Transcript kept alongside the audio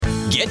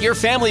Get your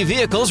family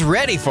vehicles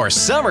ready for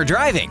summer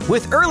driving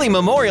with early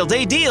Memorial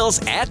Day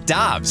deals at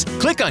Dobbs.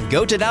 Click on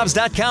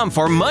GoToDobbs.com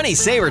for money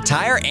saver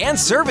tire and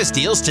service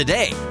deals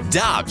today.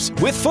 Dobbs,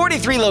 with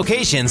 43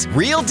 locations,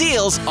 real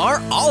deals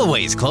are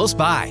always close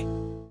by.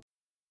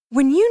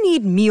 When you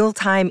need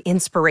mealtime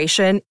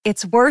inspiration,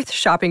 it's worth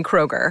shopping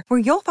Kroger, where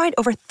you'll find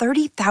over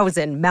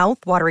 30,000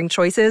 mouth-watering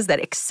choices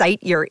that excite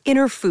your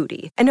inner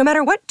foodie. And no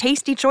matter what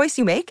tasty choice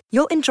you make,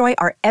 you'll enjoy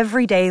our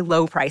everyday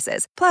low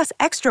prices, plus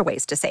extra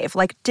ways to save,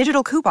 like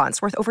digital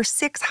coupons worth over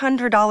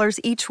 $600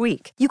 each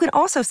week. You can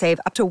also save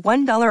up to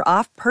 $1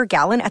 off per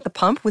gallon at the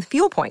pump with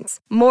fuel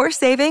points. More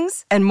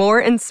savings and more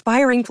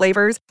inspiring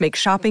flavors make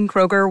shopping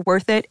Kroger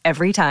worth it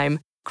every time.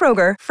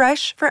 Kroger,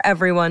 fresh for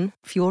everyone.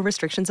 Fuel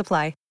restrictions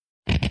apply.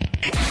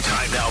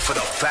 Time now for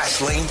the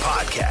Fast Lane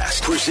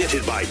Podcast,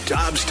 presented by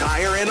Dobbs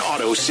Tire and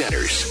Auto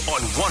Centers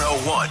on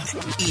 101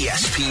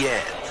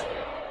 ESPN.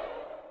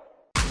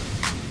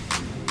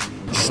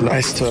 It's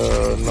nice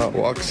to not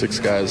walk 6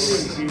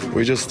 guys.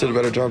 We just did a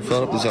better job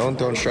filling up the zone,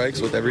 throwing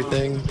strikes with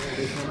everything.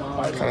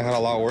 Kind of had a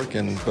lot of work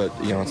in, but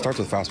it starts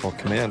with fastball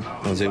command.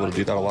 I was able to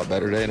do that a lot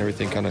better today, and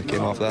everything kind of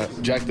came off that.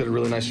 Jack did a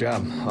really nice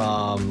job.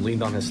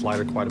 Leaned on his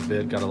slider quite a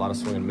bit, got a lot of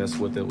swing and miss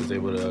with it, was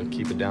able to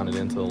keep it down and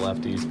into the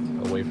lefties,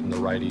 away from the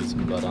righties,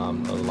 but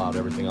allowed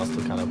everything else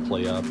to kind of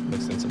play up,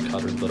 mixed in some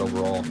cutters, but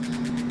overall,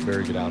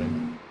 very good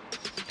outing.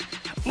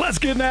 Let's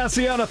get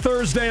nasty on a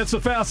Thursday. It's the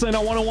Fast Lane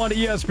on 101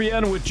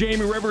 ESPN with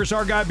Jamie Rivers.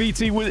 Our guy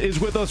BT is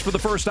with us for the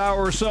first hour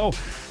or so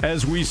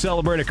as we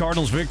celebrate a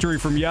Cardinals victory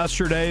from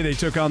yesterday. They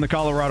took on the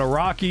Colorado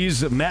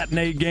Rockies, a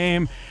matinee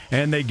game,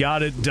 and they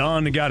got it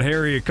done. It got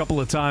hairy a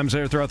couple of times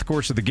there throughout the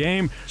course of the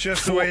game.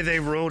 Just the way they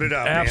wrote it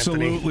up,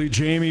 Absolutely, Anthony.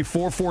 Jamie.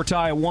 4-4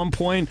 tie at one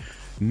point.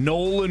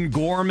 Nolan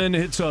Gorman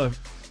hits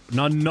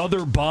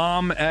another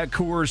bomb at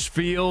Coors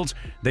Field.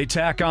 They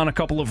tack on a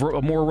couple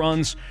of more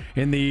runs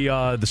in the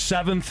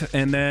 7th,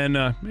 and then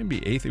maybe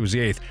 8th. It was the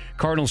 8th.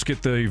 Cardinals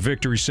get the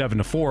victory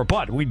 7-4.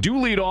 But we do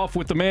lead off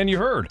with the man you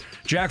heard,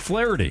 Jack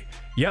Flaherty.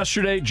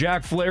 Yesterday,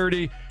 Jack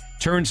Flaherty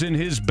turns in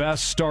his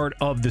best start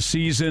of the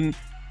season.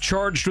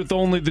 Charged with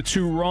only the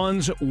 2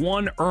 runs,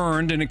 1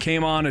 earned, and it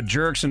came on a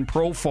Jurickson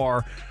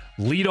Profar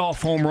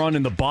leadoff home run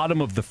in the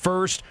bottom of the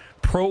first.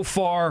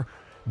 Profar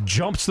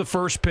jumps the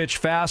first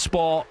pitch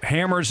fastball,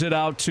 hammers it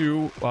out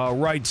to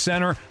right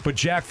center, but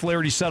Jack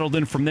Flaherty settled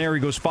in from there.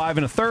 He goes 5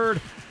 1/3.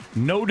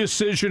 No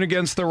decision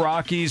against the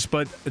Rockies,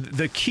 but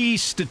the key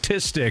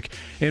statistic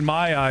in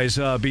my eyes,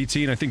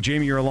 BT, and I think,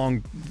 Jamie, you're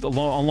along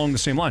the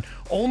same line,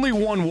 only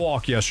 1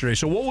 walk yesterday.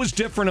 So what was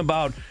different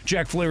about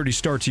Jack Flaherty's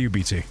start to you,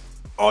 BT?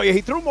 Oh, yeah,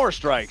 he threw more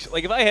strikes.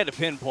 Like, if I had to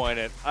pinpoint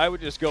it, I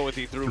would just go with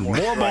he threw more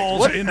strikes.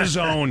 Balls in the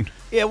zone.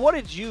 Yeah, what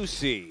did you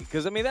see?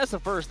 Because, I mean, that's the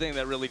first thing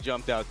that really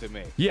jumped out to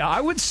me. Yeah, I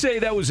would say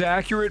that was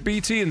accurate,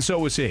 BT, and so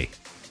was he.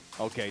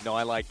 Okay, no,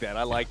 I like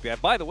that.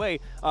 By the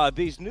way,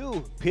 these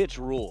new pitch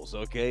rules,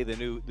 okay, the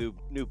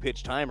new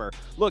pitch timer.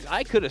 Look,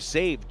 I could have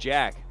saved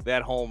Jack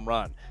that home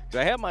run. Because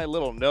I have my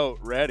little note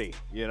ready,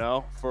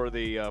 for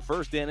the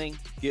first inning.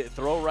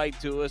 Throw right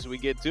to us, we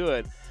get to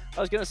it. I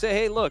was going to say,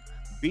 hey, look,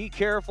 be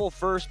careful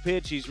first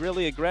pitch. He's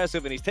really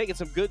aggressive, and he's taking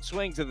some good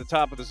swings at the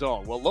top of the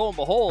zone. Well, lo and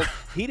behold,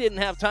 he didn't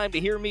have time to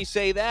hear me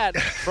say that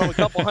from a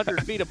couple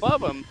hundred feet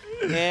above him.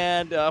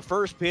 And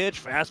first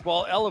pitch,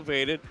 fastball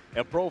elevated,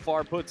 and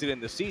Profar puts it in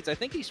the seats. I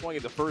think he swung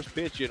at the first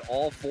pitch in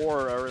all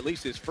 4, or at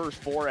least his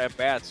first 4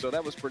 at-bats, so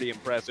that was pretty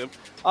impressive.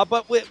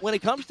 But when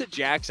it comes to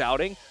Jack's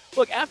outing,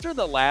 look, after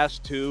the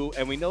last 2,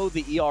 and we know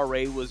the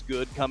ERA was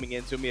good coming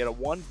into him. He had a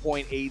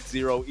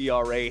 1.80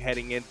 ERA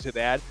heading into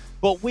that.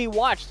 But we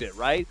watched it,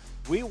 right?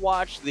 We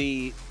watched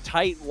the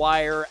tight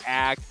wire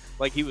act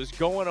like he was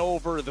going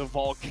over the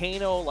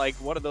volcano, like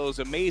one of those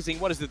amazing,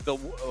 what is it, the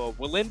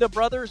Walinda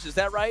brothers? Is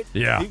that right?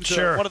 Yeah, he was,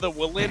 sure. One of the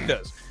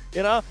Walindas.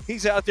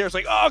 He's out there. It's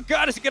like, oh,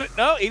 God, is he going to?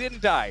 No, he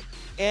didn't die.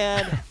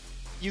 And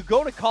you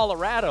go to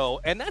Colorado,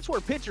 and that's where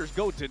pitchers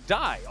go to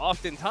die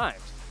oftentimes.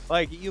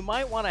 Like, you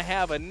might want to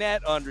have a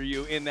net under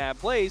you in that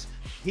place.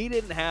 He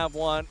didn't have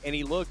one, and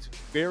he looked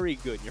very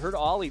good. You heard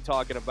Ollie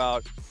talking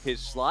about his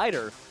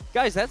slider.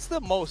 Guys, that's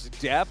the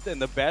most depth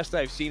and the best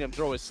I've seen him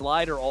throw his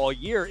slider all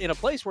year in a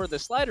place where the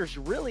sliders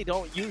really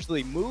don't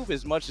usually move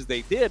as much as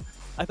they did.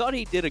 I thought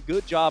he did a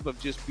good job of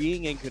just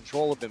being in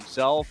control of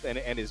himself and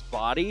his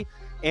body,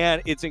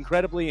 and it's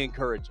incredibly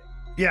encouraging.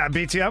 Yeah,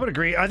 BT, I would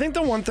agree. I think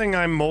the one thing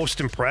I'm most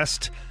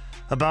impressed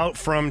about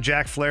from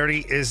Jack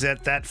Flaherty is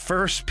that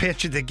first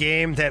pitch of the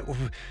game that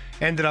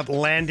ended up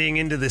landing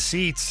into the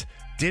seats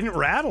didn't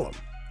rattle him.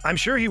 I'm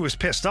sure he was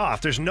pissed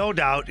off. There's no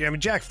doubt. I mean,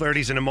 Jack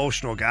Flaherty's an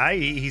emotional guy.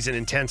 He's an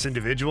intense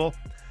individual,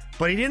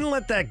 but he didn't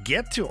let that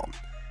get to him.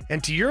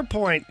 And to your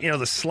point,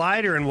 the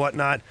slider and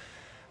whatnot,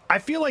 I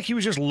feel like he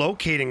was just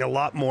locating a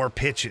lot more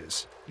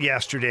pitches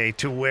yesterday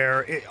to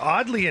where,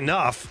 oddly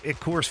enough, at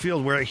Coors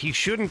Field, where he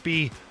shouldn't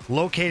be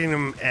locating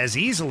them as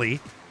easily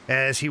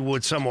as he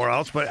would somewhere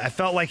else, but I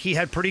felt like he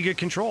had pretty good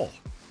control.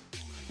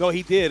 No,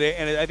 he did,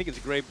 and I think it's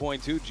a great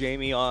point, too,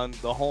 Jamie, on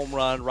the home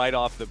run right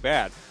off the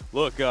bat.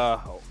 Look,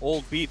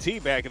 old BT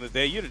back in the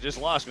day, you'd have just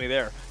lost me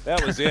there.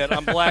 That was it.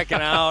 I'm blacking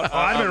out. Oh,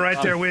 I've been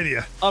right there with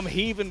you. I'm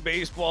heaving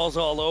baseballs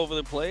all over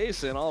the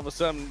place, and all of a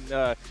sudden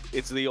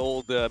it's the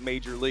old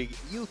Major League.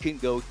 You can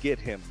go get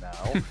him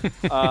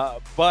now.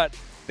 But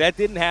that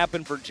didn't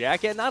happen for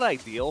Jack. Yeah, not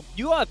ideal.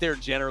 You out there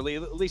generally,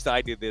 at least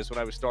I did this when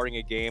I was starting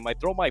a game. I'd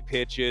throw my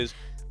pitches,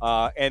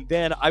 and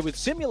then I would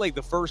simulate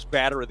the first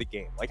batter of the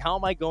game. Like, how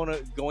am I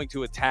going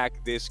to attack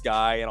this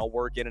guy? And I'll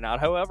work in and out.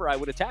 However, I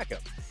would attack him.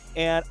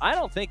 And I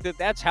don't think that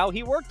that's how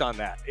he worked on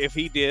that. If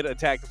he did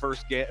attack the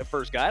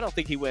first guy, I don't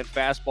think he went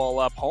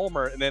fastball up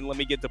homer and then let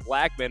me get to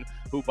Blackmon,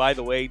 who, by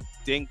the way,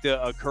 dinked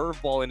a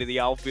curveball into the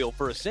outfield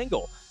for a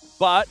single.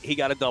 But he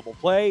got a double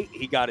play,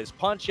 he got his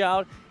punch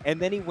out, and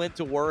then he went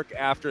to work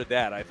after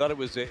that. I thought it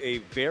was a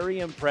very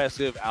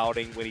impressive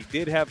outing. When he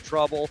did have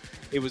trouble,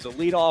 it was a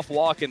leadoff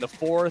walk in the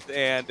fourth,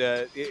 and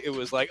it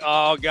was like,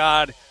 oh,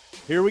 God,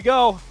 here we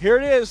go. Here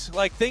it is.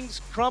 Like, things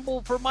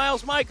crumble for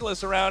Miles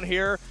Michaelis around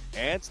here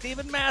and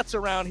Steven Matz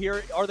around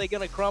here. Are they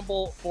going to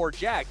crumble for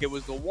Jack? It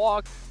was the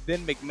walk.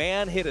 Then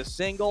McMahon hit a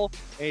single,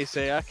 and you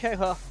say, okay,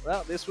 well,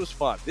 this was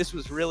fun. This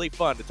was really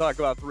fun to talk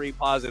about 3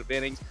 positive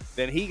innings.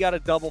 Then he got a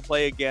double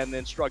play again,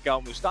 then struck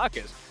out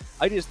Moustakas.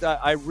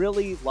 I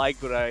really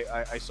liked what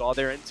I saw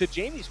there. And to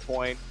Jamie's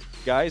point,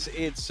 guys,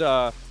 it's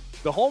the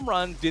home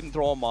run didn't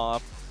throw him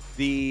off.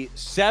 The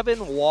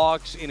 7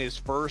 walks in his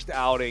first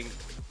outing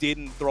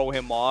didn't throw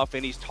him off,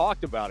 and he's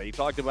talked about it. He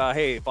talked about,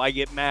 hey, if I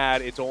get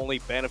mad, it's only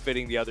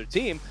benefiting the other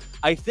team.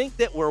 I think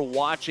that we're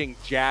watching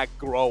Jack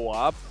grow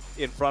up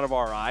in front of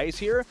our eyes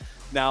here.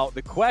 Now,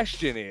 the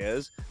question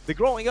is, the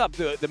growing up,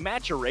 the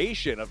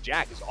maturation of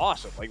Jack is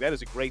awesome. Like, that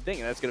is a great thing,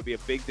 and that's going to be a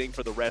big thing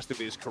for the rest of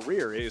his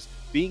career, is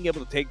being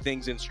able to take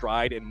things in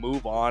stride and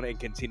move on and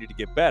continue to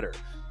get better.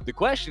 The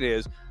question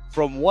is,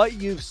 from what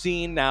you've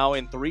seen now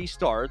in 3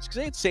 starts,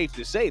 because it's safe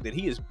to say that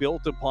he has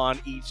built upon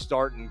each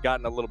start and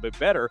gotten a little bit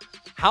better,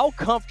 how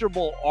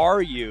comfortable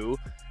are you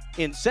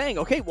in saying,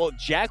 okay, well,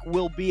 Jack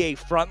will be a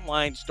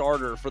frontline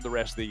starter for the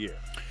rest of the year?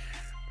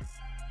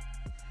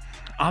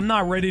 I'm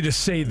not ready to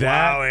say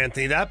that. Wow,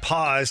 Anthony, that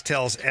pause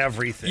tells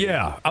everything.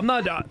 Yeah, I'm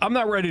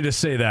not ready to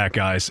say that,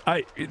 guys.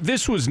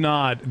 This was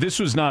not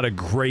a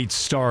great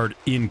start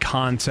in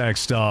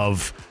context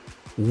of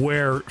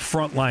where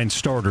frontline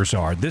starters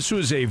are. This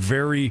was a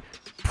very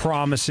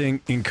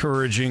promising,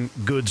 encouraging,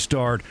 good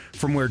start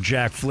from where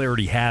Jack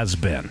Flaherty has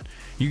been.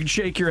 You can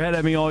shake your head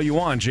at me all you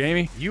want,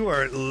 Jamie. You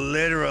are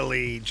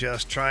literally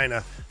just trying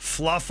to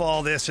fluff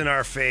all this in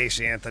our face,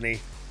 Anthony.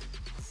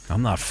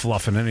 I'm not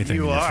fluffing anything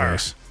in your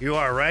face. You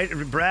are, right?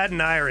 Brad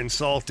and I are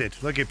insulted.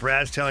 Look at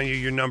Brad's telling you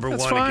you're number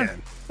That's one fine.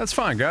 again. That's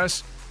fine,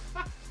 guys.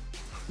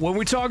 When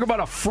we talk about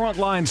a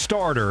frontline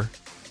starter,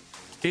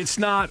 it's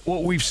not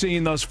what we've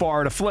seen thus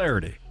far at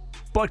Flaherty.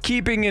 But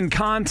keeping in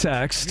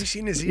context Have you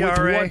seen his with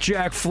ERA? what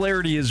Jack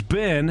Flaherty has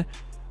been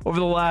over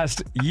the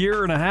last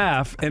year and a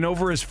half and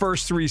over his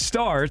first 3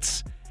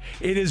 starts,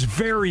 it is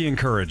very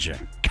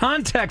encouraging.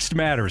 Context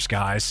matters,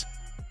 guys.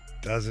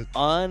 Does it?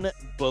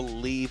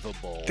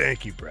 Unbelievable.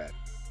 Thank you, Brad.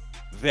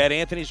 That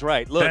Anthony's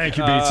right. Look, Thank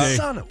you,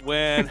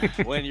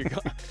 BT. When you're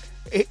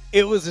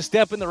it was a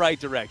step in the right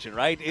direction,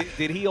 right?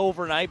 Did he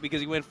overnight,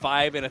 because he went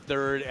 5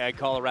 1/3 at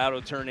Colorado,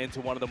 turn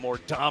into one of the more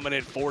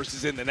dominant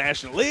forces in the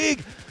National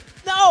League?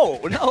 No,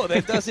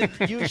 that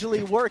doesn't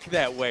usually work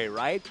that way,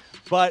 right?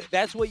 But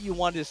that's what you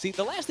wanted to see.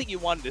 The last thing you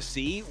wanted to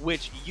see,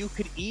 which you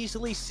could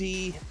easily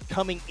see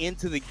coming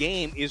into the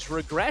game, is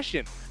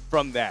regression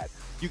from that.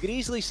 You could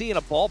easily see in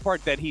a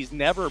ballpark that he's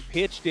never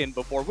pitched in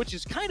before, which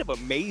is kind of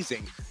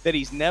amazing that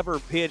he's never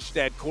pitched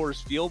at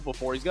Coors Field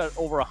before. He's got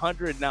over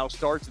 100 now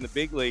starts in the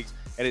big leagues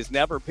and has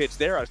never pitched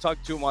there. I was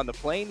talking to him on the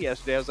plane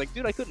yesterday. I was like,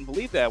 dude, I couldn't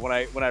believe that when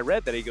I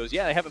read that. He goes,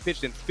 yeah, I haven't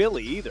pitched in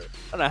Philly either.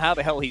 I don't know how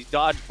the hell he's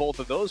dodged both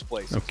of those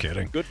places. No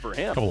kidding. Good for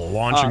him. A couple of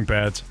launching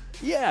pads.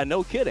 Yeah,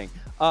 no kidding.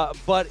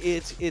 But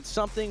it's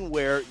something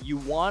where you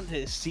want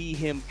to see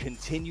him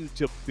continue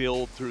to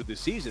build through the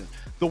season.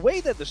 The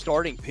way that the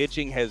starting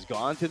pitching has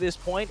gone to this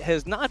point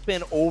has not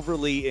been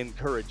overly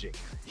encouraging.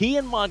 He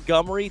and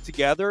Montgomery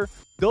together,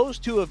 those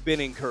two have been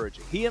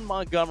encouraging. He and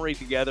Montgomery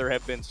together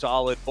have been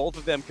solid. Both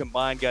of them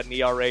combined got an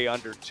ERA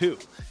under 2.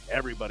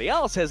 Everybody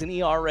else has an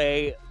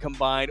ERA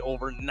combined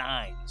over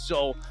 9.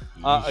 So,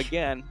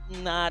 again,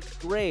 not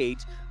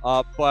great.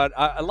 But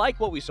I like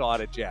what we saw out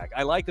of Jack.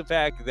 I like the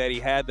fact that he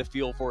had the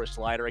feel for a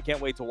slider. I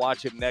can't wait to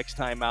watch him next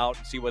time out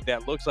and see what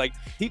that looks like.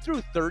 He threw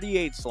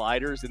 38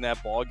 sliders in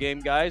that ball game,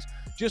 guys.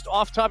 Just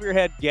off the top of your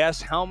head,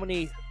 guess how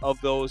many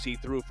of those he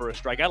threw for a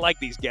strike. I like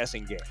these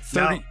guessing games.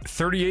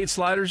 38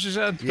 sliders, you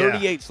said?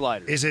 38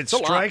 sliders. Is it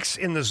strikes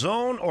in the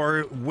zone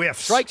or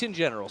whiffs? Strikes in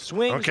general.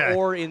 Swings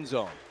or in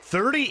zone.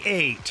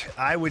 38,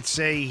 I would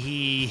say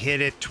he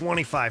hit it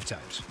 25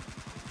 times.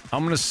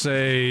 I'm going to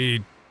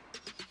say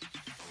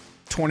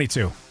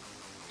 22.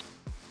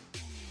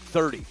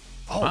 30.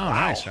 Oh, wow.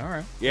 Nice. All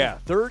right. Yeah,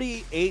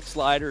 38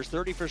 sliders,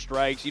 30 for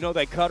strikes. You know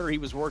that cutter he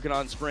was working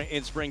on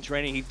in spring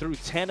training, he threw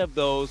 10 of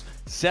those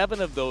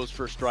 7 of those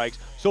for strikes.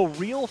 So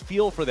real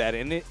feel for that.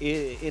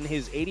 In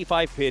his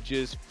 85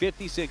 pitches,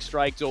 56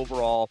 strikes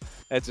overall.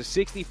 That's a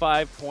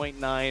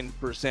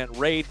 65.9%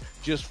 rate.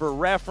 Just for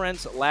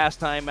reference, last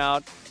time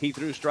out, he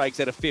threw strikes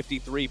at a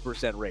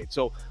 53% rate.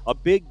 So a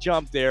big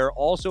jump there.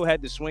 Also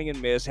had to swing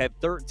and miss, had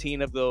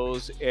 13 of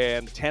those,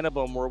 and 10 of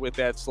them were with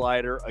that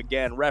slider.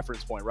 Again,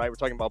 reference point, right? We're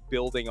talking about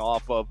building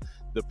off of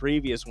the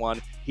previous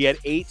one. He had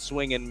 8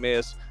 swing and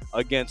miss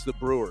against the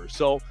Brewers.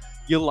 So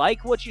you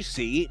like what you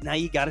see. Now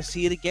you got to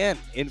see it again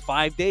in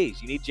 5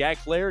 days. You need Jack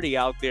Flaherty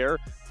out there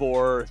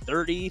for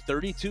 30,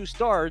 32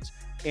 starts,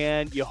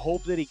 and you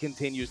hope that he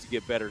continues to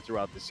get better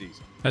throughout the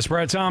season. That's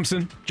Brad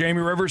Thompson,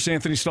 Jamie Rivers,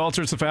 Anthony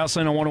Stalter. It's the Fast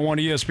Lane on 101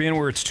 ESPN,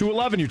 where it's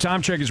 2:11. Your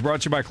time check is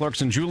brought to you by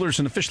Clarkson Jewelers,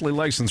 an officially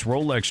licensed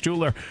Rolex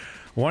jeweler.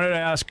 Wanted to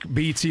ask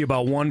BT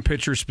about one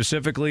pitcher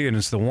specifically, and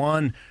it's the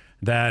one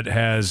that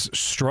has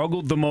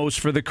struggled the most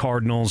for the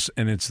Cardinals,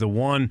 and it's the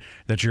one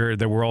that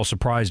we're all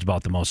surprised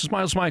about the most. It's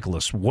Miles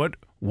Mikolas.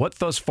 What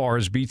thus far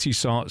has BT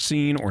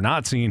seen or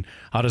not seen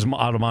out of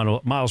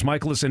Miles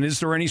Mikolas, and is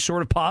there any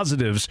sort of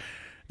positives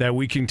that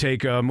we can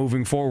take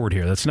moving forward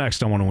here? That's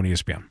next on 101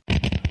 ESPN.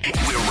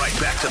 We're right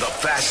back to the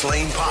Fast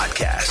Lane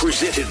Podcast,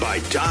 presented by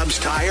Dobbs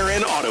Tire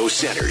and Auto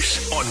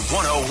Centers on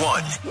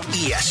 101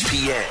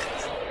 ESPN.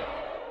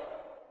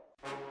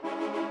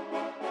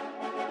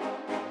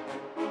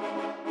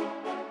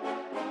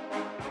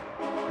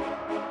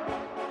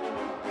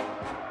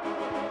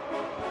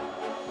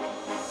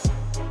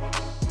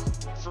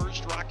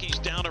 Rockies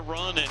down a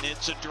run, and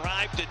it's a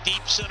drive to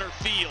deep center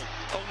field.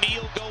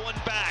 O'Neill going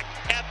back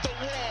at the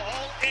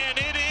wall, and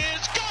it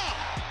is gone.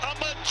 A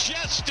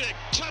majestic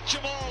touch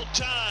of all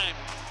time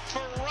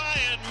for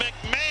Ryan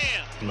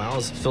McMahon.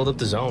 Miles filled up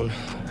the zone,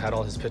 had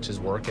all his pitches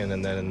working,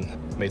 and then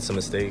made some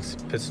mistakes.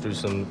 Pitched through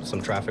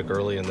some traffic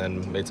early, and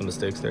then made some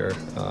mistakes there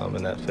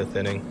in that 5th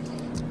inning,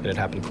 and it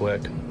happened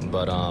quick.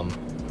 But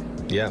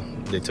yeah,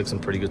 they took some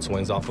pretty good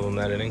swings off of him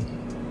that inning.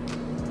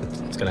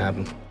 It's going to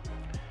happen.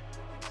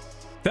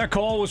 That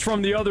call was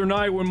from the other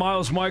night when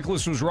Miles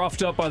Mikolas was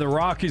roughed up by the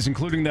Rockies,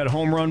 including that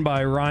home run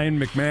by Ryan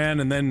McMahon.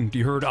 And then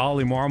you heard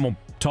Ollie Marmol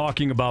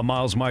talking about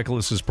Miles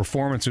Mikolas'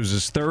 performance. It was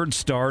his 3rd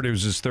start. It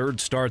was his 3rd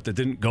start that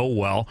didn't go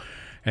well.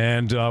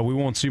 And we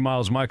won't see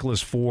Miles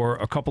Mikolas for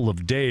a couple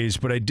of days.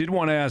 But I did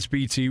want to ask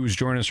BT, who's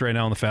joining us right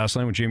now on the Fast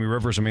Lane with Jamie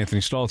Rivers. I'm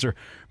Anthony Stalter.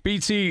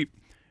 BT,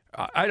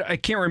 I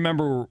can't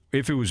remember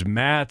if it was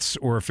Matt's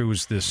or if it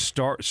was the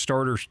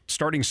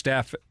starting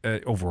staff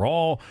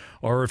overall,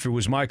 or if it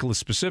was Mikolas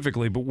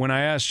specifically. But when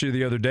I asked you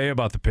the other day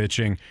about the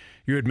pitching,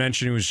 you had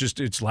mentioned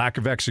it's lack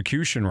of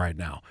execution right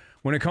now.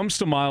 When it comes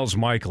to Miles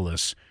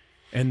Mikolas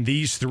and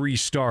these 3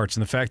 starts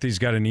and the fact that he's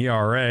got an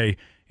ERA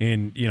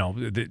in,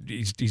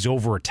 he's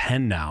over a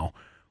 10 now,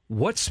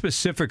 what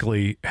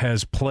specifically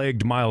has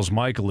plagued Miles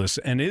Mikolas,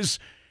 and is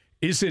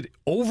it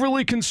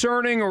overly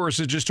concerning, or is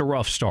it just a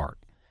rough start?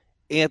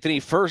 Anthony,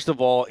 first of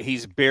all,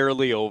 he's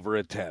barely over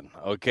a 10,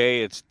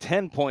 okay? It's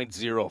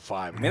 10.05.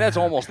 I mean, that's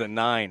almost a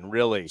 9,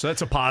 really. So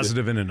that's a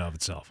positive in and of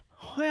itself.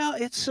 Well,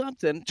 it's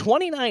something.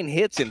 29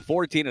 hits in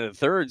 14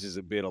 1/3 is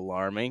a bit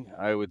alarming.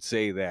 I would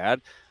say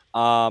that.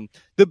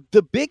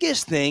 The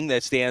biggest thing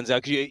that stands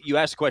out, because you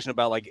asked a question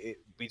about, like,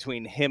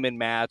 between him and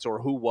Matz, or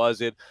who was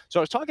it? So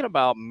I was talking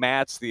about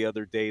Matz the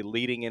other day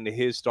leading into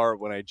his start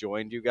when I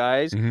joined you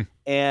guys. Mm-hmm.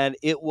 And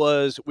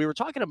we were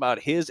talking about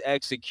his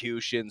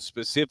execution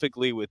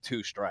specifically with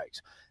 2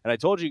 strikes. And I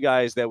told you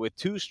guys that with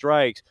 2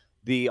 strikes,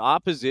 the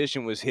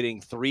opposition was hitting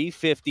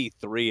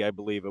 353, I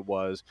believe it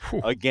was,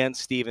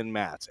 against Steven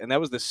Matz. And that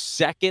was the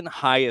 2nd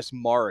highest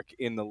mark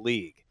in the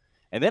league.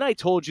 And then I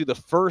told you the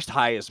 1st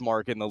highest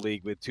mark in the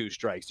league with 2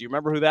 strikes. Do you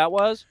remember who that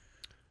was?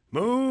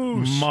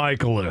 Moose.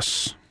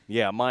 Mikolas.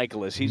 Yeah,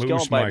 Mikolas. He's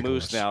going by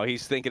Moose now.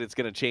 He's thinking it's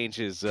going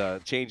to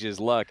change his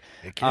luck.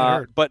 It can't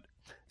hurt. But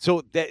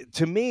so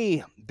to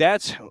me,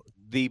 that's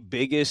the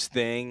biggest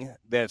thing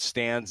that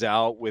stands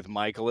out with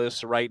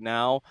Mikolas right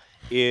now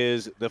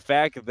is the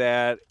fact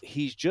that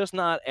he's just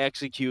not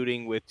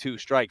executing with 2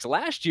 strikes.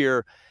 Last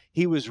year,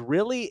 he was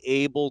really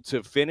able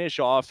to finish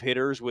off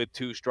hitters with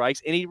 2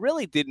 strikes, and he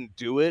really didn't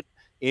do it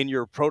in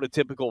your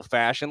prototypical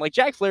fashion. Like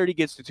Jack Flaherty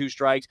gets to 2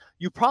 strikes,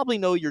 you probably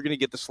know you're going to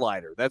get the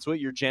slider. That's what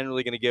you're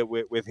generally going to get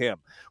with him.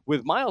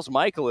 With Miles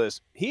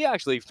Mikolas, he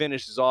actually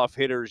finishes off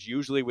hitters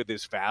usually with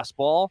his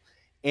fastball,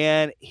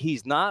 and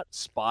he's not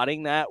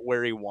spotting that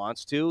where he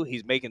wants to.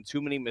 He's making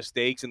too many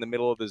mistakes in the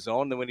middle of the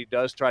zone. Then when he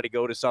does try to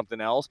go to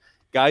something else,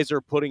 guys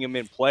are putting him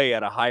in play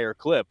at a higher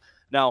clip.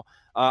 Now,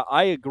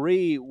 I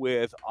agree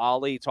with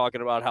Ollie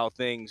talking about how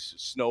things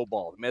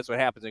snowballed. I mean, that's what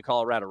happens in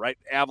Colorado, right?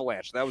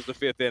 Avalanche. That was the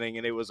 5th inning,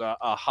 and it was a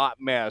hot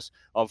mess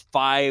of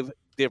 5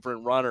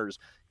 different runners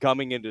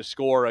coming in to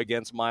score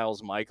against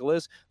Miles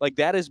Mikolas. Like,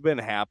 that has been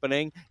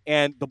happening,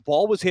 and the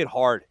ball was hit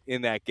hard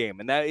in that game.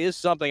 And that is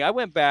something I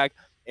went back,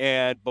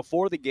 and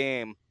before the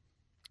game,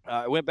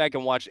 I went back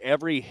and watched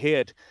every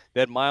hit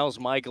that Miles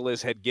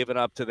Mikolas had given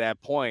up to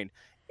that point.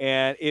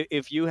 And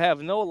if you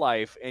have no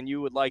life and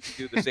you would like to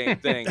do the same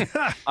thing,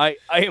 I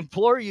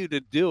implore you to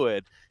do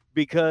it,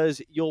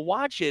 because you'll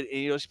watch it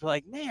and you'll just be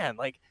like, man,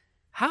 like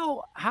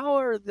how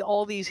are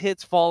all these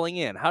hits falling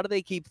in? How do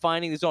they keep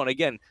finding the zone?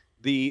 Again,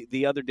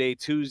 the other day,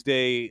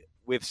 Tuesday,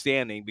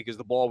 withstanding, because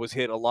the ball was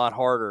hit a lot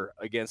harder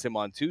against him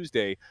on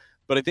Tuesday.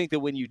 But I think that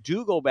when you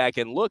do go back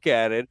and look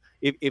at it,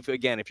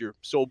 if you're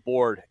so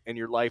bored and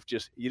your life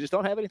you just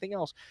don't have anything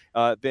else,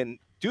 then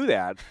do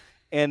that.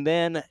 And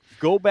then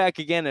go back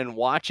again and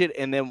watch it,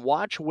 and then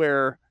watch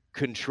where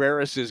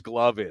Contreras'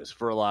 glove is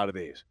for a lot of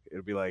these.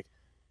 It'll be like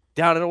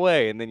down and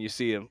away, and then you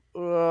see him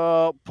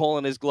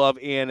pulling his glove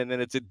in, and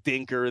then it's a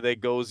dinker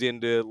that goes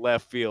into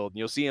left field. And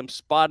you'll see him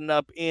spotting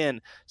up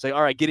in. It's like,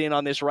 all right, get in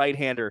on this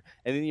right-hander,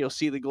 and then you'll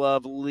see the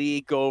glove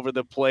leak over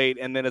the plate,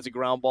 and then it's a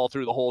ground ball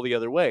through the hole the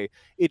other way.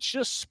 It's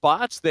just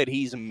spots that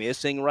he's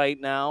missing right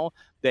now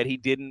that he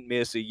didn't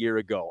miss a year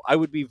ago. I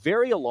would be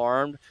very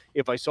alarmed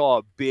if I saw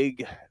a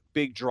big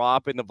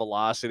drop in the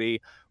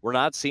velocity. We're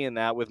not seeing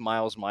that with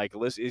Miles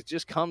Mikolas. It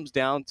just comes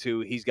down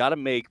to he's got to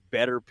make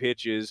better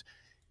pitches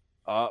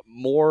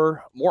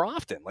more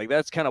often. Like,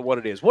 that's kind of what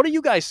it is. What do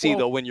you guys see,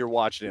 though, when you're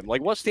watching him?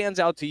 Like, what stands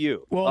out to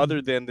you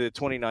other than the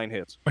 29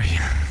 hits?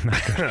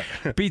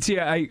 BT,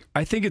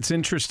 I think it's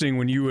interesting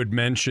when you had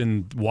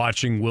mentioned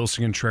watching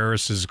Wilson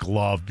Contreras'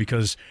 glove,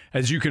 because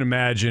as you can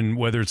imagine,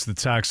 whether it's the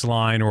text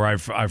line or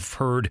I've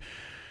heard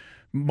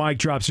mic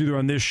drops either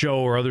on this show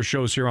or other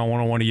shows here on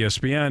 101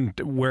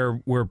 ESPN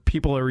where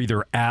people are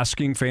either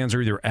asking, fans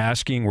are either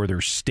asking or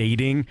they're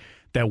stating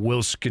that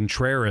Wilson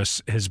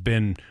Contreras has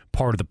been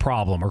part of the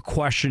problem, or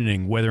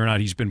questioning whether or not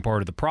he's been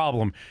part of the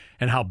problem,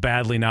 and how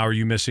badly now are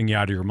you missing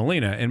Yadier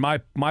Molina. And my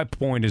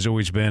point has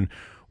always been,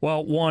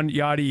 well, one,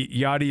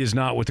 Yadi is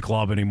not with the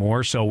club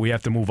anymore, so we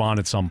have to move on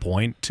at some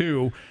point.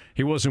 Two,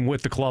 he wasn't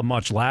with the club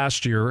much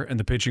last year, and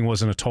the pitching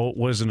wasn't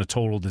a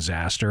total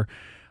disaster.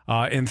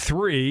 And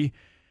three,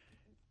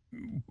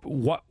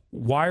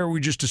 why are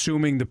we just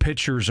assuming the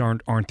pitchers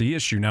aren't the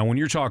issue? Now, when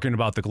you're talking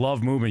about the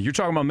glove movement, you're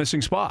talking about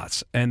missing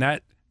spots, and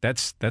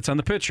that's on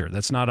the pitcher.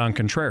 That's not on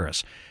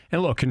Contreras.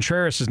 And look,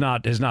 Contreras has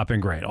not been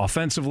great.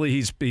 Offensively,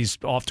 he's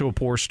off to a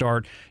poor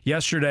start.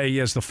 Yesterday, he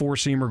has the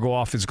four-seamer go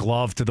off his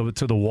glove to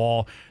the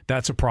wall.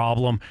 That's a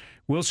problem.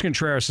 Wilson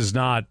Contreras is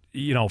not,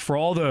 for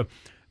all the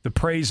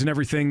praise and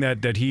everything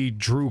that he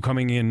drew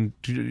coming in,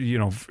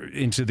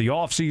 into the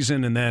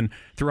offseason and then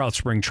throughout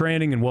spring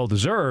training, and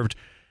well-deserved,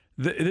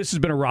 this has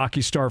been a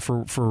rocky start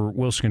for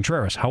Wilson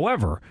Contreras.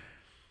 However,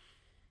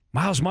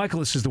 Miles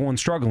Mikolas is the one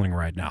struggling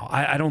right now.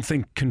 I don't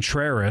think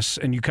Contreras,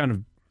 and you kind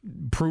of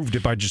proved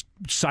it by just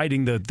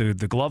citing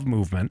the glove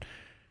movement,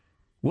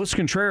 Wilson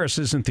Contreras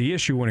isn't the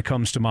issue when it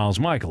comes to Miles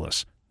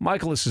Mikolas.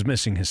 Mikolas is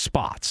missing his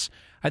spots.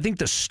 I think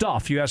the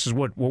stuff, you asked, is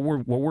what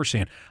we're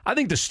seeing. I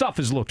think the stuff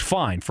has looked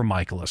fine for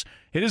Mikolas.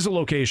 It is a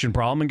location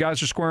problem, and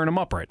guys are squaring him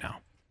up right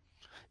now.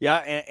 Yeah,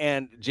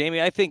 and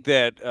Jamie, I think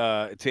that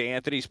to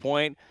Anthony's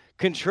point,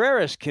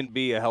 Contreras can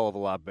be a hell of a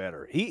lot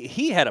better.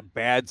 He had a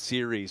bad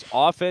series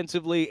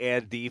offensively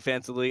and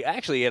defensively.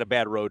 Actually, he had a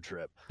bad road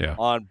trip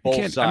on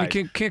both sides.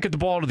 Can't get the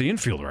ball to the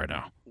infield right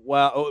now.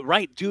 Well,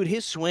 right, dude,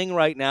 his swing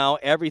right now,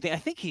 everything. I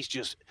think he's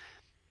just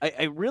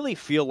I really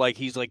feel like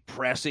he's like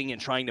pressing and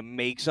trying to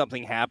make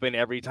something happen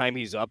every time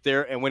he's up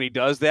there. And when he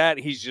does that,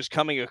 he's just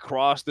coming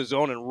across the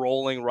zone and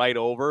rolling right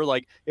over.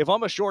 Like, if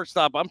I'm a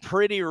shortstop, I'm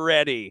pretty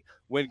ready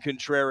when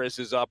Contreras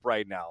is up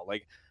right now.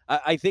 Like,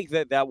 I think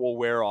that will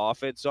wear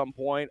off at some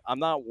point. I'm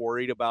not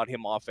worried about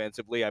him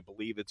offensively. I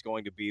believe it's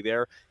going to be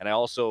there. And I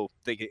also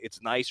think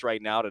it's nice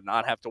right now to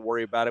not have to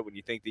worry about it when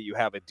you think that you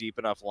have a deep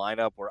enough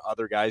lineup where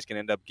other guys can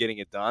end up getting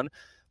it done.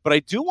 But I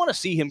do want to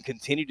see him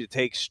continue to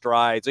take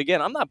strides.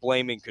 Again, I'm not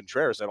blaming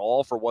Contreras at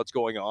all for what's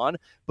going on,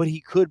 but he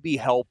could be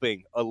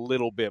helping a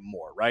little bit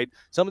more, right?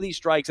 Some of these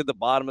strikes at the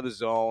bottom of the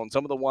zone,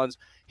 some of the ones,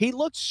 he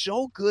looked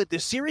so good. The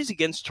series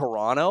against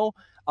Toronto,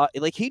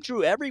 like, he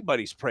drew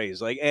everybody's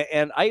praise. Like,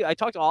 and I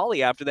talked to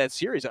Ollie after that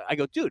series. I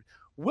go, dude,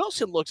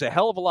 Wilson looks a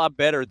hell of a lot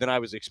better than I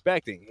was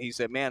expecting. He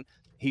said, man,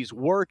 he's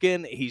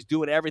working, he's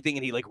doing everything,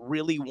 and he like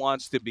really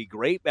wants to be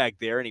great back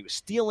there. And he was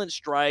stealing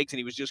strikes, and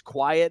he was just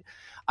quiet.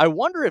 I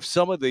wonder if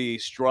some of the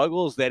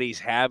struggles that he's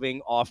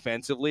having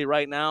offensively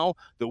right now,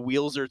 the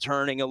wheels are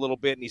turning a little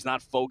bit, and he's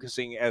not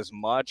focusing as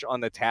much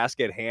on the task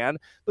at hand.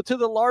 But to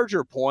the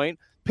larger point,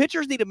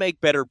 pitchers need to make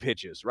better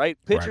pitches, right?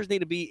 Pitchers need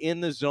to be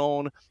in the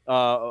zone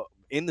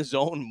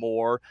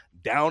more,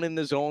 down in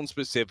the zone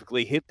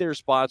specifically, hit their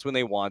spots when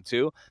they want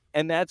to,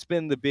 and that's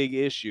been the big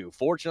issue.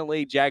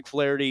 Fortunately, Jack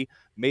Flaherty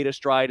made a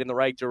stride in the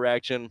right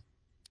direction.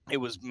 It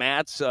was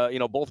Matz,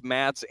 both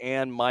Matz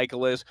and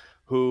Mikolas,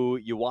 who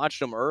you watched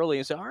them early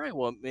and said, all right,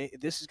 well,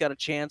 this has got a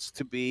chance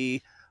to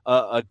be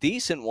a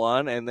decent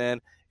one, and then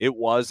it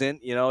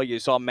wasn't. You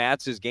saw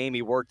Matz's game.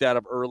 He worked out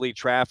of early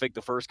traffic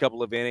the first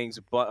couple of innings,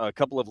 a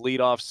couple of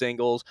leadoff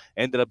singles,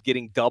 ended up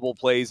getting double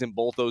plays in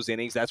both those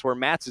innings. That's where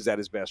Matz is at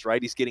his best,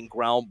 right? He's getting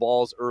ground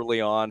balls early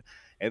on,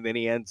 and then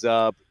he ends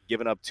up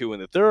giving up 2 in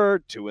the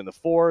third, 2 in the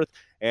fourth,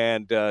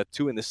 and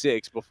 2 in the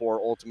sixth before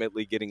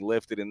ultimately getting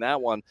lifted in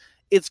that one.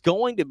 It's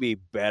going to be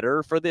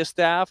better for this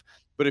staff,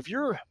 but if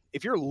you're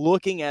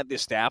looking at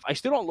this staff, I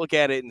still don't look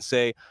at it and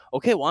say,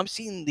 okay, well, I'm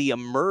seeing the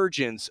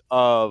emergence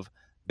of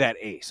that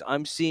ace.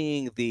 I'm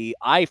seeing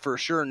I for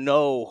sure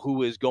know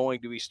who is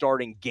going to be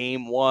starting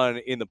game one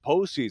in the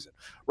postseason.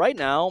 Right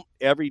now,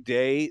 every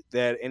day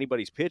that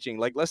anybody's pitching,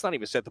 like, let's not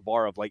even set the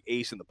bar of like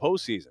ace in the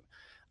postseason.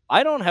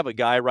 I don't have a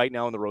guy right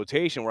now in the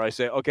rotation where I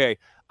say, okay,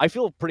 I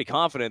feel pretty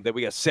confident that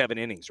we got 7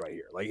 innings right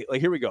here. Like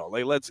here we go.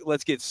 Like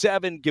let's get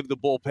 7, give the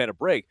bullpen a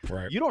break.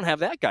 Right. You don't have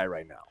that guy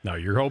right now. No,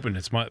 you're hoping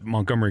it's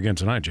Montgomery again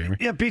tonight, Jamie.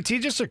 Yeah, BT,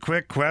 just a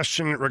quick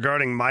question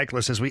regarding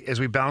Michaelis as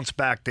we bounce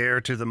back there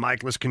to the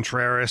Michaelis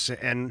Contreras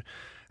and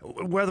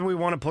whether we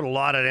want to put a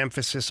lot of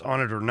emphasis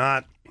on it or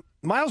not.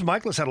 Miles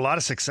Michaelis had a lot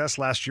of success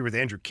last year with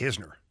Andrew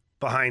Kisner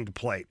behind the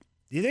plate.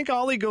 Do you think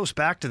Ollie goes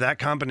back to that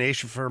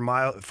combination for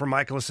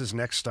Michaelis'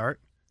 next start?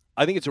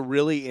 I think it's a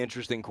really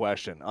interesting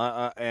question,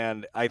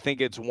 and I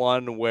think it's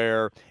one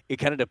where it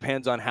kind of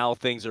depends on how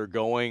things are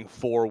going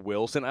for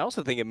Wilson. I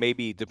also think it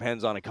maybe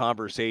depends on a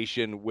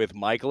conversation with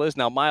Michaelis.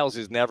 Now, Miles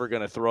is never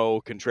going to throw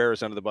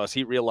Contreras under the bus.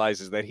 He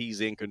realizes that he's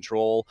in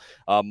control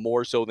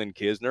more so than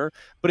Kisner.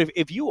 But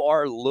if you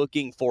are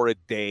looking for a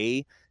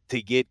day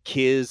to get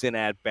Kis in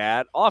at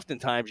bat,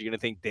 oftentimes you're going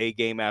to think day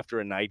game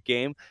after a night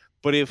game.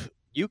 But if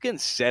you can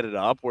set it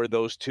up where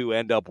those two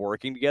end up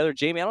working together,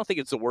 Jamie, I don't think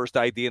it's the worst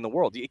idea in the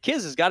world.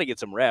 Kis has got to get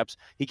some reps.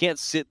 He can't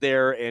sit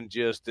there and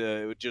just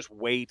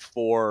wait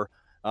for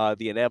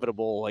the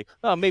inevitable, like,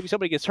 oh, maybe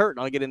somebody gets hurt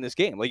and I'll get in this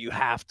game. Like, you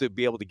have to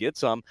be able to get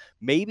some.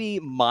 Maybe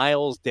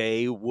Miles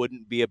Day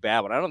wouldn't be a bad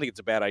one. I don't think it's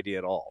a bad idea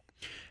at all.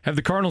 Have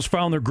the Cardinals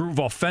found their groove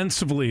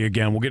offensively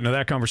again? We'll get into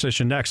that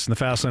conversation next in the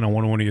Fast Lane on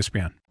 101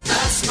 ESPN. The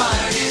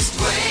smartest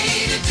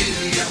way to do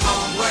your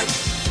homework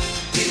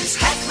is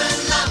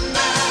Heckman Lumber.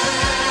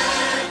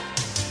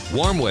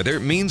 Warm weather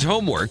means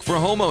homework for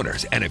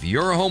homeowners. And if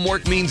your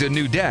homework means a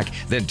new deck,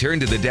 then turn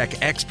to the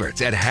deck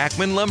experts at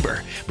Hackman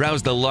Lumber.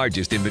 Browse the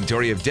largest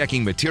inventory of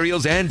decking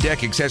materials and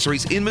deck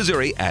accessories in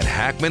Missouri at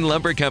Hackman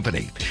Lumber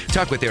Company.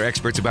 Talk with their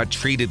experts about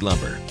treated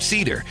lumber,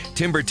 cedar,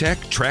 TimberTech,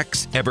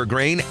 Trex,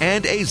 Evergreen,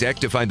 and Azek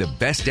to find the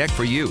best deck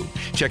for you.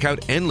 Check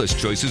out endless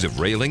choices of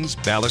railings,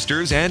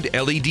 balusters, and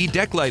LED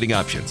deck lighting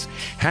options.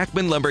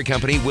 Hackman Lumber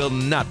Company will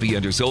not be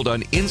undersold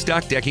on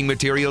in-stock decking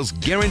materials,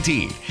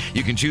 guaranteed.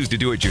 You can choose to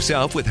do it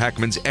yourself with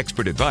Hackman's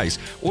expert advice,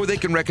 or they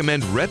can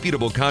recommend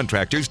reputable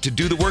contractors to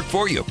do the work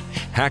for you.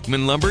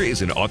 Hackman Lumber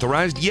is an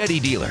authorized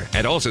Yeti dealer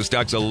and also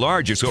stocks a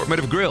large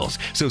assortment of grills,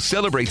 so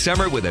celebrate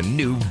summer with a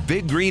new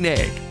Big Green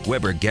Egg,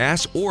 Weber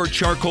gas or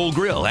charcoal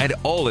grill, and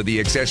all of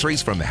the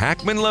accessories from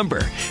Hackman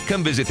Lumber.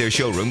 Come visit their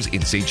showrooms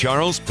in St.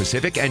 Charles,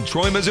 Pacific, and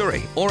Troy,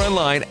 Missouri, or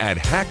online at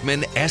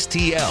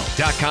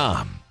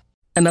hackmanstl.com.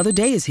 Another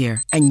day is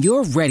here, and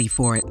you're ready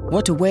for it.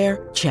 What to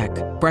wear? Check.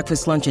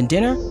 Breakfast, lunch, and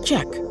dinner?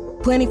 Check.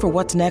 Planning for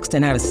what's next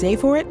and how to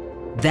save for it?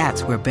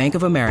 That's where Bank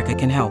of America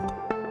can help.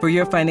 For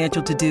your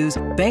financial to-dos,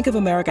 Bank of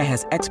America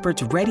has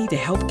experts ready to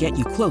help get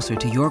you closer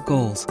to your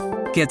goals.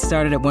 Get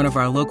started at one of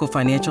our local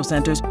financial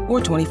centers or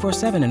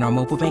 24/7 in our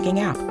mobile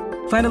banking app.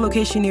 Find a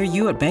location near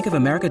you at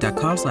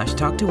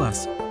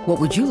bankofamerica.com/talktous.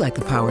 What would you like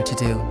the power to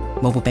do?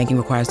 Mobile banking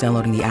requires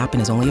downloading the app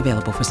and is only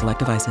available for select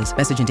devices.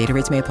 Message and data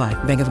rates may apply.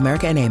 Bank of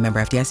America N.A., member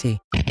FDIC.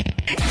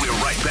 We're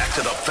right back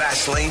to the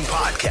Fast Lane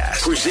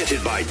Podcast,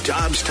 presented by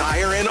Dobbs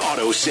Tire and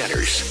Auto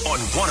Centers on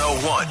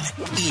 101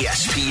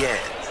 ESPN.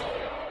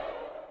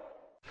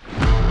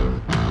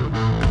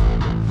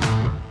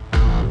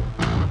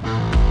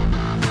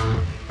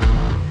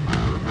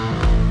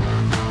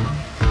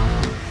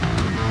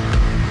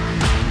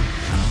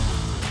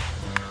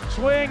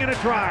 Swing and a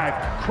drive.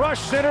 Crush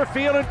center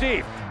field and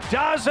deep.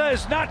 Daza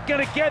is not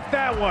going to get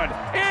that one.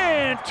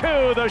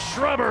 Into the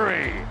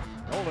shrubbery.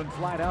 Nolan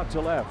flied out to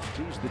left.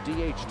 He's the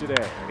DH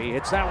today. He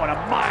hits that one a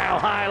mile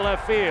high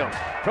left field.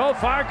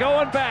 Profar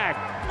going back.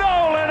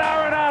 Nolan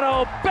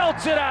Arenado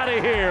belts it out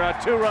of here. A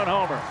 2-run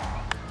homer.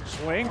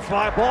 Swing,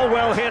 fly ball,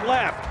 well hit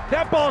left.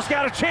 That ball's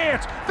got a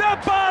chance.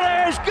 That ball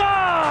is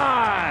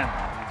gone.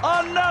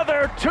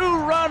 Another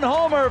 2-run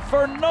homer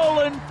for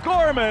Nolan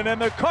Gorman,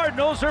 and the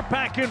Cardinals are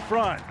back in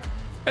front.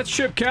 That's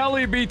Chip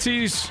Kelly,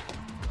 BT's.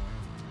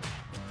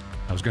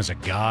 I was going to say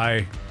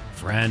guy,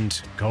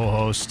 friend,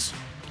 co-host,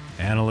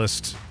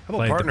 analyst, the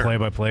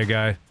play-by-play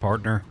guy,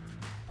 partner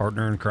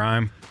in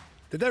crime.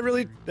 Did that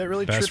really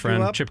best trip friend,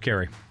 you up? Chip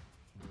Carey.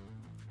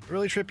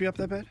 Really trip you up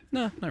that bad?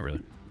 No, not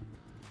really.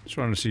 Just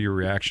wanted to see your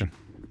reaction.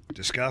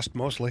 Disgust,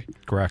 mostly.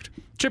 Correct.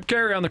 Chip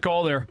Carey on the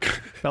call there.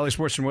 Valley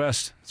Sports and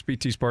West. It's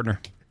BT's partner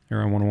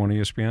here on 101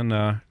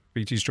 ESPN.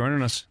 BT's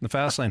joining us in the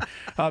Fast Lane.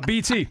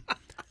 BT.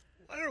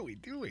 What are we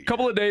doing? A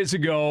couple of days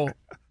ago,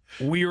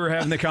 we were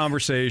having the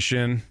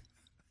conversation,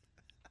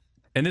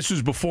 and this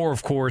was before,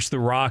 of course, the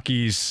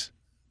Rockies.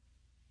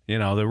 You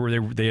know,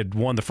 they had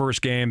won the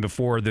first game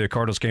before the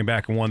Cardinals came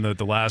back and won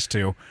the last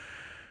two.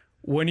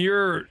 When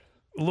you're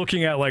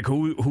looking at like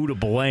who to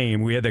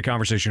blame, we had that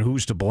conversation,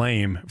 who's to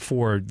blame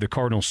for the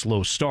Cardinals'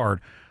 slow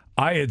start.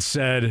 I had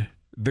said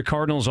the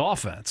Cardinals'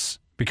 offense,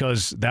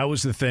 because that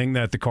was the thing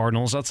that the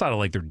Cardinals, outside of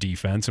like their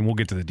defense, and we'll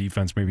get to the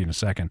defense maybe in a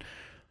second,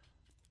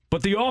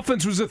 but the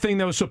offense was the thing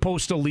that was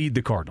supposed to lead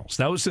the Cardinals.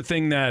 That was the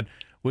thing that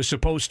was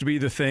supposed to be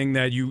the thing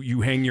that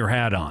you hang your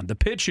hat on. The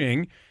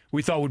pitching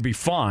we thought would be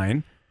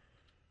fine.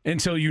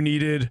 until you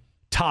needed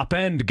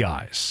top-end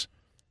guys.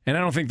 And I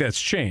don't think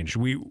that's changed.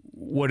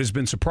 What has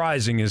been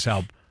surprising is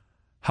how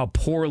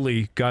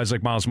poorly guys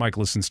like Miles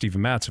Michaelis and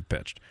Steven Matz have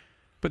pitched.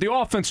 But the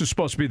offense is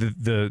supposed to be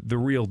the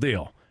real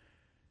deal.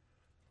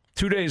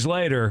 2 days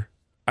later,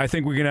 I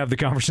think we can have the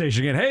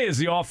conversation again. Hey, has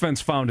the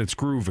offense found its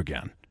groove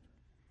again?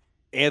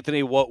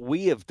 Anthony, what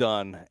we have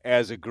done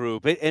as a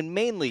group, and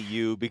mainly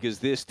you, because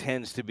this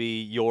tends to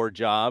be your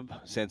job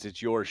since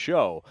it's your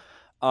show,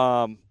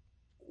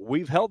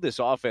 we've held this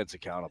offense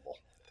accountable.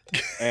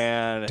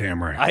 And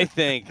damn right. I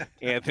think,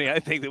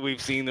 Anthony, that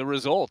we've seen the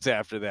results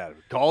after that.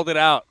 We called it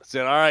out.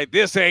 Said, all right,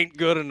 this ain't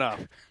good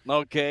enough.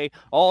 Okay?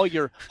 All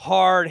your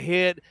hard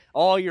hit,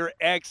 all your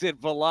exit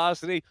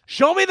velocity,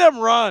 show me them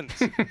runs.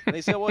 And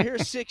they said, well,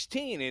 here's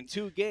 16 in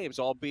 2 games,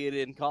 albeit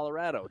in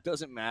Colorado. It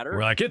doesn't matter.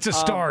 We're like, it's a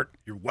start.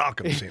 You're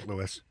welcome, St.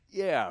 Louis.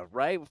 Yeah,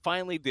 right?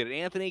 Finally did it.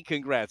 Anthony,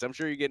 congrats. I'm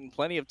sure you're getting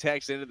plenty of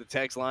texts into the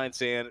text line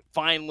saying,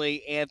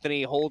 finally,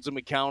 Anthony holds them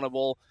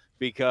accountable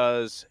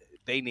because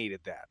they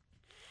needed that.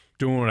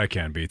 Doing what I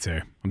can, BT.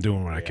 I'm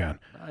doing what I can.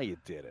 Now you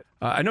did it.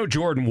 I know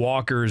Jordan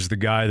Walker is the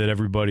guy that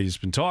everybody's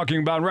been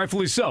talking about, and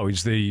rightfully so.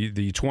 He's the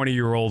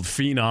 20-year-old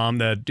phenom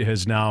that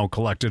has now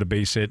collected a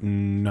base hit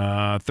in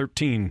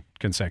 13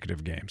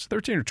 consecutive games.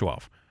 13 or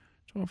 12?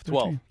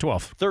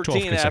 12.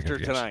 13 after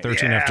games. tonight.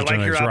 13 after tonight. I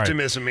like your That's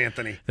optimism, right.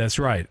 Anthony. That's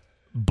right.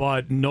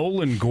 But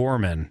Nolan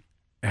Gorman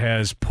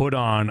has put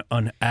on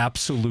an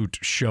absolute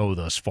show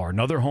thus far.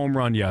 Another home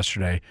run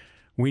yesterday.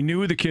 We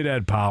knew the kid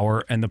had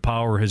power, and the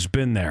power has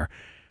been there.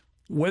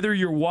 Whether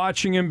you're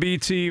watching him,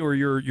 BT, or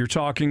you're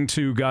talking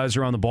to guys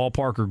around the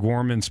ballpark or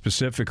Gorman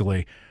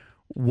specifically,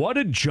 what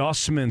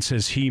adjustments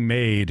has he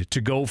made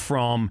to go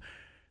from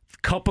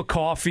cup of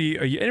coffee,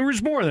 and it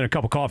was more than a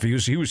cup of coffee.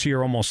 He was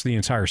here almost the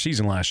entire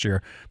season last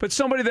year, but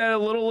somebody that had a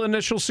little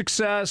initial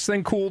success,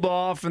 then cooled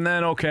off, and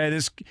then, okay,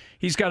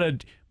 he's got to,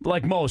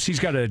 like most, he's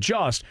got to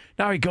adjust.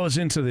 Now he goes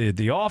into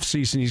the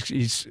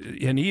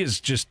offseason, and he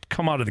has just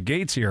come out of the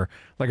gates here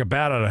like a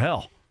bat out of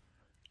hell.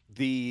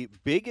 The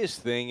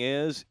biggest thing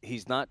is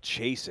he's not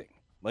chasing.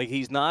 Like,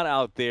 he's not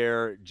out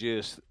there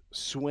just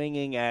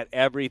swinging at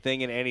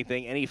everything and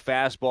anything. Any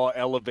fastball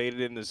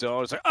elevated in the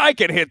zone, it's like, I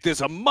can hit this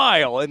a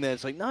mile. And then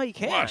it's like, no, you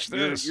can't. Watch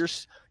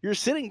this. You're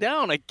sitting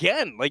down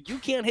again. Like, you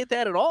can't hit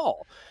that at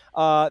all.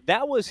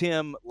 That was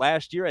him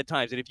last year at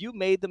times. And if you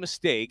made the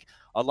mistake,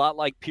 a lot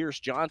like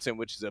Pierce Johnson,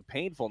 which is a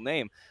painful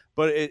name,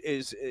 but it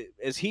is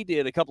as he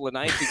did a couple of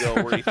nights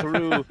ago where he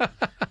threw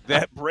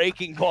that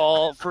breaking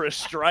ball for a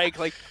strike,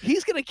 like,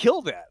 he's going to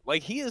kill that.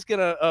 Like, he is going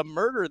to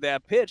murder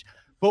that pitch.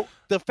 But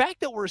the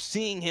fact that we're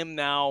seeing him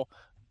now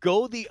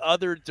go the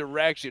other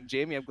direction,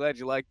 Jamie, I'm glad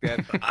you like that.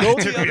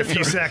 It took me a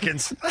few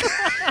seconds.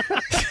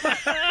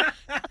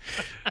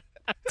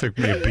 Took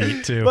me a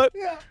beat, too. But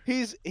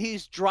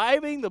he's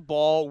driving the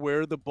ball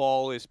where the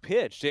ball is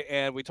pitched.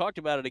 And we talked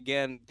about it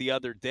again the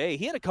other day.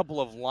 He had a couple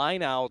of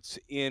lineouts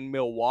in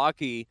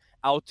Milwaukee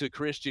out to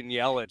Christian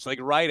Yelich, like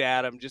right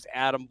at him, just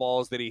at him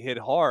balls that he hit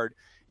hard.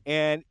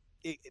 And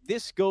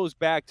this goes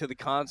back to the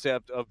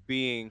concept of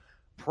being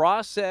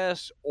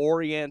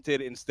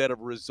process-oriented instead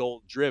of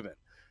result-driven.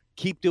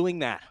 Keep doing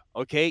that,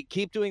 okay?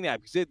 Keep doing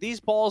that. Because these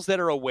balls that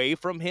are away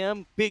from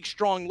him, big,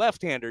 strong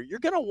left-hander, you're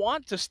going to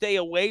want to stay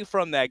away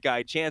from that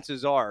guy,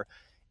 chances are.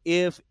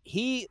 If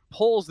he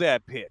pulls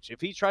that pitch,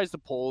 if he tries to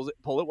pull it,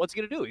 what's he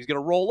going to do? He's going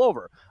to roll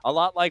over. A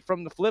lot like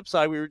from the flip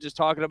side, we were just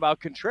talking about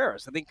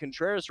Contreras. I think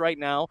Contreras right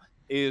now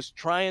is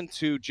trying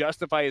to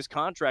justify his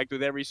contract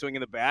with every swing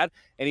of the bat,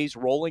 and he's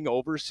rolling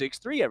over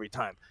 6-3 every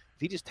time.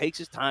 If he just takes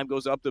his time,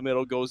 goes up the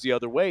middle, goes the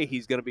other way,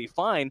 he's going to be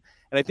fine.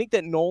 And I think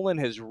that Nolan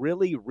has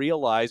really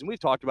realized, and we've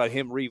talked about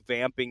him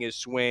revamping his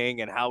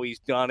swing and how he's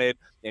done it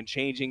and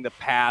changing the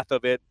path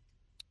of it.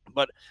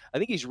 But I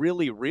think he's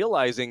really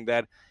realizing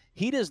that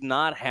he does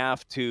not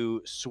have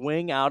to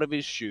swing out of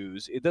his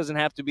shoes. It doesn't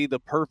have to be the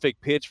perfect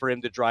pitch for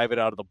him to drive it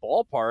out of the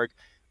ballpark.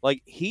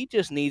 Like, he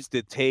just needs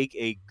to take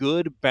a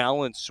good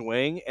balanced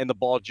swing, and the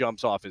ball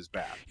jumps off his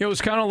bat. It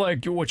was kind of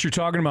like what you're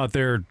talking about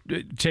there,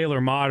 Taylor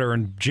Motter,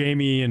 and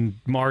Jamie and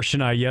Marsh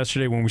and I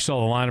yesterday when we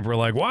saw the lineup. We're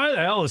like, why the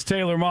hell is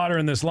Taylor Motter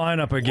in this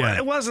lineup again? Well,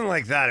 it wasn't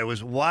like that. It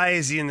was, why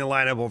is he in the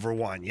lineup over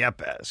Juan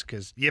Yepez?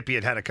 Because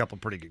Yippee had a couple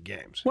pretty good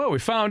games. Well, we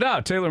found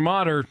out Taylor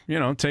Motter,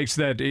 takes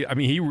that. I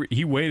mean,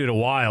 he waited a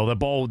while. That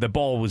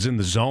ball was in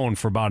the zone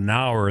for about an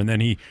hour, and then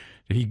he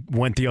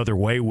went the other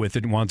way with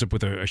it and winds up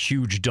with a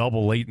huge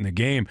double late in the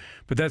game.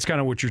 But that's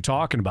kind of what you're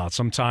talking about.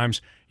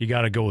 Sometimes you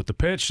got to go with the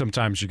pitch.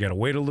 Sometimes you got to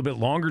wait a little bit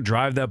longer,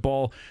 drive that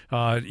ball,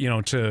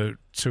 to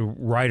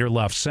right or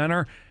left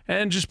center,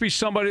 and just be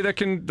somebody that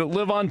can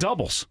live on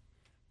doubles.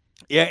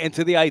 Yeah, and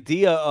to the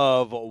idea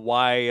of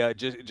why,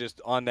 just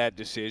on that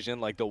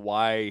decision, like the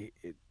why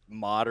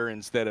Motter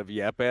instead of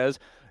Yepez,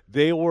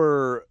 they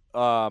were,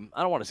 I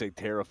don't want to say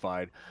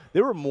terrified. They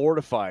were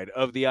mortified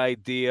of the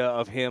idea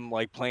of him,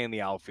 like, playing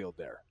the outfield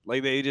there.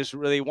 Like,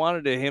 they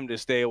wanted him to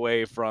stay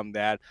away from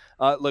that.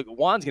 Look,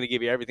 Juan's going to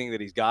give you everything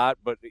that he's got,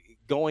 but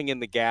going in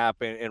the gap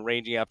and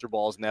ranging after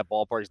balls in that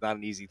ballpark is not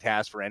an easy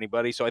task for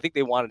anybody. So I think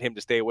they wanted him to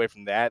stay away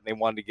from that, and they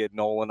wanted to get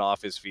Nolan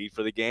off his feet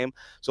for the game.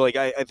 So, like,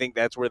 I think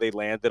that's where they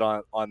landed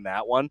on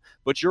that one.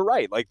 But you're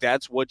right. Like,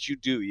 that's what you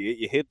do.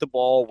 You hit the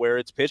ball where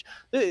it's pitched.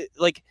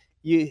 Like,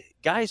 you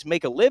guys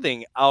make a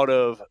living out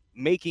of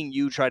making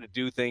you try to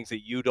do things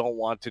that you don't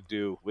want to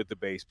do with the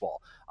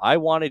baseball. I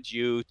wanted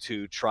you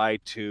to try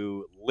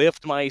to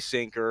lift my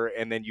sinker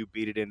and then you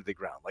beat it into the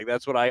ground. Like,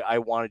 that's what I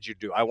wanted you to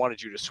do. I wanted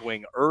you to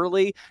swing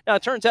early. Now,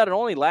 it turns out it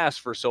only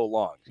lasts for so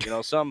long. You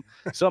know, some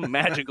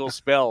magical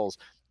spells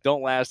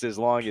don't last as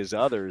long as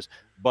others.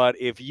 But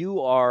if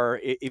you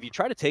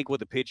try to take what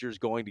the pitcher is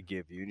going to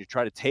give you and you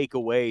try to take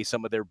away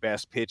some of their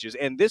best pitches,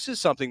 and this is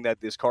something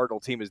that this Cardinal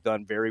team has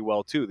done very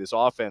well too, this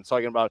offense,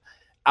 talking about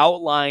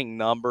outlying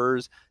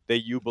numbers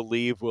that you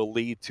believe will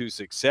lead to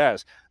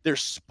success. They're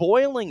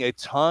spoiling a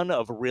ton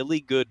of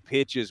really good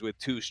pitches with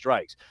 2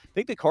 strikes. I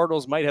think the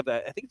Cardinals might have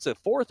that. I think it's the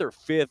 4th or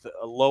 5th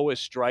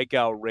lowest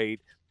strikeout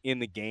rate in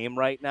the game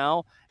right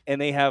now, and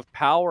they have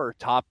power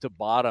top to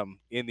bottom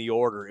in the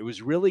order. It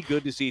was really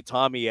good to see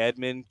Tommy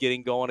Edman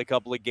getting going a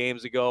couple of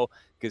games ago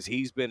because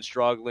he's been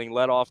struggling,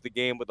 led off the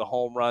game with a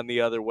home run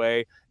the other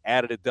way,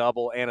 added a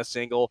double and a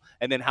single.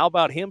 And then how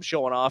about him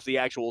showing off the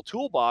actual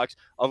toolbox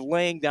of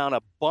laying down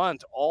a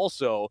bunt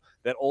also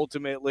that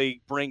ultimately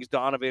brings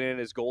Donovan in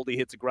as Goldie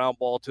hits a ground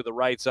ball to the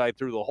right side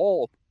through the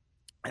hole.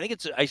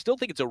 I still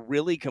think it's a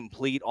really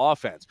complete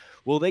offense.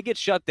 Will they get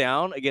shut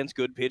down against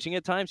good pitching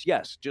at times?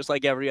 Yes, just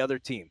like every other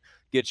team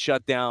gets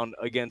shut down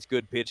against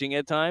good pitching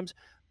at times.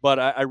 But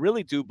I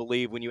really do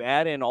believe when you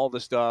add in all the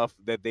stuff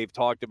that they've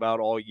talked about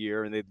all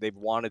year and they've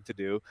wanted to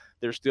do,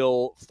 they're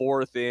still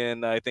 4th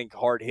in, I think,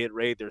 hard hit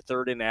rate. They're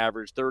 3rd in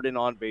average, 3rd in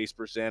on-base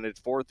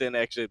percentage, 4th in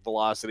exit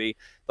velocity.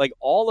 Like,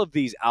 all of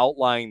these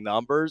outlying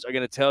numbers are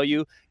going to tell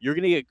you you're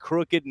going to get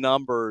crooked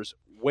numbers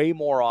way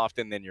more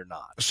often than you're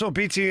not. So,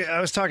 BT,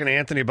 I was talking to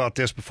Anthony about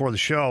this before the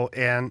show,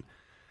 and,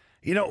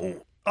 you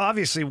know,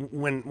 obviously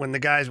when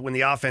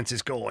the offense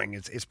is going,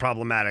 it's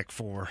problematic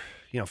for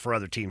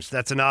other teams.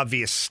 That's an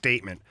obvious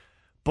statement.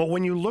 But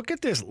when you look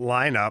at this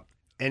lineup,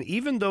 and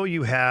even though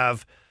you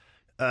have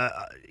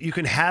you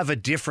can have a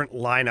different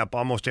lineup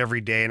almost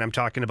every day, and I'm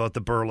talking about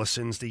the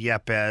Burlesons, the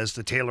Yepes,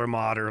 the Taylor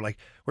Motter, like,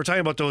 we're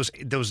talking about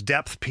those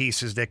depth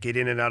pieces that get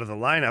in and out of the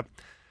lineup.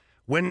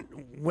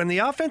 When the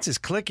offense is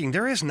clicking,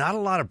 there is not a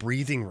lot of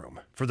breathing room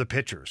for the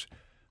pitchers.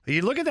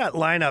 You look at that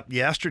lineup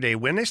yesterday,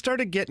 when they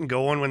started getting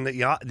going, when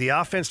the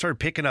offense started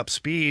picking up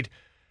speed,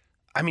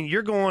 I mean,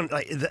 you're going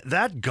like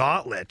that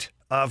gauntlet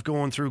of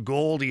going through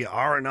Goldie,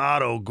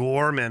 Arenado,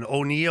 Gorman,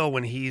 O'Neill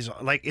when he's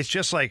like, it's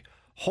just like,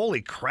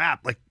 holy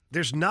crap. Like,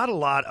 there's not a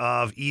lot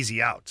of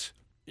easy outs.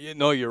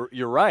 No,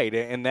 you're right,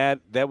 and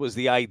that was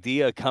the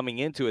idea coming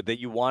into it, that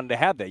you wanted to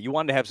have that. You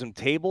wanted to have some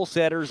table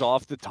setters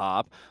off the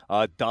top.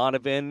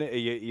 Donovan,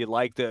 you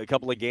liked a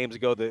couple of games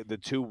ago the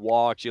 2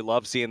 walks. You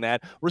love seeing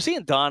that. We're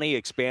seeing Donnie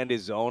expand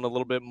his zone a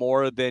little bit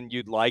more than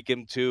you'd like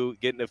him to,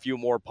 getting a few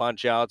more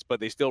punch outs, but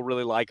they still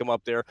really like him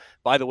up there.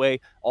 By the way,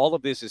 all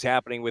of this is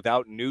happening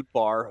without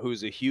Nootbaar,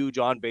 who's a huge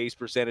on-base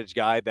percentage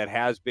guy that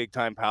has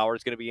big-time power.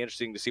 It's going to be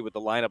interesting to see what the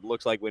lineup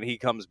looks like when he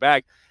comes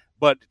back.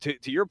 But to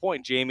your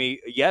point,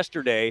 Jamie,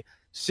 yesterday,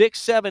 6,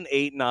 7,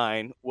 8,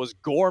 9 was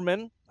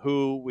Gorman,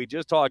 who we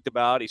just talked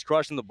about. He's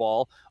crushing the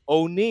ball.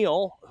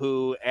 O'Neill,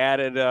 who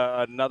added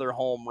another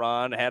home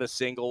run, had a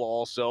single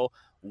also.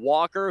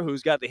 Walker,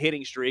 who's got the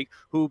hitting streak,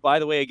 who, by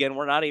the way, again,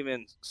 we're not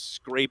even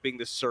scraping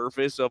the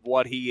surface of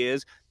what he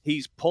is.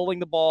 He's pulling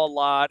the ball a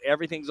lot.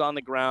 Everything's on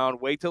the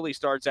ground. Wait till he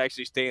starts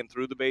actually staying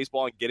through the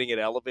baseball and getting it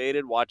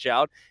elevated. Watch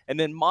out. And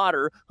then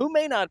Motter, who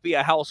may not be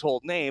a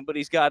household name, but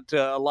he's got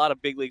a lot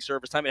of big league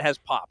service time. It has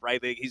pop, right?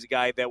 He's a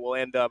guy that will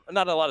end up,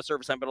 not a lot of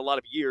service time, but a lot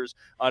of years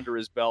under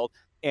his belt.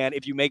 And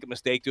if you make a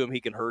mistake to him, he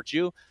can hurt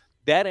you.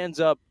 That ends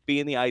up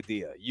being the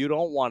idea. You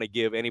don't want to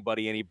give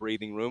anybody any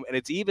breathing room. And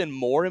it's even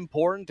more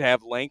important to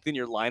have length in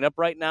your lineup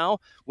right now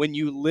when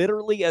you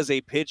literally, as a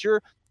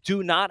pitcher,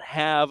 do not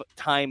have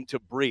time to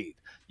breathe.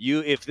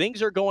 If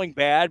things are going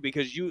bad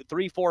because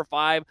 3, 4,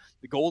 5,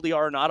 the Goldie,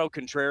 Arenado,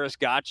 Contreras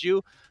got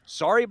you,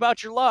 sorry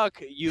about your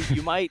luck. You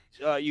might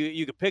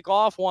you could pick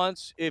off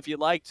once if you'd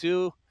like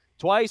to,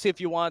 twice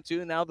if you want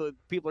to. Now the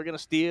people are going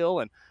to steal,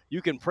 and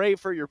you can pray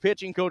for your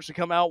pitching coach to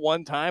come out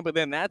one time, but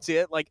then that's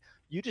it. Like,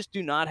 you just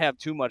do not have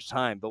too much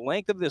time. The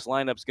length of this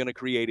lineup is going to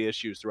create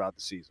issues throughout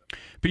the season.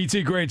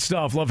 PT, great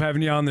stuff. Love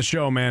having you on the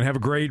show, man. Have a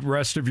great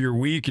rest of your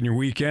week and your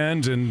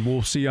weekend, and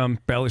we'll see you on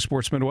Bally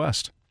Sports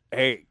Midwest.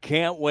 Hey,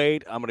 can't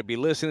wait. I'm going to be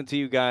listening to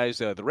you guys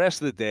the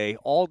rest of the day,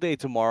 all day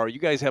tomorrow. You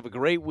guys have a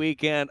great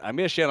weekend. I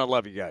miss you, and I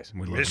love you guys.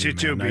 We miss you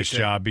too, nice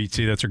job,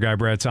 BT. That's our guy,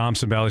 Brad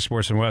Thompson, Bally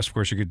Sports Midwest. Of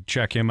course, you could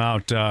check him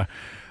out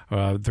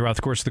throughout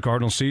the course of the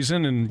Cardinals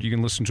season, and you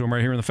can listen to him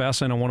right here in the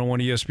Fast Lane on 101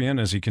 ESPN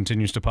as he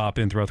continues to pop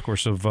in throughout the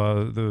course of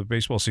the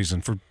baseball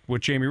season.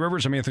 With Jamie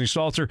Rivers, I'm Anthony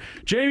Stalter.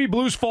 Jamie,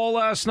 Blues fall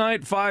last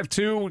night,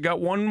 5-2. We got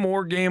one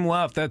more game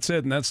left. That's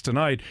it, and that's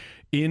tonight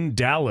in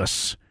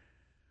Dallas.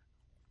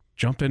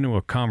 jump into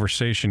a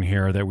conversation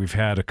here that we've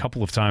had a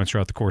couple of times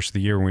throughout the course of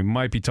the year, and we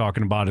might be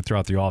talking about it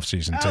throughout the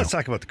offseason, too. Let's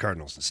talk about the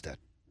Cardinals instead.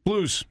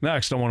 Blues,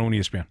 next on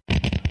 101 ESPN.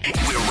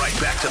 We're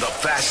right back to the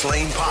Fast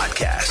Lane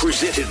Podcast,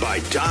 presented by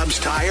Dobbs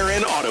Tire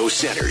and Auto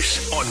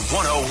Centers on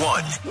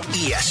 101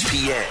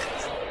 ESPN.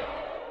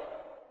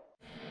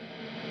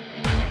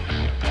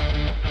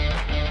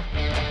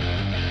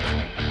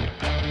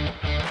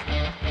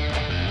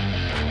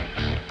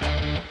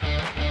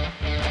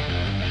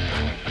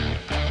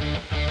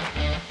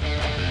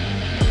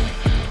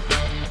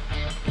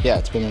 Yeah,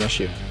 it's been an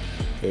issue.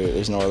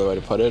 There's no other way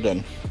to put it,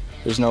 and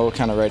there's no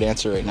kind of right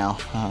answer right now.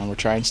 We're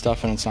trying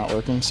stuff and it's not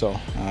working, so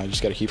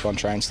just got to keep on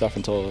trying stuff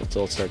until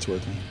it starts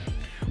working.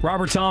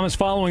 Robert Thomas,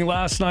 following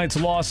last night's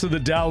loss to the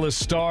Dallas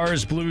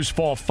Stars, Blues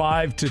fall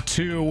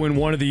 5-2 in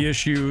one of the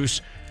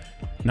issues.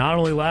 Not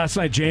only last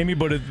night, Jamie,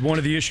 but one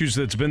of the issues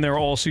that's been there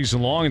all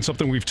season long and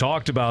something we've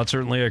talked about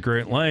certainly at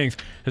great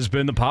length has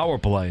been the power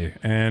play.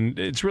 And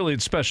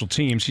it's special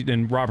teams,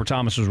 and Robert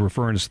Thomas was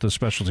referring to the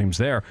special teams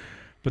there.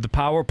 But the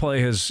power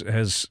play has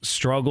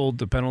struggled.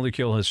 The penalty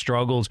kill has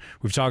struggled.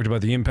 We've talked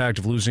about the impact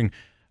of losing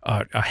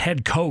a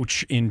head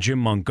coach in Jim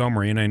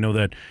Montgomery, and I know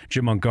that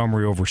Jim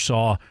Montgomery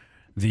oversaw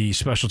the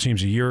special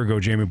teams a year ago,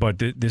 Jamie, but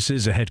this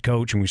is a head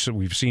coach, and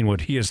we've seen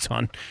what he has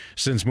done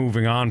since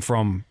moving on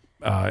from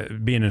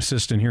being an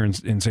assistant here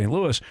in St.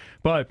 Louis.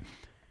 But,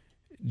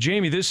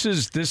 Jamie, this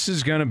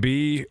is going to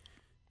be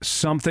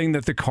something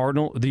that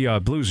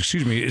the Blues,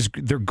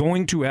 they're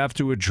going to have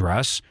to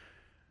address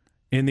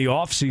in the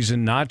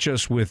offseason, not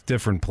just with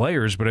different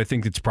players, but I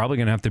think it's probably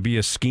going to have to be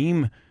a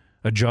scheme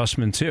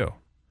adjustment too.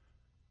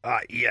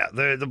 Yeah,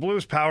 the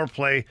Blues power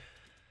play,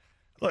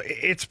 look,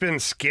 it's been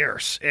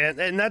scarce, and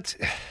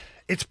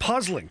it's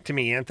puzzling to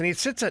me, Anthony. It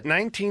sits at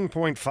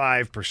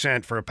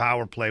 19.5% for a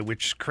power play,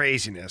 which is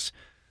craziness.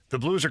 The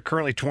Blues are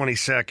currently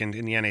 22nd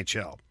in the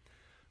NHL.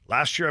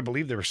 Last year, I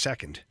believe they were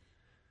second.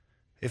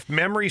 If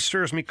memory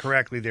serves me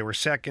correctly, they were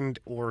second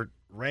or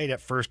right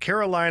at first.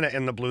 Carolina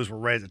and the Blues were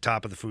right at the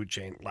top of the food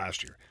chain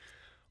last year.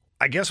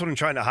 I guess what I'm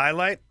trying to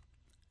highlight,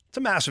 it's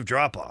a massive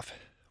drop-off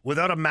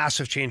without a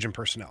massive change in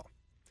personnel.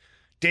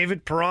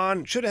 David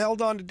Perron, should have held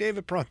on to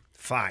David Perron.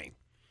 Fine.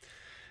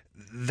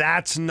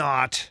 That's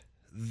not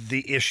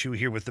the issue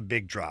here with the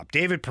big drop.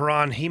 David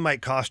Perron, he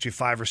might cost you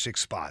 5 or 6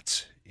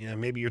 spots.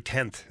 Maybe you're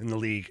 10th in the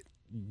league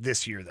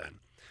this year then.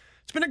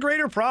 It's been a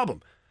greater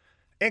problem.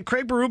 And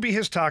Craig Berube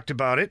has talked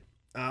about it.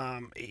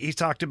 He's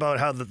talked about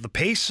how the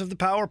pace of the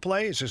power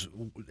play is just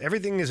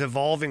everything is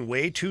evolving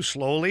way too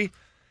slowly,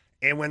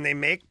 and when they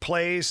make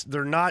plays,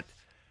 they're not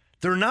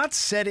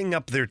setting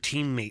up their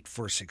teammate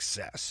for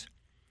success.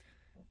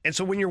 And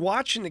so when you're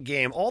watching the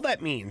game, all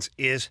that means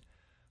is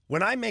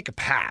when I make a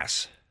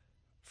pass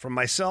from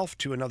myself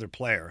to another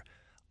player,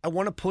 I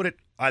want to put it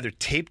either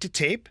tape to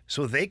tape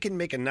so they can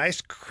make a nice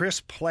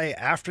crisp play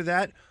after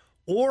that,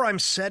 or I'm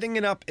setting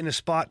it up in a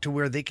spot to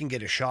where they can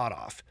get a shot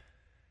off.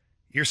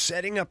 You're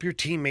setting up your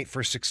teammate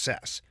for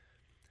success.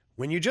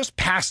 When you just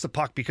pass the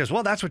puck because,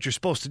 well, that's what you're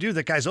supposed to do.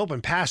 That guy's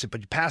open, pass it,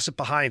 but you pass it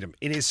behind him.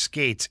 In his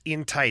skates,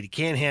 in tight. He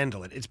can't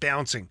handle it. It's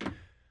bouncing.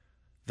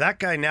 That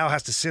guy now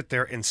has to sit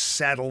there and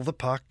settle the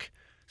puck,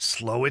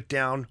 slow it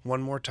down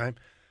one more time.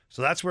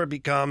 So that's where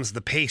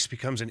the pace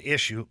becomes an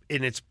issue,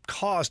 and it's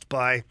caused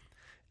by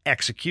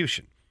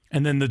execution.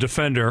 And then the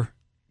defender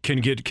can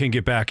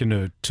get back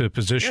into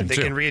position. Yeah,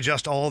 they can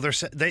readjust all their.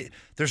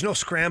 There's no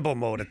scramble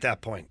mode at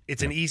that point.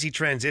 It's an easy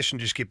transition.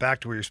 Just get back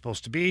to where you're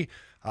supposed to be.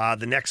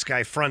 The next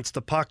guy fronts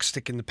the puck,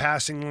 stick in the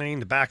passing lane.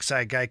 The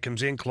backside guy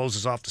comes in,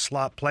 closes off the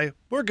slot play.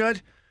 We're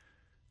good.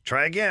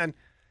 Try again.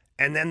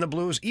 And then the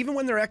Blues, even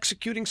when they're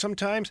executing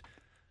sometimes,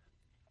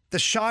 the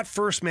shot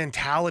first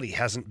mentality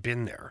hasn't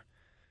been there.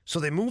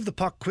 So they move the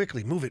puck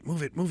quickly. Move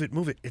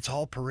it. It's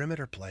all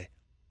perimeter play.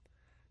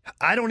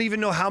 I don't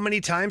even know how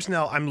many times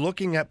now I'm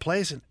looking at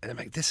plays and I'm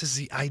like, this is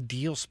the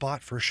ideal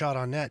spot for a shot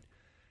on net.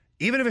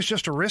 Even if it's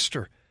just a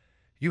wrister,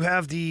 you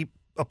have the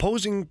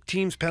opposing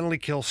team's penalty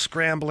kill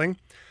scrambling.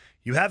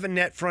 You have a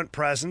net front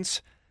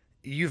presence.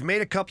 You've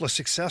made a couple of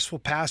successful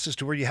passes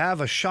to where you have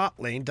a shot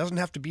lane. Doesn't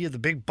have to be the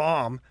big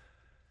bomb,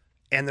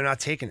 and they're not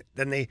taking it.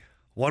 Then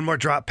one more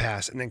drop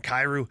pass, and then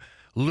Kyrou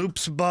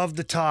loops above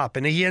the top,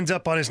 and he ends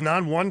up on his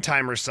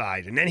non-one-timer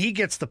side, and then he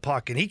gets the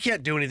puck, and he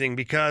can't do anything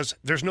because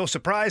there's no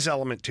surprise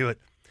element to it.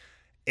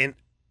 And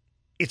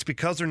it's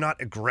because they're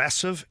not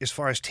aggressive as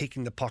far as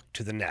taking the puck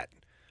to the net,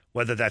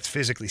 whether that's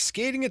physically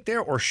skating it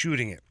there or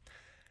shooting it.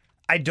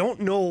 I don't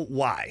know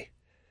why.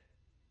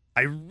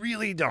 I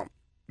really don't,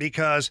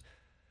 because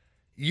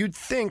you'd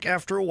think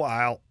after a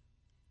while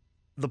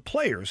the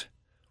players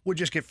would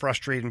just get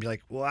frustrated and be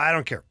like, well, I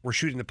don't care. We're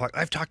shooting the puck.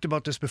 I've talked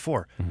about this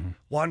before. Mm-hmm.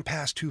 1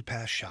 pass, 2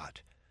 pass shot.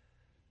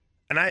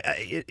 And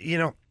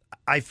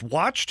I've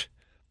watched,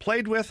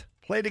 played with,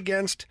 played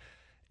against,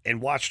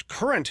 and watched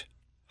current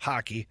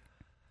hockey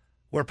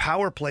where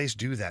power plays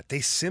do that. They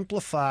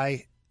simplify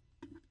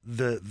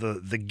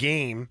the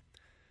game,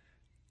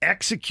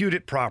 execute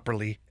it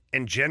properly,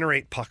 and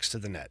generate pucks to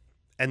the net.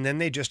 And then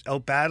they just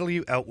outbattle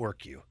you,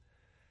 outwork you.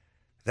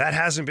 That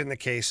hasn't been the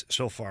case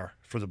so far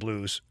for the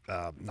Blues.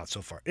 Not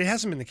so far. It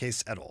hasn't been the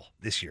case at all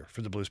this year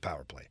for the Blues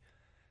power play.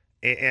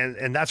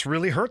 And that's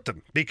really hurt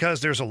them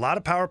because there's a lot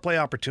of power play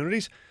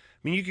opportunities. I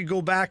mean, you could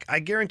go back. I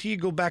guarantee you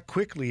go back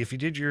quickly if you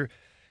did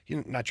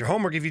not your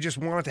homework, if you just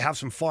wanted to have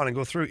some fun and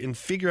go through and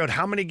figure out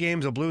how many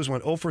games the Blues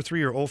went 0 for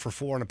 3 or 0 for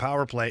 4 on a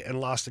power play and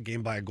lost the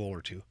game by a goal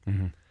or two.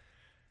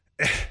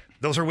 Mm-hmm.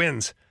 Those are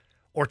wins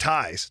or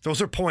ties.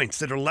 Those are points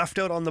that are left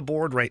out on the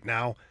board right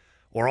now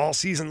or all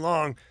season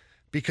long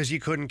because you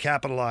couldn't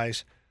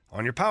capitalize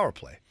on your power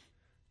play.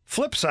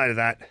 Flip side of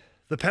that,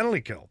 the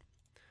penalty kill.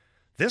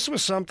 This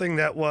was something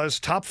that was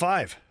top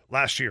 5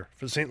 last year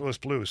for the St. Louis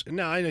Blues. And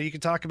now I know you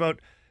can talk about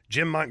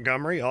Jim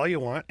Montgomery all you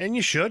want, and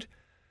you should.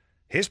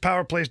 His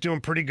power play is doing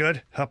pretty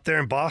good up there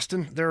in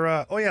Boston.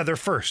 They're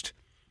first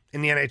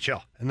in the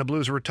NHL, and the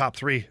Blues were top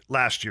 3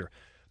 last year.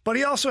 But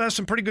he also has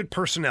some pretty good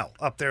personnel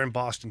up there in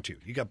Boston too.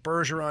 You got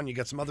Bergeron, you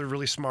got some other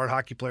really smart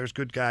hockey players,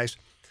 good guys.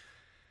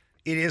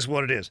 It is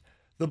what it is.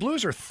 The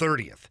Blues are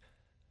 30th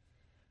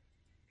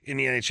in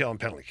the NHL in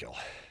penalty kill,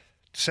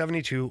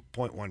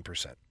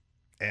 72.1%.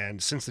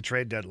 And since the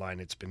trade deadline,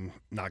 it's been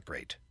not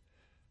great.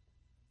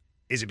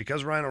 Is it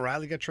because Ryan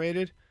O'Reilly got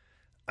traded?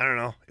 I don't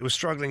know. It was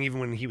struggling even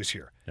when he was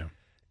here. Yeah.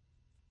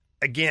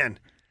 Again,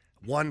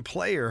 one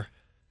player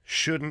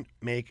shouldn't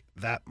make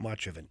that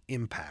much of an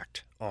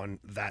impact on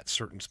that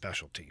certain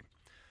special team.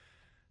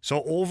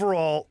 So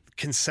overall,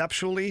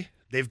 conceptually,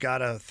 they've got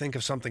to think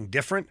of something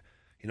different.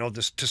 You know,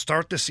 to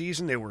start the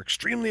season, they were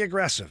extremely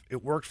aggressive.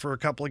 It worked for a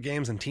couple of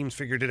games, and teams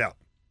figured it out,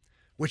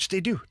 which they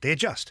do. They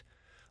adjust.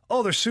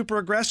 Oh, they're super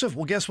aggressive.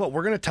 Well, guess what?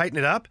 We're going to tighten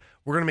it up.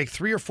 We're going to make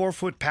 3 or 4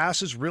 foot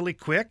passes really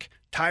quick,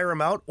 tire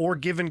them out, or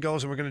give and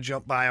goes, and we're going to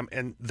jump by them.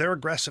 And their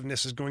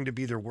aggressiveness is going to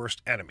be their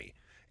worst enemy.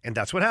 And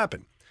that's what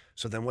happened.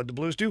 So then what the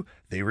Blues do?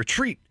 They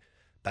retreat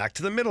back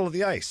to the middle of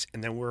the ice.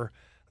 And then we're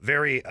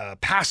very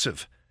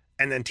passive.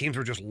 And then teams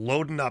were just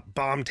loading up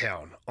bomb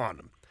town on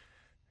them.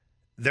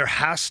 There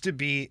has to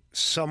be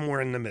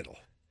somewhere in the middle.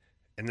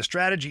 And the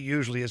strategy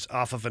usually is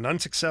off of an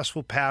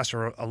unsuccessful pass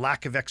or a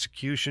lack of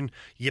execution,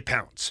 you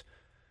pounce.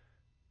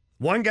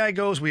 One guy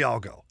goes, we all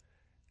go.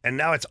 And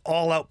now it's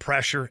all-out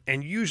pressure,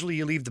 and usually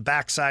you leave the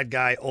backside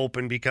guy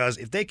open because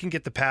if they can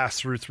get the pass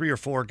through 3 or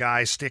 4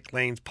 guys, stick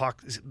lanes,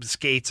 puck,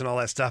 skates, and all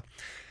that stuff,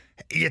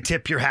 you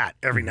tip your hat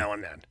every now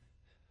and then.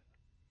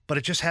 But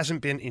it just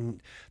hasn't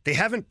been they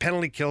haven't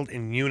penalty killed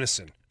in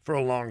unison for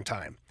a long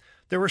time.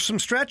 There were some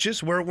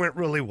stretches where it went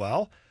really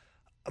well,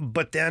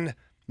 but then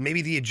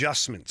maybe the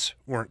adjustments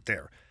weren't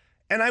there.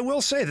 And I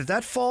will say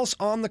that falls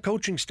on the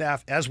coaching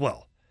staff as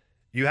well.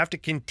 You have to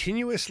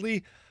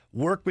continuously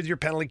work with your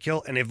penalty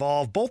kill and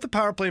evolve both the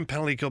power play and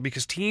penalty kill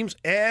because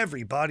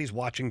everybody's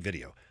watching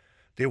video.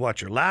 They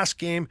watch your last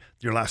game,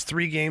 your last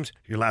 3 games,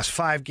 your last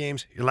 5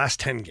 games, your last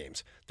 10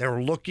 games. They're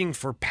looking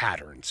for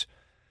patterns.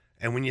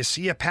 And when you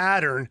see a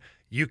pattern,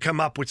 you come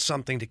up with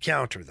something to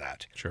counter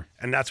that. Sure.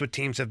 And that's what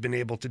teams have been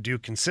able to do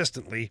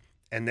consistently.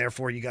 And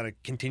therefore, you got to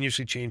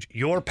continuously change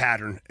your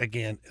pattern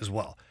again as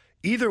well.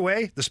 Either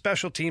way, the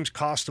special teams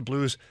cost the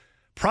Blues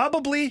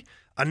probably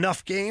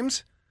enough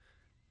games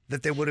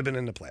that they would have been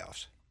in the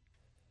playoffs.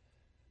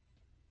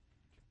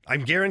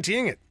 I'm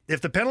guaranteeing it.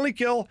 If the penalty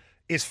kill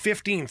is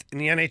 15th in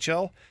the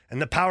NHL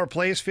and the power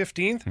play is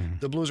 15th,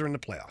 the Blues are in the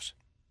playoffs.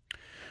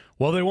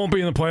 Well, they won't be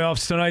in the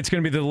playoffs. Tonight's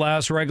going to be the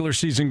last regular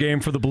season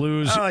game for the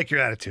Blues. I like your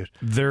attitude.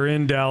 They're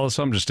in Dallas.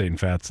 I'm just stating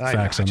facts on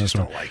this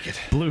one. I don't like it.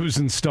 Blues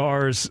and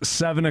Stars,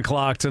 7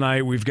 o'clock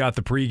tonight. We've got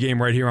the pregame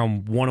right here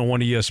on 101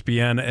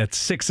 ESPN. At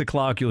 6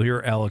 o'clock, you'll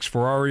hear Alex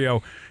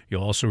Ferrario.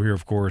 You'll also hear,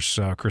 of course,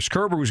 Chris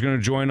Kerber, who's going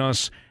to join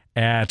us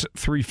at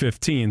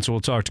 3:15. So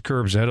we'll talk to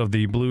Curbs ahead of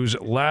the Blues'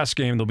 last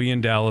game. They'll be in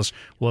Dallas.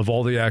 We'll have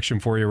all the action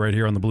for you right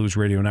here on the Blues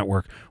Radio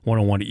Network,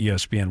 101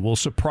 ESPN. Well,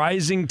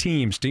 surprising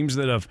teams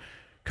that have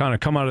kind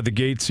of come out of the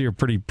gates here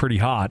pretty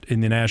hot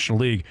in the National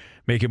League,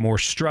 make it more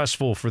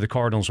stressful for the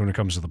Cardinals when it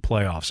comes to the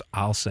playoffs.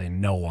 I'll say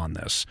no on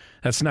this.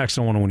 That's next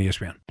on 101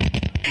 ESPN.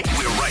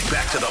 We're right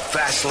back to the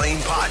Fast Lane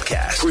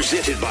Podcast,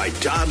 presented by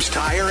Dobbs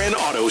Tire and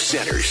Auto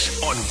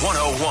Centers on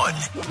 101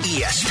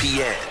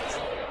 ESPN.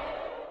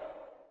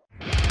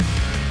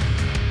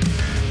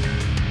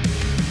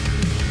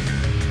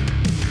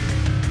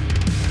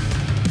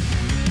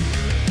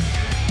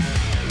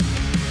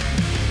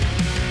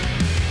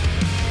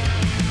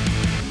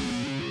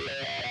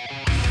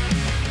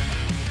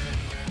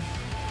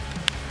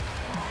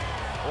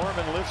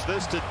 Lifts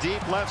this to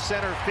deep left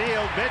center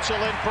field. Mitchell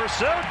in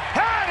pursuit,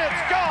 and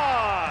it's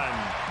gone!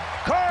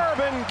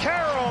 Corbin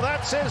Carroll,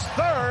 that's his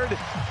 3rd.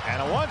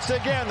 And once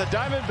again, the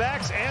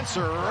Diamondbacks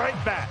answer right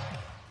back.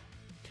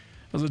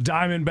 That was the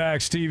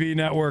Diamondbacks TV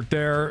network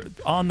there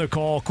on the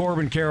call.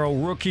 Corbin Carroll,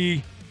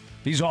 rookie.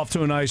 He's off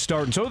to a nice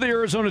start. And so the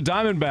Arizona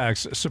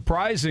Diamondbacks,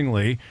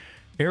 surprisingly,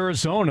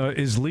 Arizona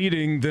is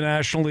leading the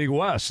National League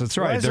West. That's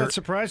right. Why is that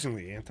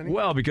surprisingly, Anthony?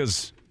 Well,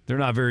 because they're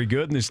not very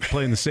good, and they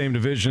play in the same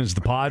division as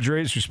the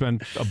Padres, who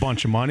spend a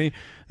bunch of money.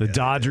 The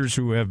Dodgers,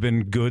 who have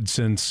been good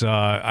since,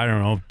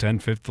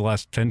 the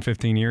last 10,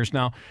 15 years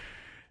now.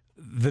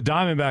 The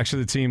Diamondbacks are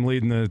the team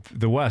leading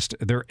the West.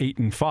 They're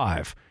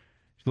 8-5.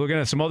 Looking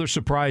at some other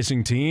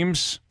surprising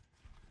teams.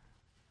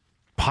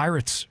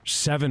 Pirates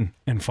 7-5.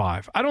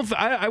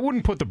 I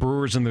wouldn't put the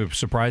Brewers in the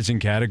surprising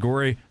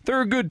category. They're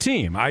a good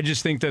team. I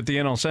just think that the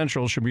NL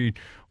Central should be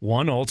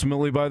won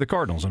ultimately by the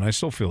Cardinals, and I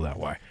still feel that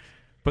way.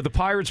 But the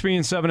Pirates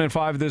being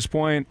 7-5 at this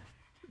point,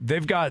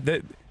 they've got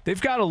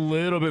a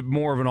little bit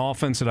more of an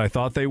offense that I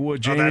thought they would,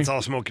 Jamie. Oh, that's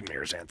all smoke and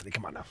mirrors, Anthony.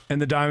 Come on now.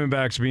 And the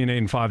Diamondbacks being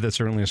 8-5, that's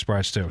certainly a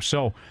surprise too.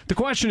 So the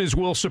question is,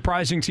 will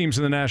surprising teams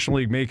in the National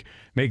League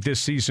make this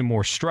season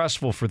more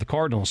stressful for the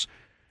Cardinals?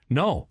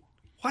 No.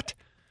 What?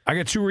 I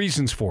got two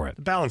reasons for it.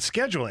 The balanced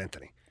schedule,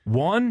 Anthony.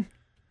 One,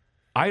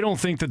 I don't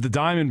think that the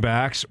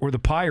Diamondbacks or the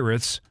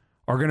Pirates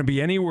are going to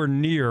be anywhere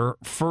near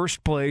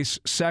first place,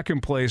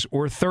 second place,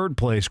 or third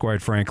place,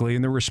 quite frankly,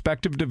 in their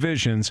respective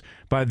divisions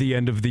by the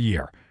end of the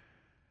year.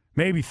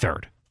 Maybe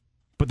third.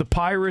 But the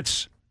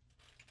Pirates,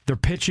 their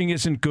pitching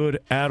isn't good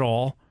at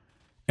all.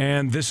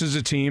 And this is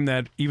a team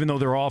that, even though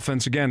their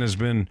offense, again, has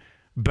been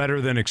better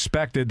than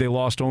expected, they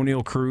lost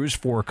O'Neal Cruz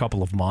for a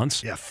couple of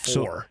months. Yeah, 4.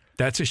 So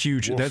that's a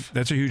huge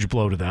that's a huge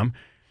blow to them.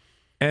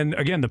 And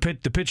again, the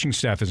pitching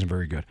staff isn't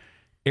very good.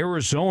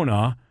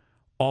 Arizona,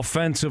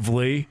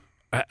 offensively,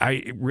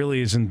 I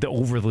really isn't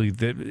overly.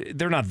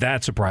 They're not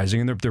that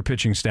surprising, and their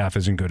pitching staff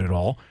isn't good at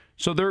all.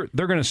 So they're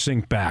going to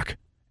sink back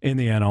in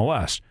the NL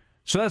West.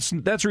 So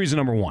that's reason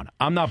number one.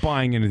 I'm not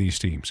buying into these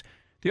teams.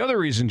 The other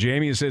reason,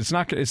 Jamie, is that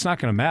it's not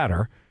going to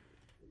matter.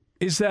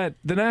 Is that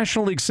the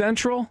National League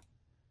Central,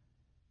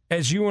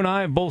 as you and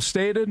I have both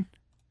stated,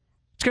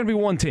 it's going to be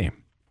one team.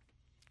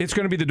 It's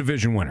going to be the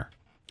division winner.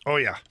 Oh,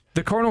 yeah.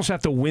 The Cardinals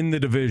have to win the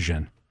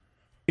division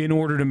in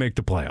order to make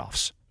the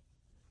playoffs.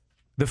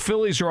 The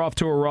Phillies are off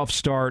to a rough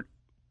start,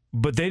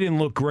 but they didn't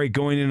look great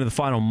going into the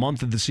final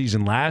month of the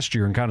season last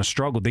year and kind of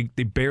struggled.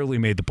 They barely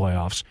made the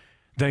playoffs,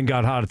 then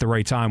got hot at the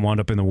right time, wound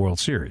up in the World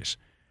Series.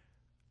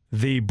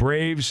 The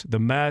Braves, the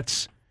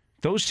Mets,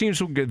 those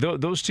teams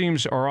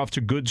are off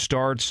to good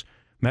starts.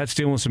 Mets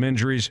dealing with some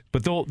injuries,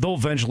 but they'll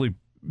eventually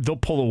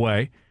pull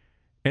away.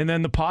 And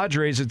then the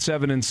Padres at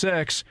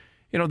 7-6.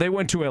 They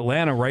went to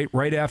Atlanta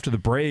right after the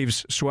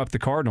Braves swept the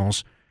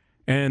Cardinals,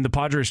 and the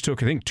Padres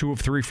took, I think, 2 of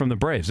 3 from the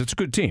Braves. It's a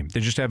good team. They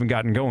just haven't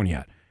gotten going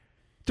yet.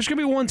 There's going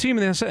to be one team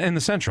in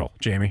the Central,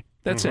 Jamie.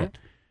 That's it.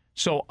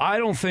 So I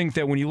don't think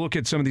that when you look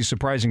at some of these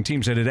surprising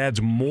teams that it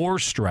adds more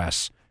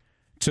stress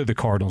to the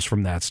Cardinals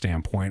from that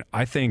standpoint.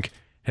 I think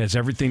it has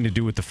everything to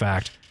do with the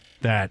fact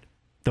that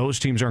those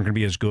teams aren't going to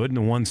be as good, and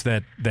the ones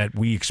that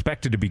we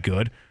expected to be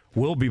good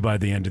will be by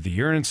the end of the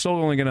year, and it's still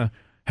only going to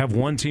have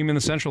one team in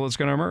the Central that's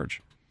going to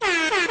emerge.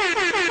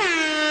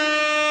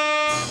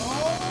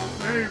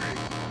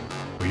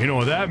 Well, you know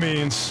what that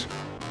means.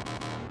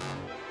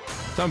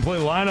 Time to play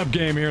the lineup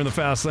game here in the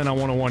Fast Lane on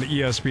 101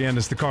 ESPN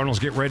as the Cardinals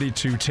get ready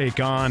to take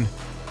on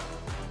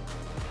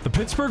the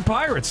Pittsburgh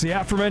Pirates, the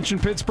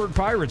aforementioned Pittsburgh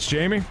Pirates,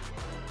 Jamie.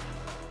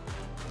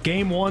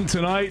 Game 1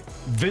 tonight,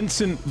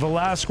 Vincent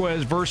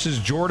Velasquez versus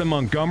Jordan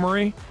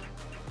Montgomery.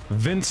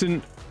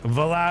 Vincent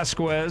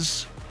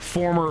Velasquez,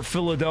 former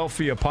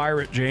Philadelphia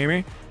Pirate,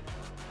 Jamie.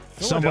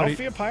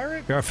 Philadelphia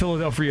Pirate? Yeah,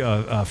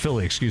 Philadelphia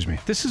Philly, excuse me.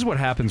 This is what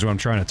happens when I'm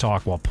trying to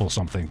talk while pull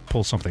something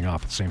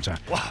up at the same time.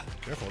 Wow,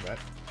 careful with that.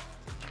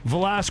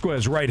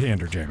 Velasquez,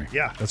 right-hander, Jamie.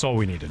 Yeah. That's all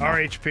we need to know.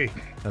 RHP.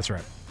 That's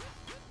right.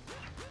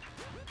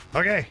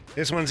 Okay,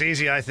 this one's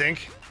easy, I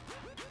think.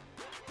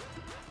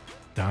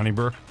 Donnie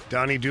Burke.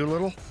 Donnie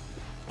Doolittle.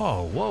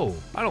 Oh, whoa.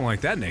 I don't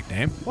like that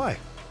nickname. Why?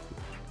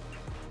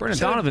 Brendan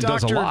Donovan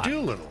does a lot. Dr.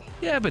 Doolittle.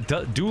 Yeah,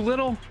 but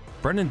Doolittle?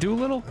 Brendan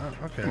Doolittle?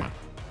 Oh, okay.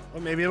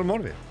 Well, maybe it'll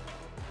motivate.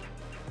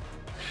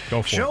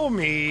 Go for it. Show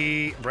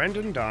me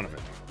Brendan Donovan.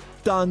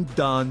 Dun,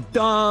 dun,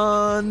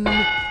 dun.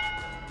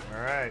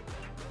 All right.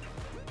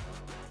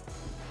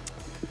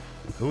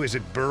 Who is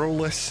it?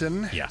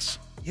 Burleson? Yes.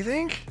 You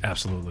think?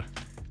 Absolutely.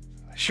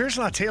 Sure it's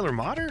not Taylor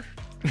Motter?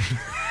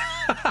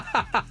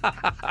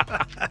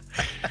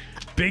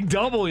 Big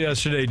double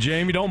yesterday,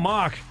 Jamie. Don't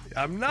mock.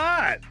 I'm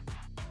not.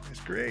 That's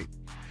great.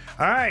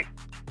 All right.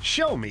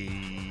 Show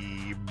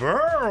me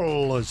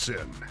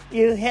Burleson.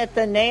 You hit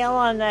the nail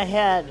on the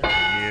head.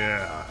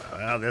 Yeah.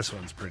 Well, this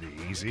one's pretty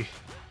easy.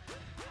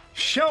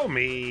 Show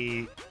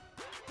me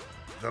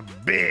the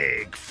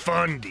big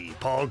fundy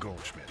Paul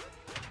Goldschmidt.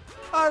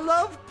 I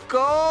love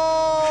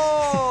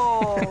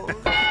gold.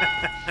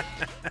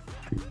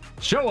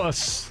 Show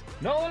us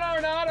Nolan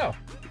Arenado.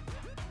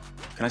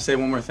 Can I say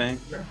one more thing?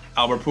 Sure.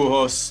 Albert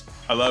Pujols,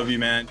 I love you,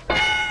 man.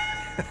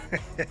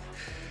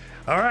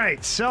 All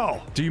right,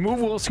 so. Do you move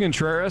Wilson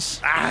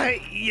Contreras?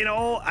 I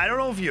don't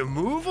know if you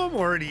move him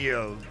or do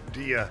you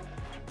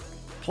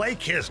play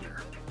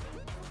Kisner.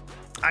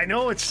 I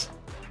know it's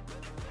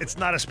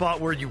not a spot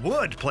where you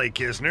would play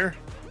Kisner.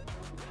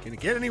 Can it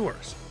get any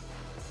worse?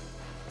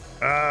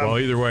 Well,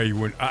 either way, you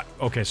wouldn't.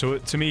 Okay, so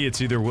to me, it's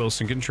either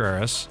Wilson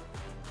Contreras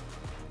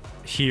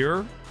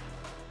here,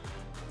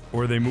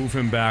 or they move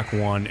him back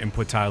one and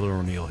put Tyler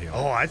O'Neill here.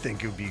 Oh, I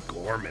think it would be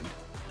Gorman.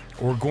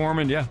 Or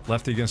Gorman, yeah,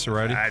 lefty against the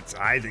righty.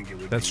 I think it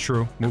would. That's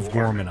true. Move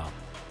Gorman up.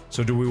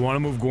 So do we want to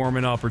move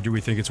Gorman up, or do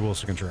we think it's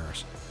Wilson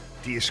Contreras?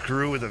 Do you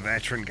screw with a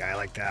veteran guy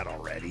like that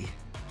already?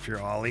 If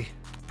you're Ollie,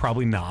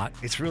 Probably not.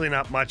 It's really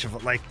not much of a,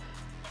 like,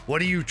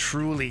 what are you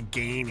truly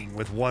gaining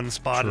with one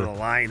spot in the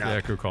lineup? Yeah,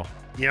 good call.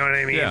 You know what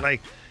I mean? Yeah.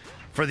 Like,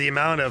 for the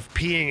amount of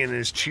peeing in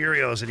his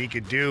Cheerios that he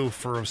could do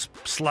for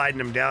sliding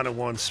him down in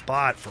one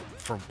spot,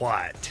 for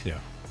what? Yeah.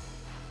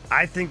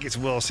 I think it's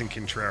Wilson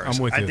Contreras.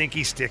 I'm with you. I think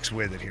he sticks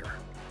with it here.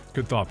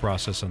 Good thought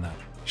process on that.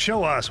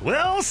 Show us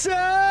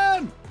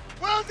Wilson!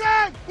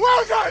 Wilson!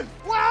 Wilson!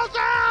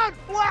 Wilson!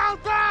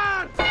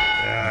 Wilson!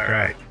 All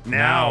right.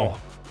 Now,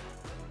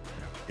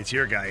 it's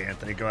your guy,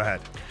 Anthony. Go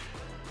ahead.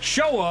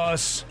 Show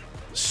us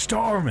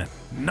Starman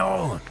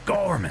Nolan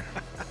Gorman.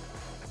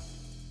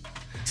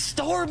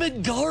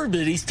 Stormin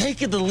Gorman, he's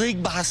taking the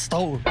league by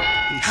storm.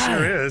 He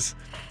sure is.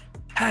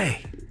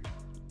 Hey.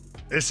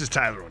 This is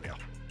Tyler O'Neill.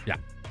 Yeah.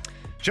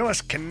 Show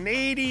us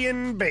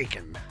Canadian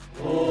bacon.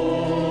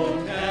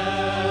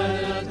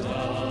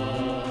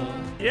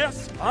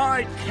 Yes,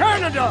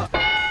 Canada!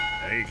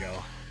 There you go.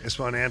 This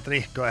one,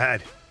 Anthony. Go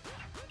ahead.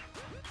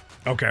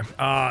 Okay.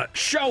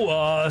 Show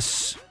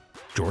us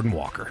Jordan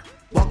Walker.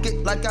 Walk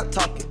it like I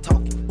talk it,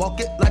 talk it. Walk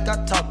it like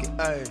I talk it,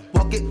 ay.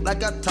 Walk it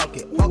like I talk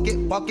it. Walk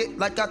it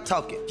like I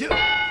talk it.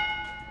 Yeah.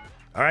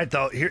 All right,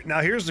 though.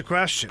 Here's the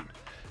question: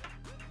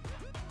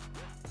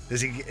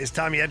 Is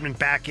Tommy Edman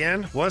back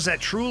in? Was that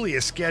truly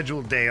a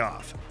scheduled day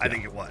off? I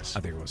think it was.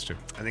 I think it was too.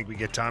 I think we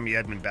get Tommy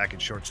Edman back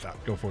at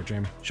shortstop. Go for it,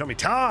 Jamie. Show me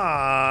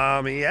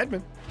Tommy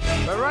Edman.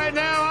 But right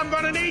now, I'm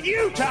going to need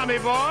you, Tommy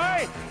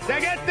boy,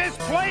 to get this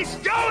place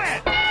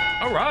going!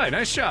 All right.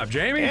 Nice job,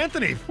 Jamie.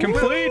 Anthony,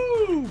 Complete.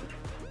 Woo!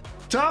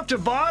 Top to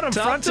bottom,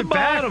 Top front to to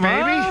back, bottom,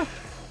 baby. huh?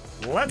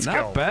 Let's go.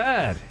 Not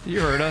bad. You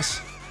heard us.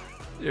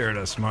 You heard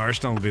us, Marsh.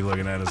 Don't be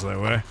looking at us that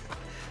way.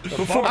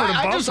 Bumper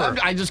to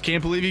I just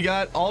can't believe you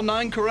got all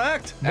 9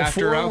 correct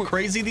after how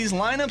crazy these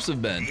lineups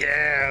have been.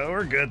 Yeah,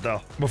 we're good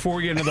though. Before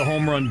we get into the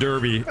home run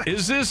derby,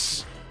 is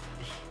this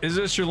your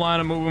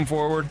lineup moving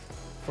forward?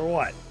 For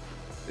what?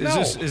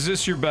 Is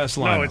this your best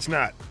lineup? No, it's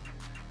not.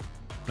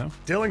 No?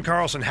 Dylan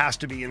Carlson has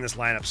to be in this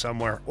lineup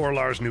somewhere, or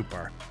Lars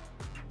Nootbaar.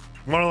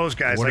 One of those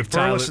guys. What Like if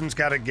Tyler- Burleson's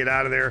got to get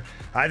out of there.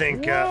 I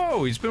think.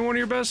 Whoa, he's been one of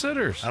your best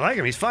hitters. I like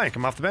him. He's fine.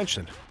 Come off the bench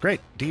then. Great.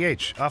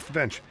 DH off the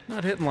bench.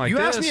 Not hitting like you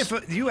this.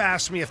 You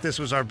asked me if this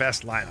was our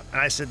best lineup, and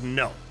I said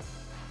no.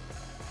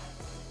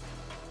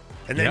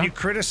 And then Yeah? you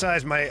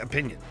criticized my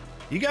opinion.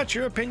 You got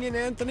your opinion,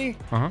 Anthony?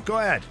 Uh-huh. Go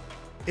ahead.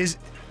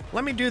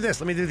 Let me do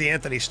this. Let me do the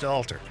Anthony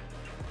Stalter.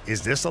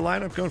 Is this the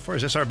lineup going for?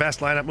 Is this our best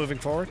lineup moving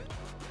forward?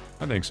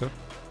 I think so.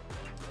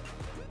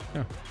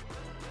 Yeah.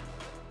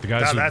 The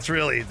guys. That's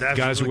really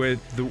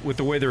with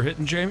the way they're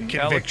hitting, Jamie.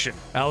 Conviction.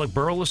 Alec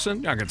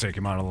Burleson. Not gonna take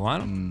him out of the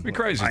lineup. Be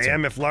crazy. I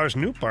am if Lars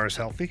Nootbaar is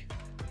healthy.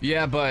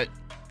 Yeah, but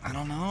I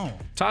don't know.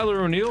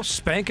 Tyler O'Neill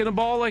spanking a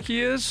ball like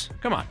he is.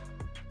 Come on.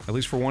 At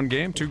least for one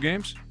game, 2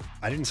 games.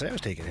 I didn't say I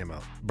was taking him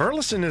out.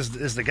 Burleson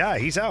is the guy.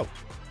 He's out.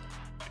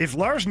 If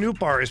Lars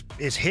Nootbaar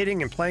is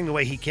hitting and playing the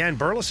way he can,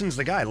 Burleson's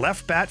the guy.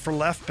 Left bat for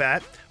left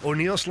bat.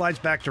 O'Neill slides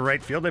back to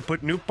right field. They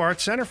put Nootbaar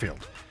at center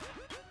field.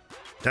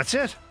 That's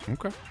it.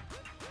 Okay.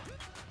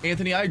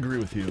 Anthony, I agree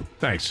with you.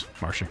 Thanks,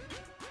 Marshy.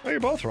 Well, you're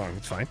both wrong.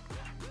 It's fine.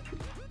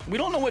 We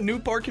don't know what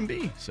Nootbaar can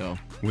be, so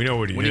We know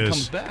what he when is. he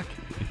comes back,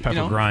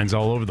 Pepper grinds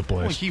all over the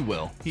Well, place. he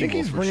will. I think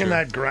he's bringing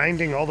that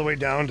grinding all the way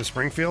down to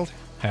Springfield.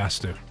 Has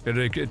to.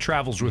 It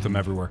travels with him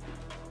everywhere.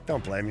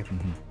 Don't blame you.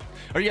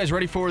 Are you guys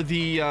ready for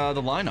the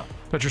lineup?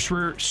 But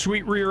your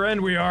sweet rear end,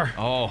 we are.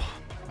 Oh,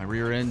 my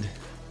rear end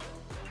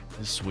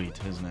is sweet,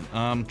 isn't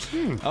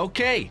it?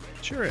 Okay.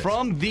 Sure is.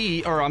 From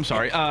the, or I'm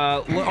sorry.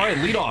 All right,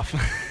 lead off.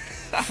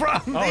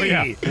 From Oh, the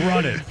yeah.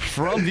 Run it.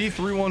 From the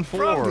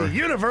 314. from the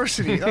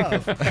University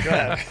of. Go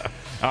ahead.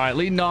 All right,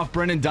 leading off,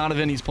 Brendan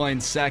Donovan. He's playing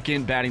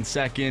second, batting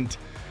second.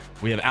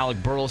 We have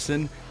Alec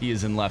Burleson. He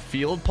is in left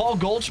field. Paul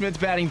Goldschmidt's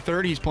batting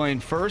third. He's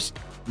playing first.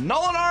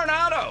 Nolan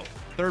Arenado,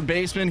 third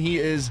baseman. He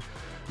is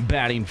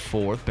batting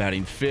fourth.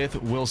 Batting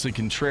fifth, Wilson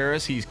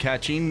Contreras. He's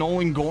catching.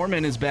 Nolan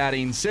Gorman is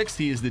batting sixth.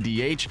 He is the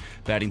DH.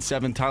 Batting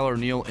seventh, Tyler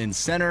O'Neill in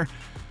center.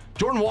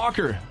 Jordan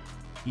Walker,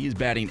 he is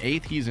batting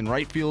eighth. He's in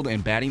right field.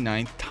 And batting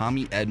ninth,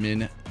 Tommy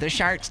Edman, the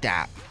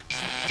shortstop.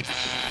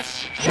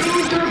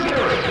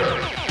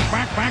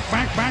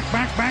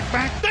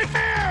 Back. Stay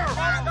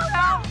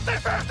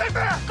fair! Stay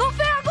fair! Go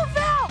fair! Go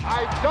fair!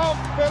 I don't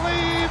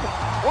believe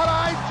what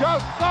I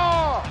just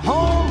saw!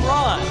 Home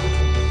run!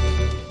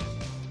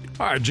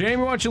 All right,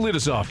 Jamie, why don't you lead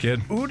us off, kid?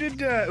 Who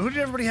did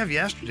everybody have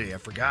yesterday? I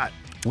forgot.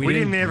 We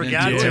didn't ever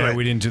get to Yeah, it.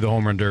 we didn't do the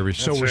home run derby.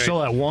 So That's we're right.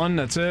 still at 1.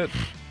 That's it.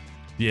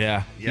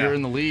 Yeah, Yeah. you're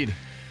in the lead.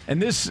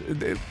 And this,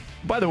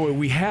 by the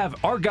way,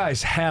 our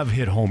guys have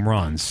hit home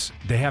runs.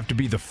 They have to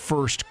be the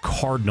first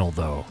Cardinal,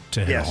 though,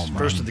 to hit a Yes, home run.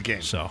 first of the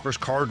game. So First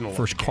Cardinal.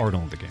 first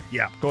Cardinal of the game.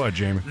 Yeah. Go ahead,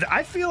 Jamie.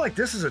 I feel like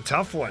this is a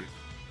tough one.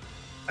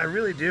 I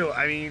really do.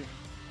 I mean,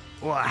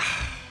 well,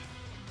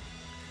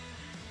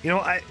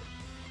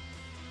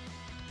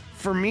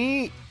 for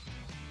me,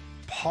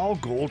 Paul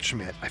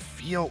Goldschmidt, I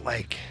feel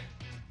like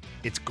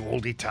it's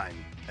Goldie time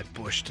at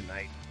Busch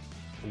tonight.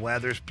 The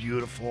weather's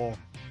beautiful.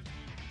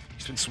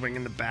 He's been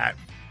swinging the bat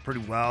pretty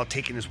well,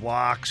 taking his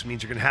walks.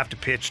 Means you're going to have to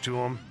pitch to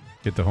him.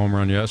 Hit the home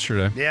run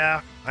yesterday.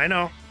 Yeah, I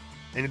know.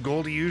 And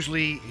Goldie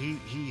usually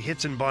he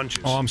hits in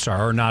bunches. Oh, I'm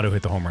sorry. Arenado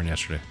hit the home run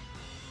yesterday.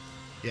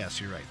 Yes,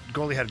 you're right.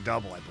 Goldie had a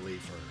double, I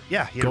believe. He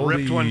had Goldie,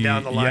 ripped one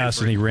down the line. Yes,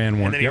 and he ran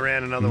one. And then he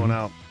ran another one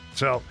out.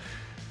 So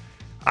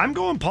I'm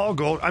going Paul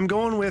Gold. I'm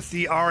going with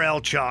the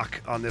RL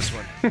chalk on this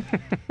one.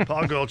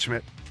 Paul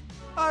Goldschmidt.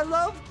 I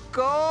love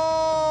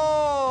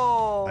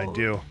gold. I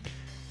do.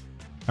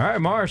 All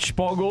right, Marsh.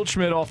 Paul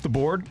Goldschmidt off the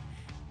board.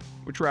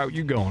 Which route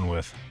you going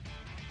with?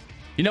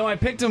 You know, I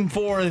picked him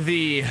for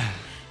the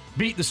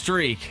beat the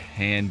streak,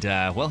 and,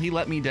 he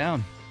let me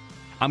down.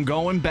 I'm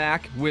going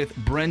back with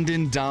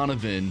Brendan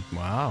Donovan.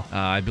 Wow.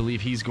 I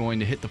believe he's going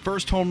to hit the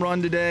first home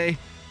run today.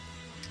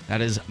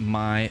 That is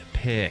my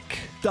pick.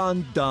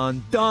 Dun,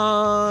 dun,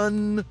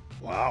 dun.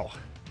 Wow.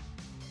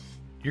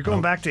 You're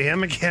going back to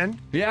him again?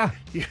 Yeah.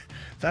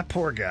 That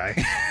poor guy.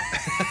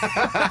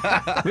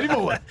 Leave him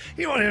alone.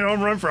 He won't hit a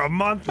home run for a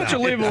month now. Why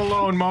don't you leave him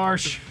alone,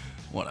 Marsh?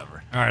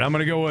 Whatever. All right, I'm going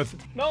to go with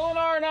Nolan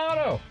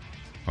Arenado.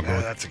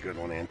 That's a good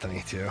one,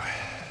 Anthony, too.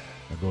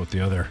 I'll go with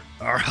the other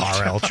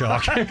RL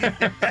chalk.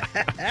 Can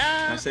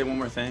I say one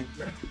more thing?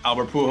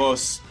 Albert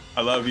Pujols,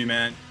 I love you,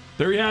 man.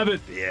 There you have it.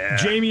 Yeah.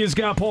 Jamie has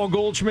got Paul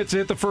Goldschmidt to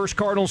hit the first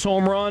Cardinals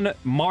home run.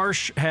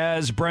 Marsh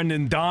has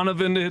Brendan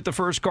Donovan to hit the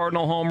first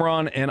Cardinal home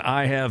run. And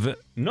I have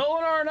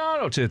Nolan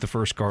Arenado to hit the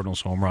first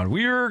Cardinals home run.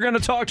 We are going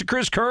to talk to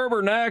Chris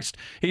Kerber next.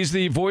 He's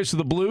the voice of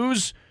the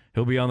Blues.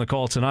 He'll be on the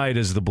call tonight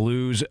as the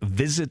Blues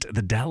visit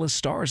the Dallas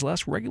Stars.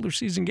 Last regular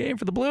season game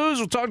for the Blues.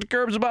 We'll talk to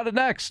Kerbs about it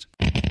next.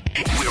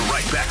 We're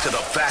right back to the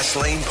Fast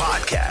Lane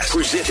Podcast,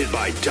 presented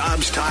by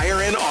Dobbs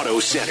Tire and Auto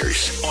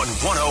Centers on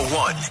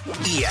 101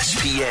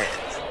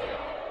 ESPN.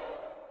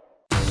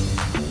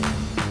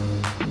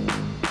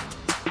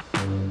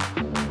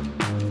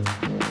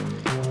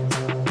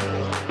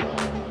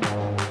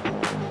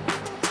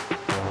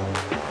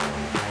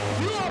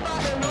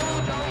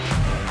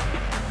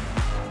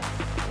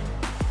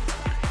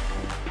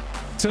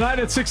 Tonight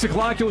at 6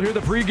 o'clock, you'll hear the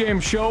pregame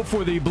show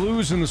for the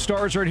Blues and the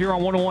Stars right here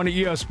on 101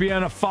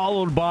 ESPN,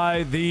 followed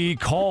by the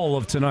call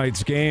of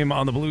tonight's game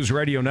on the Blues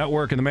Radio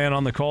Network. And the man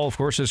on the call, of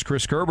course, is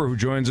Chris Kerber, who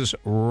joins us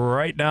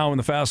right now in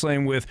the Fast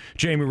Lane with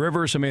Jamie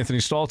Rivers and Anthony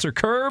Stalter.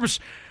 Kerbs,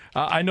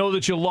 I know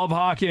that you love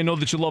hockey. I know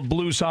that you love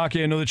Blues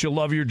hockey. I know that you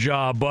love your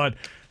job. But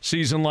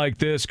season like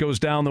this goes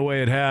down the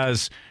way it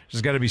has.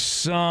 There's got to be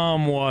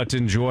somewhat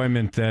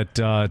enjoyment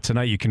that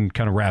tonight you can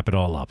kind of wrap it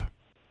all up.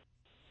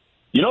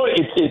 You know,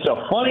 it's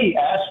a funny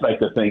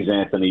aspect of things,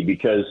 Anthony,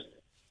 because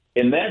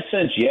in that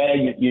sense, yeah,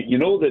 you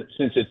know that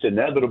since it's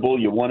inevitable,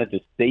 you want it to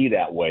stay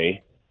that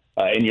way,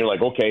 and you're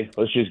like, okay,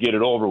 let's just get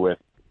it over with.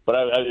 But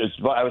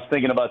I was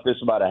thinking about this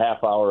about a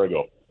half hour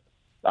ago.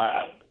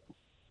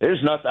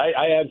 There's nothing.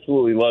 I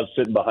absolutely love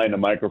sitting behind a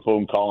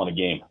microphone calling a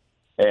game,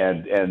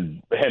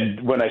 and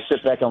when I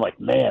sit back, I'm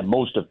like, man,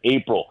 most of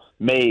April,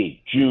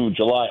 May, June,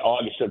 July,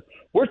 August,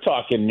 we're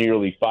talking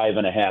nearly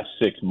 5.5,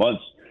 6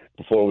 months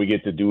before we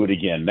get to do it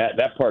again.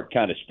 That part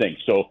kind of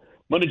stinks. So I'm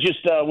going to just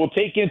we'll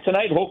take in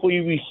tonight. Hopefully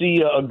we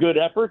see a good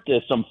effort,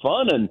 some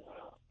fun, and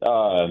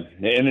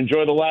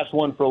enjoy the last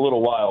one for a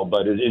little while.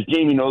 But as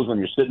Jamie knows, when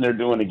you're sitting there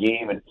doing a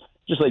game and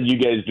just like you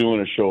guys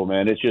doing a show,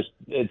 man,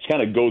 it's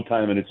kind of go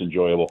time and it's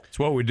enjoyable. It's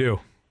what we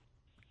do.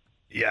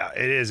 Yeah,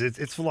 it is.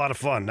 It's a lot of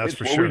fun. That's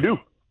for what sure. We do.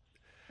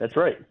 That's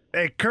right.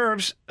 Hey,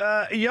 Kerbs,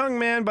 a young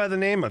man by the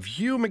name of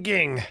Hugh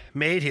McGing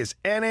made his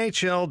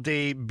NHL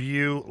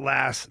debut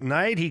last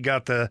night. He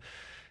got the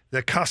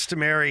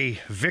customary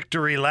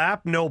victory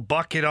lap, no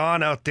bucket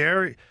on out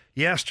there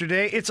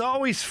yesterday. It's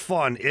always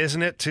fun,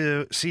 isn't it,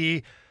 to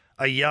see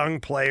a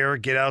young player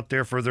get out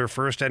there for their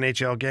first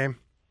NHL game?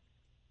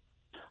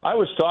 I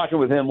was talking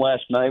with him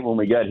last night when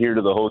we got here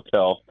to the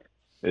hotel.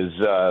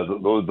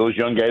 Those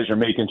young guys are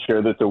making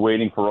sure that they're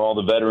waiting for all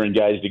the veteran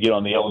guys to get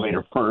on the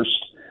elevator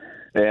first.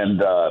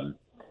 And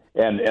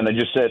I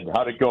just said,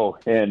 how'd it go?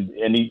 And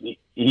he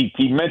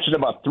mentioned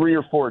about 3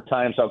 or 4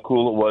 times how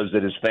cool it was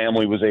that his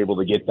family was able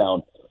to get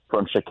down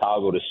from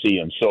Chicago to see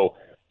him. So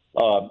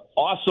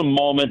awesome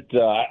moment.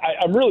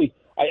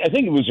 I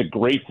think it was a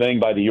great thing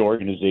by the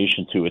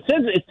organization too. It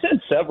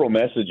sends several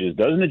messages,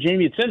 doesn't it,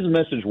 Jamie? It sends a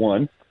message: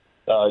 1,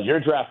 you're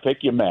a draft pick,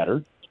 you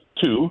matter.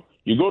 2,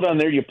 you go down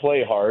there, you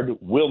play hard,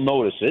 we'll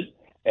notice it.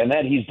 And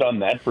that he's done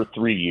that for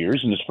 3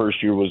 years, and his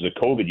first year was a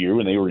COVID year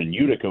when they were in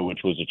Utica,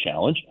 which was a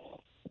challenge.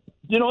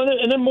 You know,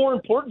 and then more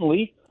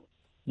importantly,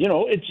 you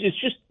know, it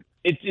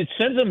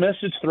sends a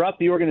message throughout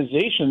the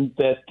organization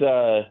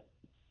that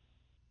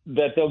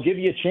they'll give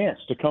you a chance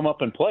to come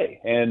up and play,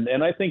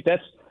 and I think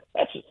that's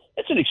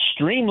an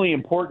extremely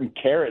important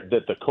carrot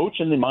that the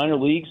coach in the minor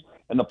leagues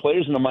and the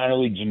players in the minor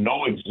leagues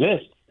know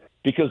exists,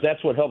 because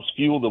that's what helps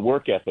fuel the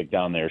work ethic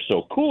down there.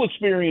 So cool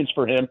experience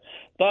for him.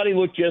 Thought he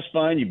looked just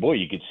fine. You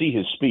could see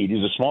his speed.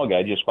 He's a small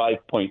guy, just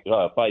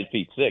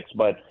 5'6",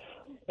 but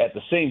at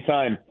the same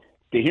time,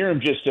 to hear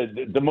him just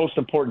the most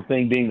important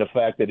thing being the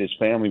fact that his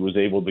family was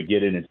able to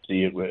get in and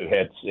see it,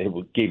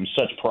 it gave him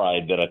such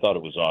pride that I thought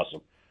it was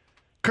awesome.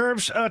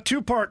 Curbs, a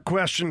two-part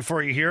question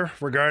for you here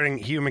regarding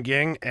Hugh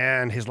McGing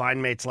and his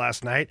line mates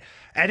last night.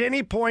 At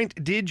any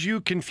point, did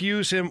you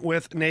confuse him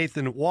with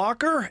Nathan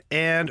Walker?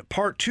 And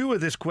part two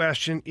of this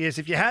question is,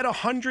 if you had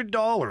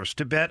 $100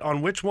 to bet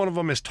on which one of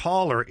them is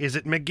taller, is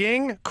it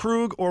McGing,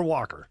 Krug, or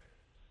Walker?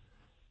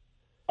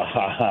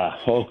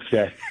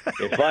 Okay.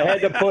 If I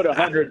had to put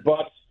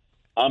 $100,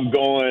 I'm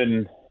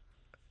going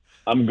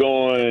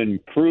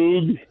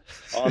Krug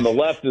on the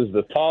left is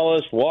the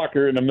tallest,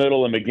 Walker in the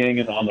middle, and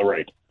McGing on the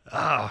right.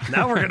 Oh,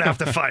 now we're going to have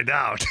to find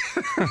out.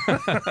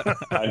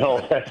 I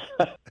know.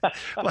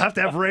 We'll have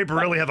to have Ray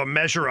Barilli have a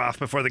measure off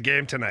before the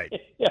game tonight.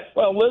 Yeah,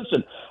 well,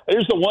 listen,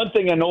 here's the one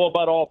thing I know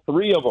about all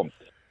three of them.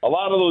 A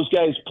lot of those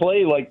guys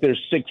play like they're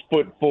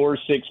 6'4",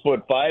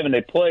 6'5", and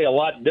they play a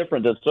lot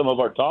different than some of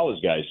our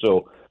tallest guys.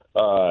 So,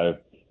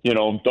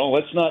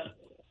 let's not,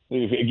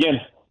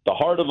 again, the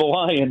heart of the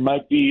lion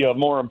might be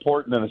more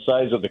important than the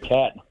size of the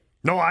cat.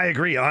 No, I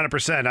agree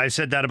 100%. I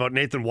said that about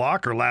Nathan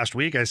Walker last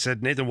week. I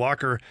said Nathan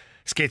Walker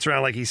skates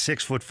around like he's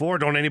 6'4".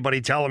 Don't anybody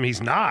tell him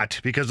he's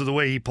not because of the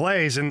way he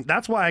plays. And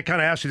that's why I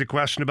kind of asked you the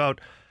question about,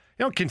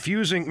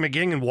 confusing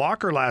McGing and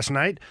Walker last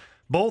night.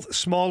 Both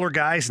smaller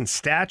guys in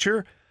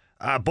stature,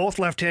 both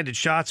left-handed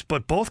shots,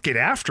 but both get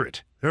after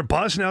it. They're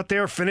buzzing out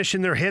there,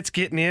 finishing their hits,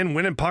 getting in,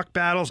 winning puck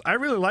battles. I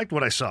really liked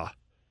what I saw.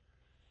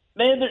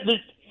 Man,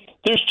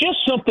 there's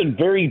just something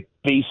very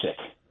basic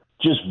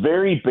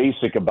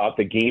about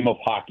the game of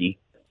hockey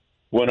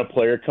when a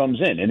player comes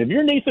in. And if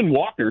you're Nathan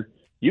Walker,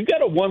 you've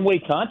got a one-way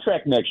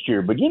contract next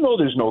year, but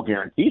there's no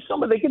guarantee.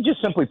 They can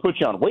just simply put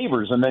you on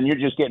waivers, and then you're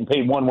just getting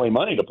paid one-way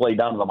money to play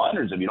down to the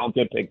minors if you don't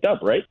get picked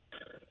up, right?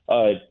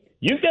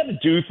 You've got to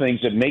do things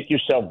that make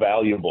yourself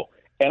valuable.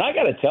 And I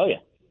got to tell you,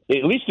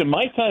 at least in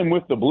my time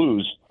with the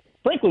Blues,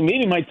 frankly,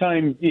 maybe my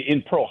time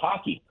in pro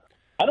hockey,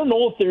 I don't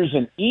know if there's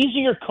an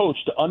easier coach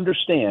to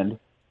understand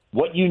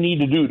what you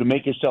need to do to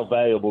make yourself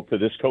valuable to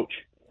this coach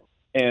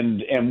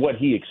and what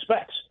he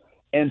expects.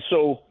 And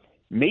so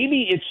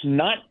maybe it's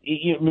not,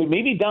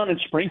 maybe down in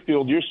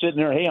Springfield, you're sitting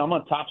there, hey, I'm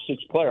a top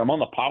six player. I'm on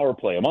the power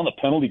play. I'm on the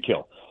penalty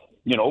kill,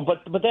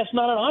 but that's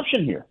not an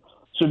option here.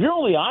 So if your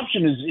only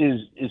option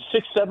is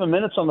 6-7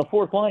 minutes on the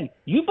fourth line,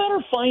 you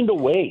better find a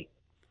way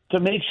to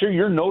make sure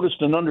you're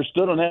noticed and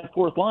understood on that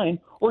fourth line,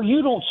 or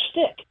you don't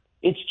stick.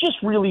 It's just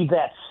really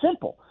that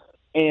simple.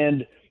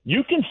 And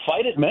you can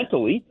fight it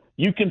mentally.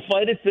 You can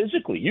fight it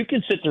physically. You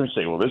can sit there and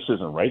say, well, this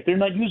isn't right. They're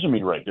not using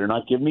me right. They're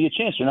not giving me a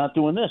chance. They're not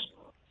doing this.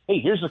 Hey,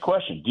 here's the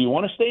question. Do you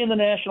want to stay in the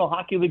National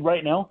Hockey League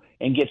right now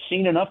and get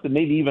seen enough that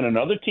maybe even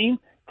another team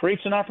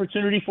creates an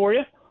opportunity for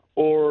you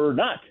or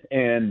not?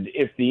 And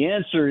if the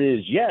answer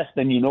is yes,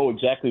 then you know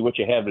exactly what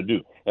you have to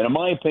do. And in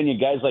my opinion,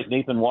 guys like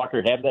Nathan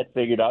Walker have that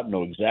figured out and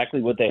know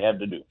exactly what they have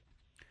to do.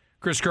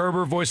 Chris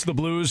Kerber, voice of the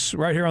Blues,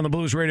 right here on the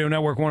Blues Radio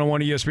Network,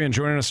 101 ESPN,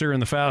 joining us here in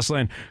the Fast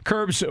Lane.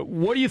 Kerbs,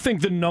 what do you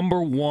think the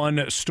number one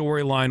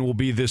storyline will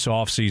be this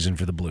offseason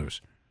for the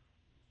Blues?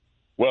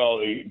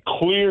 Well,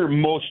 clear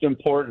most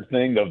important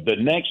thing of the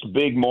next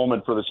big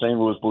moment for the St.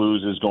 Louis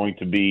Blues is going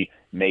to be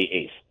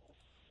May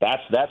 8th.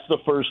 That's the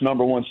first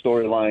number one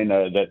storyline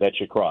that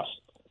you cross.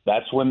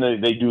 That's when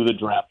they do the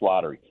draft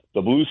lottery.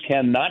 The Blues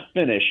cannot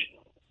finish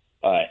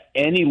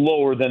any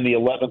lower than the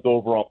 11th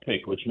overall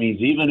pick, which means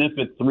even if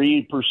at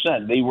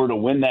 3% they were to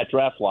win that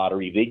draft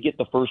lottery, they get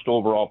the first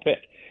overall pick.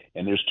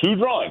 And there's two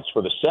drawings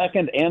for the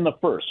second and the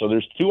first. So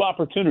there's two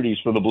opportunities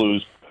for the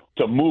Blues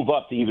to move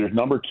up to either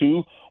number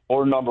 2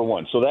 or number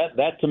 1. So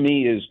that to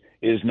me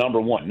is number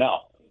 1.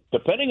 Now,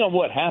 depending on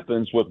what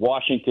happens with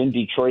Washington,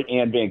 Detroit,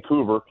 and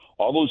Vancouver,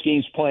 all those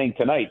games playing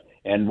tonight,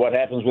 and what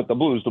happens with the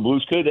Blues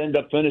could end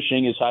up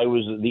finishing as high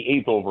as the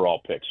 8th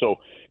overall pick. So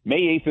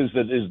May 8th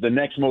is the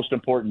next most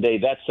important day.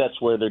 That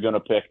sets where they're going to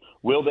pick.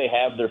 Will they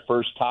have their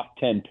first top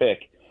 10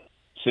 pick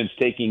since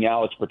taking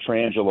Alex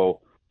Pietrangelo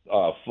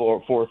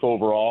fourth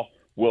overall?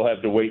 We'll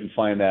have to wait and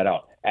find that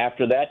out.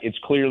 After that, it's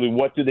clearly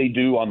what do they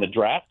do on the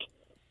draft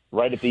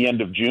right at the end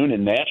of June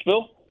in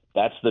Nashville.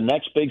 That's the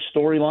next big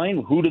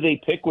storyline. Who do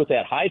they pick with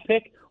that high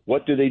pick?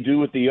 What do they do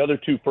with the other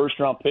 2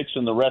 first-round picks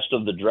in the rest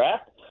of the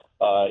draft?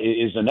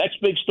 Is the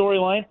next big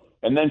storyline.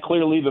 And then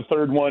clearly the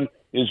third one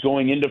is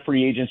going into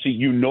free agency.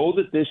 You know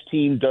that this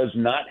team does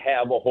not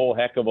have a whole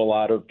heck of a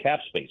lot of cap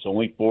space,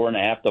 only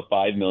 $4.5 to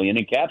 $5 million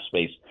in cap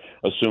space,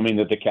 assuming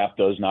that the cap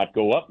does not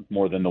go up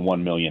more than the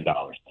 $1 million.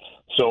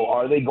 So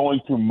are they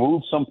going to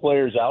move some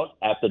players out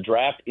at the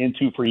draft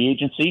into free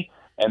agency?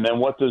 And then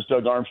what does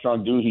Doug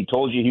Armstrong do? He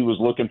told you he was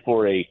looking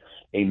for a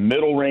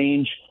middle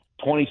range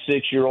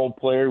 26-year-old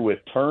player with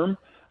term.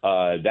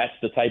 That's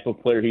the type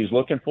of player he's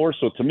looking for.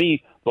 So to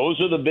me,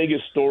 those are the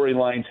biggest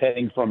storylines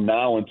heading from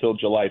now until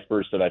July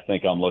 1st that I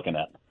think I'm looking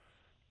at.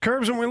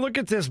 Curbs, when we look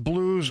at this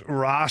Blues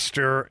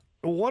roster,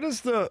 what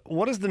is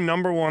the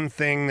number one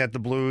thing that the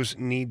Blues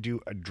need to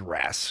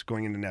address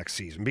going into next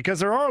season? Because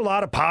there are a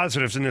lot of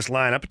positives in this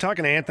lineup. I've been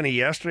talking to Anthony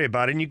yesterday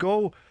about it, and you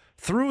go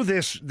through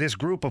this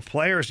group of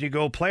players, and you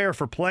go player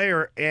for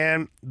player,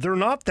 and they're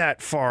not that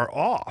far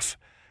off.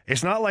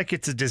 It's not like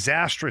it's a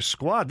disastrous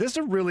squad. This is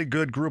a really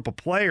good group of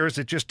players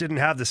that just didn't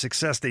have the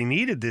success they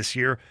needed this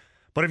year.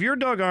 But if you're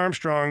Doug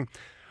Armstrong,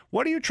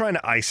 What are you trying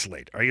to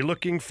isolate? Are you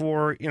looking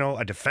for, a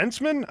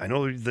defenseman? I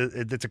know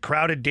it's a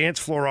crowded dance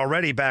floor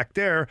already back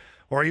there.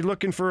 Or are you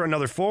looking for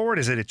another forward?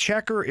 Is it a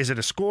checker? Is it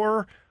a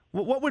scorer?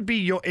 What would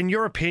be, in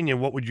your opinion,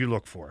 what would you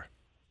look for?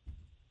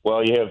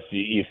 Well,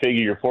 you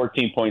figure you're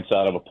 14 points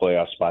out of a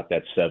playoff spot.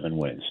 That's 7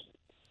 wins.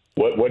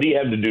 What do you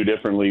have to do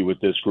differently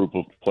with this group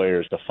of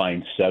players to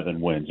find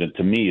 7 wins? And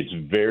to me, it's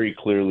very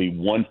clearly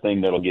one thing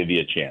that'll give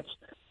you a chance,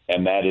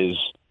 and that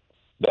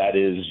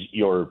is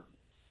your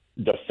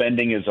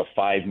defending as a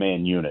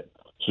 5-man unit.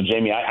 So,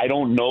 Jamie, I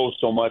don't know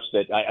so much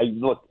that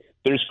look.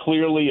 There's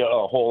clearly a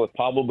hole. If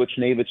Pavel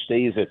Buchnevich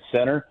stays at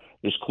center,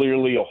 there's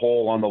clearly a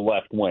hole on the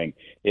left wing.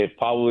 If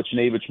Pavel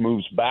Buchnevich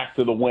moves back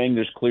to the wing,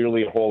 there's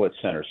clearly a hole at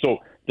center. So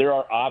there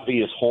are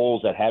obvious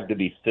holes that have to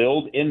be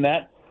filled in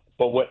that.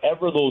 But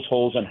whatever those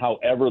holes and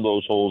however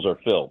those holes are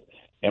filled,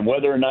 and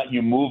whether or not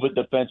you move a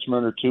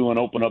defenseman or two and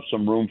open up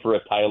some room for a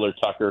Tyler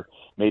Tucker,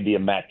 maybe a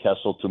Matt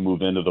Kessel to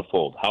move into the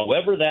fold,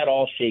 however that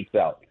all shakes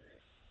out,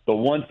 the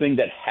one thing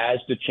that has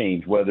to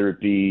change, whether it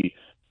be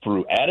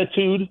through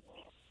attitude,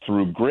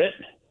 through grit,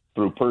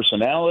 through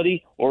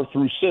personality, or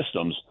through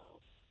systems,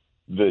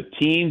 the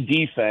team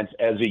defense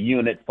as a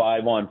unit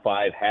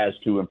 5-on-5 has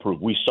to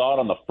improve. We saw it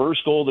on the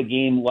first goal of the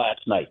game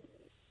last night.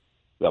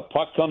 The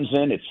puck comes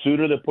in, it's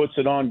Suter that puts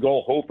it on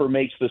goal. Hofer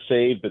makes the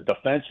save. The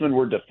defensemen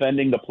were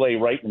defending the play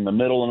right in the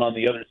middle and on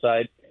the other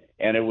side.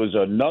 And it was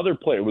another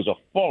player, it was a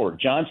forward,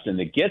 Johnston,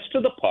 that gets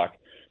to the puck,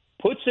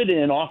 puts it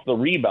in off the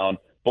rebound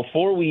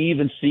before we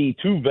even see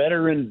 2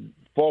 veteran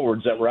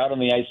forwards that were out on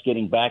the ice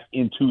getting back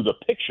into the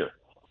picture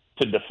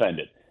to defend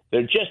it.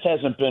 There just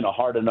hasn't been a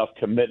hard enough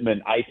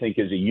commitment, I think,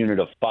 as a unit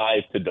of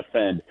 5 to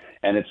defend,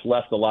 and it's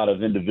left a lot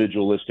of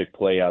individualistic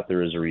play out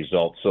there as a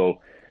result. So,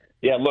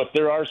 yeah, look,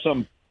 there are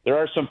some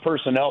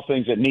personnel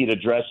things that need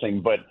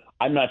addressing, but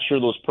I'm not sure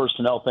those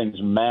personnel things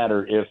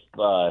matter if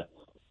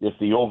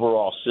the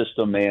overall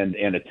system and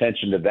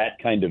attention to that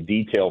kind of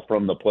detail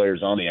from the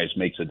players on the ice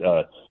makes it.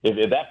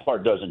 If that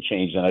part doesn't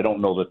change, then I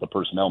don't know that the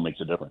personnel makes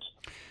a difference.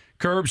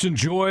 Curbs,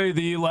 enjoy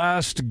the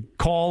last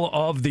call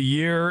of the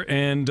year,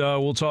 and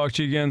we'll talk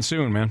to you again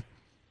soon, man.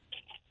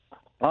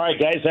 All right,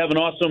 guys, have an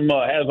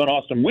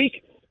awesome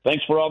week.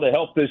 Thanks for all the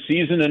help this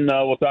season, and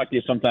we'll talk to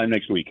you sometime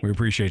next week. We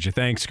appreciate you.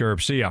 Thanks,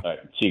 Curbs. See ya. All right,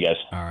 see you guys.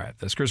 All right,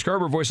 that's Chris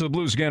Kerber, voice of the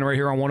Blues, again, right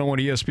here on 101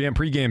 ESPN.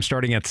 Pregame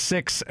starting at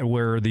 6,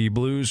 where the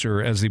Blues,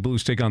 or as the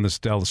Blues take on the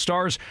Dallas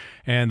Stars,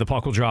 and the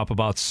puck will drop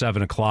about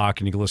 7 o'clock,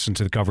 and you can listen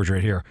to the coverage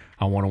right here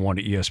on 101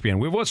 ESPN.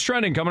 We have What's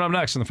Trending coming up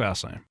next in the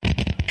Fast Lane.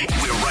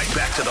 We're right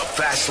back to the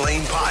Fast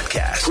Lane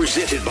Podcast,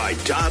 presented by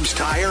Dobbs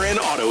Tire and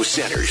Auto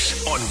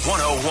Centers on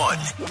 101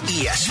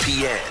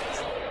 ESPN.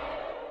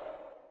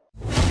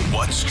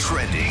 What's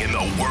trending in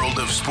the world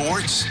of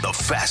sports? The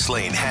Fast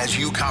Lane has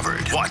you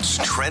covered. What's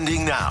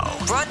trending now?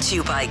 Brought to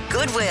you by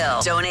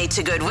Goodwill. Donate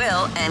to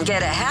Goodwill and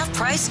get a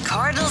half-price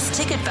Cardinals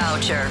ticket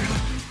voucher.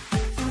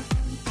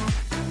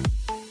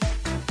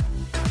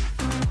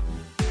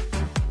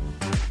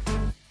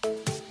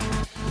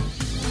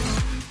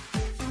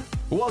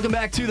 Welcome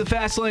back to the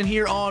Fast Lane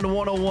here on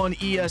 101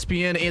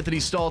 ESPN. Anthony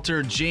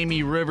Stalter,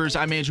 Jamie Rivers.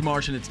 I'm Andrew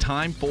Marsh, and it's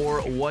time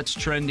for What's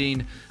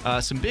Trending.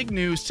 Some big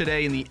news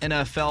today in the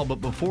NFL,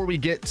 but before we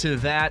get to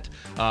that,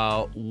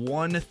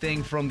 one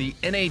thing from the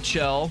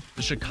NHL,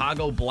 the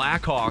Chicago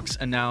Blackhawks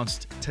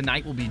announced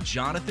tonight will be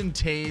Jonathan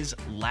Toews'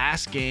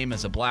 last game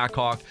as a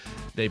Blackhawk.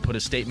 They put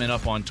a statement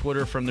up on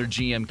Twitter from their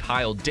GM,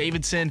 Kyle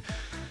Davidson.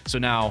 So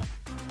now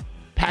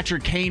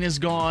Patrick Kane is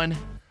gone,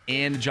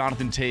 and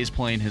Jonathan Toews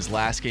playing his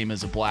last game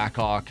as a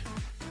Blackhawk.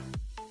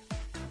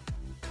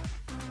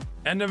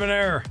 End of an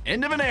era.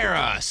 End of an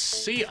era.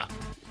 See ya.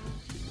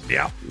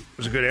 Yeah, it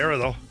was a good era,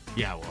 though.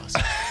 Yeah, it was.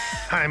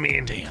 I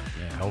mean, damn.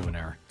 Yeah, hell of an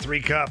era.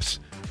 3 cups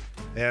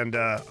and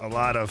a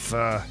lot of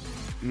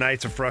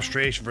nights of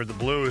frustration for the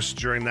Blues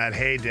during that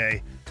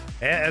heyday,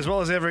 as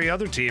well as every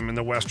other team in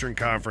the Western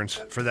Conference,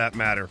 for that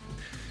matter.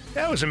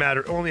 That was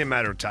only a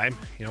matter of time.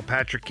 You know,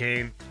 Patrick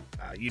Kane,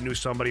 you knew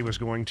somebody was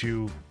going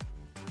to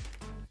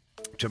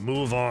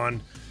move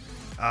on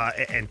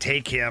and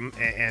take him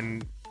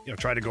and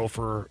try to go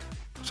for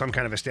some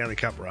kind of a Stanley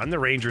Cup run. The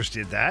Rangers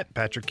did that.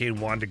 Patrick Kane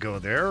wanted to go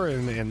there,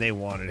 and they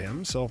wanted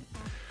him. So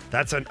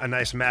that's a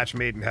nice match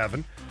made in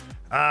heaven.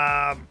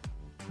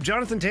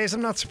 Jonathan Toews,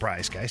 I'm not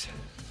surprised, guys.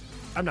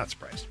 I'm not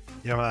surprised.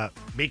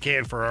 BK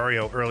and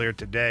Ferrario earlier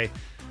today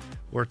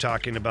were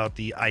talking about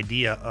the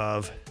idea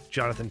of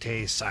Jonathan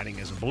Toews signing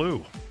as a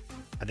Blue.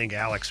 I think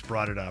Alex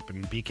brought it up,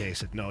 and BK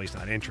said, no, he's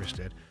not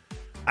interested.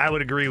 I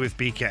would agree with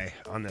BK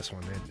on this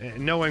one.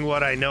 And knowing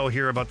what I know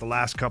here about the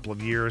last couple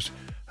of years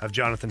of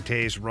Jonathan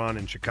Toews' run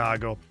in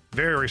Chicago,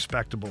 very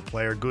respectable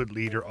player, good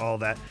leader, all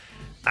that.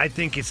 I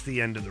think it's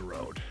the end of the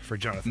road for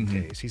Jonathan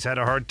Toews. He's had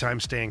a hard time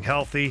staying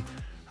healthy.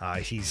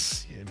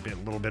 He's been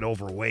a little bit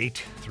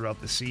overweight throughout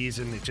the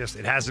season.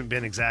 It hasn't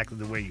been exactly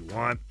the way you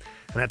want.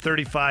 And at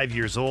 35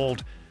 years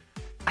old,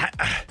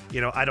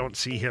 I don't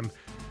see him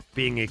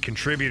being a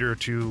contributor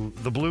to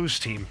the Blues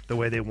team the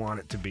way they want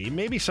it to be.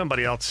 Maybe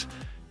somebody else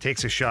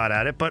takes a shot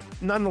at it, but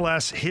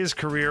nonetheless, his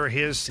career,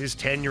 his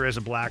tenure as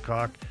a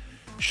Blackhawk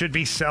should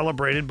be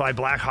celebrated by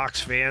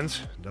Blackhawks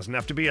fans. Doesn't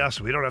have to be us.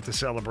 We don't have to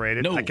celebrate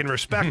it. No. I can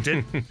respect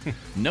it.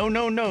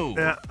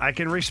 No. I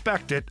can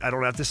respect it. I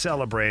don't have to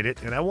celebrate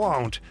it, and I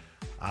won't.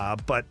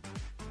 But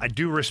I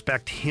do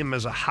respect him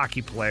as a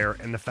hockey player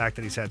and the fact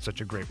that he's had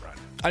such a great run.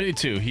 I do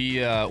too. He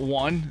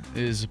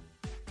is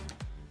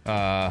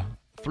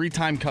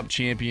three-time Cup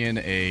champion,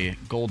 a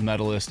gold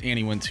medalist, and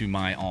he went to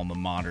my alma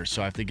mater,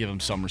 so I have to give him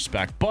some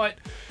respect. But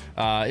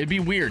it'd be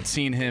weird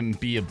seeing him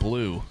be a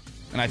Blue,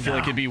 and I feel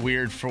like it'd be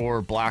weird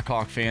for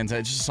Blackhawk fans.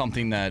 It's just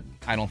something that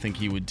I don't think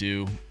he would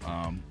do.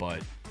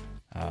 But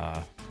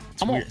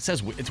it's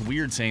weird. It's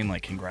weird saying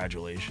like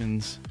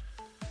congratulations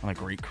on a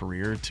great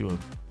career to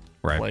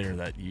a player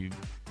that you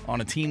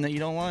on a team that you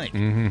don't like.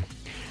 Mm-hmm.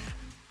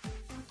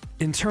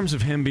 In terms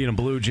of him being a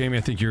Blue, Jamie,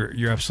 I think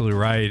you're absolutely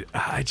right.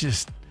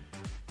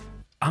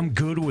 I'm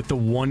good with the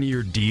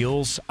one-year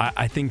deals.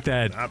 I think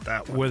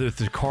that whether it's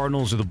the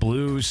Cardinals or the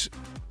Blues,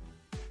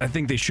 I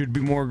think they should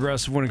be more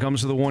aggressive when it comes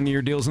to the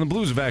one-year deals. And the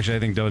Blues have actually, I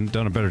think,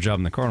 done a better job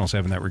than the Cardinals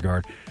have in that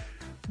regard.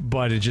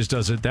 But it just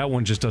doesn't. That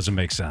one just doesn't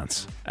make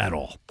sense at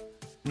all.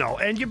 No,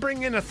 and you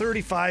bring in a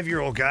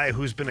 35-year-old guy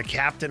who's been a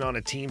captain on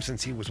a team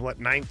since he was,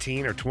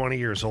 19 or 20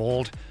 years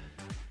old.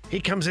 He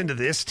comes into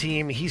this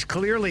team. He's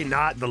clearly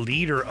not the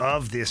leader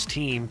of this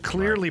team.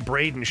 Clearly,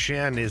 Braden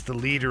Shen is the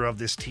leader of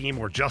this team,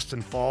 or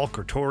Justin Falk,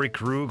 or Torrey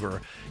Krug,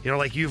 or,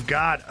 you've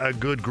got a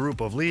good group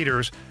of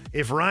leaders.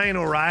 If Ryan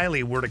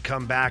O'Reilly were to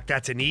come back,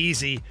 that's an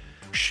easy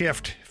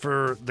shift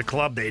for the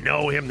club. They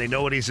know him. They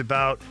know what he's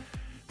about.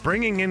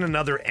 Bringing in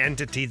another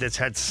entity that's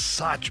had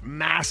such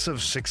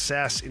massive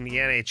success in the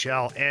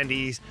NHL, and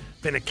he's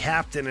been a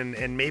captain,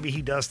 and maybe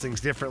he does things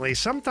differently.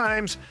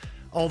 Sometimes,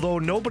 although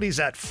nobody's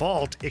at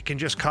fault, it can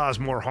just cause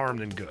more harm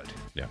than good.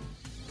 Yeah.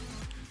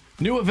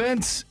 New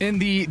events in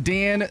the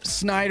Dan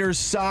Snyder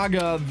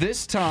saga.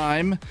 This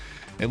time,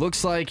 it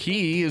looks like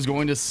he is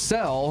going to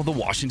sell the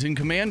Washington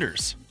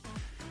Commanders.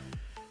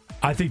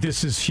 I think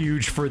this is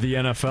huge for the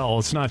NFL.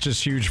 It's not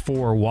just huge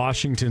for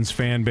Washington's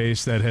fan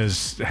base that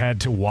has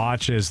had to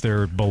watch as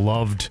their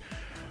beloved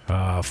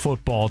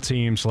football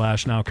team /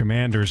 now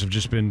Commanders have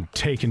just been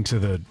taken to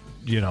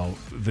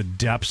the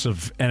depths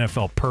of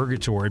NFL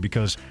purgatory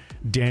because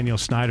Daniel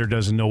Snyder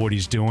doesn't know what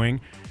he's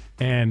doing.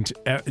 And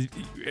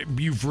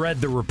you've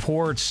read the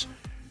reports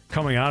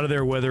coming out of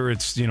there, whether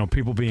it's,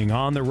 people being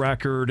on the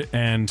record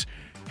and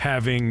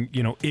having,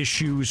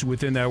 issues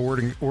within that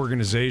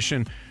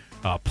organization.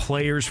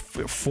 Players,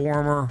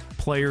 former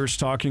players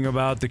talking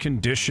about the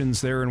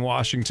conditions there in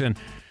Washington.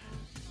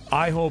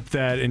 I hope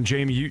that, and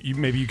Jamie, you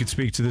maybe you could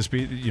speak to this.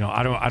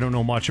 I don't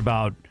know much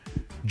about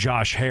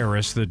Josh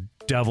Harris, the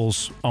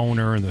Devils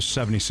owner and the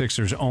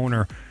 76ers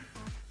owner,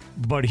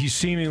 but he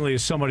seemingly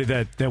is somebody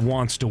that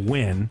wants to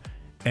win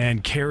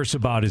and cares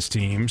about his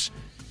teams.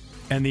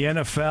 And the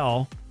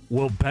NFL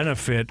will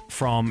benefit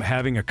from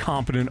having a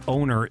competent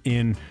owner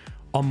in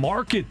a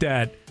market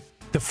that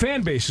the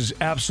fan base is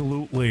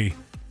absolutely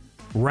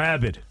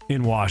rabid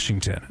in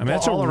Washington. I mean,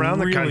 that's all around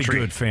the country.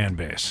 Good fan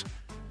base.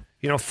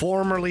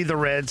 Formerly the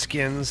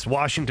Redskins,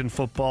 Washington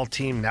football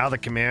team, now the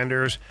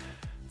Commanders.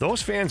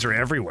 Those fans are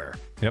everywhere.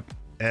 Yep.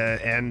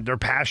 And they're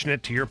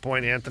passionate. To your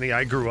point, Anthony,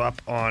 I grew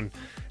up on,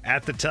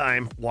 at the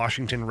time,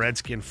 Washington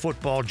Redskin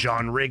football,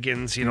 John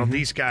Riggins,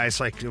 these guys,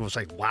 it was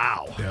like,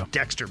 wow. Yeah.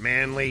 Dexter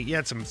Manley. You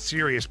had some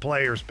serious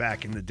players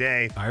back in the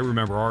day. I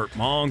remember Art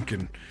Monk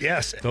and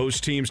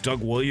those teams,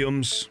 Doug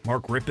Williams,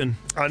 Mark Rippon.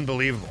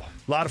 Unbelievable.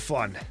 A lot of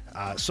fun.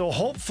 So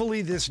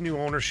hopefully this new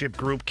ownership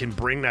group can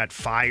bring that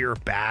fire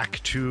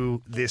back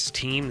to this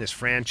team, this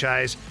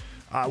franchise.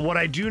 What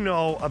I do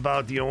know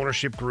about the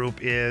ownership group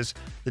is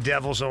the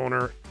Devils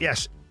owner,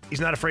 yes, he's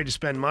not afraid to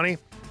spend money,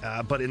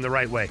 but in the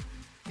right way.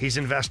 He's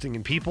investing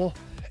in people,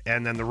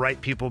 and then the right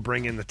people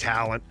bring in the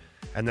talent,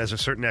 and there's a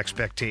certain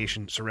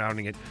expectation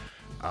surrounding it.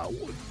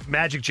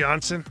 Magic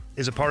Johnson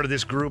is a part of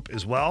this group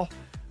as well.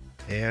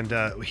 And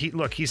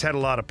he's had a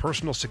lot of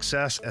personal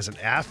success as an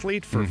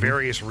athlete for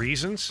various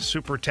reasons.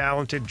 Super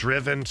talented,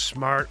 driven,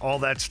 smart, all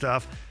that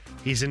stuff.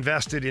 He's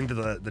invested into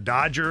the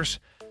Dodgers,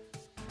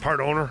 part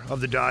owner of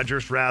the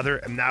Dodgers, rather,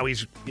 and now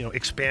he's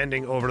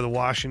expanding over to the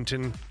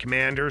Washington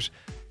Commanders.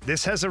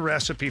 This has a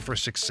recipe for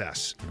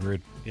success.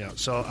 Agreed.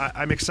 So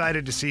I'm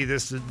excited to see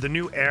this, the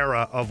new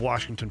era of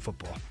Washington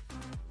football.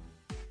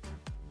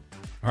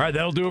 All right,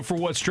 that'll do it for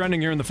what's trending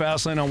here in the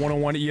Fast Lane on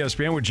 101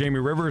 ESPN with Jamie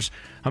Rivers.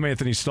 I'm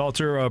Anthony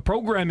Stalter. A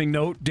programming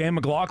note, Dan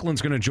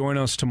McLaughlin's going to join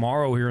us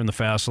tomorrow here in the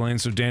Fast Lane.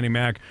 So Danny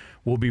Mac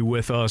will be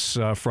with us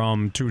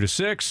from 2 to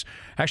 6.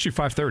 Actually,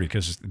 5:30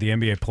 because the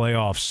NBA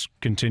playoffs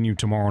continue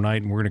tomorrow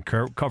night, and we're going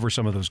to cover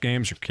some of those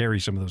games or carry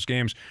some of those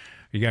games.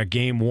 You got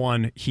Game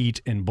 1,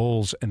 Heat and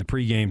Bulls, and the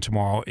pregame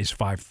tomorrow is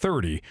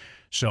 5:30.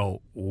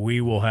 So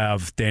we will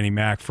have Danny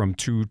Mac from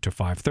 2 to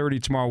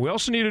 5:30 tomorrow. We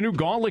also need a new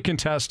gauntlet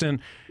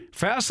contestant.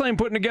 Fastlane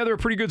putting together a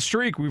pretty good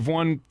streak. We've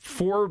won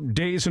 4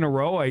 days in a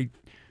row.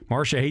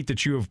 Marcia, I hate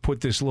that you have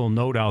put this little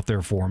note out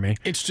there for me.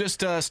 It's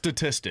just a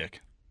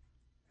statistic.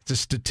 It's a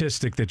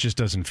statistic that just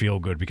doesn't feel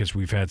good because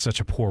we've had such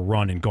a poor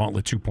run in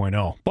Gauntlet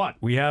 2.0. But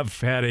we have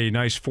had a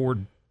nice 4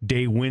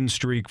 day win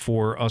streak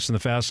for us in the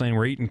fast lane.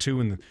 We're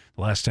 8-2 in the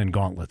last 10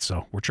 gauntlets,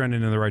 so we're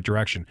trending in the right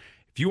direction.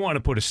 If you want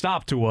to put a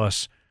stop to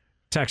us,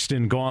 text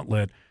in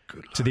gauntlet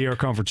to the Air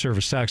Comfort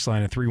Service text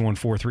line at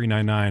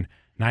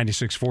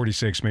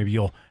 314-399-9646. Maybe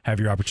you'll have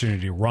your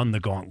opportunity to run the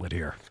gauntlet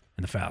here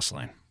in the fast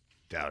lane.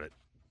 Doubt it.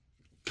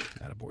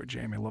 Attaboy,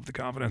 Jamie. I love the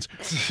confidence.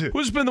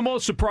 Who's been the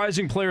most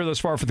surprising player thus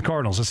far for the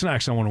Cardinals? That's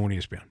next on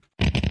 101 ESPN.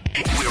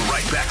 We're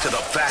right back to the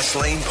Fast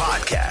Lane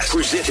Podcast,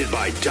 presented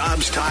by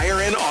Dobbs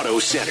Tire and Auto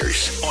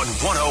Centers on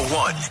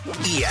 101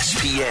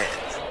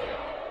 ESPN.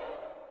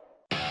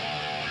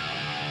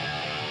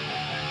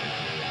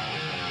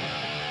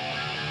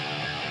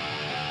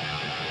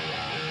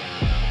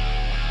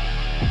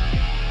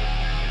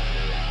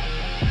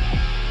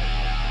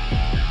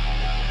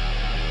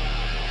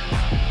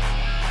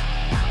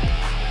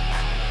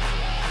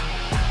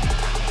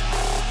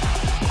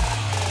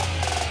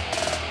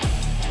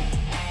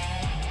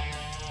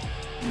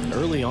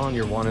 Early on,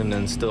 you're wanting to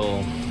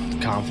instill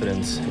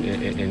confidence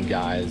in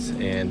guys,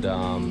 and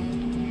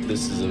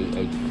this is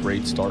a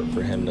great start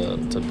for him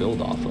to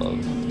build off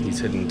of. He's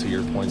hitting, to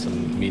your point,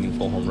 some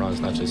meaningful home runs,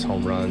 not just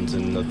home runs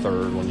in the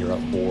third when you're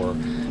up 4.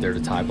 There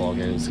to tie ball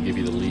games, to give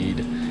you the lead,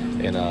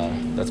 and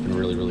that's been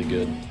really, really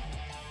good.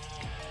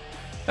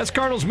 That's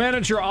Cardinals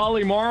manager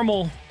Ollie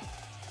Marmol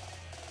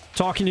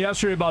talking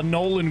yesterday about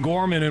Nolan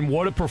Gorman and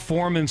what a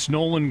performance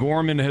Nolan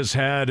Gorman has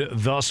had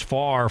thus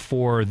far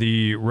for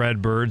the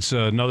Redbirds.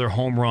 Another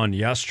home run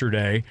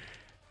yesterday.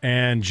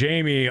 And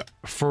Jamie,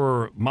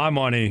 for my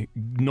money,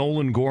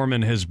 Nolan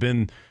Gorman has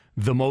been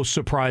the most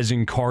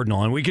surprising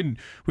Cardinal. And we can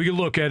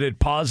look at it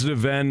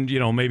positive and,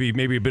 maybe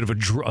a bit of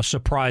a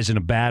surprise in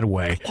a bad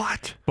way.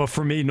 What? But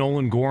for me,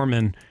 Nolan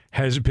Gorman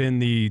has been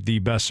the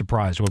best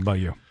surprise. What about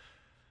you?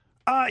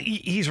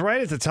 He's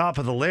right at the top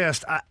of the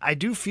list. I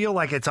do feel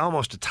like it's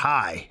almost a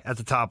tie at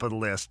the top of the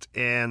list.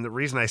 And the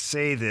reason I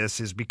say this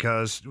is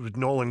because with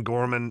Nolan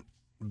Gorman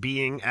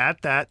being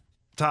at that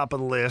top of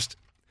the list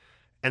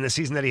and the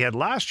season that he had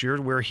last year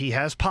where he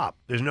has pop,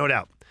 there's no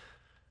doubt.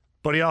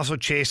 But he also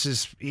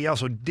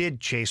did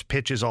chase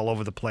pitches all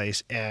over the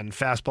place and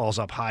fastballs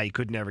up high he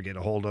could never get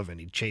a hold of,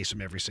 and he'd chase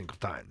them every single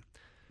time.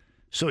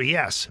 So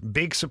yes,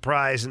 big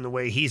surprise in the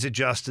way he's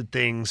adjusted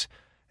things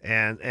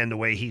and the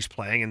way he's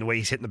playing and the way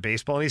he's hitting the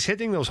baseball. And he's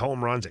hitting those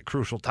home runs at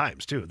crucial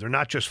times, too. They're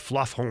not just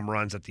fluff home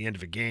runs at the end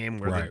of a game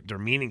where they're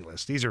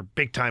meaningless. These are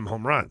big-time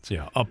home runs.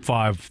 Yeah, up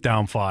 5,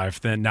 down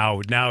 5. Then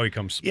now he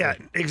comes. Yeah,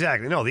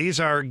 exactly. No, these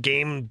are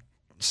game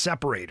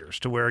separators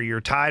to where you're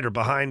tied or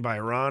behind by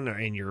a run,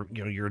 and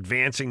you're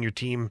advancing your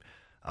team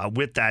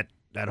with that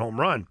home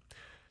run.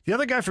 The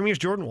other guy for me is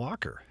Jordan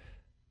Walker.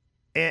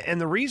 And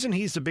the reason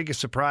he's the biggest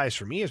surprise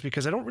for me is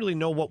because I don't really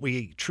know what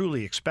we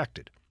truly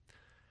expected.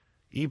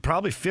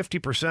 Probably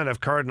 50%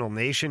 of Cardinal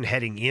Nation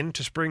heading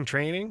into spring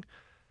training,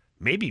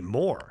 maybe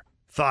more,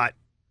 thought,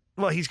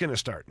 well, he's going to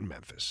start in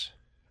Memphis.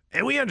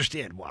 And we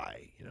understand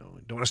why.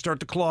 Don't want to start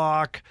the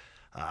clock.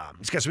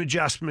 He's got some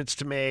adjustments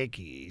to make.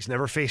 He's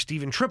never faced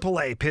even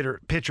AAA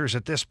pitchers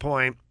at this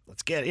point.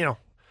 Let's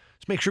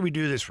make sure we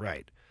do this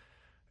right.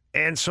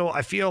 And so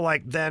I feel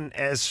like then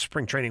as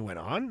spring training went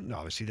on,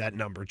 obviously that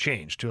number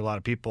changed too. A lot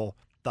of people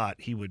thought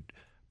he would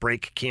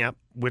break camp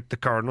with the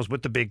Cardinals,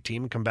 with the big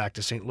team, and come back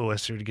to St.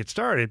 Louis here to get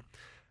started.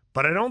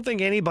 But I don't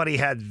think anybody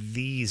had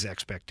these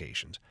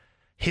expectations.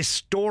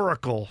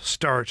 Historical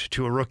start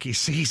to a rookie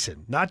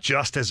season, not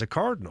just as a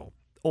Cardinal,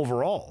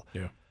 overall.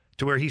 Yeah.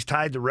 To where he's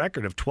tied the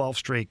record of 12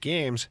 straight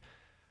games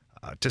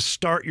to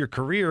start your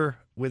career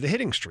with a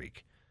hitting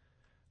streak.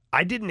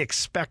 I didn't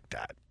expect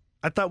that.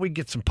 I thought we'd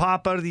get some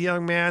pop out of the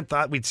young man,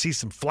 thought we'd see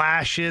some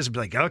flashes, be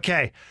like,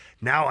 okay,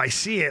 now I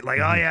see it. Like,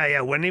 oh, yeah.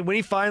 When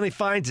he finally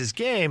finds his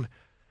game,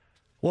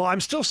 well,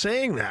 I'm still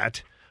saying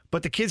that,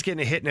 but the kid's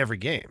getting a hit in every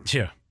game.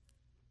 Yeah.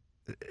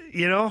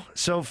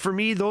 So for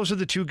me, those are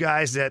the two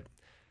guys that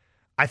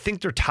I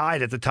think they're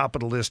tied at the top of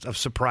the list of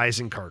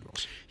surprising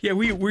Cardinals. Yeah,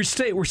 we're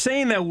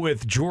saying that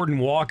with Jordan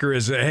Walker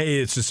as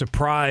it's a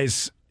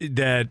surprise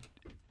that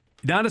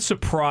not a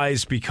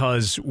surprise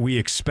because we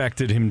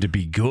expected him to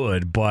be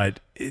good, but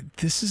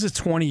this is a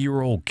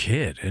 20-year-old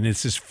kid, and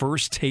it's his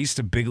first taste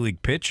of big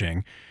league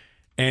pitching.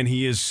 And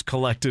he has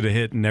collected a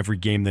hit in every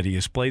game that he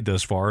has played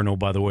thus far. And,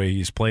 by the way,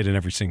 he's played in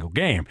every single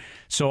game.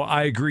 So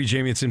I agree,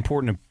 Jamie, it's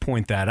important to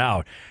point that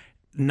out.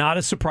 Not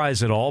a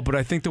surprise at all, but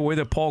I think the way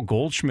that Paul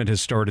Goldschmidt has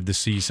started the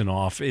season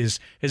off is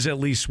at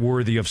least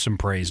worthy of some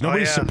praise.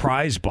 Nobody's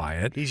surprised by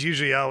it. He's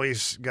usually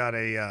always got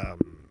a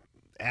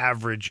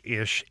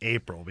average-ish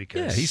April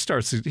because he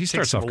starts off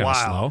kind of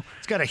slow.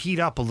 It's got to heat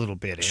up a little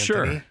bit,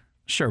 Anthony.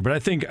 Sure. But I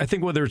think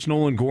whether it's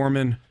Nolan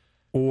Gorman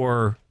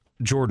or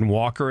Jordan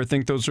Walker, I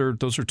think those are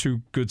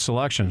two good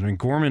selections. I mean,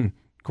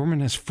 Gorman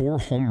has 4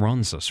 home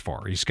runs thus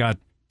far. He's got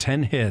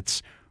 10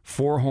 hits,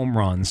 4 home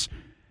runs,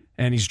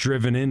 and he's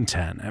driven in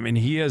 10. I mean,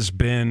 he has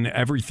been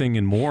everything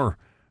and more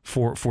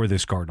for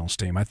this Cardinals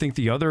team. I think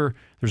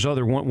there's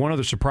one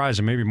other surprise,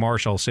 and maybe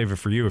Marsh, I'll save it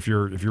for you if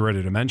you're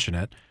ready to mention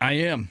it. I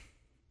am.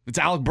 It's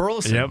Alec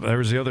Burleson. Yep, there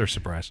was the other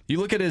surprise. You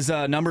look at his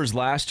numbers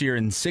last year.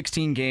 In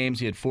 16 games,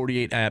 he had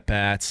 48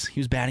 at-bats. He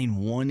was batting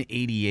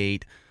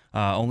 .188,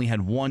 only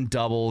had one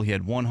double. He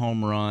had one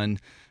home run.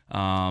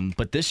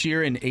 But this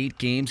year in 8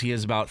 games, he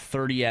has about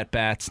 30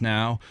 at-bats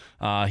now.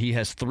 He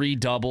has 3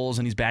 doubles,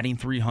 and he's batting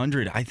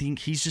 .300. I think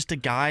he's just a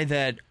guy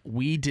that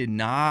we did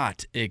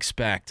not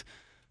expect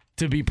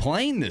to be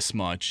playing this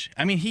much.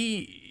 I mean,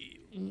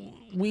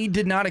 we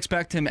did not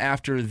expect him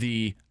after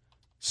the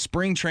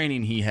spring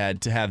training he had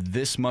to have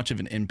this much of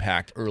an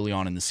impact early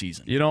on in the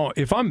season. You know,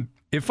 if I'm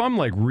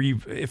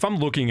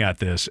looking at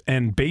this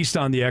and based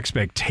on the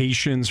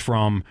expectations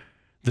from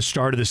the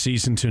start of the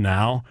season to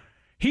now,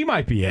 he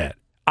might be it.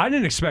 I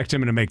didn't expect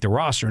him to make the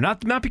roster,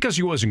 not because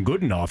he wasn't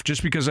good enough,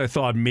 just because I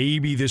thought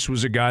maybe this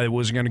was a guy that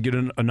wasn't going to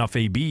get enough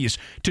ABs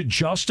to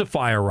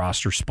justify a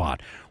roster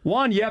spot.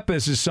 Juan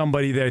Yepes is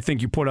somebody that I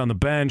think you put on the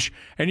bench,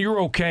 and you're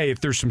okay if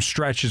there's some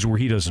stretches where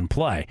he doesn't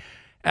play.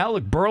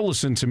 Alec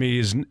Burleson, to me,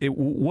 isn't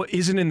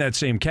in that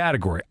same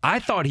category. I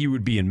thought he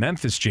would be in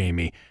Memphis,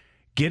 Jamie,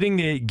 getting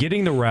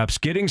the reps,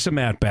 getting some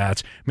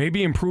at-bats,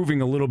 maybe improving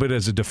a little bit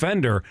as a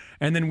defender,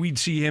 and then we'd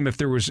see him if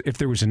there was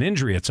an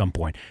injury at some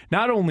point.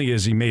 Not only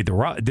did he make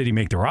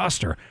the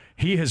roster,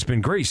 he has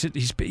been great.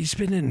 He's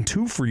been in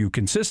 2 for you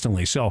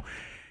consistently. So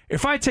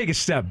if I take a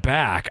step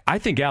back, I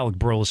think Alec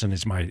Burleson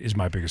is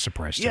my biggest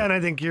surprise. Yeah, and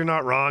I think you're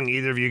not wrong,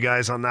 either of you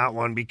guys, on that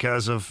one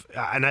because of,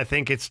 and I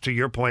think it's to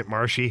your point,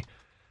 Marshy,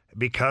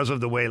 because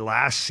of the way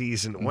last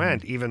season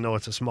went, even though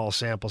it's a small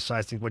sample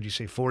size. I think, what'd you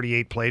say,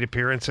 48 plate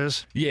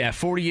appearances? Yeah,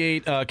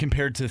 48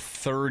 compared to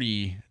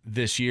 30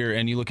 this year.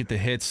 And you look at the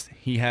hits,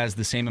 he has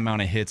the same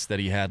amount of hits that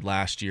he had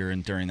last year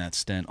and during that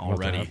stint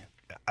already.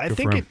 I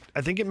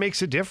think it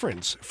makes a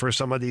difference for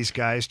some of these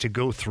guys to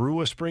go through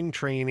a spring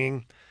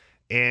training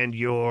and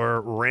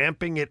you're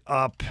ramping it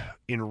up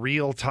in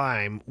real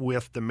time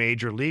with the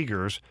major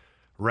leaguers,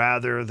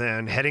 rather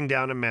than heading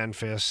down to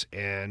Memphis.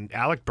 And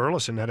Alec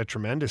Burleson had a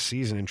tremendous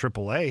season in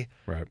AAA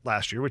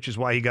last year, which is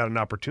why he got an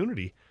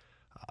opportunity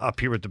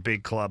up here at the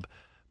big club.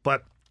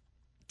 But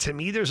to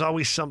me, there's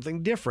always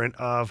something different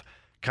of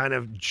kind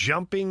of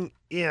jumping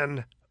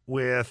in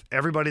with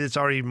everybody that's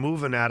already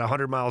moving at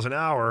 100 miles an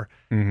hour,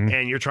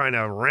 and you're trying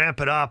to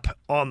ramp it up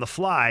on the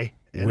fly.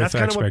 And with that's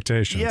kind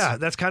expectations.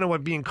 That's kind of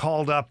what being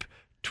called up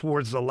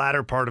towards the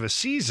latter part of a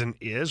season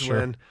is,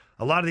 when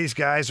a lot of these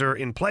guys are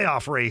in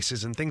playoff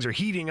races and things are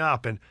heating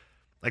up, and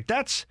like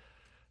that's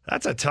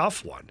a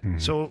tough one.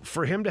 So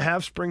for him to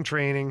have spring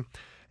training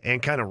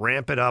and kind of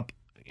ramp it up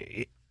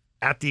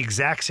at the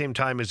exact same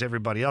time as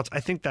everybody else, I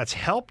think that's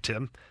helped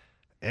him,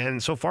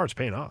 and so far it's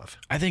paying off.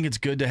 I think it's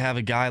good to have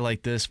a guy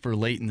like this for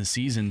late in the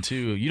season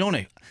too.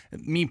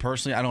 Me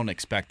personally, I don't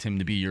expect him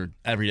to be your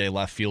everyday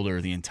left fielder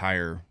the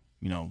entire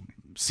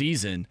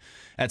season.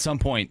 At some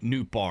point,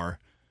 Nootbaar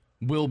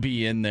will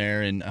be in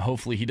there, and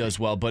hopefully he does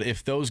well. But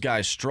if those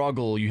guys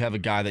struggle, you have a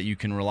guy that you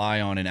can rely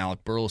on in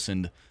Alec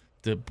Burleson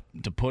to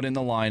put in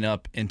the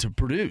lineup and to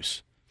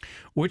produce.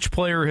 Which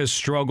player has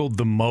struggled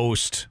the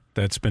most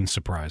that's been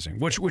surprising?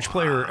 Which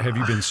player have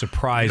you been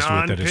surprised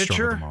with that has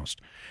struggled the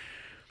most?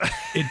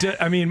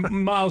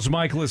 Miles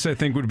Michaelis, I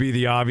think, would be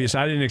the obvious.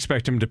 I didn't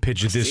expect him to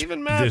pitch this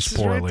poorly. Is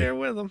right there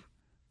with him.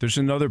 There's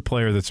another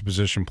player that's a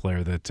position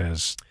player that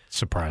has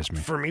surprised me.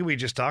 For me, we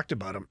just talked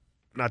about him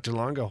not too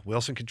long ago,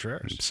 Wilson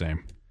Contreras.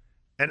 Same.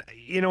 And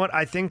you know what?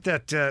 I think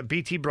that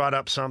BT brought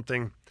up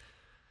something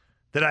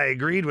that I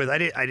agreed with. I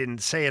didn't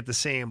say it the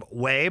same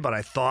way, but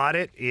I thought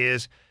it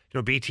is,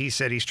 BT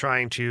said he's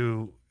trying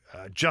to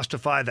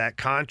justify that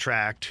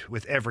contract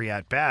with every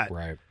at-bat.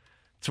 Right.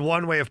 It's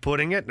one way of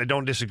putting it, and I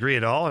don't disagree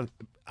at all. And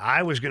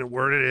I was going to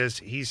word it as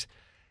he's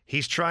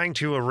trying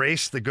to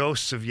erase the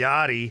ghosts of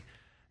Yachty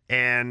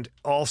and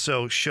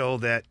also show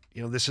that,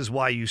 this is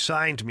why you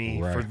signed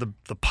me, for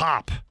the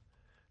pop.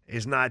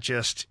 Is not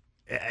just,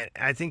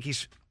 I think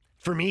he's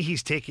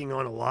taking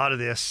on a lot of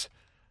this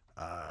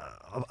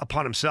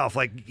upon himself.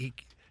 Like, he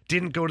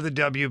didn't go to the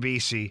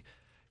WBC.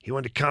 He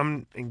wanted to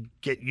come and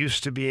get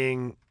used to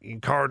being in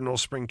Cardinal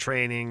spring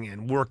training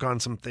and work on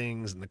some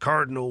things in the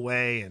Cardinal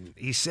way. And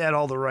he said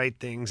all the right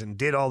things and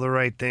did all the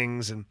right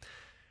things. And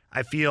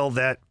I feel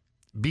that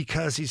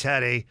because he's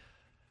had a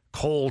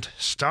cold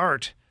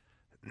start,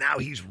 now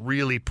he's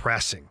really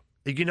pressing.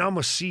 You can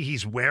almost see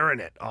he's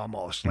wearing it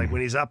almost. Like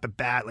when he's up at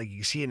bat, like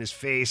you see in his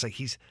face, like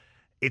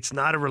it's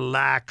not a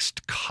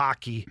relaxed,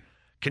 cocky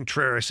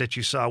Contreras that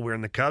you saw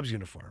wearing the Cubs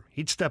uniform.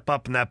 He'd step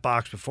up in that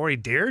box before he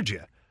dared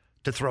you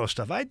to throw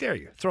stuff. I dare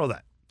you. Throw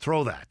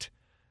that.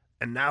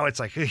 And now it's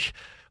like,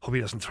 hope he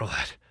doesn't throw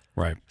that.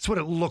 Right. That's what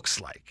it looks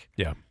like.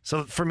 Yeah.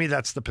 So for me,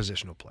 that's the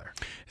positional player.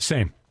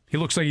 Same. He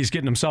looks like he's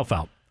getting himself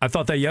out. I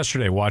thought that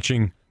yesterday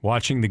watching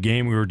the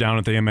game. We were down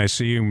at the MIC,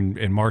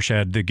 and Marsh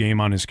had the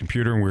game on his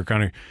computer, and we were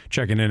kind of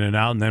checking in and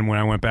out. And then when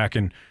I went back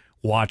and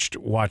watched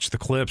the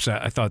clips,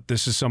 I thought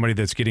this is somebody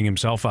that's getting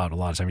himself out a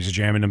lot of times. He's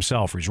jamming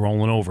himself, or he's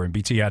rolling over. And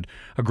BT had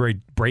a great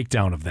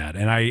breakdown of that.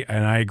 And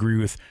I agree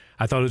with.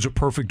 I thought it was a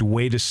perfect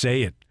way to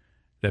say it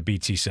that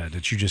BT said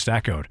that you just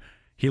echoed.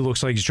 He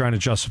looks like he's trying to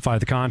justify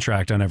the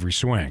contract on every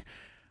swing.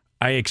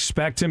 I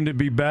expect him to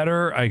be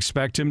better. I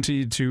expect him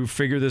to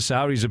figure this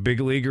out. He's a big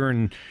leaguer,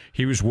 and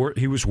he was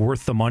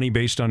worth the money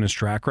based on his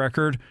track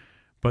record.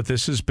 But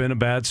this has been a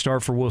bad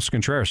start for Wilson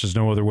Contreras. There's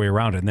no other way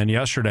around it. And then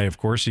yesterday, of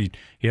course, he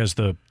has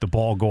the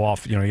ball go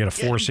off. He had a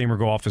four-seamer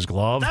go off his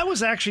glove. That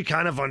was actually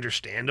kind of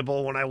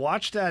understandable. When I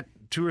watched that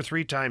 2 or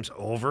 3 times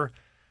over,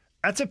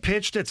 that's a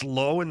pitch that's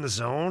low in the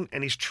zone,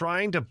 and he's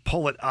trying to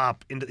pull it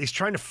up. He's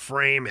trying to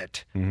frame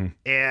it. Mm-hmm.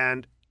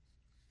 And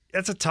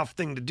that's a tough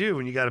thing to do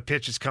when you got a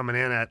pitch that's coming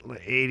in at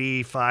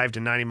 85 to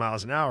 90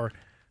 miles an hour,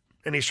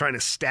 and he's trying to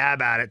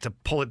stab at it to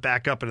pull it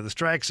back up into the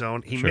strike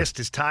zone. He missed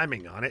his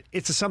timing on it.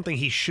 It's something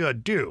he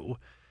should do.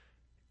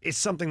 It's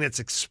something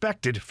that's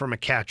expected from a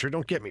catcher.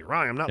 Don't get me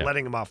wrong. I'm not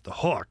letting him off the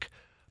hook.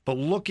 But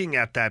looking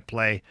at that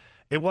play,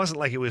 it wasn't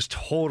like it was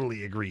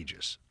totally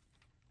egregious.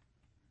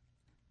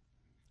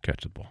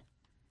 Catch the ball.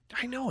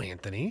 I know,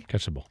 Anthony.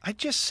 Catch the ball. I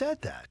just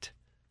said that.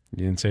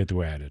 You didn't say it the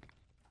way I did.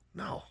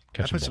 No.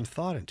 Catch I put the some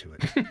thought into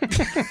it.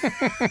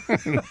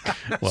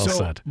 Well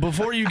said.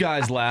 Before you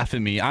guys laugh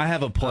at me, I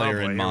have a player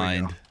in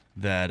mind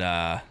that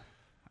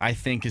I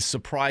think is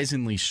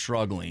surprisingly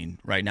struggling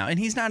right now. And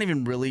he's not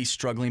even really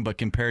struggling, but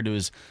compared to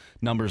his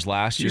numbers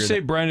last year. You say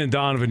Brendan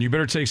Donovan. You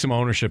better take some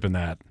ownership in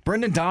that.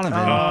 Brendan Donovan.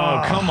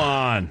 Oh, come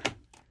on.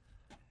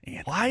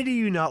 Why do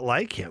you not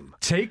like him?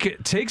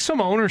 Take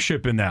some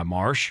ownership in that,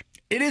 Marsh.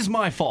 It is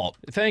my fault.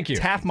 Thank you.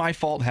 It's half my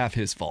fault, half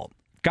his fault.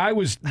 Guy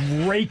was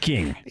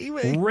raking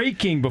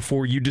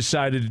before you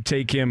decided to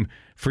take him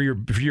for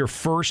your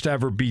first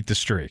ever beat the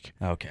streak.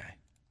 Okay.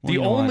 The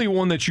only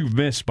one that you've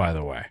missed, by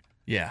the way.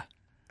 Yeah.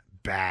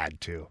 Bad,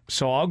 too.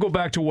 So I'll go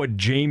back to what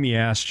Jamie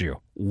asked you.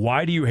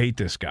 Why do you hate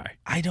this guy?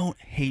 I don't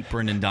hate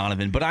Brendan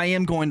Donovan, but I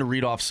am going to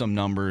read off some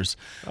numbers.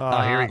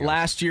 Here he goes.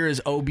 Last year,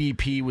 his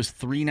OBP was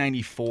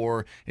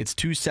 394. It's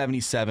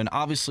 277.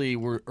 Obviously,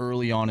 we're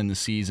early on in the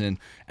season.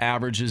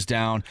 Average is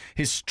down.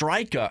 His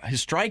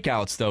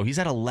strikeouts, though, he's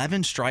had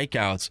 11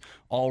 strikeouts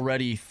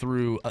already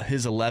through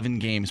his 11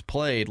 games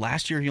played.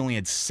 Last year, he only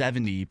had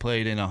 70. He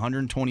played in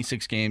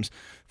 126 games,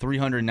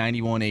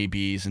 391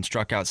 ABs, and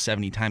struck out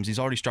 70 times. He's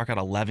already struck out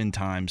 11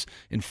 times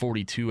in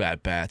 42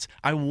 at-bats.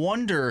 I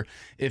wonder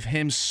if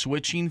him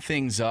switching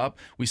things up,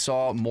 we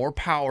saw more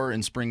power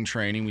in spring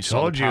training. We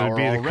saw the power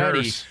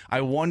already.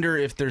 I wonder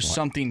if there's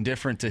something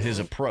different to his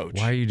approach.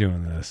 Why are you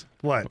doing this?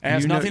 What? It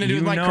has nothing to do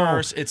with my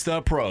curse. It's the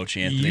approach,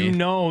 Anthony. You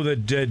know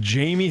that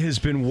Jamie has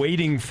been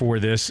waiting for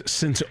this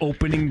since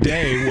opening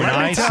day when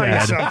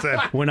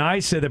I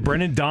said that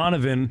Brendan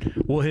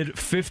Donovan will hit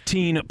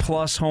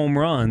 15-plus home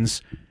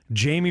runs.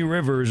 Jamie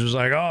Rivers was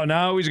like, oh,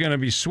 now he's going to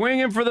be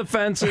swinging for the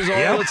fences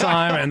all the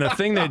time. And the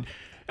thing that,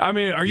 I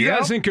mean, are you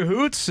guys in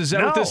cahoots? Is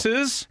that what this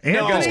is? You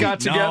guys got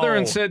together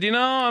and said,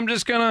 I'm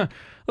just going to,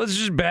 let's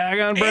just bag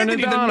on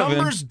Brendan Donovan. The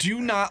numbers do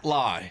not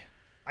lie.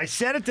 I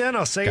said it then,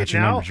 I'll say it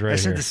now. I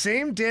said the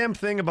same damn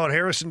thing about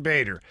Harrison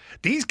Bader.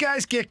 These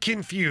guys get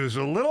confused.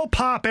 A little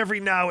pop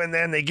every now and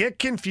then. They get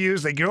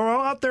confused. They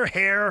grow out their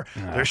hair.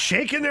 They're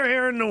shaking their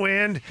hair in the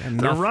wind.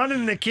 They're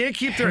running. They can't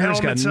keep their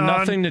helmets on. Got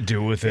nothing to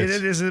do with it.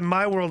 It is in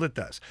my world, it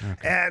does.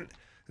 Okay. And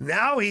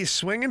now he's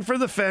swinging for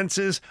the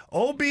fences.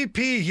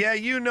 OBP, yeah,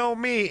 you know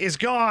me, is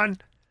gone.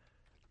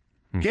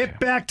 Okay. Get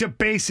back to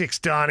basics,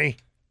 Donnie.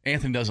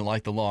 Anthony doesn't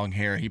like the long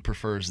hair. He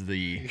prefers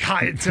the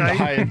high and tight.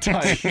 High and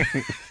tight.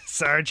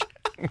 Sarge.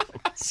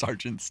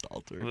 Sergeant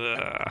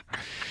Stalter.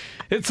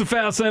 It's the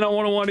Fast Lane on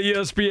 101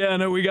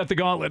 ESPN. We got the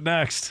Gauntlet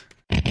next.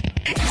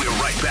 We're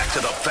right back to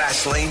the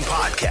Fast Lane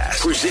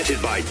Podcast,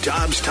 presented by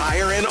Dobbs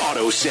Tire and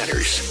Auto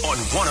Centers on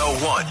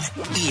 101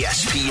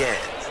 ESPN.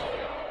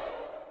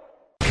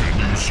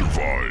 Can you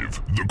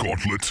survive the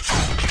Gauntlet?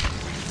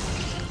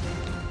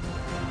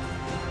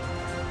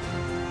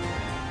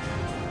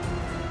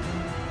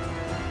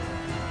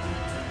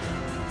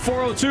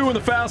 4:02 in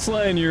the Fast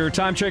Lane. Your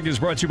time check is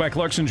brought to you by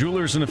Clarkson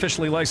Jewelers, an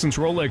officially licensed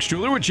Rolex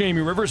jeweler, with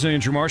Jamie Rivers and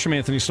Andrew Marsh. I'm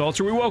Anthony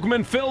Stalter. We welcome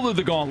in Phil to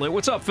the Gauntlet.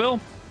 What's up, Phil?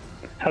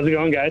 How's it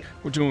going, guys?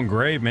 We're doing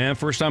great, man.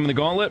 First time in the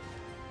Gauntlet?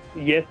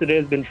 Yes, it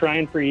has. Been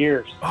trying for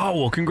years.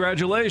 Oh, well,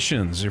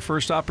 congratulations. Your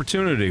first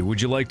opportunity.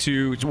 Would you like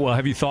to, well,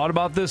 have you thought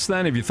about this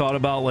then? Have you thought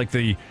about, like,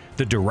 the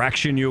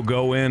direction you'll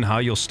go in, how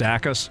you'll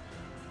stack us?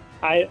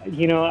 I've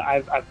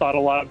thought a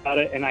lot about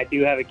it, and I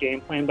do have a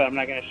game plan, but I'm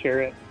not going to share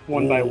it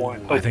one by one.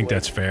 Hopefully. I think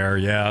that's fair.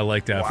 Yeah, I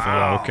like that,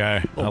 wow. Phil.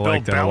 Okay. I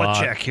like that a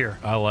lot. Check here.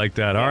 I like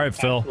that. All right,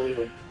 Phil.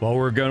 Absolutely.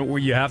 Well,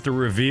 you have to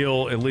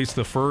reveal at least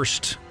the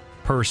first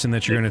person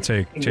that you're going to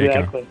take.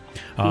 Exactly.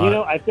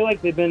 I feel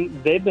like they've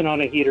been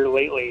on a heater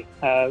lately.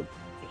 Mr.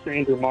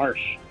 Andrew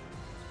Marsh.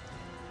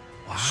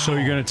 Wow. So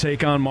you're going to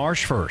take on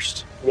Marsh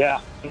first? Yeah,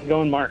 I'm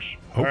going Marsh.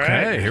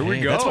 Okay, right. Here we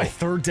go. That's my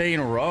third day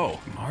in a row.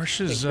 Marsh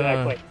is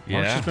Marsh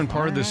has been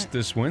part of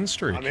this win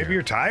streak. Maybe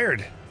you're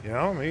tired.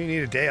 Maybe you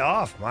need a day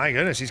off. My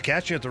goodness, he's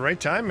catching you at the right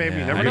time. Maybe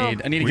you never know.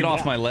 I need to get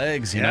off my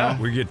legs. You know,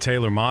 we get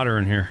Taylor Motter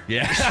in here.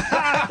 Yeah,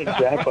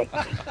 exactly.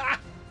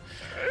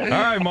 All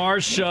right,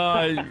 Marsh.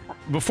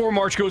 Before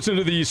Marsh goes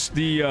into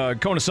the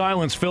cone of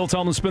silence, Phil,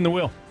 tell him to spin the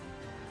wheel.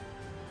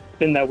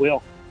 Spin that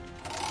wheel.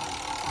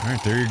 All right,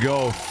 there you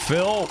go,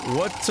 Phil.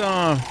 What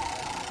are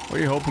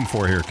you hoping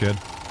for here, kid?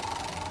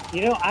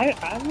 You know,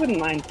 I wouldn't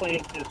mind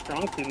playing to the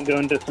strong suit and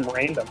going to some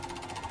random.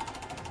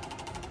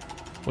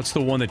 What's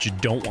the one that you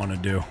don't want to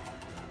do?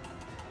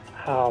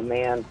 Oh,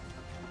 man.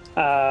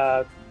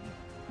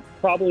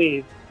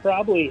 Probably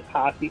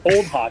hockey,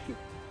 old hockey.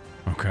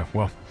 Okay,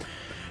 well,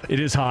 it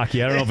is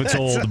hockey. I don't know if it's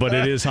old, but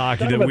it is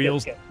hockey. The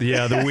wheels,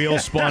 the wheel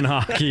spun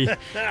hockey.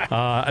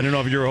 I don't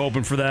know if you were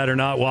hoping for that or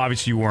not. Well,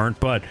 obviously you weren't,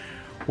 but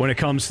when it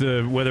comes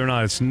to whether or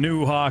not it's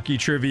new hockey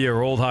trivia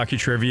or old hockey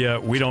trivia,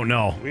 we don't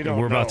know.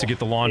 We're about to get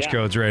the launch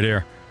codes right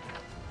here.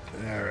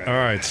 All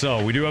right,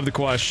 so we do have the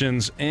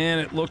questions, and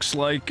it looks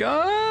like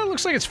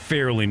it's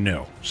fairly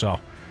new. So,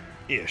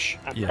 ish.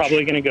 I'm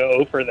probably going to go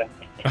over them.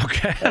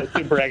 Okay. That was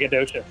too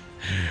braggadocious.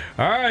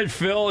 All right,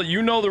 Phil,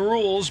 you know the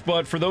rules,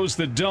 but for those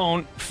that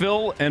don't,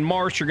 Phil and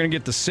Marsh are going to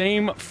get the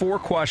same 4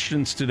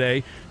 questions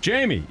today.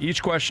 Jamie,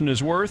 each question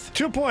is worth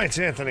 2 points,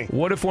 Anthony.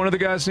 What if one of the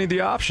guys need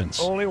the options?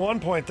 Only 1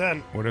 point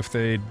then. What if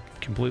they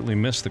completely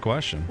miss the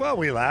question? Well,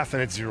 we laugh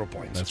and it's 0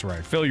 points. That's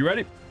right. Phil, you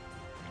ready?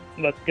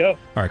 Let's go.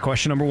 All right,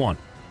 question number 1.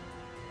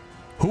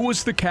 Who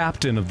was the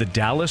captain of the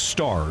Dallas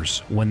Stars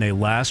when they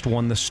last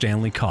won the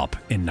Stanley Cup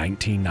in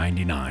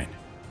 1999?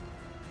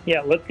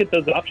 Yeah, let's get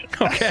those options.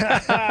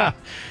 Okay.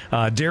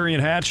 Darian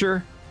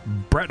Hatcher,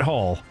 Brett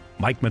Hull,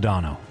 Mike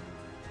Modano.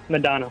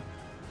 Modano.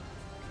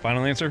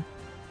 Final answer?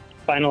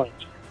 Final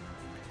answer.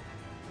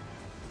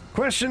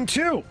 Question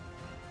 2.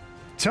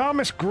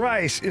 Thomas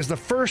Greiss is the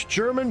first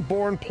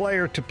German-born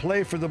player to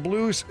play for the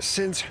Blues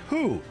since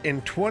who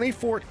in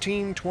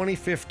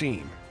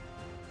 2014-2015?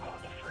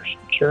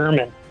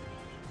 German.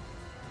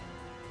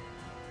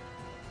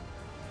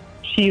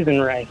 Cheese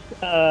and rice.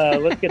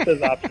 Let's get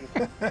those options.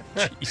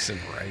 Cheese and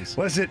rice.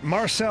 Was it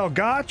Marcel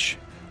Gottsch,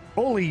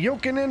 Olli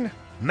Jokinen,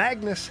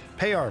 Magnus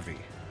Päärvi?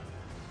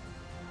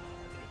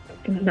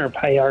 Jokinen or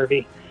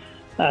Päärvi?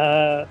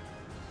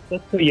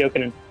 Let's go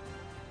Jokinen.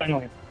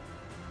 Finally.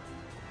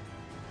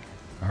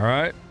 All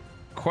right.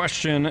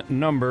 Question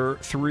number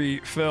 3,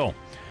 Phil.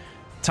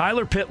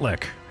 Tyler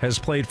Pitlick has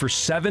played for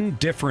 7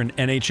 different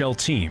NHL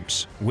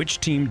teams. Which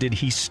team did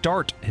he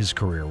start his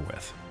career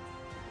with?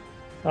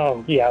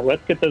 Oh, yeah,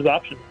 let's get those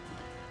options.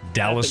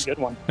 Dallas. That's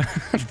a good one.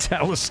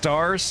 Dallas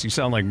Stars. You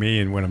sound like me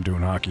and when I'm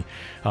doing hockey.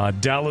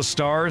 Dallas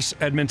Stars,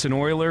 Edmonton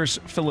Oilers,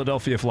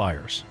 Philadelphia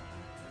Flyers.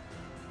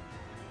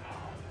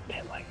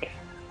 Pitlick.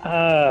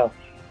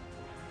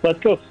 Let's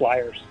go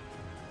Flyers.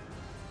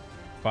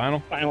 Final?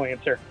 Final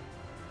answer.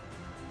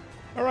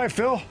 All right,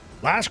 Phil.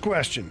 Last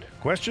question.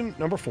 Question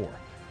number 4.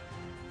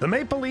 The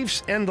Maple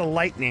Leafs and the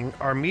Lightning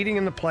are meeting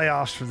in the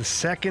playoffs for the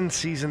 2nd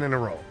season in a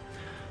row.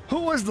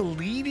 Who was the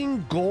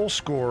leading goal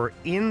scorer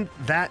in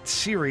that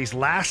series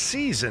last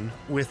season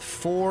with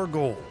 4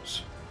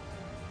 goals?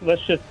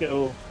 Let's just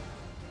go.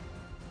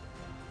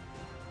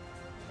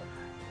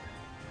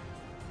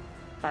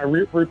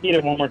 Repeat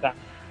it one more time.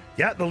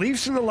 Yeah, the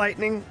Leafs and the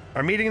Lightning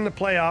are meeting in the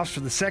playoffs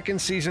for the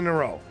 2nd season in a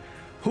row.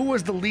 Who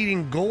was the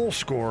leading goal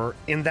scorer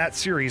in that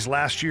series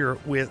last year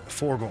with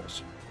 4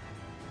 goals?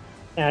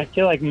 I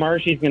feel like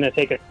Marshy's going to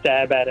take a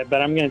stab at it,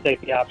 but I'm going to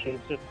take the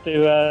options just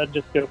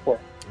go for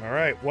it. All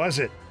right, was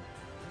it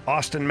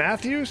Austin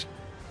Matthews,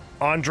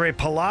 Andre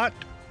Palat,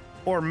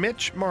 or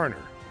Mitch Marner?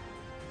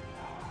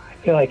 I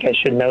feel like I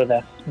should know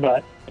this,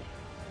 but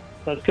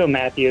let's go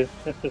Matthews.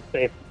 That's a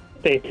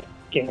safe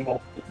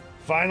gamble.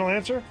 Final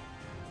answer?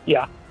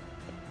 Yeah.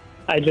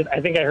 I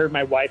think I heard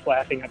my wife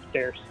laughing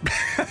upstairs.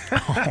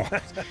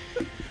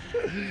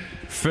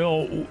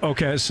 Phil,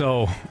 okay,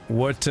 so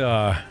what,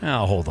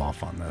 I'll hold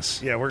off on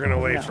this. Yeah, we're going to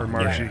wait for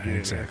Marshy to get in.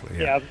 Exactly.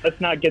 Yeah, let's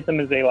not get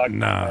them as they lock.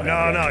 No,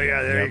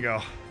 there you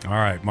go. All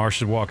right,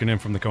 Marsh is walking in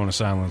from the cone of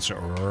silence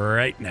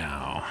right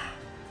now.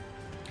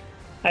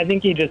 I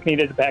think he just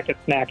needed a pack of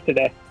snack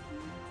today.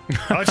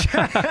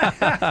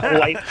 A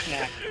light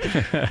snack.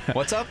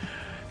 What's up?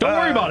 Don't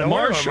worry about it,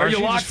 Marsh. Are you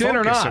locked in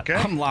or not? Okay?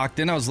 I'm locked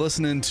in. I was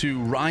listening to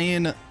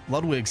Ryan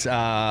Ludwig's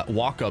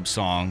walk-up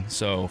song.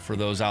 So for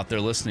those out there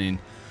listening,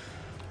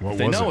 if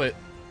they know it,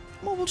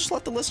 well, we'll just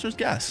let the listeners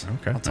guess.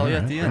 Okay. I'll tell you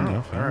at the end.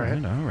 All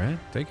right.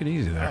 Take it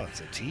easy there. Oh,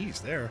 it's a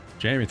tease there.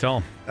 Jamie, tell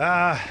him.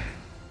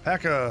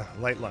 Pack a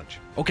light lunch.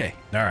 Okay.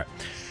 All right.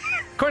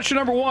 Question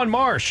number 1,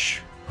 Marsh.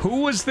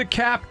 Who was the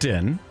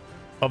captain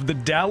of the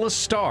Dallas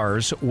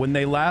Stars when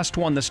they last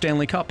won the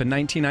Stanley Cup in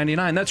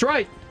 1999? That's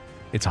right.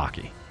 It's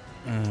hockey.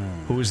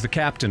 Who was the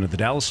captain of the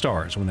Dallas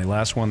Stars when they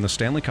last won the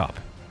Stanley Cup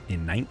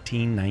in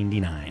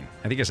 1999?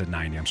 I think I said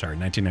 90. I'm sorry,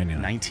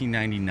 1999.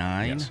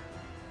 1999? Yes.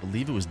 I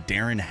believe it was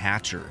Darren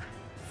Hatcher.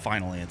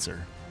 Final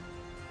answer.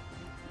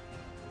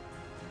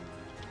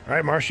 All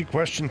right, Marshy,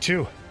 question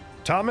 2.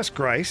 Thomas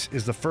Greiss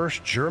is the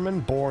first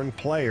German-born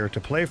player to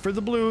play for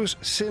the Blues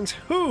since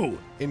who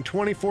in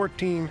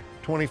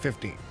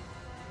 2014-2015?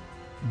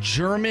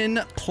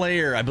 German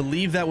player. I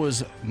believe that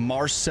was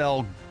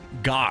Marcel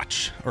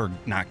Gottsch. Or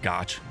not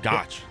Gottsch.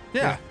 Gottsch.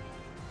 Yeah.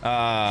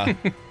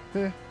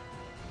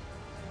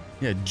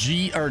 Yeah,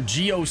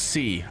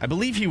 GOC. I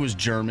believe he was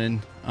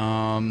German.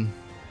 I'm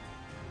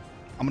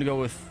going to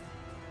go with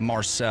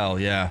Marcel,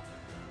 yeah.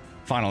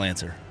 Final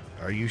answer.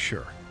 Are you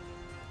sure?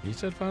 He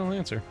said final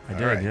answer. I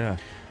did, yeah.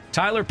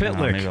 Tyler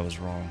Pitlick maybe I was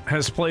wrong.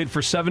 has played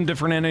for 7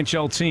 different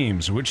NHL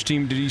teams. Which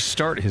team did he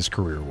start his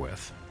career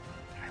with?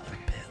 Tyler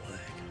Pitlick.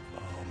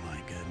 Oh, my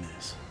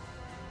goodness.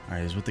 All right,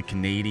 he was with the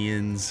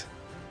Canadiens.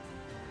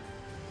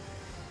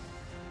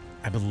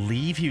 I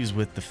believe he was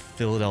with the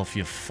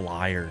Philadelphia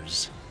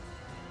Flyers.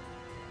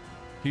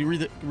 Can you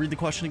read the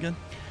question again?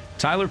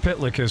 Tyler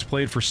Pitlick has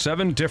played for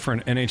 7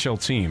 different NHL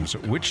teams.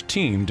 Which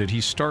team did he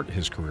start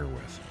his career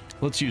with?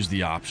 Let's use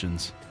the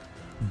options.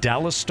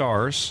 Dallas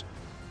Stars,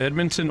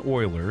 Edmonton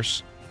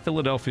Oilers,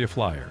 Philadelphia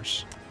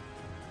Flyers.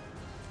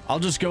 I'll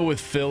just go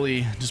with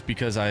Philly just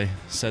because I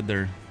said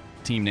their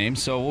team name.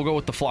 So we'll go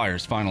with the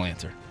Flyers. Final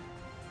answer.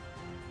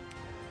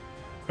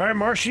 All right,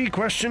 Marshy,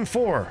 question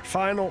 4.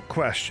 Final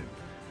question.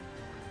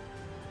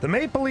 The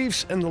Maple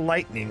Leafs and the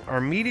Lightning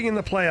are meeting in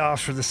the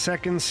playoffs for the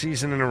 2nd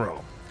season in a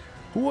row.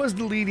 Who was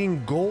the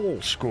leading goal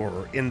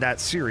scorer in that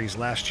series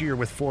last year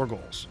with 4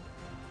 goals?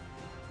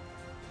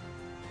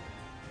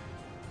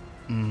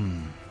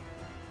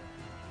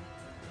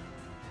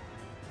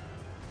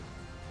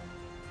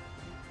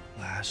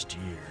 Last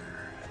year.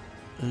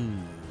 Ooh,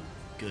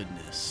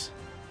 goodness.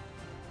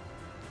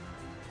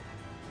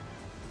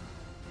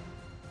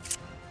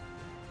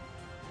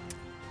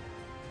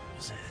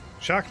 Was it?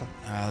 Shockley.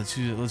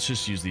 Let's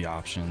just use the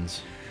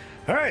options.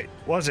 All right.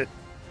 Was it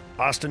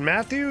Austin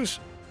Matthews,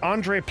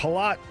 Andre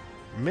Palat,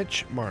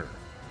 Mitch Marner?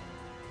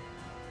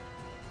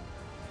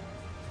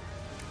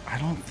 I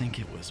don't think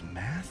it was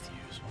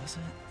Matthews, was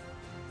it?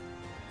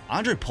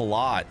 Andre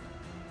Palat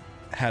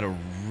had a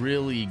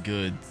really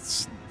good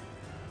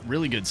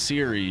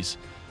series,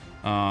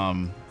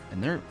 and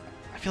I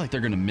feel like they're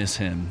going to miss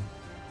him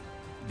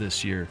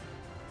this year.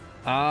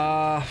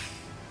 Damn.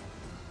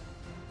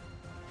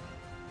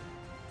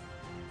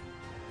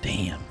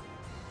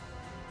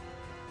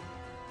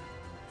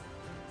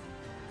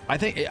 I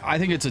think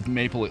it's a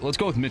Maple Leaf. Let's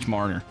go with Mitch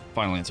Marner.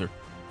 Final answer.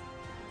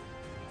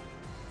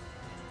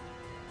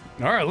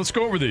 All right, let's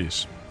go over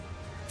these.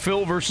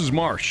 Phil versus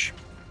Marsh.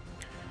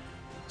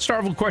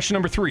 Start with question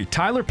number 3.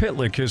 Tyler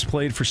Pitlick has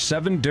played for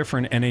 7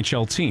 different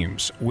NHL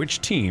teams.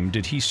 Which team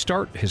did he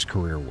start his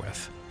career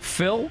with?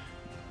 Phil,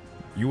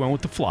 you went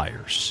with the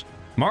Flyers.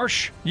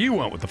 Marsh, you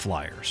went with the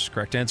Flyers.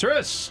 Correct answer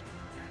is...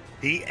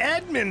 The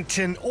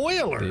Edmonton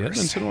Oilers. The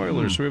Edmonton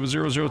Oilers. We have a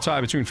 0-0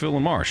 tie between Phil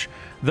and Marsh.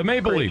 The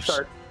Maple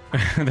Leafs.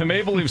 The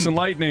Maple Leafs and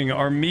Lightning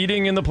are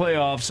meeting in the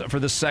playoffs for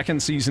the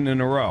 2nd season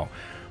in a row.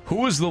 Who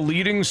was the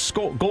leading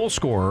goal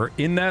scorer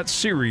in that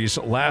series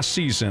last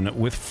season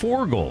with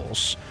 4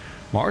 goals?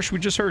 Marsh, we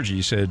just heard you.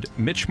 You said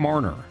Mitch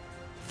Marner.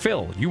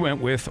 Phil, you went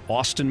with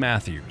Austin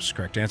Matthews.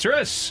 Correct answer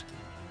is...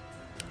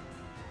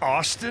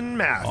 Austin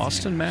Matthews.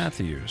 Austin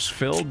Matthews.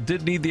 Phil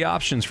did need the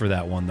options for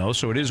that one, though,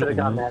 so it is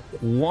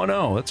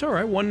 1-0. That's all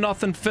right.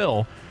 1-0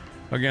 Phil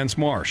against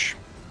Marsh.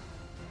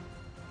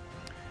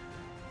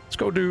 Let's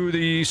go to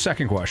the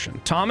second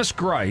question. Thomas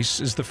Greiss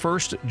is the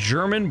first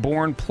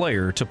German-born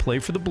player to play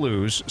for the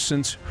Blues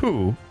since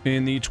who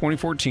in the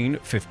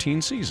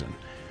 2014-15 season?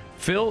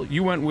 Phil,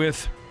 you went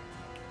with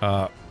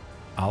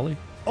Olli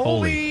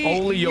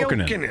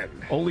Jokinen.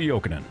 Olli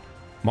Jokinen.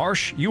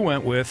 Marsh, you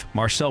went with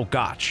Marcel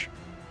Gottsch.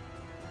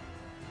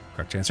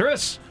 Correct answer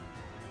is...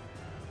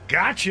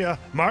 Gotcha.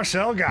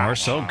 Marcel Gottsch.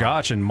 Marcel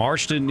Gottsch, and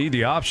Marsh didn't need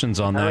the options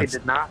on that. No, he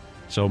did not.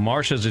 So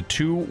Marsh has a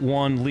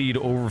 2-1 lead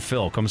over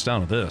Phil. Comes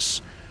down to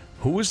this.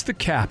 Who was the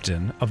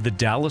captain of the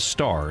Dallas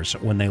Stars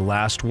when they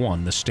last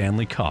won the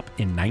Stanley Cup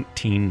in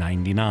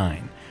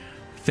 1999?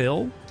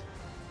 Phil,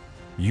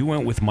 you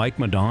went with Mike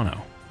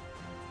Modano.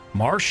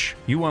 Marsh,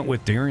 you went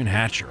with Derian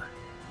Hatcher.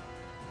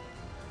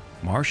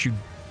 Marsh, you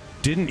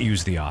didn't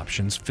use the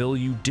options. Phil,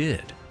 you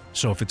did.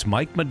 So if it's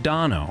Mike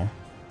Modano,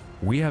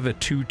 we have a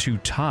 2-2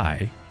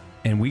 tie,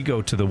 and we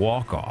go to the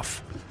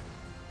walk-off.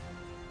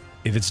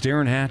 If it's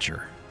Derian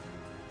Hatcher,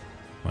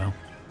 well,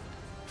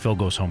 Phil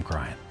goes home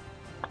crying.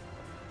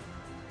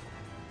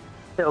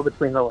 Tail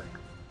between the legs.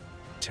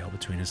 Tail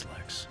between his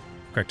legs.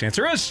 Correct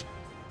answer is...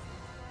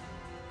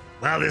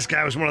 Well, this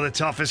guy was one of the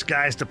toughest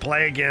guys to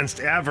play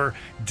against ever.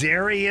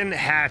 Derian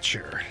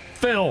Hatcher.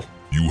 Phil.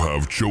 You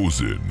have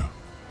chosen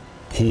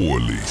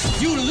poorly.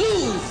 You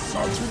lose.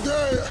 Not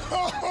today.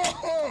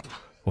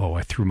 Whoa,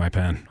 I threw my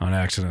pen on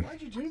accident.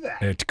 Why'd you do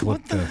that? It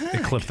clipped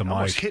the mic.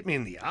 Almost hit me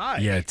in the eye.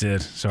 Yeah, it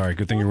did. Sorry.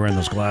 Good thing you're wearing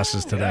those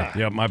glasses today.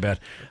 Yeah. Yep, my bad.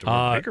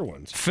 Bigger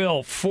ones.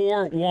 Phil,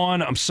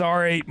 4-1. I'm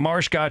sorry.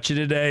 Marsh got you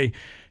today.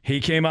 He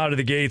came out of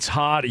the gates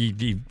hot.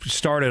 He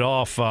started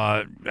off,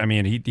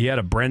 he had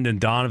a Brendan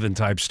Donovan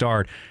type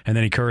start, and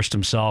then he cursed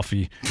himself.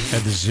 He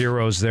had the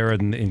zeros there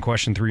in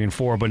question 3 and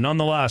 4. But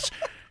nonetheless,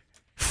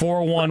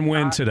 4-1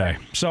 win today.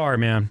 Sorry,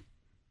 man.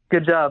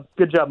 Good job.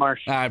 Good job,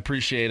 Marsh. I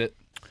appreciate it.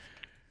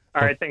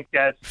 All right, thanks,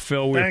 guys.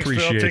 Phil, we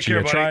appreciate Phil. Take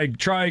you. care,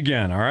 Try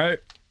again, all right?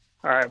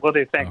 All right, we'll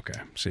do. Thanks. Okay,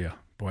 see ya.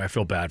 Boy, I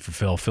feel bad for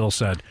Phil. Phil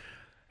said,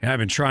 I've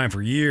been trying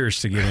for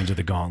years to get into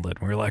the gauntlet.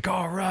 We were like,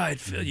 all right,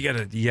 Phil, he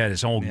had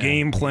his whole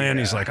game plan.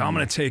 He's like, I'm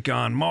going to take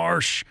on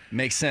Marsh.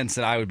 Makes sense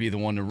that I would be the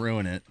one to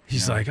ruin it.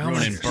 He's like, I'm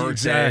ruining birthdays.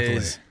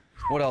 Exactly.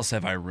 What else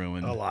have I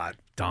ruined? A lot.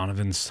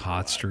 Donovan's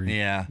hot streak.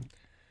 Yeah.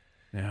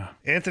 Yeah.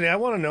 Anthony, I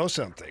want to know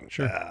something.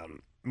 Sure.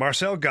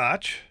 Marcel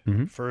Gottsch,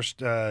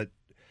 first, or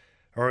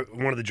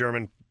one of the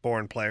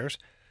German-born players.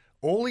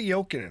 Olli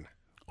Jokinen.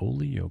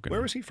 Olli Jokinen.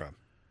 Where was he from?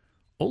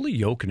 Olli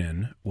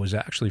Jokinen was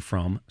actually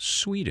from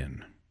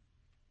Sweden.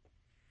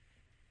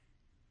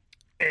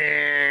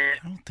 I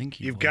don't think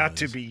You've got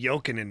to be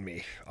Jokinen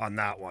me on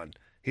that one.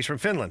 He's from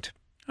Finland.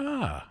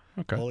 Ah,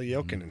 okay. Olli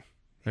Jokinen.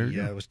 There He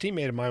you go. was a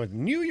teammate of mine with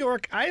New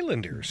York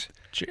Islanders.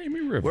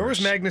 Jamie Rivers. Where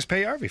was Magnus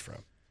Päijärvi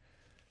from?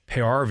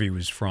 Päijärvi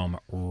was from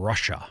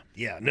Russia.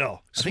 Yeah,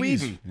 no. I think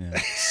Sweden.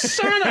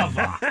 Son of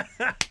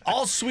a...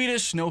 All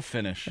Swedish, no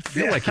Finnish. I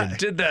feel like you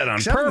did that on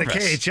Except purpose. in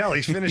the KHL,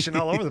 he's finishing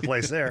all over the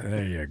place there.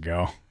 There you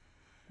go.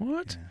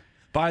 What?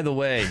 By the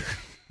way,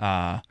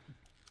 I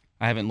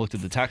haven't looked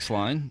at the text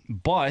line,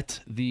 but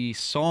the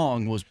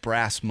song was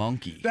Brass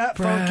Monkey. That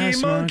funky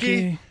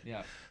monkey.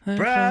 Yeah.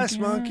 Brass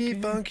monkey,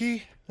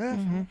 funky.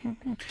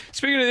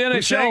 Speaking of the NHL,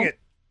 Who sang it?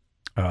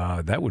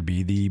 That would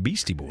be the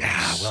Beastie Boys.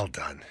 Ah, well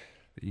done.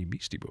 The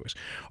Beastie Boys.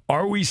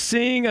 Are we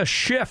seeing a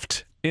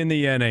shift in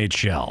the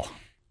NHL?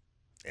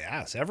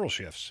 Yeah, several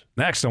shifts.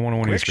 Next, I want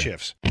to Quick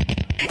shifts.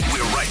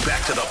 We're right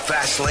back to the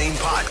Fast Lane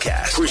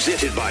Podcast,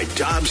 presented by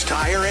Dobbs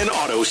Tire and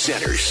Auto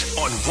Centers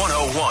on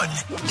 101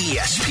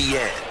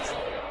 ESPN.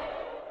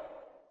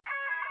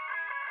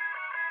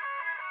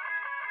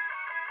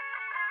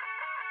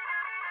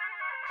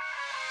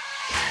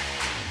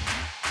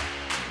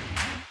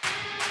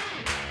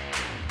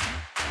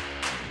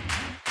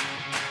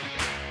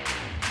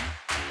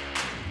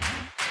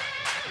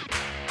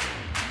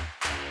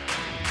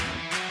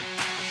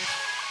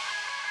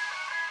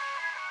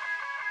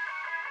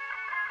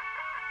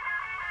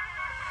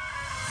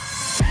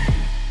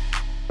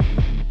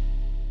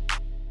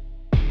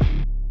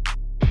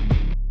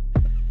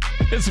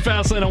 It's the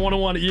Fast Lane on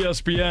 101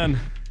 ESPN.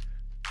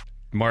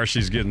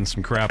 Marshy's getting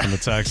some crap in the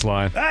text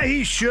line.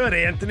 He should,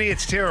 Anthony.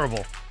 It's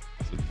terrible.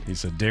 He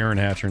said Darren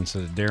Hatcher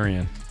instead of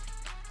Darian.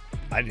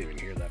 I didn't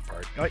even hear that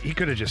part. He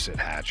could have just said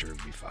Hatcher.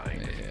 It'd be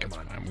fine. Yeah, Come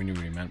on. fine. We knew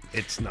what he meant.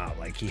 It's not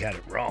like he had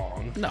it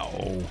wrong.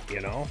 No.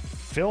 You know?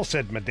 Phil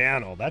said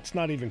Modano. That's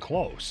not even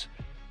close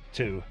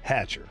to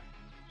Hatcher.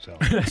 So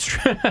That's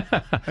true.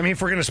 I mean,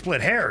 if we're going to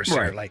split hairs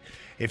here, Right. like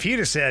if he'd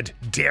have said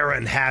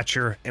Darren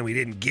Hatcher and we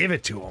didn't give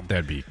it to him,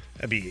 That'd be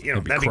that'd be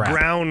crap.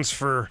 grounds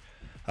for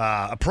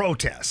a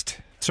protest.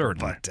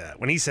 Certainly. But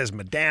when he says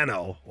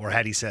Modano, or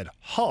had he said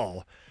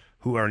Hull,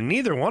 who are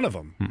neither one of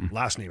them,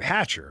 last name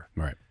Hatcher,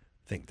 Right.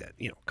 think that,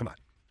 come on.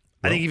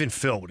 I think even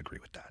Phil would agree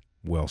with that.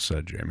 Well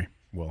said, Jamie.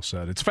 Well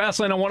said. It's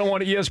Fastlane on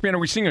 101 ESPN. Are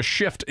we seeing a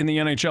shift in the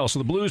NHL? So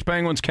the Blues,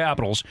 Penguins,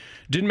 Capitals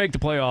didn't make the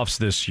playoffs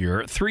this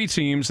year. Three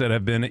teams that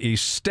have been a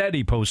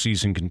steady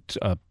postseason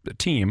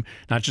team,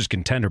 not just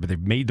contender, but they've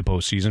made the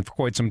postseason for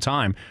quite some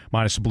time,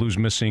 minus the Blues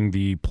missing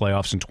the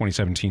playoffs in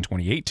 2017,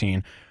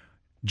 2018.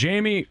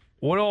 Jamie,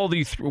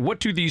 what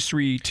do these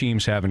three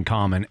teams have in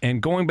common?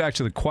 And going back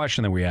to the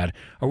question that we had,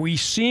 are we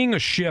seeing a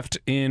shift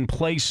in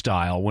play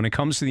style when it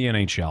comes to the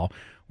NHL,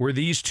 where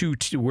these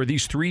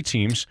three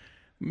teams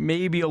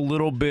maybe a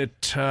little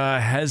bit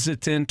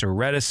hesitant or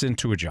reticent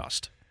to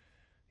adjust?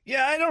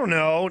 Yeah, I don't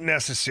know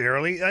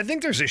necessarily. I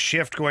think there's a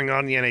shift going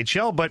on in the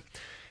NHL, but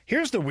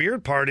here's the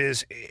weird part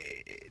is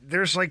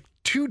there's like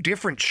two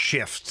different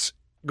shifts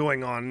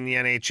going on in the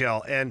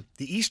NHL. And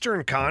the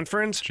Eastern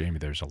Conference... Jamie,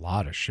 there's a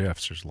lot of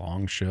shifts. There's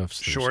long shifts.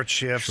 There's short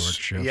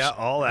shifts. Yeah,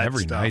 all that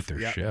Every stuff. night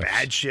there's shifts.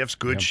 Bad shifts,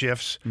 good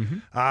shifts.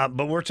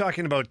 But we're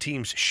talking about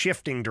teams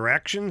shifting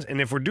directions.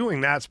 And if we're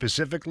doing that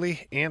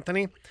specifically,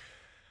 Anthony...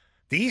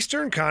 The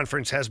Eastern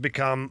Conference has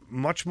become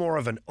much more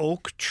of an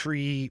oak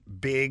tree,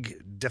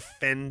 big,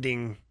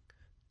 defenseman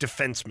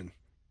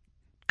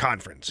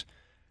conference,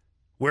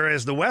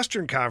 whereas the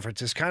Western Conference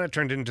has kind of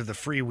turned into the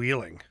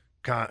freewheeling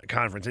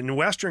conference. And the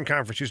Western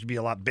Conference used to be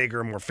a lot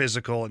bigger, more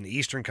physical, and the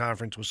Eastern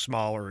Conference was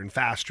smaller and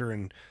faster.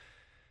 And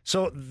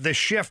so the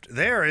shift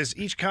there is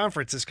each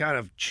conference has kind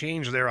of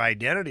changed their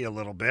identity a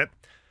little bit.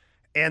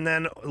 And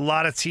then a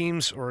lot of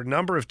teams, or a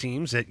number of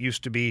teams that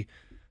used to be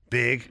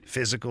big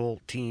physical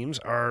teams,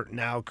 are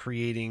now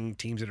creating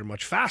teams that are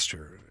much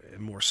faster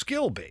and more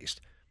skill-based.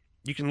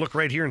 You can look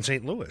right here in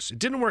St. Louis. It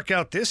didn't work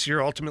out this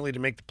year ultimately to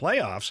make the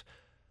playoffs,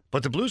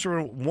 but the Blues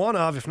were one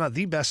of, if not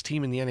the best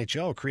team in the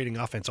NHL, creating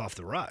offense off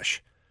the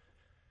rush.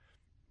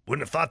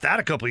 Wouldn't have thought that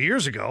a couple of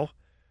years ago.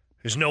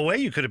 There's no way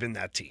you could have been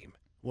that team.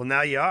 Well,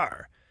 now you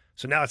are.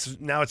 So now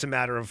it's a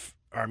matter of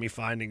Army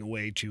finding a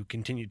way to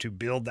continue to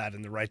build that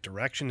in the right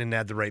direction and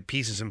add the right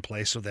pieces in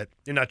place so that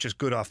you're not just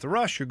good off the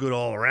rush, you're good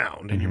all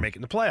around, and you're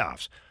making the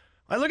playoffs.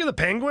 I look at the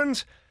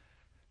Penguins.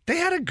 They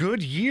had a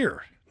good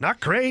year. Not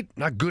great,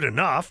 not good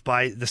enough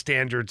by the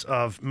standards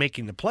of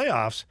making the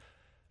playoffs,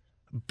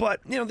 but,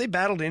 they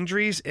battled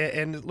injuries,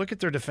 and look at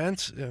their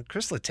defense.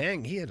 Chris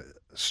Letang, he had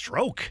a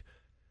stroke.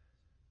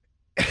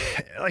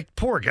 Like,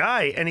 poor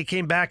guy, and he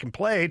came back and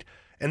played,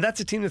 and that's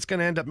a team that's going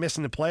to end up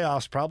missing the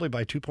playoffs probably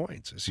by 2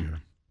 points this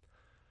year.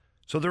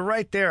 So they're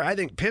right there. I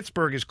think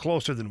Pittsburgh is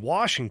closer than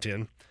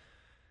Washington.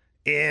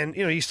 And,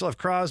 you still have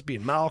Crosby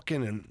and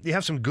Malkin, and you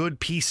have some good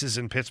pieces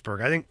in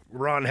Pittsburgh. I think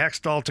Ron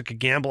Hextall took a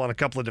gamble on a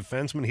couple of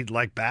defensemen he'd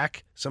like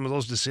back, some of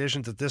those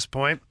decisions at this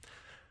point.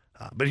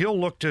 But he'll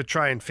look to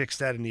try and fix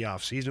that in the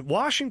offseason.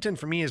 Washington,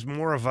 for me, is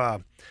more of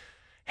a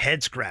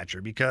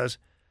head-scratcher because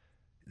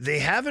they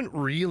haven't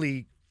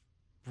really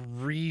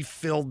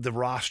refilled the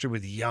roster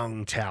with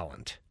young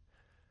talent.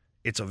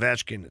 It's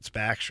Ovechkin, it's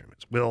Backstrom,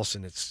 it's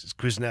Wilson, it's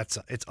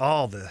Kuznetsov. It's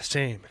all the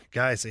same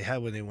guys they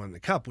had when they won the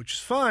Cup, which is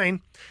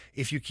fine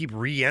if you keep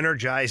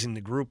re-energizing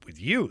the group with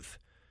youth.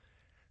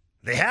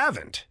 They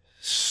haven't.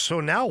 So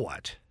now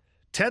what?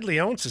 Ted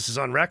Leonsis is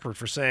on record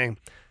for saying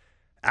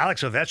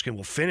Alex Ovechkin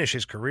will finish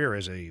his career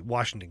as a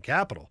Washington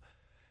Capital.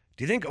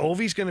 Do you think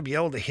Ovi's going to be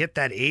able to hit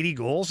that 80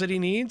 goals that he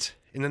needs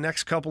in the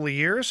next couple of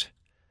years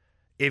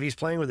if he's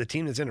playing with a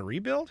team that's in a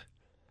rebuild?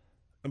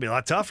 It'll be a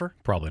lot tougher.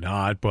 Probably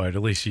not, but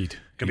at least he'd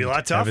be a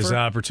lot tougher. Have his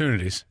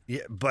opportunities.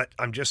 Yeah, but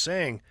I'm just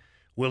saying,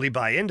 will he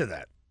buy into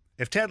that?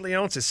 If Ted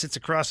Leonsis sits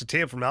across the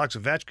table from Alex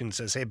Ovechkin and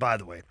says, hey, by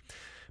the way,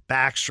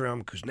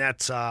 Backstrom,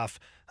 Kuznetsov,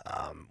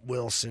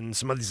 Wilson,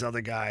 some of these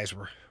other guys,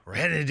 we're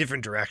headed in a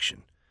different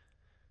direction.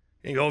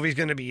 You think Ovi's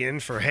going to be in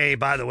for, hey,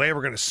 by the way,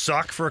 we're going to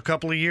suck for a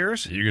couple of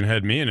years? You can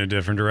head me in a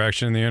different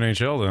direction in the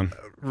NHL then.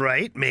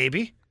 Right,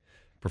 maybe.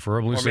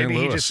 Preferably or St. maybe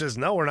Louis. he just says,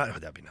 no, we're not. Oh,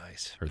 that'd be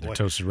nice. Heard the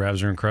Toasted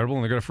Ravs are incredible,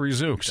 and they got a free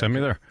Zook. Send me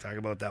there. Talk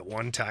about that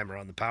one-timer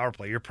on the power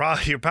play. Your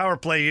power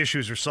play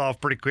issues are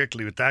solved pretty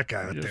quickly with that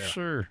guy out there.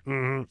 Sure.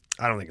 Mm-hmm.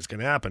 I don't think it's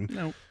going to happen.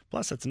 No.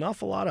 Plus, that's an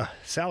awful lot of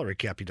salary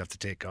cap you'd have to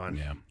take on.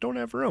 Yeah. Don't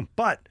have room.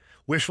 But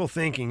wishful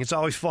thinking. It's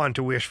always fun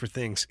to wish for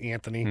things,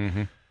 Anthony.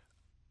 Mm-hmm.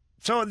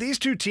 So these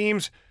two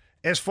teams,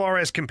 as far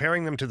as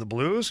comparing them to the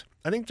Blues,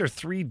 I think they're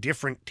three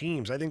different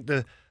teams. I think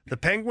the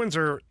Penguins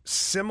are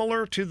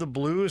similar to the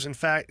Blues, in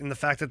the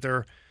fact that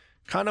they're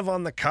kind of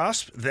on the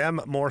cusp,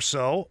 them more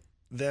so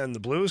than the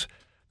Blues.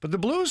 But the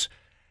Blues,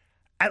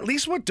 at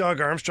least what Doug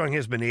Armstrong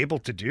has been able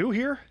to do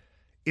here,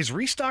 is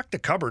restock the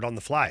cupboard on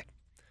the fly.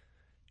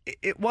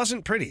 It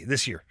wasn't pretty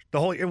this year.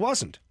 It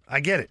wasn't. I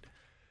get it.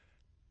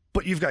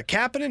 But you've got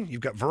Kapanen,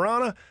 you've got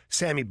Verana,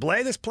 Sammy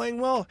Blais that's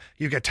playing well,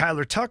 you've got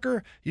Tyler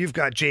Tucker, you've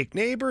got Jake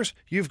Neighbors,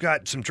 you've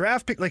got some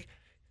draft pick.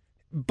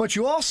 But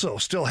you also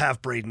still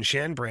have Braden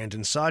Shen,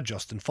 Brandon Saad,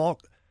 Justin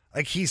Falk.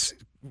 He's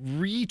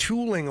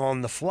retooling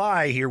on the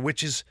fly here,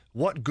 which is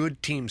what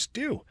good teams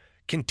do.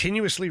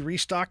 Continuously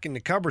restocking the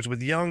cupboards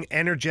with young,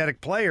 energetic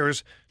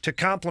players to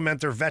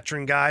complement their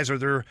veteran guys or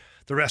the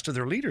rest of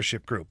their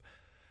leadership group.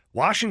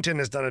 Washington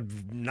has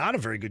done not a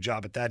very good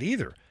job at that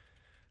either.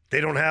 They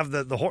don't have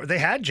they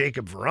had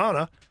Jacob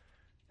Verana,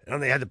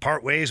 and they had to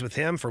part ways with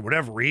him for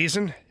whatever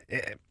reason.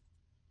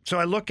 So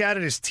I look at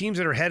it as teams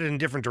that are headed in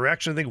different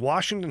directions. I think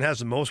Washington has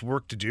the most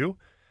work to do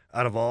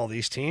out of all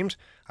these teams.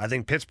 I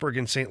think Pittsburgh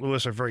and St.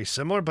 Louis are very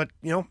similar, but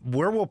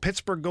where will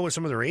Pittsburgh go with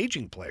some of their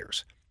aging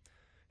players?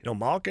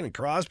 Malkin and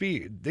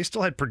Crosby, they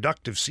still had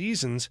productive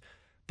seasons,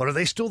 but are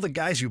they still the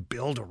guys you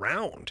build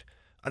around?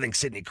 I think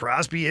Sidney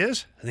Crosby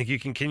is. I think you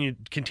can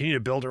continue to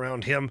build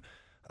around him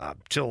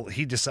till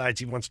he decides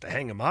he wants to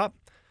hang him up.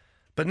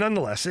 But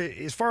nonetheless,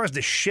 as far as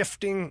the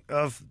shifting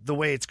of the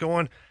way it's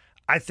going,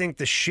 I think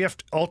the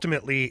shift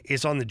ultimately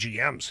is on the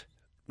GMs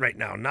right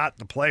now, not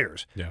the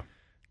players. Yeah.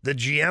 The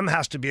GM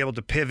has to be able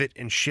to pivot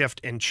and shift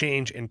and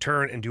change and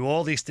turn and do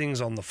all these things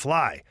on the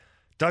fly.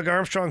 Doug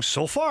Armstrong,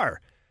 so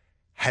far,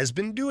 has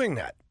been doing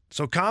that.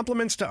 So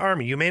compliments to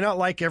Army. You may not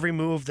like every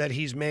move that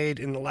he's made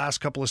in the last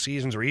couple of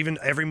seasons or even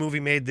every move he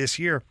made this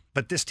year,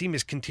 but this team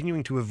is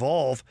continuing to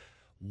evolve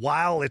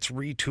while it's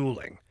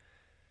retooling.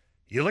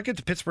 You look at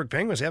the Pittsburgh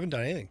Penguins, they haven't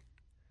done anything.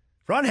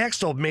 Ron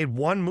Hextall made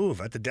one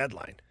move at the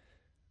deadline.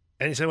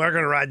 And he said, we're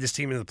going to ride this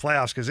team into the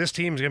playoffs because this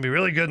team is going to be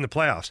really good in the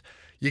playoffs.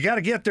 You got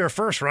to get there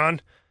first,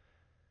 Ron.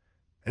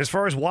 And as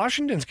far as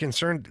Washington's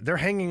concerned, they're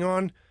hanging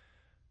on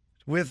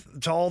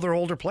to all their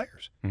older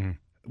players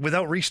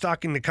without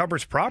restocking the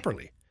cupboards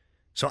properly.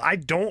 So I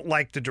don't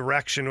like the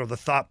direction or the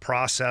thought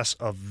process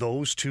of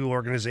those two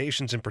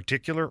organizations in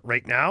particular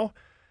right now.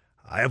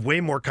 I have way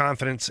more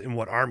confidence in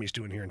what Army's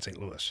doing here in St.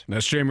 Louis.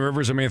 That's Jamie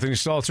Rivers. I'm Anthony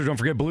Stalter. Don't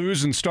forget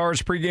Blues and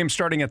Stars pregame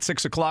starting at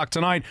 6 o'clock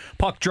tonight.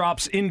 Puck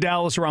drops in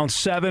Dallas around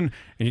 7,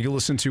 and you can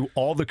listen to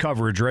all the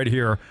coverage right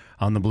here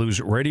on the Blues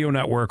Radio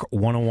Network,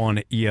 101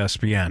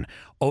 ESPN.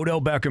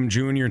 Odell Beckham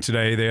Jr.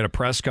 today, they had a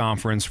press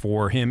conference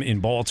for him in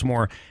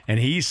Baltimore, and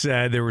he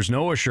said there was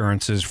no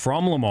assurances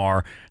from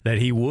Lamar that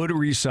he would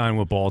re-sign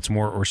with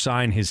Baltimore or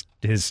sign his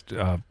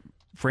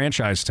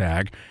franchise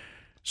tag.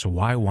 So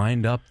why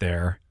wind up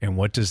there, and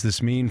what does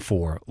this mean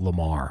for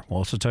Lamar? We'll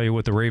also tell you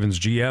what the Ravens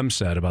GM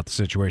said about the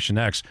situation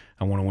next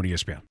on 101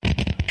 ESPN.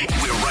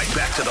 We're right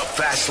back to the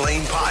Fast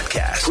Lane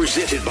Podcast,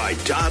 presented by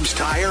Dobbs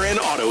Tire and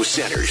Auto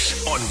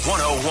Centers on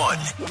 101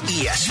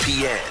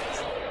 ESPN.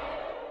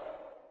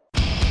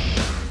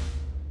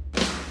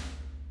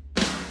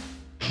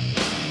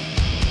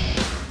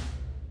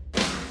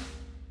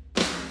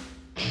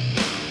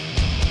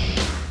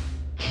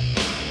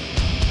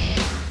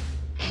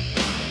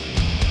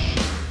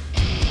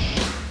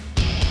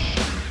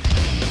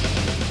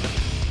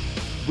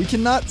 We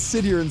cannot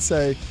sit here and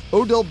say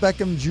Odell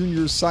Beckham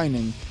Jr.'s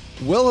signing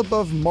well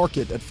above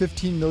market at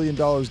 $15 million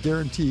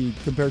guaranteed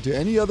compared to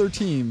any other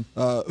team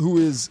who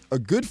is a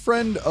good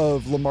friend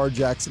of Lamar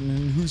Jackson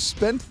and who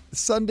spent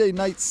Sunday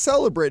night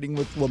celebrating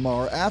with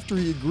Lamar after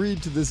he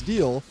agreed to this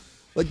deal.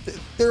 Like,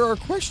 there are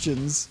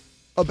questions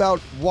about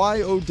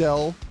why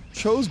Odell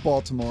chose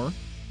Baltimore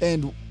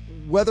and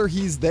whether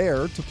he's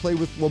there to play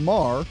with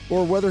Lamar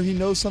or whether he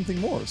knows something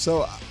more.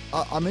 So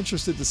I'm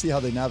interested to see how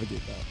they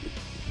navigate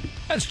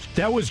that.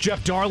 That was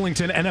Jeff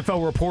Darlington,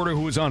 NFL reporter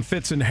who was on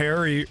Fitz and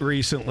Harry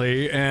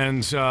recently.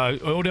 And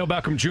Odell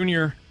Beckham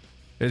Jr.,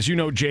 as you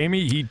know,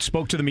 Jamie, he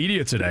spoke to the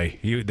media today.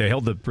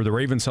 The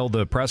Ravens held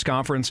the press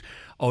conference.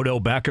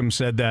 Odell Beckham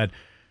said that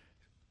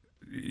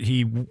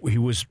he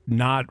was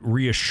not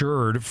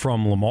reassured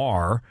from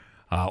Lamar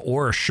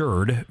or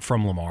assured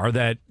from Lamar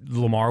that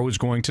Lamar was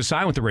going to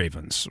sign with the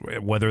Ravens,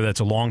 whether that's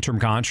a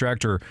long-term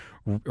contract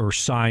or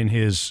sign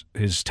his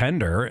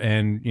tender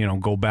and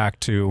go back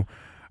to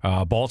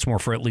Baltimore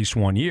for at least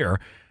 1 year.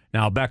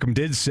 Now, Beckham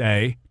did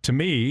say to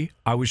me,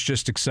 I was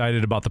just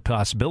excited about the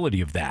possibility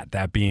of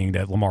that being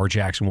that Lamar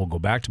Jackson will go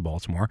back to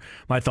Baltimore.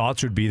 My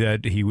thoughts would be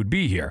that he would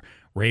be here.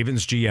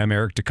 Ravens GM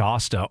Eric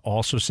DeCosta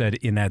also said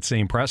in that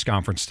same press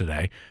conference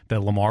today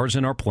that Lamar's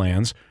in our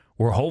plans.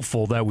 We're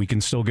hopeful that we can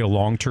still get a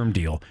long-term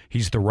deal.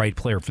 He's the right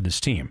player for this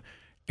team.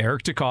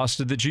 Eric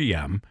DeCosta, the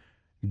GM,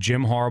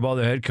 John Harbaugh,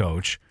 the head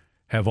coach,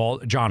 have all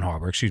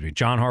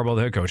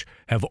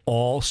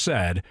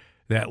said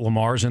that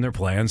Lamar's in their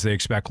plans. They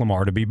expect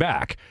Lamar to be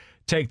back.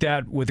 Take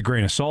that with a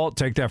grain of salt.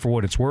 Take that for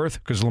what it's worth,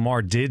 because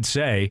Lamar did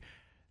say,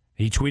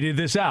 he tweeted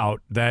this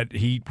out, that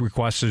he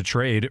requested a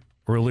trade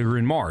earlier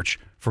in March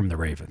from the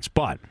Ravens.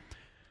 But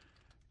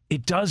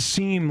it does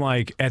seem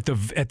like at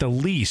the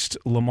least,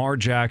 Lamar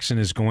Jackson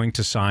is going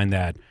to sign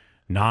that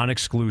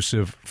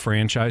non-exclusive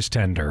franchise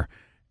tender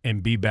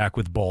and be back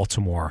with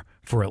Baltimore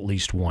for at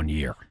least 1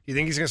 year. You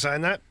think he's going to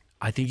sign that?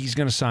 I think he's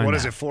going to sign What that.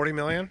 is it, $40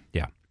 million?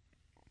 Yeah.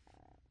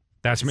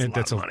 That's a lot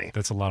of money.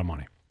 That's a lot of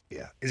money.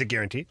 Yeah. Is it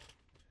guaranteed?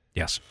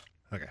 Yes.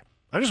 Okay.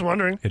 I'm just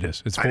wondering. It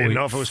is. I didn't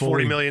know if it was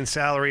 $40 million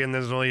salary and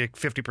there's only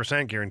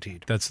 50%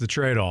 guaranteed. That's the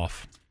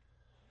trade-off.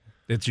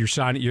 It's your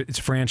signing. It's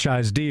a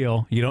franchise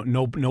deal. You don't.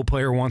 No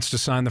player wants to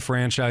sign the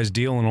franchise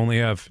deal and only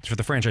have for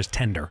the franchise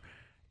tender,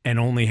 and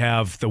only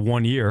have the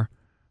 1 year.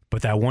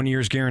 But that 1 year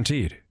is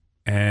guaranteed.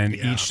 And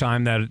each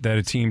time that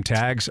a team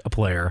tags a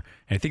player,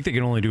 and I think they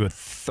can only do it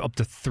up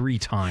to 3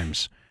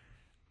 times,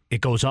 it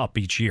goes up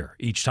each year,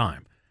 each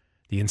time.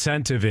 The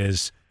incentive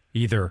is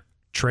either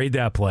trade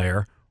that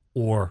player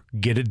or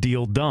get a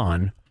deal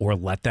done or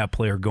let that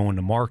player go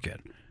into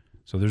market.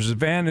 So there's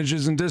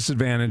advantages and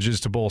disadvantages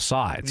to both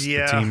sides,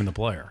 the team and the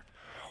player.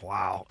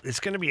 Wow. It's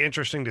going to be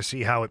interesting to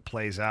see how it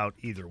plays out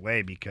either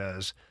way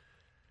because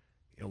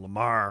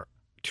Lamar,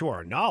 to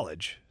our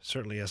knowledge,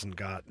 certainly hasn't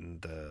gotten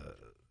the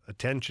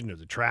attention or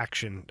the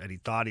traction that he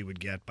thought he would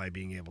get by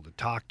being able to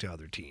talk to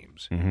other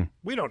teams. Mm-hmm.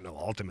 We don't know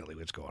ultimately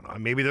what's going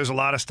on. Maybe there's a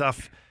lot of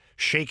stuff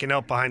shaken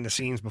out behind the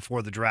scenes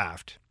before the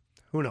draft.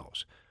 Who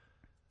knows?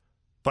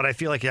 But I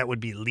feel like that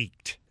would be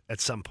leaked at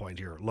some point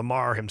here.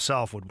 Lamar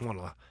himself would want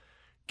to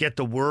get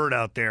the word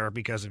out there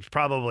because it's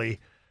probably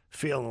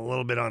feeling a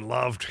little bit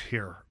unloved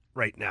here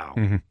right now.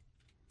 Mm-hmm.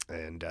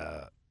 And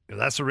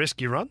that's the risk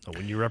you run though,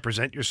 when you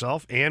represent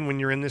yourself and when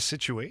you're in this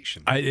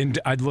situation.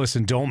 I'd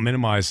listen, don't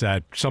minimize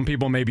that. Some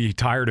people may be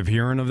tired of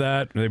hearing of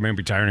that. They may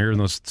be tired of hearing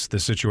this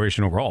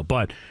situation overall.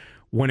 But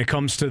when it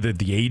comes to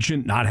the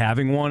agent not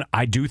having one,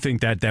 I do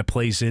think that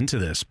plays into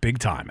this big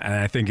time. And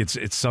I think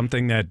it's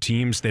something that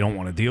teams, they don't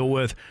want to deal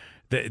with.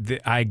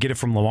 I get it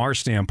from Lamar's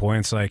standpoint.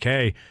 It's like,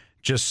 hey,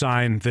 just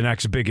sign the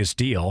next biggest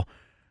deal.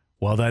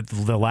 Well,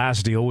 the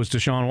last deal was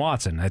Deshaun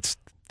Watson. That's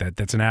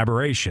an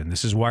aberration.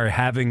 This is why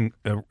having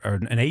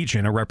an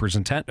agent,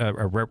 representation,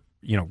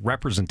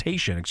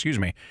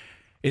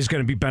 is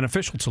going to be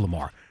beneficial to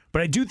Lamar.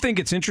 But I do think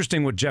it's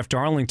interesting what Jeff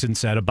Darlington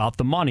said about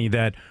the money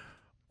that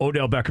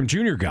Odell Beckham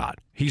Jr. got.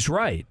 He's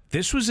right.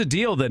 This was a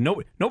deal that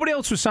nobody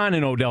else was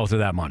signing Odell to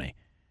that money.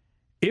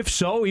 If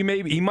so, he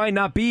might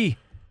not be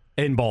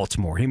in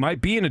Baltimore. He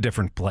might be in a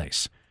different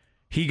place.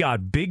 He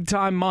got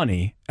big-time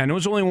money, and it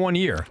was only 1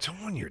 year. It's a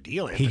 1 year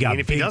deal. If he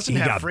doesn't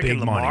have freaking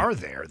Lamar money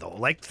there, though,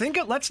 let's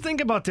think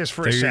about this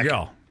for a second. There you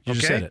go. You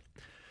just said it.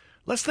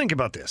 Let's think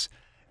about this.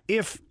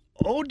 If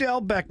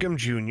Odell Beckham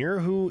Jr.,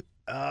 who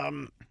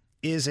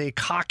is a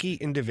cocky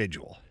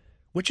individual,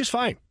 which is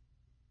fine,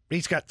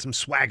 he's got some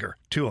swagger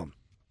to him.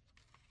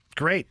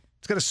 Great.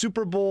 He's got a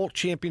Super Bowl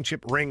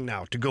championship ring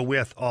now to go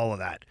with all of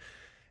that.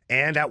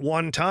 And at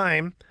one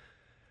time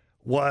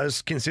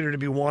was considered to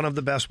be one of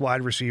the best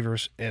wide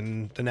receivers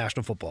in the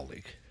National Football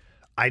League.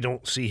 I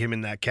don't see him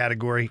in that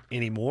category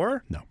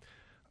anymore. No.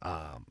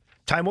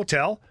 Time will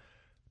tell.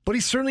 But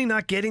he's certainly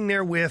not getting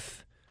there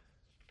with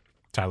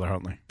Tyler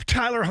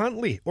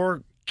Huntley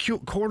or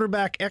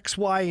quarterback X,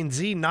 Y, and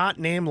Z not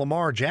named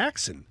Lamar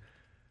Jackson.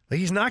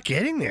 He's not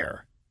getting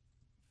there.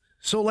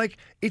 So,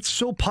 it's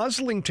so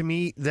puzzling to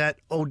me that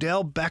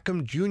Odell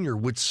Beckham Jr.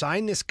 would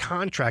sign this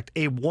contract,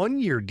 a 1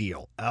 year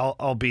deal,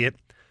 albeit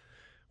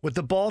with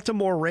the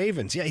Baltimore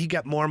Ravens. Yeah, he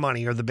got more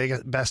money or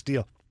the best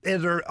deal.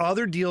 And there are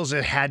other deals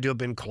that had to have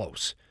been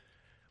close,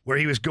 where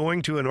he was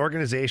going to an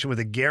organization with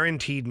a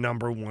guaranteed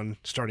number one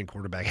starting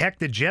quarterback. Heck,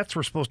 the Jets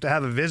were supposed to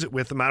have a visit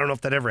with him. I don't know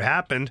if that ever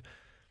happened.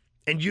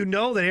 And you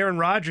know that Aaron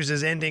Rodgers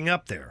is ending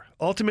up there.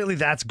 Ultimately,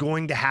 that's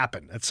going to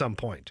happen at some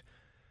point.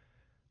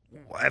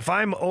 If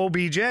I'm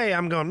OBJ,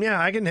 I'm going,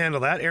 yeah, I can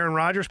handle that. Aaron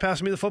Rodgers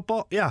passing me the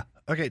football? Yeah.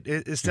 Okay,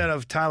 instead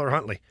of Tyler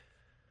Huntley.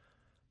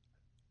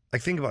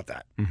 Like, think about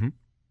that. Mm-hmm.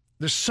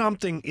 There's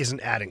something isn't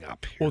adding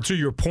up here. Well, to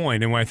your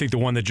point, and I think the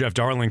one that Jeff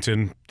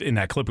Darlington in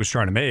that clip was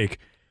trying to make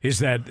is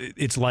that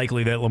it's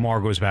likely that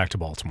Lamar goes back to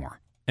Baltimore.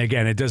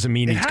 Again, it doesn't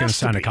mean he's going to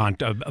sign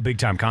a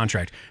big-time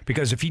contract,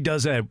 because if he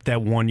does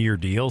that one-year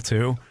deal,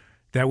 too,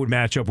 that would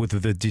match up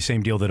with the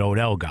same deal that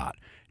Odell got.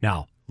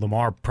 Now,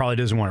 Lamar probably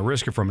doesn't want to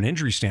risk it from an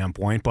injury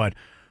standpoint, but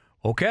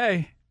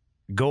okay,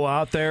 go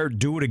out there,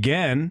 do it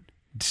again,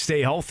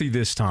 stay healthy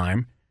this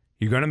time.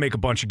 You're going to make a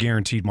bunch of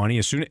guaranteed money.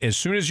 As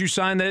soon as you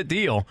sign that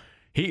deal,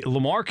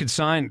 Lamar could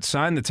sign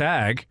the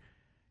tag.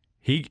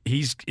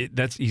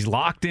 He's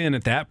locked in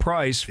at that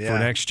price for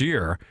next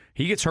year.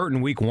 He gets hurt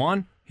in week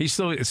 1.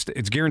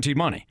 It's guaranteed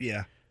money.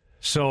 Yeah.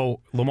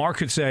 So Lamar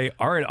could say,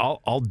 all right,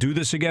 I'll do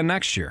this again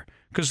next year,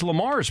 because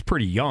Lamar is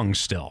pretty young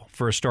still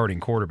for a starting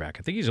quarterback.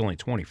 I think he's only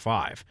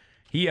 25.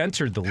 He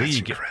entered the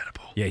league. That's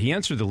incredible. Yeah, he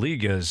entered the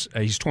league as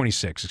he's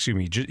 26. Excuse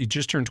me, he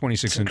just turned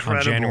 26 on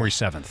January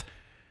 7th.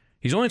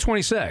 He's only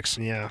 26.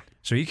 Yeah.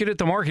 So he could hit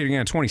the market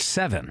again at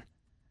 27.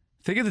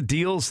 Think of the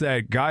deals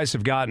that guys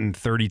have gotten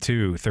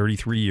 32,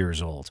 33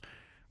 years old.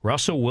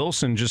 Russell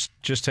Wilson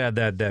just had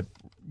that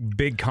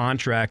big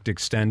contract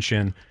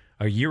extension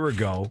a year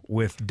ago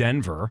with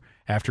Denver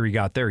after he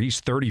got there. He's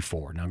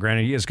 34. Now,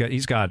 granted,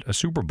 he's got a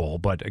Super Bowl,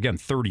 but again,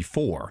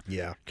 34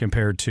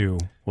 compared to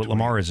what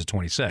Lamar is at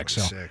 26.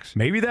 So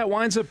maybe that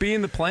winds up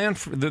being the plan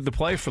for the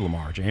play for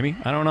Lamar, Jamie.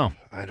 I don't know.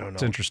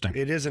 It's interesting.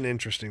 It is an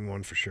interesting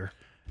one for sure.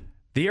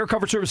 The Air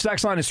Comfort Service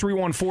text line is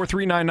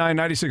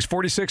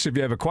 314-399-9646. If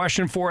you have a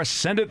question for us,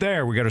 send it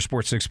there. We got our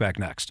Sports Six Pack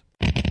next.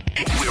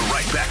 We're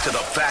right back to the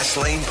Fast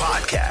Lane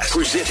Podcast,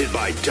 presented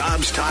by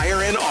Dobbs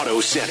Tire and Auto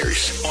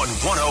Centers on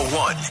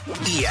 101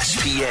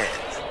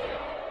 ESPN.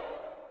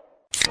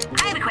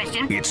 I have a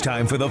question. It's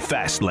time for the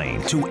Fast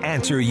Lane to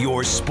answer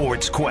your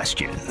sports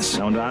questions.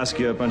 I want to ask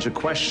you a bunch of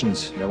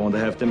questions. I want to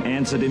have them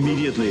answered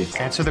immediately.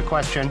 Answer the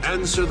question.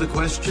 Answer the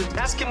question.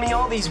 Asking me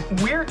all these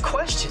weird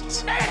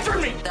questions. Answer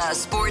me! The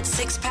Sports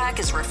Six Pack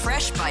is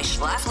refreshed by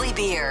Schlafly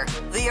Beer,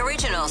 the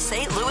original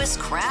St. Louis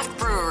craft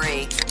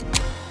brewery.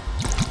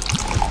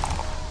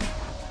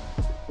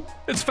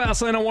 It's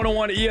Fastlane on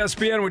 101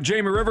 ESPN with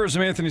Jamie Rivers.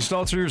 I'm Anthony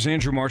Stelter. Here's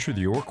Andrew March with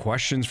your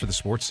questions for the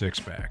Sports Six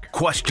Pack.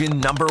 Question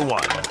number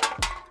 1.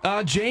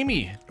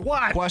 Jamie.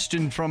 What?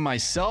 Question from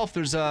myself.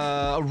 There's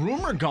a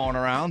rumor going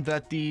around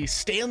that the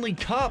Stanley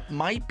Cup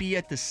might be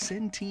at the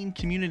Centene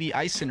Community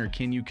Ice Center.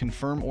 Can you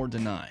confirm or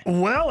deny?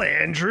 Well,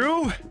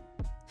 Andrew,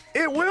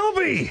 it will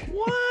be.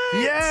 What?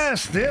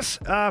 Yes, this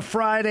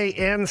Friday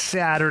and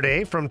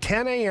Saturday from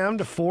 10 a.m.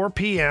 to 4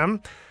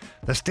 p.m.,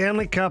 the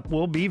Stanley Cup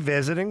will be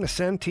visiting the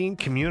Centene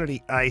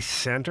Community Ice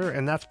Center,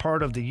 and that's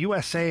part of the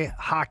USA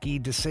Hockey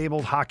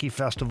Disabled Hockey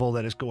Festival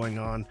that is going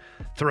on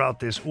throughout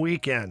this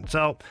weekend.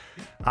 So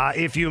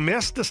if you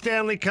missed the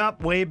Stanley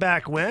Cup way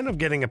back when, of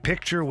getting a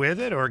picture with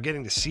it or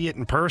getting to see it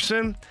in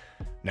person,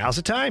 now's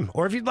the time.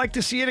 Or if you'd like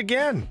to see it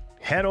again,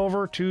 head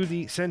over to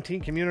the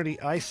Centene Community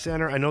Ice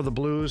Center. I know the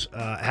Blues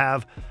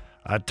have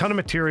a ton of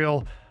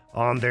material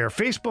on their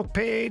Facebook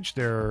page,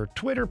 their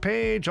Twitter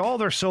page, all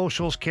their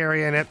socials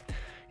carrying it.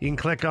 You can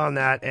click on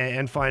that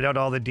and find out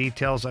all the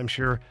details, I'm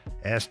sure,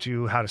 as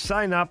to how to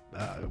sign up,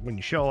 when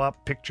you show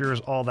up, pictures,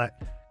 all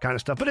that kind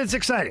of stuff. But it's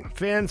exciting.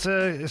 Fans,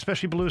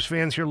 especially Blues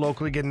fans here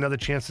locally, get another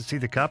chance to see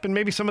the Cup. And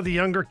maybe some of the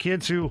younger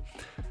kids who,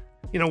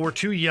 were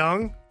too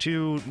young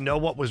to know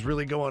what was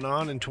really going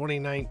on in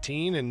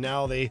 2019, and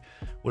now they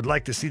would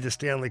like to see the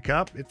Stanley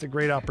Cup. It's a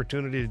great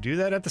opportunity to do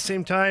that. At the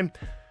same time,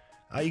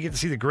 you get to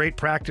see the great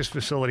practice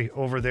facility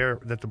over there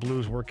that the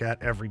Blues work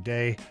at every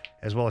day,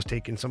 as well as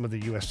taking some of the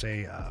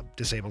USA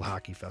Disabled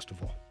Hockey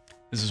Festival.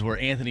 This is where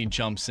Anthony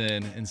jumps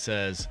in and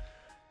says,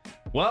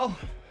 well,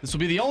 this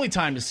will be the only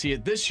time to see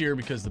it this year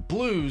because the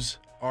Blues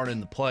aren't in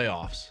the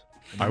playoffs.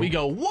 And we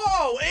go,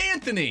 whoa,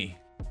 Anthony!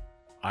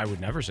 I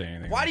would never say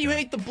anything. Why do you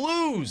hate the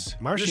Blues?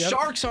 Marshy, the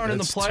Sharks aren't in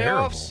the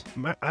playoffs.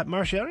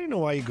 Marshy, I don't even know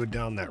why you go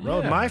down that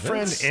road. Yeah, My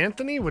friend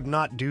Anthony would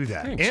not do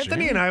that. Thanks,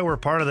 Anthony Jamie. and I were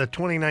part of the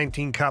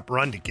 2019 Cup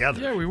run together.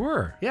 Yeah, we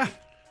were. Yeah.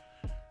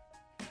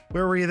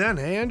 Where were you then,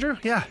 hey, Andrew?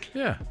 Yeah.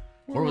 Yeah.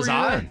 Where was were you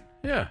I? then?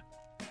 Yeah.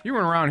 You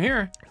weren't around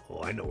here.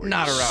 Oh, I know where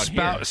Not you around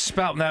here.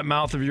 Spouting that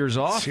mouth of yours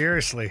off.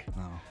 Seriously.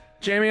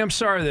 Jamie, I'm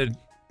sorry that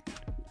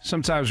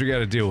sometimes we got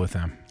to deal with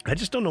them. I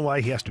just don't know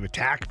why he has to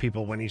attack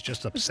people when he's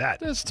just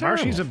upset. That's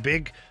terrible. Marshy's a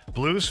big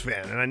Blues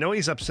fan, and I know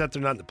he's upset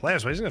they're not in the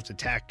playoffs, but he doesn't have to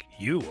attack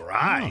you or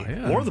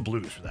I, or the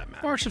Blues for that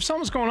matter. Marsh, if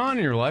something's going on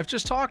in your life,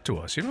 just talk to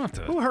us. You don't have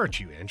to. Who hurt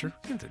you, Andrew?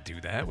 You don't have to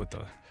do that with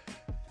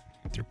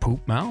your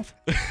poop mouth.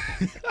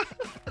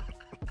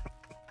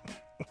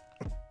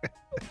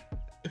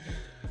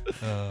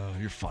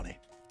 You're funny.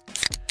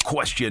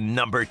 Question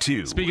number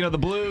 2. Speaking of the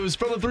Blues,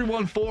 from the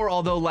 314,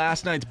 although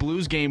last night's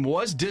Blues game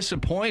was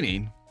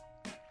disappointing,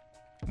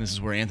 this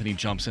is where Anthony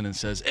jumps in and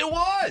says, it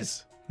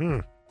was!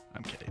 I'm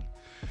kidding.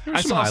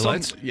 Here's some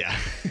highlights.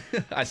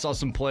 I saw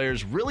some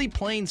players really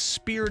playing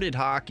spirited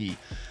hockey,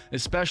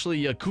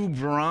 especially Jakub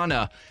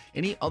Vrana.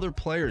 Any other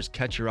players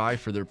catch your eye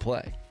for their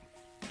play?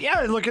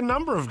 Yeah, look, a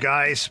number of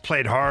guys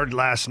played hard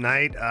last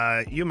night.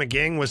 Hugh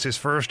McGing was his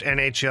first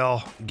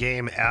NHL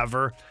game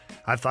ever.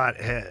 I thought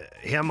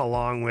him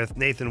along with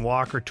Nathan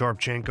Walker,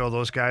 Torpchenko,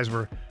 those guys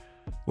were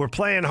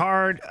playing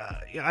hard.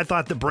 I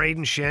thought the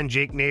Braden Shen,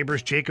 Jake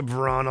Neighbors, Jacob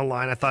Vrana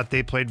line, I thought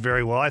they played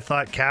very well. I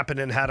thought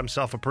Kapanen had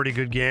himself a pretty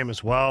good game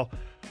as well.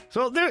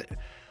 So,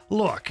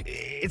 look,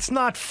 it's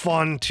not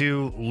fun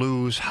to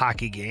lose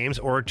hockey games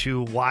or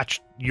to watch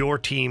your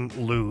team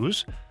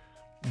lose.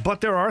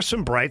 But there are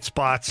some bright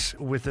spots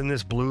within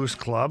this Blues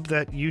club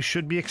that you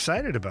should be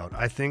excited about.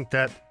 I think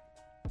that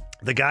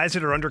the guys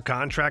that are under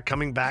contract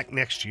coming back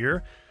next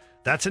year,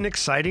 that's an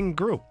exciting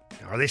group.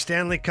 Are they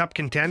Stanley Cup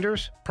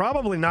contenders?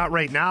 Probably not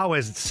right now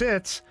as it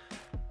sits.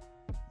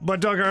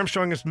 But Doug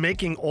Armstrong is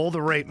making all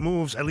the right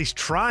moves, at least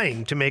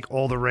trying to make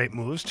all the right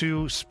moves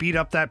to speed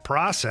up that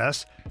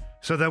process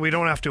so that we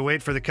don't have to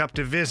wait for the Cup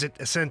to visit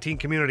Centene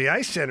Community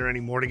Ice Center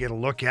anymore to get a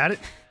look at it.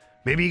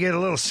 Maybe you get a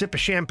little sip of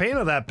champagne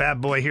of that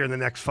bad boy here in the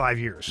next 5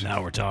 years.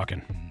 Now we're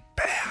talking.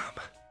 Bam.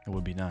 It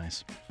would be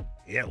nice.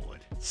 Yeah, it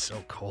would. It's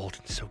so cold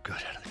and so good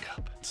out of the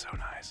cup. It's so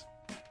nice.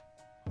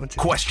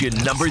 Question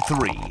number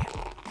 3.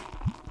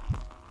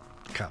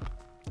 Cup.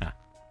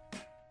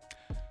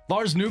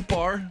 Lars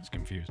Nootbaar is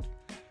confused.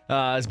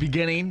 Is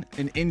beginning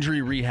an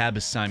injury rehab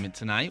assignment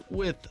tonight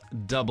with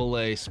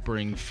AA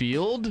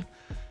Springfield.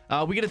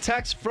 We get a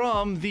text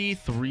from the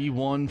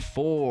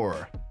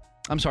 314.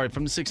 I'm sorry,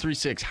 from the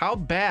 636. How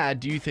bad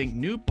do you think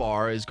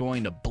Nootbaar is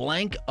going to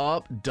blank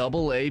up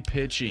AA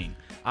pitching?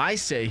 I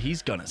say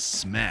he's going to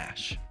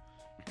smash.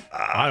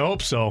 I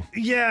hope so.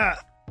 Yeah.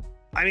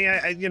 I mean,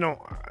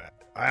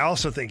 I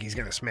also think he's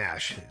going to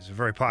smash. He's a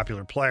very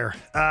popular player.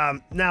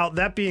 Now,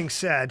 that being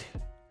said,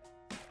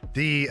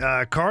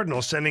 the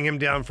Cardinals sending him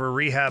down for a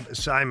rehab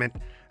assignment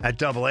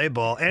at AA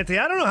ball. Anthony,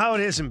 I don't know how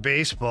it is in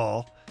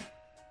baseball,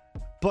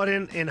 but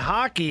in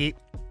hockey,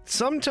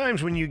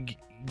 sometimes when you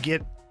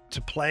get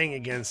to playing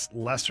against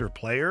lesser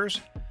players,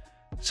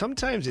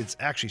 sometimes it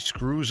actually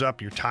screws up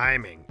your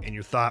timing and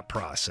your thought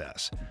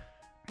process.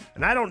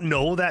 And I don't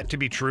know that to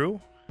be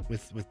true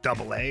with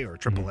AA or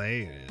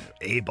AAA,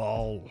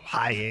 A-ball,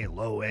 high A,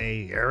 low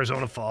A,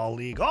 Arizona Fall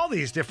League, all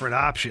these different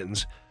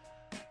options.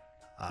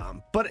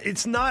 But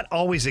it's not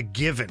always a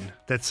given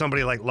that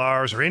somebody like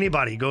Lars or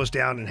anybody goes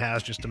down and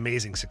has just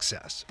amazing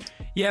success.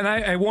 Yeah, and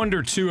I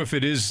wonder, too, if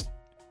it is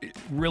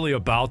really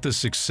about the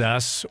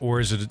success or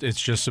is it's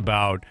just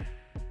about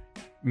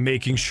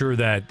making sure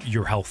that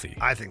you're healthy.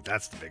 I think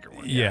that's the bigger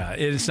one. Yeah,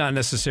 it's not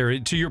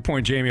necessary. To your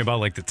point, Jamie, about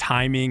like the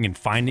timing and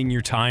finding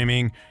your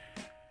timing,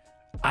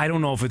 I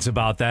don't know if it's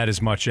about that as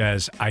much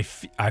as I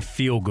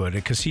feel good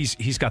because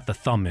he's got the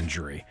thumb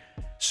injury.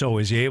 So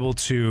is he able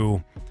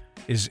to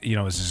is he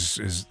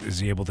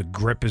able to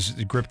grip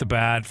the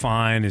bat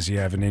fine? Is he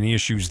having any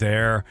issues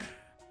there?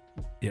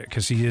 Yeah,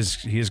 because he is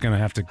going to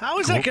have to. How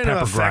is that going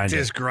to affect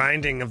his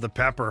grinding of the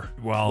pepper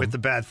with the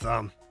bad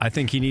thumb? I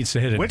think he needs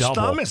to hit a double. Which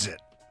thumb is it?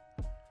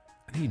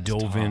 I think he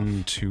dove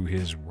into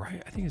his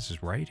right. I think it's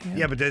his right hand.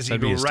 Yeah, but does he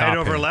go right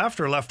over left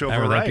or left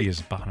over right? That'd be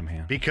his bottom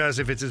hand. Because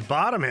if it's his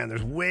bottom hand,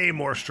 there's way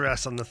more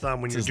stress on the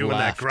thumb when you're doing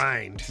that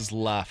grind. It's his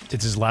left.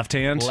 It's his left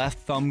hand? Left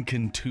thumb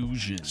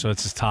contusion. So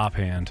it's his top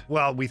hand.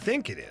 Well, we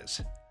think it is.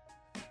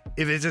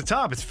 If it's a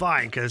top, it's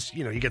fine because,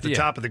 you get the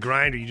top of the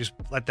grinder. You just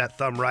let that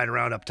thumb ride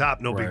around up top.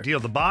 No big deal.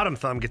 The bottom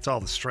thumb gets all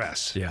the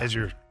stress as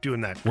you're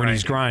doing that grinding. When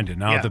he's grinding.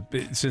 Now,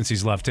 since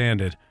he's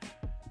left-handed,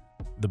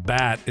 the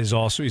bat is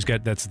also, he's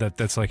got,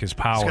 that's like his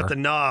power. He's got the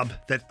knob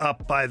that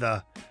up by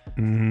the,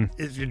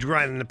 if you're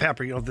grinding the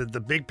pepper, the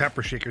big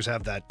pepper shakers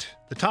have that,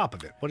 the top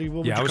of it. What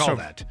would you call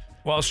that?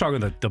 Well, I was talking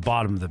about the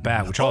bottom of the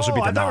bat, which also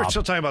be the knob. I thought we were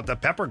still talking about the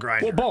pepper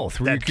grinder. Well, both.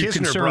 That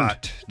Kisner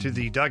brought to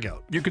the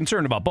dugout. You're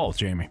concerned about both,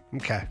 Jamie.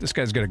 Okay. This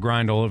guy's got to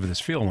grind all over this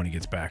field when he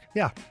gets back.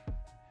 Yeah.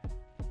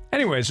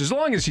 Anyways, as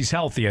long as he's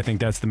healthy, I think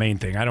that's the main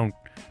thing. I don't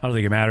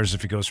think it matters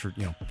if he goes for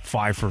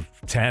 5 for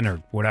 10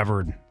 or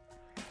whatever.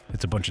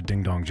 It's a bunch of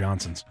ding dong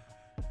Johnsons.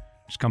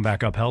 Just come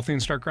back up healthy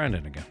and start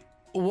grinding again.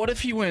 What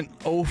if he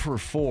went 0 for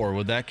 4?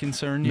 Would that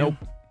concern you?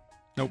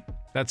 Nope.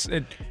 That's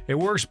it. It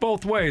works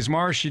both ways,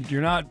 Marsh.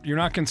 You're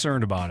not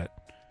concerned about it.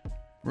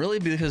 Really?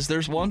 Because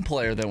there's one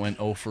player that went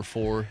 0 for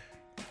 4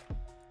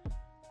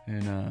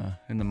 in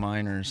the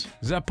minors.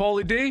 Is that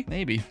Paulie D?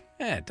 Maybe.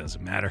 It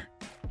doesn't matter.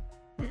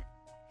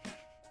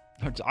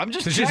 I'm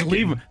just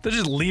checking. They'll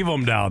just leave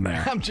him down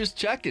there. I'm just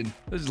checking.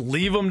 They'll just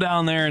leave him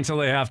down there until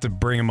they have to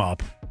bring him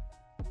up.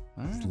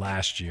 Right.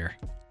 Last year.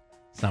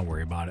 Let's not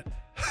worry about it.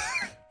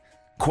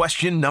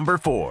 Question number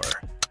 4.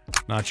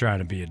 Not trying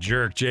to be a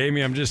jerk,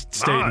 Jamie. I'm just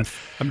stating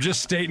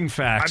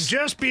facts. I'm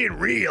just being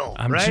real.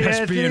 I'm right,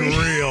 just Anthony? being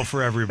real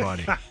for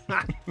everybody.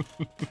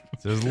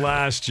 This is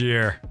last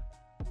year.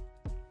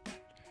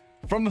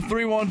 From the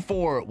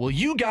 314, will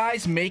you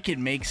guys make it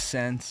make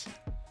sense?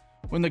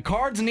 When the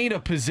Cards need a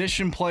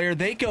position player,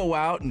 they go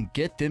out and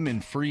get them in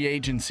free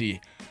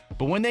agency.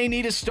 But when they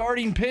need a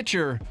starting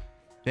pitcher,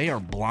 they are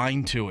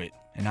blind to it.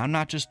 And I'm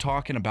not just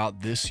talking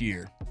about this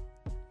year.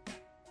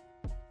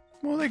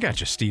 Well, they got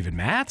you, Steven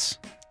Matz.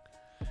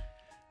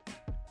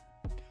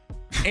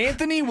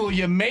 Anthony, will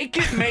you make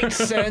it make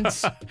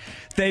sense?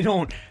 They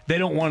don't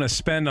want to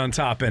spend on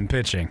top-end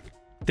pitching.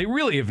 They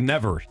really have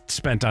never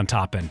spent on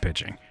top-end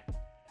pitching.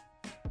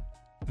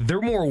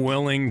 They're more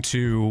willing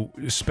to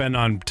spend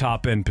on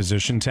top-end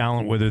position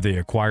talent, whether they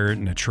acquire it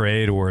in a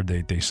trade or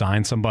they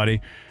sign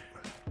somebody,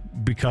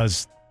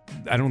 because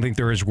I don't think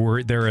they're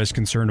as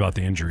concerned about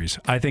the injuries.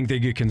 I think they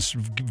get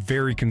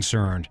very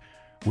concerned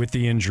with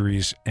the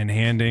injuries and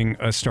handing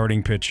a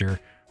starting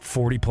pitcher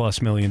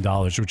 $40+ million,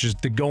 which is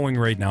the going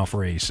right now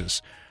for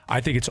aces.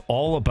 I think it's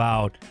all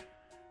about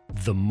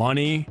the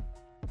money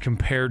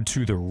compared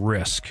to the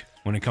risk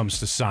when it comes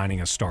to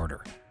signing a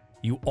starter.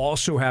 You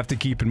also have to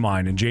keep in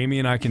mind, and Jamie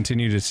and I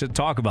continue to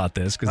talk about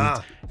this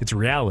because it's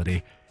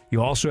reality.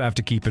 You also have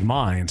to keep in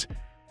mind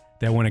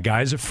that when a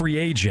guy's a free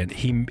agent,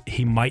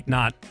 he might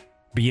not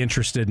be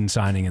interested in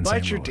signing in St.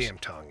 Louis. Bite your damn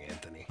tongue,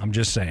 Anthony. I'm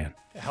just saying.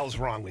 What the hell's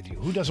wrong with you?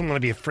 Who doesn't want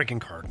to be a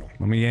freaking Cardinal?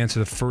 Let me answer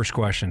the first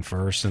question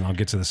first, and I'll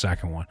get to the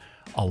second one.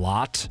 A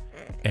lot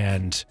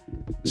and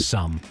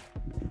some.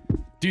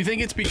 Do you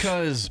think it's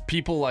because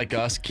people like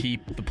us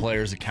keep the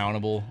players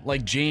accountable?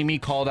 Like Jamie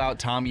called out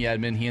Tommy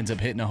Edman. He ends up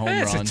hitting a home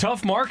run. It's a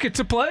tough market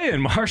to play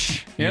in,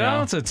 Marsh. You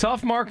know, it's a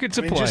tough market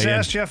to play just in.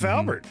 ask Jeff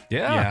Albert.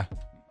 Yeah.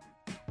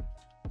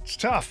 It's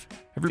tough.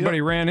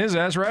 Everybody ran his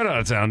ass right out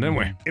of town, didn't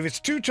we? If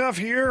it's too tough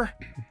here,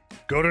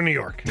 go to New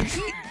York.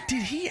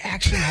 Did he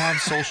actually have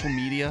social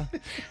media?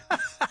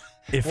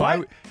 If I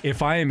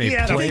am a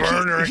player,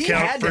 burner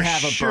account for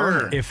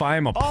sure. If I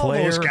am a All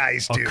player, those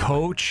guys a do.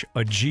 coach,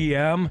 a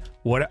GM,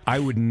 I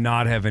would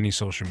not have any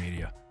social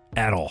media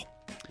at all,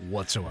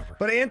 whatsoever.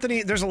 But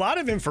Anthony, there's a lot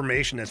of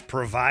information that's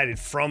provided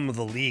from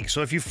the league.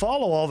 So if you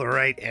follow all the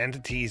right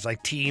entities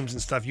like teams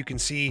and stuff, you can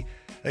see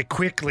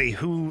quickly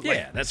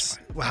that's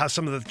how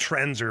some of the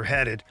trends are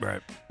headed.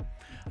 Right.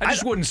 I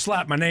just wouldn't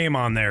slap my name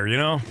on there, you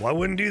know? Well, I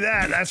wouldn't do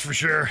that. That's for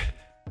sure.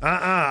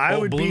 I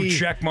would blue be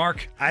check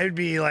mark. I would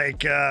be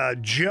like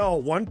Joe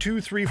 1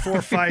 2 3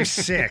 4 5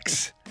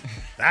 6.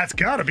 That's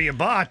got to be a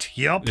bot.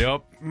 Yep.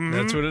 Mm-hmm.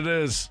 That's what it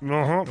is.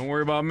 Uh-huh. Don't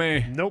worry about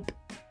me. Nope.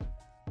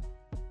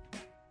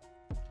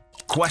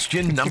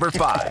 Question number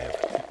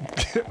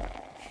 5.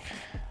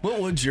 What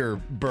would your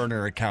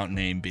burner account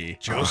name be?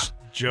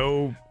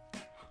 Joe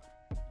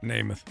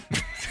Namath.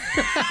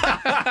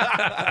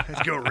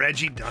 Let's go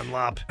Reggie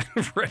Dunlop.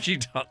 Reggie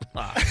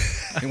Dunlop.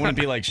 You want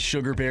to be like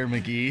Sugar Bear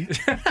McGee?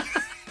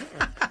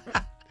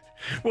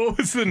 What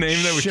was the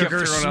name that we kept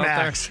Sugar throwing out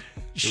there? Smacks.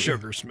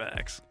 Sugar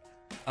Smacks.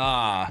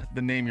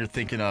 The name you're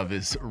thinking of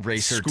is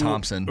Eraser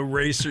Thompson.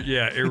 Eraser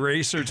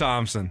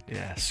Thompson.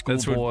 Yeah,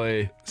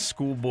 Schoolboy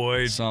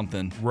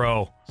something.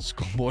 Rowe.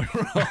 Schoolboy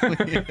Rowe.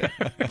 Yeah.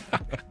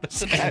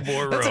 That's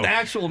an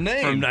actual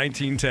name. From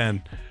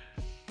 1910.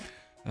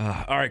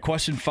 All right,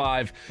 question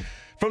 5.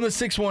 From the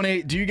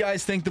 618, do you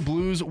guys think the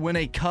Blues win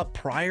a cup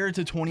prior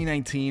to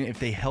 2019 if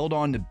they held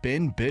on to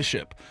Ben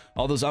Bishop?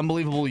 All those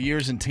unbelievable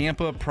years in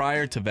Tampa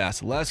prior to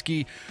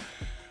Vasilevsky.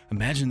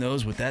 Imagine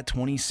those with that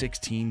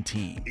 2016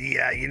 team.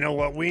 Yeah, you know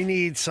what? We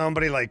need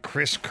somebody like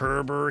Chris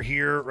Kerber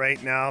here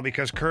right now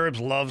because Kerbs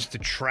loves to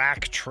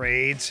track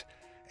trades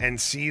and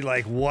see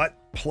like what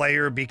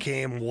player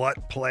became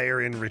what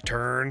player in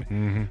return.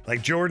 Mm-hmm.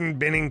 Like Jordan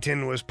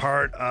Binnington was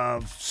part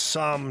of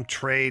some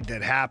trade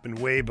that happened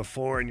way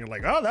before, and you're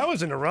like, oh, that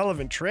was an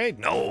irrelevant trade.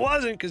 No, it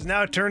wasn't, because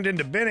now it turned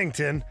into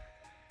Binnington.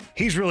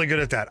 He's really good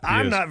at that.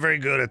 I'm not very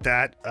good at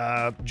that.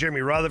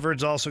 Jeremy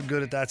Rutherford's also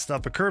good at that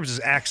stuff, but Kerbs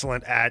is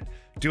excellent at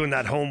doing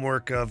that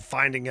homework of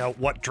finding out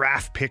what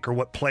draft pick or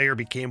what player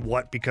became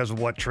what because of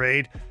what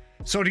trade.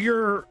 So to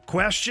your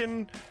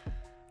question,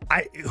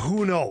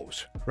 who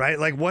knows, right?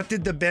 Like, what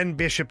did the Ben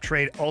Bishop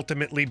trade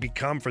ultimately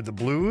become for the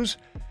Blues?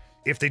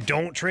 If they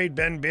don't trade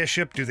Ben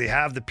Bishop, do they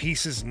have the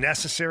pieces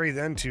necessary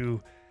then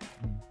to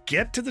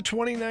get to the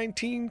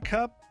 2019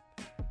 Cup?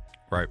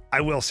 Right.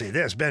 I will say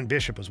this, Ben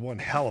Bishop was one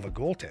hell of a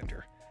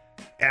goaltender,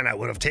 and I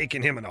would have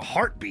taken him in a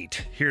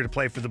heartbeat here to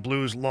play for the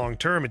Blues long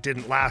term. It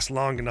didn't last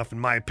long enough, in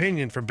my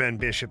opinion, for Ben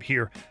Bishop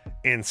here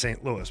in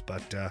St. Louis,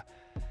 but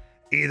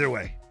either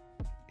way,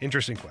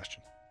 interesting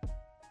question.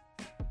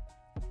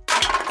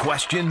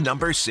 Question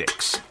number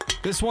 6.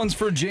 This one's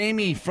for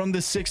Jamie from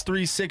the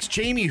 636.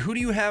 Jamie, who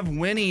do you have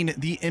winning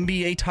the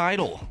NBA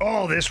title?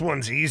 Oh, this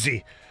one's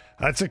easy.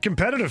 It's a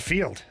competitive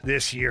field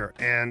this year,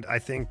 and I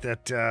think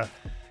that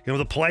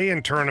the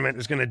play-in tournament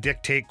is going to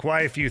dictate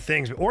quite a few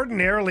things. But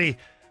ordinarily,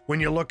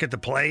 when you look at the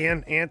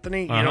play-in,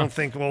 Anthony, you don't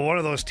think, well, one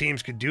of those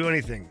teams could do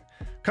anything.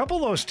 A couple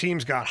of those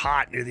teams got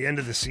hot near the end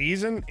of the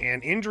season,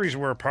 and injuries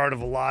were a part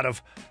of a lot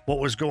of what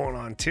was going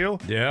on, too.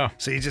 Yeah.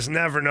 So you just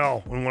never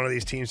know when one of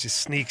these teams just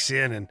sneaks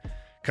in and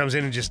comes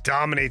in and just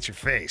dominates your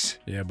face.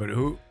 Yeah, but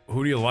who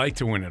do you like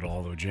to win it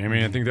all, though,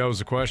 Jamie? I think that was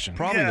the question.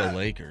 Probably the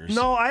Lakers.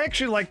 No, I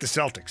actually like the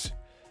Celtics.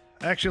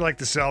 I actually like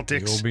the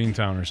Celtics. The old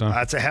Beantowners, huh?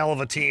 It's a hell of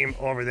a team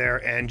over there.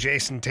 And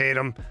Jason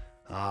Tatum,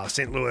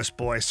 St. Louis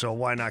boy, so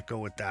why not go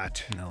with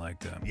that? I like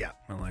that. Yeah.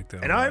 I like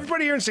that. And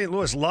everybody here in St.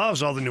 Louis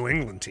loves all the New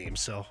England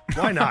teams, so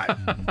why not?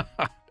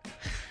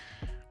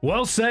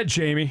 Well said,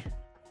 Jamie.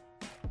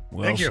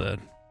 Well Thank you. said.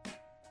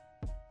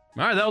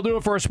 All right, that'll do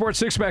it for our Sports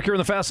Six-Pack here in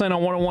the Fast Lane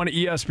on 101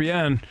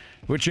 ESPN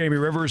with Jamie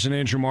Rivers and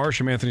Andrew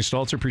Marsh. I'm Anthony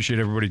Stalter. Appreciate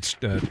everybody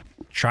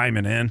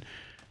chiming in.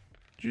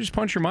 Did you just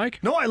punch your mic?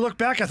 No, I looked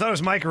back. I thought it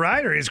was Mike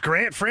Ryder. It's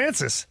Grant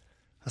Francis.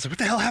 I was like, what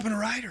the hell happened to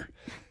Ryder?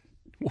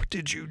 What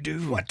did you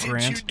do, What did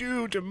Grant? you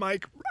do to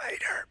Mike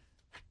Ryder?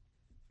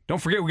 Don't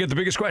forget, we get the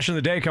biggest question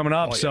of the day coming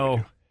up,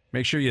 so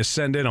make sure you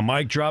send in a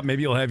mic drop.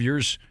 Maybe you'll have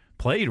yours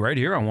played right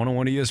here on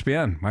 101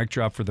 ESPN. Mic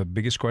drop for the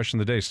biggest question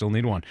of the day. Still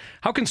need one.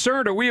 How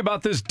concerned are we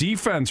about this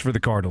defense for the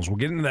Cardinals? We'll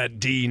get into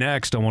that D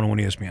next on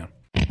 101 ESPN.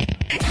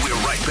 We're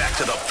right back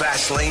to the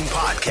Fast Lane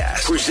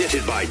Podcast,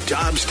 presented by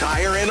Dobbs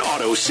Tire and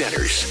Auto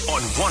Centers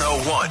on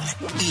 101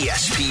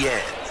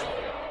 ESPN.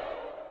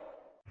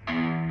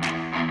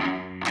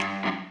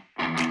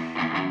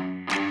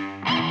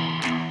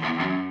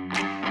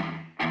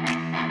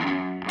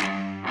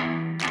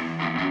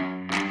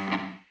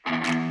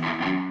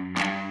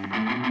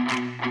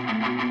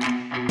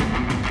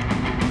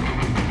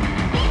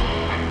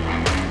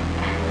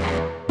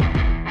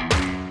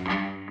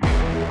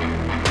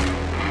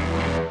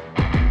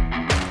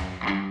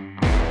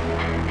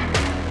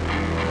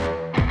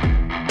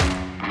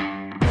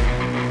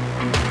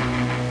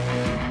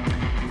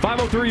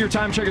 Your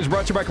time check is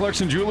brought to you by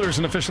Clarkson Jewelers,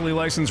 an officially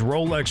licensed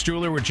Rolex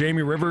jeweler, with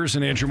Jamie Rivers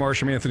and Andrew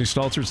Marsh. I'm Anthony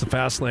Stalter. It's the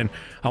Fast Lane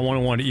on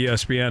 101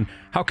 ESPN.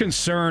 How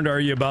concerned are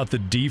you about the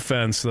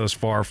defense thus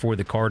far for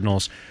the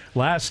Cardinals?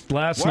 Last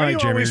Why night, are you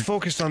Jamie, always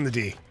focused on the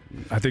D?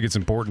 I think it's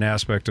an important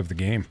aspect of the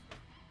game.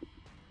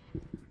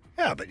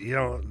 Yeah, but,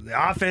 the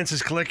offense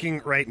is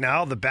clicking right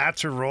now. The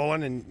bats are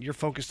rolling, and you're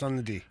focused on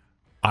the D.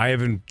 I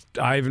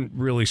haven't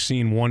really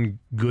seen one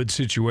good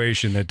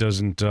situation that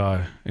doesn't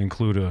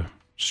include a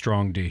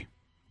strong D.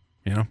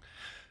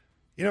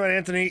 You know what,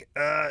 Anthony?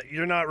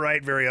 You're not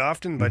right very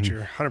often, but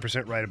you're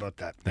 100% right about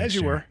that. Thanks, as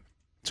you Jamie. were.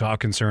 So how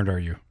concerned are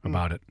you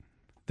about it?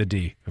 The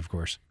D, of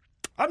course.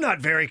 I'm not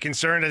very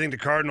concerned. I think the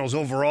Cardinals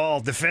overall,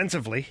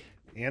 defensively,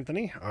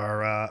 Anthony,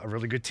 are a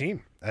really good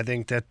team. I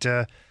think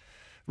that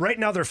right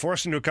now they're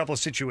forced into a couple of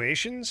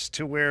situations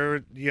to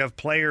where you have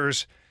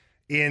players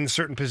in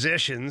certain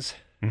positions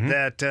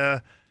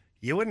that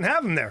you wouldn't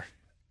have them there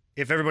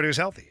if everybody was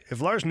healthy. If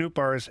Lars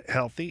Nootbaar is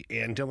healthy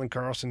and Dylan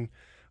Carlson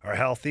are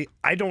healthy,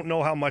 I don't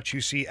know how much you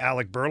see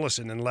Alec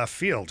Burleson in left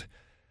field.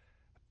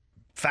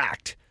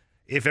 Fact.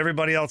 If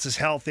everybody else is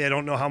healthy, I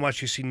don't know how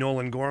much you see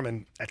Nolan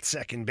Gorman at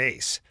second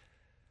base.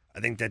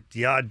 I think that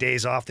the odd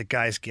days off that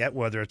guys get,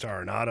 whether it's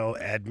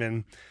Arenado,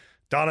 Edman,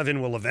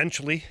 Donovan will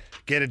eventually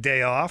get a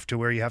day off to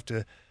where you have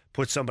to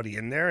put somebody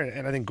in there,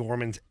 and I think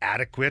Gorman's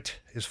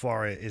adequate as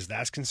far as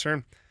that's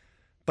concerned.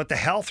 But the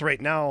health right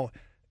now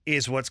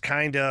is what's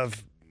kind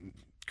of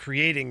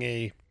creating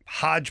a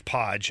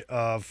hodgepodge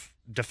of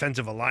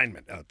defensive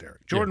alignment out there.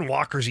 Jordan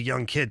Walker's a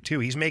young kid too.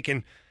 He's made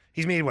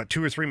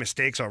 2 or 3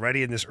 mistakes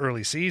already in this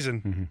early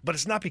season, but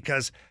it's not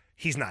because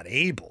he's not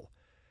able.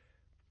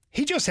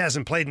 He just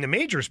hasn't played in the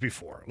majors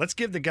before. Let's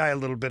give the guy a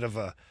little bit of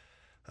a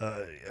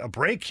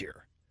break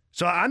here.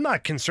 So I'm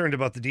not concerned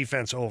about the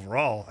defense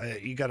overall.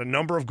 You got a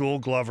number of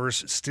Gold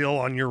Glovers still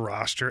on your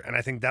roster, and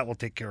I think that will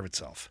take care of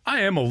itself. I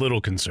am a little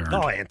concerned.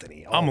 Oh,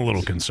 Anthony. I'm a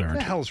little concerned. What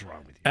the hell's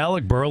wrong with you?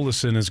 Alec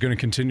Burleson is going to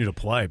continue to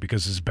play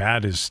because his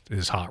bat is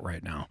hot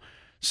right now.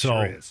 So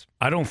Sure is.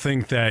 I don't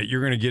think that you're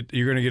going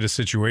to get a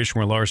situation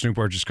where Lars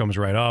Nootbaar just comes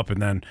right up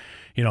and then,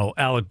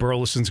 Alec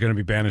Burleson's going to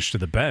be banished to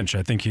the bench.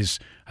 I think his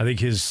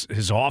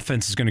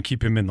offense is going to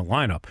keep him in the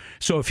lineup.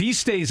 So if he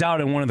stays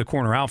out in one of the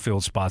corner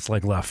outfield spots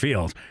like left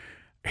field,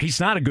 he's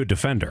not a good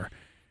defender.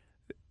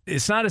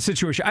 It's not a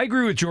situation. I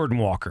agree with Jordan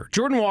Walker.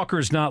 Jordan Walker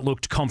has not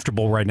looked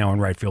comfortable right now in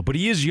right field, but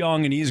he is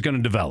young and he is going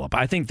to develop.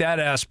 I think that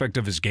aspect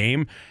of his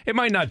game, it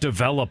might not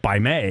develop by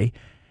May.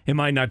 It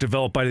might not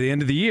develop by the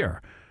end of the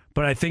year.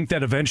 But I think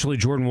that eventually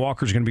Jordan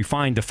Walker is going to be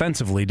fine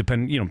defensively,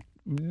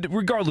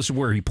 regardless of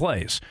where he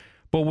plays.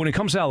 But when it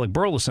comes to Alec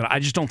Burleson, I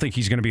just don't think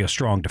he's going to be a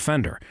strong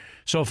defender.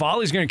 So if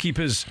Ollie's going to keep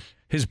his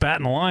bat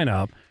in the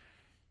lineup,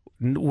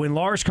 when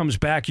Lars comes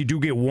back, you do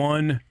get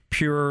one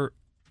pure,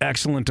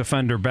 excellent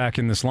defender back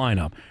in this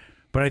lineup.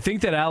 But I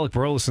think that Alec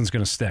Burleson's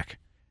going to stick.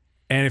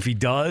 And if he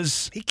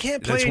does, he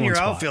can't play in your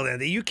outfield,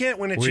 Andy. You can't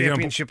win a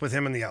championship with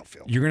him in the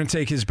outfield. You're going to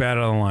take his bat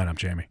out of the lineup,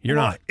 Jamie. You're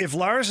not. If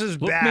Lars is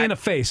Look me in the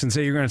face and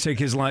say you're going to take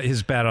his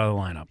bat out of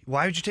the lineup.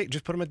 Why would you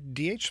just put him at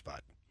the DH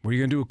spot? What are you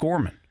going to do with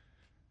Gorman?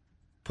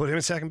 Put him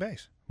at second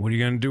base. What are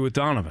you going to do with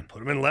Donovan?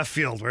 Put him in left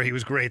field where he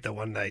was great that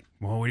one night.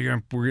 Well, what are you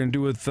going to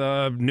do with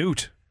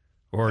Newt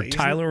or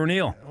Tyler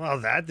O'Neill?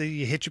 Well,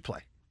 you hit your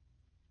play.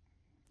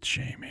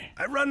 Jamie.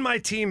 I run my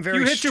team very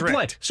You hit strict. your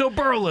play. So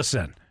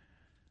Burleson.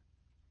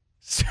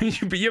 So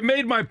you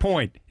made my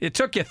point. It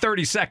took you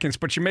 30 seconds,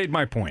 but you made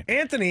my point.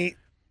 Anthony,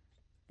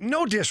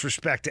 no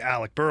disrespect to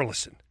Alec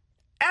Burleson.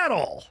 At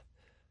all.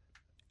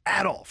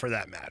 At all, for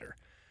that matter.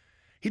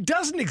 He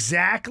doesn't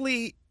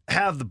exactly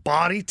have the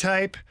body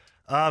type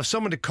of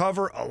someone to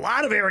cover a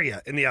lot of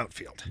area in the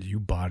outfield. You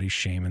body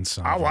shaming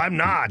something. Oh, I'm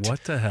not.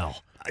 What the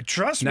hell?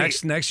 Trust me.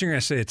 Next year, you're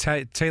going to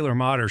say Taylor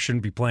Motter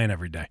shouldn't be playing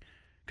every day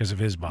because of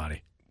his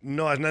body.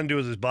 No, it has nothing to do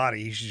with his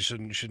body. He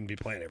shouldn't be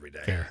playing every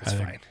day. Fair. That's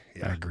fine.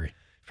 Yeah. I agree.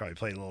 Probably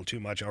played a little too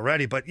much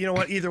already. But you know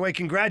what? Either way,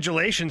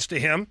 congratulations to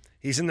him.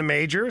 He's in the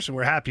majors, and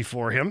we're happy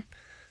for him.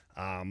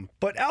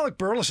 But Alec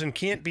Burleson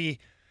can't be...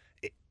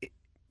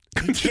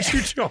 Did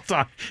you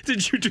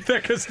do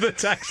that because of the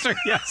texter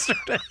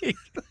yesterday?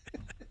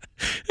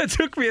 It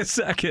took me a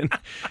second.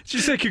 Did you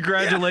say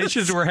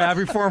congratulations? Yes. We're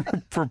happy for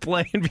him for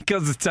playing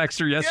because the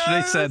texter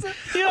yesterday said,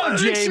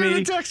 Jamie. Sure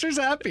the texter's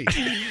happy.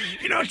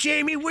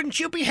 Jamie, wouldn't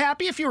you be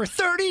happy if you were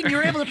 30 and you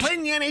were able to play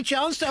in the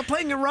NHL and stop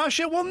playing in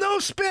Russia? Well, no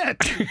spit.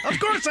 Of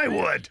course I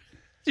would.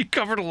 You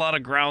covered a lot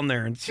of ground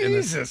there in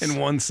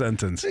one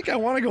sentence. I think I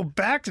want to go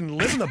back and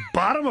live in the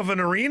bottom of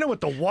an arena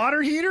with the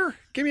water heater?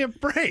 Give me a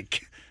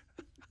break.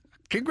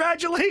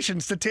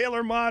 Congratulations to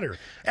Taylor Motter.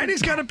 And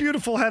he's got a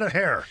beautiful head of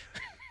hair.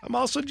 I'm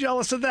also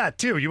jealous of that,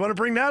 too. You want to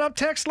bring that up,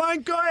 text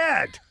line? Go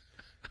ahead.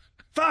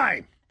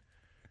 Fine.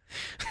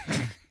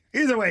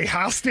 Either way,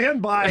 I'll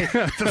stand by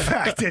the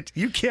fact that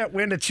you can't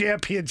win a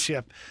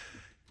championship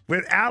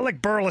with Alec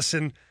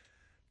Burleson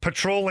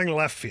patrolling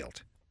left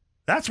field.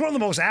 That's one of the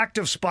most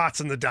active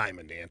spots in the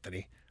diamond,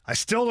 Anthony. I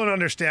still don't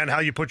understand how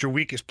you put your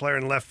weakest player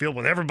in left field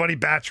when everybody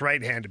bats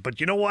right-handed. But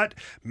you know what?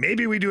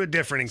 Maybe we do it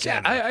different in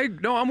Canada.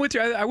 No, I'm with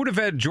you. I would have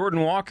had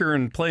Jordan Walker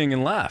and playing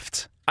in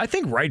left. I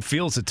think right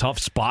field's a tough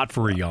spot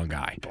for a young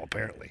guy. Well,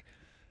 apparently.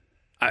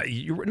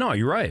 You're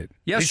right.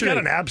 Yesterday, he's got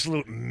an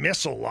absolute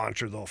missile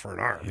launcher, though, for an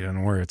arm. You don't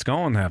know where it's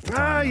going half the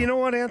time. You know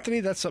what,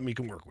 Anthony? That's something you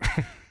can work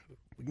with.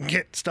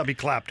 Get Stubby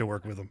Clapp to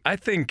work with him. I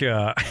think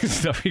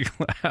Stubby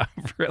Clapp,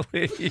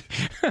 really?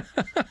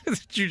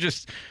 Did you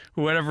just,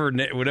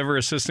 whatever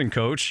assistant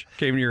coach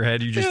came to your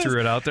head, you just threw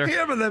it out there?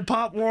 Yeah, but then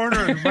Pop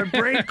Warner, and my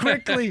brain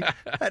quickly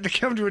had to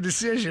come to a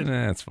decision.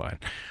 That's fine.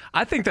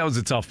 I think that was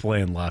a tough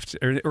play in left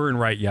or in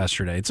right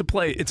yesterday. It's a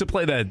play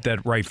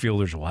that right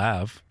fielders will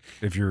have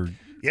if you're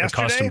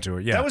accustomed to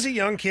it. Yeah, that was a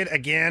young kid,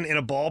 again, in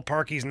a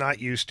ballpark he's not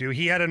used to.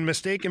 He had a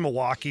mistake in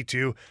Milwaukee,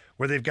 too,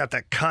 where they've got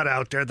that cut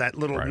out there, that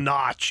little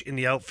notch in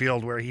the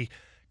outfield where he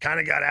kind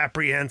of got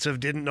apprehensive,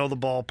 didn't know the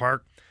ballpark.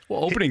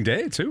 Well, opening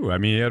day, too. I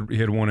mean, he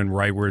had one in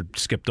right where it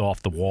skipped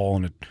off the wall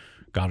and it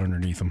got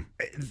underneath him.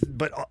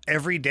 But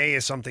every day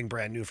is something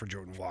brand new for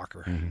Jordan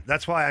Walker. Mm-hmm.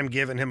 That's why I'm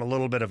giving him a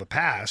little bit of a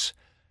pass,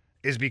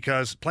 is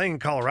because playing in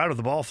Colorado,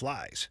 the ball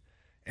flies.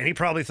 And he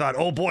probably thought,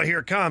 oh, boy, here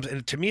it comes.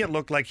 And to me, it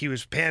looked like he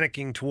was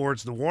panicking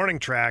towards the warning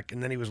track,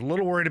 and then he was a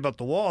little worried about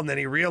the wall, and then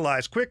he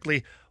realized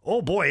quickly,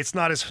 oh, boy, it's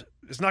not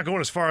going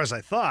as far as I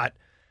thought.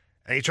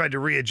 And he tried to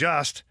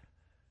readjust,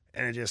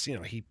 and it just,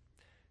 he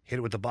hit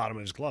it with the bottom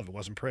of his glove. It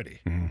wasn't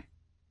pretty. Mm-hmm.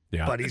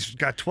 Yeah. But he's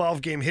got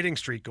 12-game hitting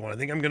streak going. I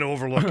think I'm going to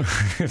overlook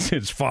it.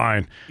 It's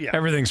fine. Yeah.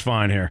 Everything's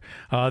fine here.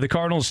 The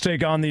Cardinals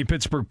take on the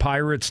Pittsburgh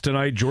Pirates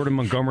tonight. Jordan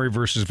Montgomery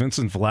versus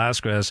Vincent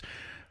Velasquez.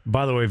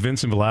 By the way,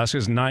 Vincent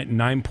Velasquez,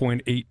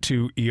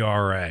 9.82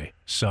 ERA.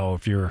 So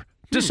if you're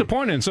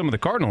disappointed in some of the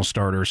Cardinals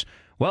starters,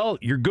 well,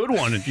 your good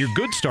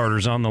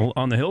starters on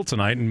the hill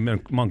tonight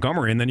in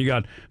Montgomery, and then you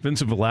got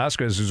Vincent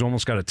Velasquez, who's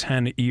almost got a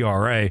 10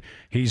 ERA.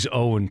 He's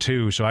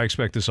 0-2, so I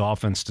expect this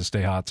offense to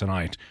stay hot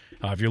tonight.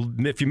 If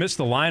you missed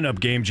the lineup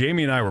game,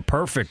 Jamie and I were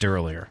perfect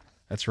earlier.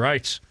 That's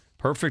right,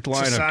 perfect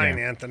lineup it's a sign,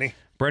 game. Anthony.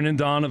 Brendan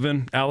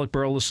Donovan, Alec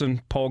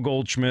Burleson, Paul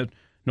Goldschmidt,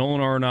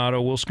 Nolan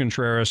Arenado, Wilson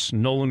Contreras,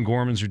 Nolan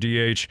Gorman's your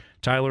DH,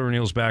 Tyler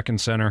O'Neill's back in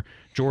center,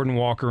 Jordan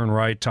Walker in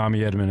right,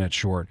 Tommy Edman at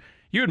short.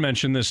 You had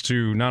mentioned this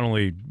to not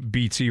only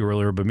BT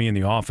earlier, but me in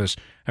the office.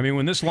 I mean,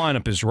 when this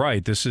lineup is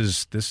right, this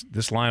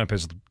lineup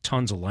has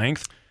tons of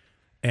length.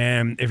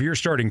 And if you're a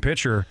starting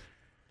pitcher,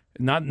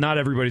 not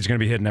everybody's going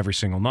to be hitting every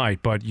single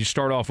night, but you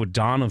start off with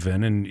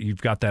Donovan, and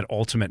you've got that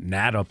ultimate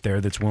gnat up there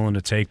that's willing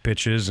to take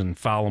pitches and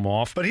foul them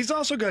off. But he's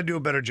also got to do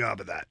a better job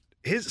of that.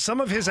 Some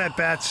of his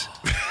at-bats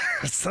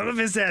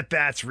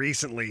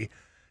recently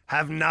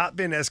have not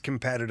been as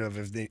competitive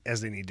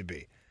as they need to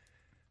be.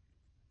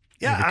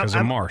 Yeah, because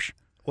of Marsh.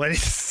 Well,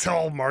 it's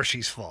all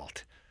Marshy's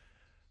fault.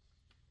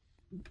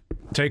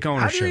 Take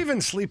ownership. How do you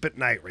even sleep at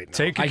night right now?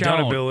 Take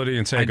accountability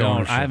and take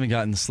ownership. I haven't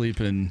gotten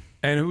sleep in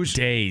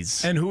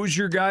days. And who's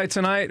your guy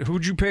tonight?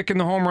 Who'd you pick in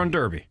the home run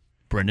derby?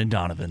 Brendan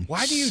Donovan.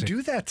 Why do you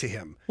do that to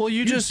him? Well,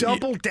 you just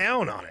doubled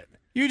down on it.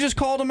 You just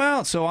called him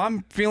out, so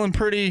I'm feeling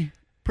pretty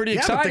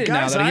excited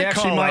now that he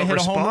actually might hit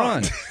a home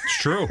run. It's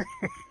true.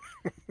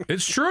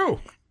 It's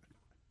true.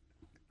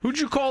 Who'd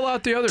you call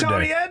out the other day?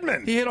 Tommy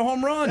Edman. He hit a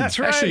home run. That's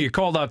right. Actually, you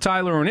called out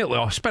Tyler O'Neill.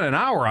 I spent an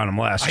hour on him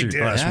last week.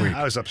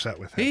 I was upset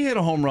with him. He hit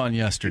a home run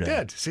yesterday. He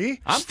did.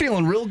 See? I'm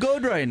feeling real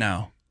good right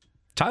now.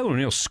 Tyler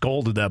O'Neill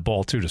scolded that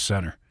ball, too, to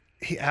center.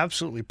 He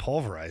absolutely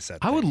pulverized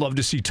that thing. I would love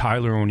to see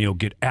Tyler O'Neill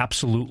get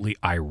absolutely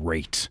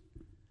irate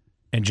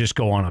and just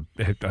go on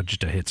a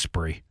hit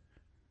spree.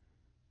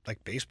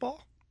 Like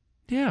baseball?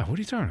 Yeah, what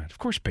are you talking about? Of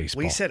course baseball.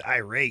 Well, you said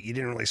irate. You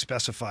didn't really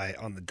specify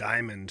on the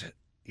diamond.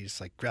 You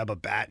just grab a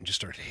bat and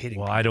just start hitting.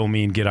 Well, I don't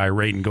mean get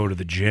irate and go to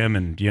the gym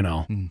and,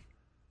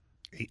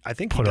 I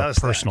think put he up does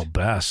personal that.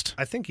 best.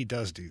 I think he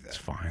does do that. It's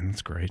fine.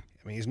 That's great.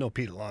 I mean, he's no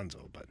Pete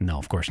Alonso, but No,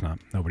 of course not.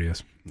 Nobody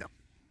is. no.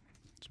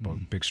 It's a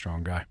big,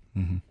 strong guy.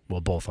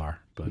 Well, both are.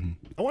 But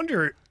I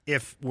wonder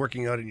if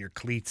working out in your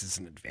cleats is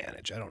an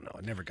advantage. I don't know.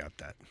 I never got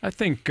that. I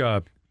think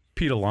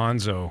Pete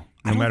Alonso,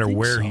 no matter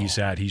where he's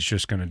at, he's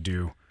just going to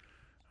do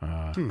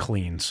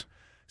cleans.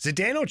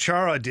 Zdeno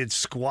Chara did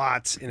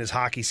squats in his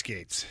hockey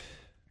skates,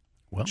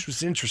 which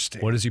was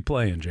interesting. What is he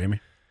playing, Jamie?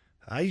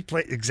 He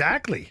play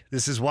exactly.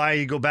 This is why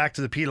you go back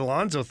to the Pete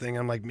Alonso thing.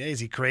 I'm like, man,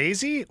 is he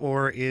crazy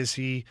or is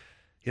he,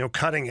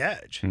 cutting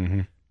edge?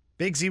 Mm-hmm.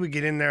 Big Z would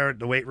get in there at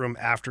the weight room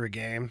after a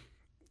game,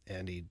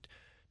 and he'd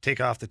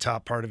take off the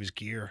top part of his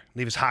gear,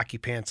 leave his hockey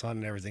pants on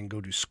and everything,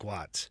 go do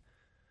squats.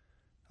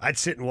 I'd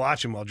sit and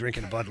watch him while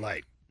drinking a Bud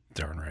Light.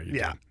 Darn right. You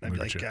Yeah, did. I'd be Look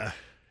like, at you.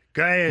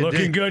 go ahead,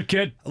 Looking good,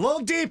 kid. a little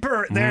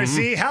deeper there,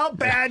 Z. How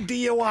bad do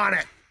you want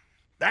it?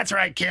 That's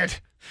right, kid.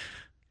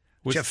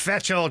 Just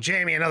fetch old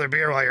Jamie another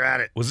beer while you're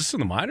at it. Was this in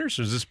the minors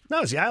or is this?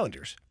 No, it's the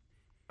Islanders.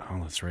 Oh,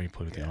 that's right. He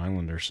played with the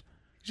Islanders.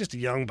 He's just a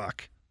young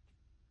buck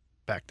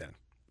back then.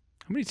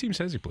 How many teams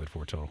has he played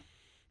for total?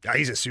 Yeah,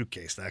 he's a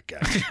suitcase, that guy.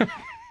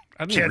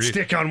 I didn't Can't read-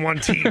 stick on one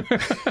team.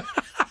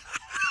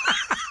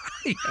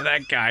 Yeah,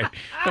 that guy.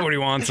 Nobody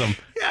wants him.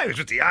 Yeah, he was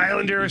with the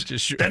Islanders.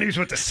 Then he was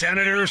with the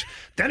Senators.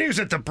 Then he was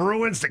at the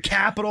Bruins, the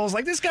Capitals.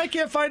 Like, this guy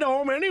can't find a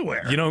home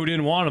anywhere. You know who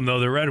didn't want him, though?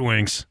 The Red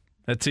Wings.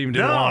 That team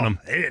didn't want him.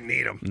 They didn't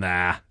need him.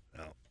 Nah.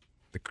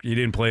 He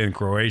didn't play in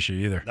Croatia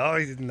either. No,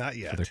 he did not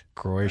yet. For the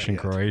Croatian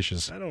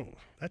Croatians.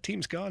 That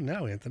team's gone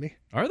now, Anthony.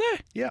 Are they?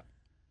 Yeah.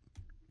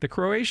 The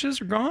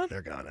Croatians are gone?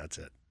 They're gone. That's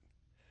it.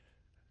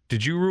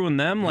 Did you ruin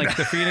them like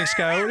the Phoenix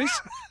Coyotes?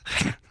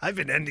 I've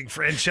been ending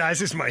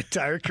franchises my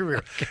entire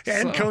career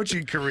and so.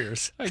 coaching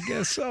careers. I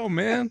guess so,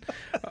 man.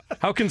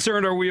 How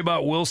concerned are we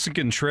about Wilson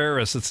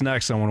Contreras? It's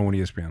next on 101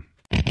 ESPN.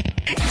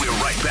 We're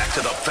right back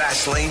to the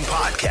Fast Lane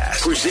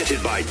Podcast,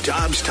 presented by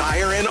Dobbs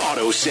Tire and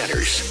Auto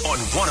Centers on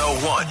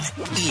 101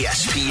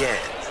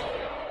 ESPN.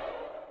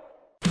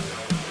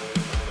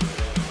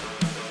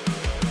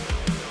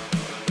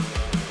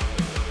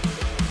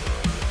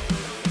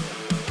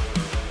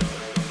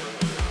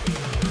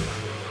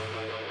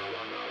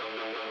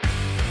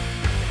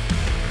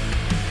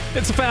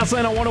 It's the Fast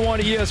Lane on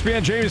 101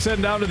 ESPN. Jamie's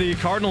heading down to the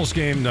Cardinals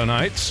game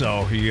tonight,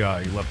 so he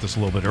left us a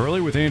little bit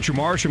early with Andrew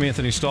Marsh. I'm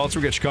Anthony Staltz.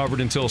 We'll get you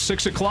covered until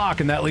 6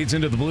 o'clock, and that leads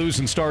into the Blues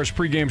and Stars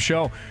pregame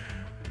show,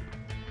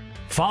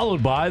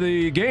 followed by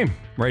the game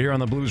right here on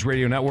the Blues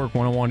Radio Network,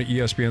 101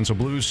 ESPN. So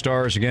Blues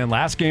Stars, again,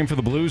 last game for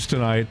the Blues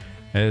tonight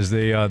as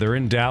they're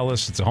in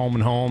Dallas. It's a home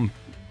and home.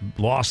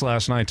 Lost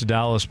last night to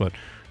Dallas, but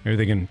maybe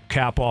they can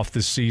cap off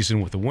this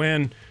season with a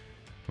win.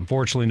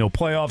 Unfortunately, no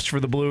playoffs for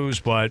the Blues,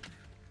 but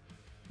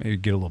maybe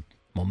get a little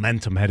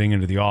momentum heading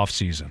into the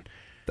offseason.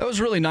 That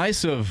was really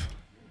nice of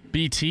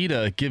BT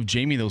to give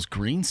Jamie those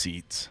green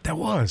seats. That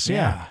was,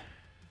 yeah.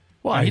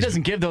 Well, he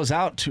doesn't give those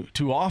out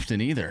too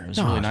often either. It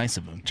was really nice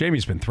of him.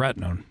 Jamie's been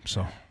threatening him,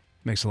 so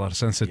makes a lot of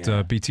sense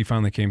that BT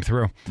finally came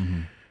through.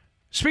 Mm-hmm.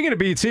 Speaking of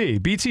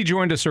BT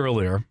joined us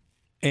earlier,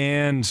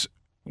 and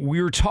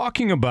we were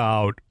talking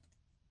about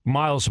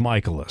Miles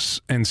Mikolas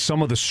and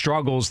some of the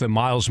struggles that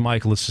Miles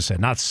Mikolas has had.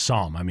 Not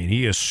some. I mean,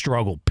 he has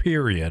struggled,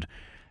 period,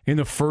 in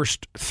the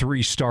first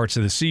 3 starts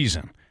of the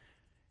season.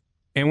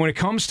 And when it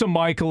comes to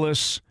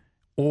Mikolas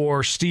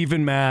or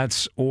Steven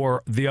Matz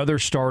or the other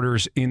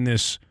starters in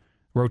this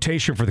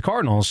rotation for the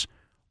Cardinals,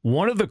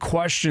 one of the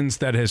questions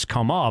that has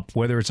come up,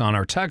 whether it's on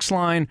our text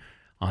line,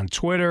 on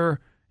Twitter,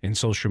 in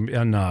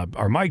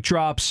our mic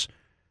drops,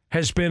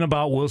 has been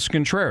about Wilson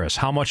Contreras.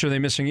 How much are they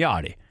missing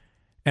Yadi?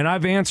 And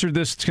I've answered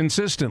this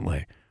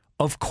consistently.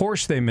 Of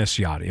course they miss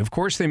Yadi. Of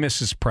course they miss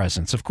his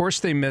presence. Of course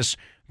they miss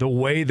the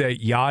way that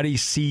Yadi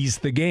sees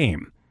the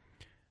game.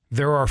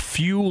 There are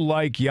few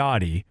like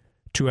Yadi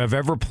to have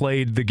ever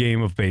played the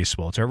game of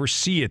baseball, to ever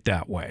see it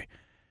that way.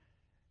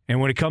 And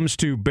when it comes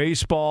to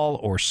baseball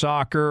or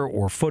soccer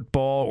or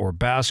football or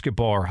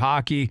basketball or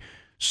hockey,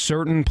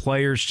 certain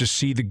players just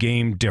see the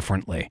game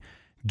differently.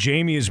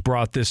 Jamie has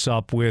brought this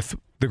up with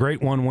the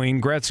great one,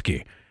 Wayne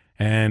Gretzky,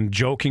 and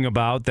joking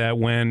about that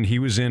when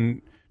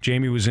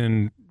Jamie was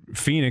in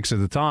Phoenix at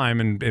the time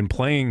and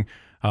playing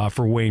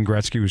for Wayne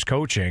Gretzky, who was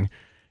coaching,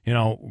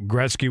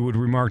 Gretzky would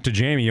remark to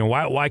Jamie,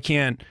 why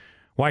can't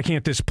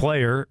this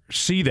player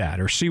see that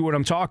or see what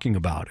I'm talking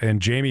about?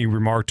 And Jamie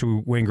remarked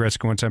to Wayne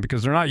Gretzky one time,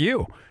 because they're not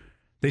you.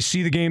 They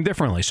see the game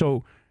differently.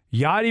 So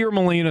Yadi or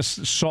Molina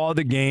saw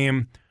the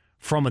game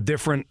from a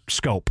different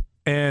scope.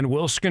 And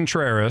Wilson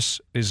Contreras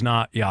is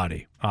not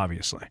Yadi,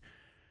 obviously.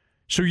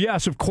 So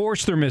yes, of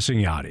course they're missing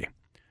Yadi.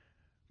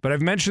 But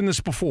I've mentioned this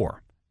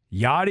before.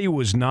 Yadi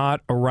was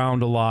not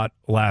around a lot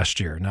last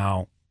year.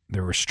 Now,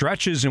 there were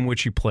stretches in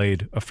which he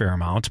played a fair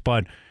amount,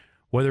 but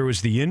whether it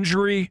was the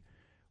injury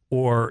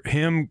or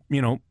him,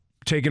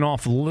 taking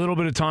off a little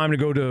bit of time to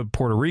go to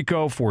Puerto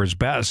Rico for his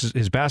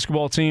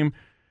basketball team,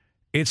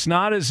 it's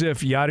not as if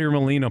Yadier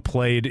Molina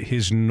played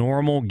his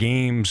normal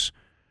games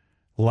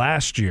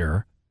last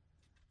year.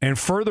 And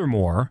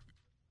furthermore,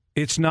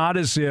 it's not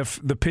as if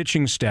the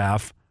pitching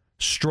staff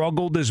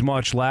struggled as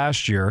much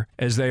last year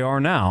as they are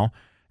now.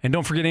 And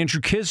don't forget,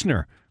 Andrew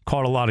Kisner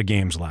caught a lot of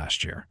games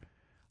last year.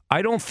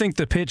 I don't think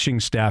the pitching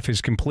staff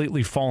has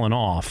completely fallen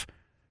off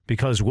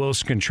because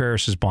Willson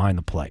Contreras is behind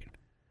the plate.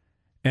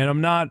 And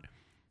I'm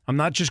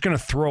not just going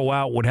to throw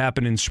out what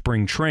happened in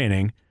spring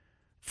training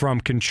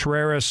from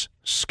Contreras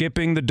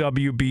skipping the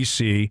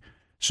WBC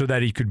so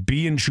that he could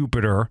be in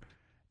Jupiter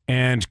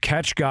and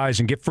catch guys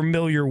and get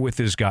familiar with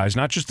his guys,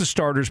 not just the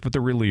starters but the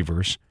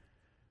relievers.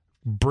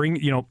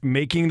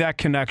 Making that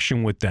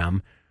connection with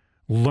them,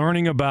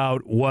 learning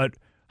about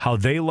how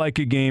they like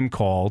a game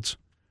called,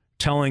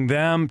 teaching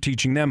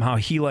them how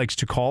he likes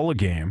to call a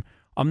game.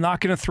 I'm not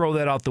going to throw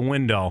that out the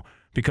window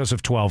because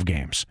of 12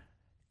 games.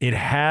 It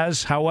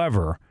has,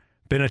 however,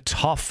 been a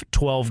tough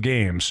 12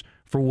 games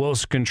for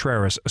Willson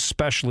Contreras,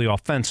 especially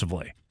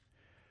offensively.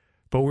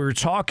 But we were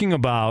talking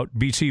about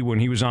BT when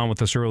he was on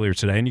with us earlier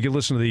today, and you can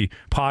listen to the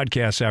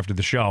podcast after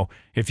the show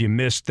if you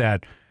missed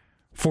that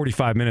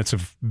 45 minutes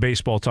of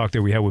baseball talk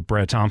that we had with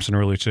Brad Thompson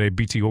earlier today.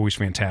 BT, always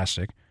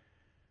fantastic.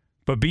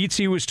 But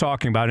BT was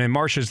talking about, and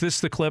Marsh, is this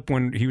the clip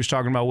when he was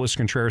talking about Willson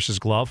Contreras'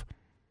 glove?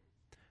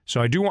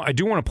 So I do want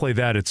to play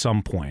that at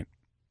some point,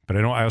 but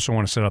I also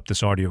want to set up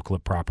this audio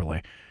clip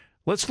properly.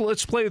 Let's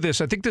play this.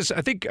 I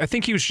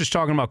think he was just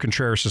talking about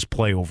Contreras'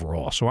 play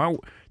overall. So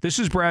this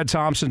is Brad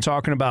Thompson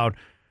talking about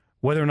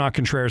whether or not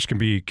Contreras can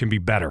be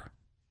better.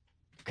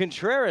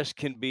 Contreras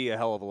can be a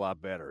hell of a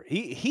lot better.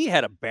 He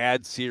had a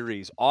bad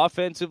series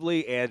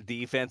offensively and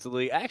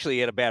defensively. Actually, he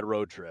had a bad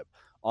road trip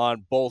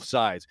on both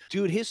sides.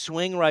 Dude, his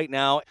swing right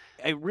now,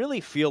 I really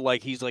feel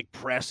like he's like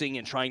pressing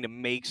and trying to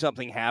make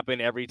something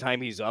happen every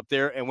time he's up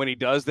there. And when he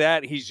does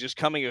that, he's just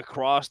coming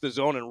across the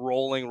zone and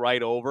rolling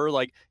right over.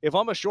 Like, if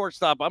I'm a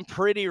shortstop, I'm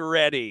pretty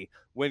ready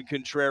when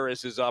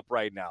Contreras is up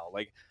right now.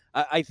 Like,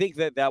 I think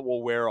that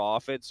will wear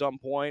off at some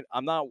point.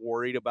 I'm not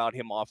worried about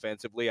him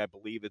offensively. I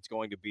believe it's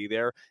going to be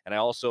there. And I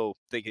also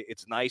think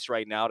it's nice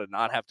right now to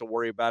not have to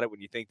worry about it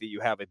when you think that you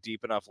have a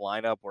deep enough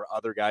lineup where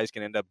other guys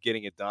can end up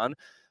getting it done.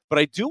 But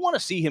I do want to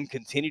see him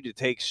continue to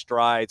take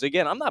strides.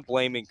 Again, I'm not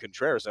blaming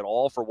Contreras at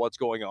all for what's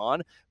going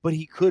on, but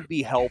he could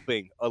be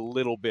helping a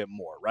little bit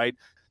more, right?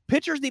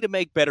 Pitchers need to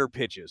make better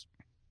pitches.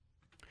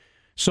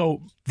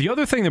 So the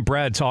other thing that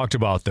Brad talked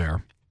about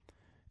there,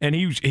 and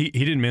he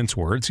didn't mince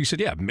words. He said,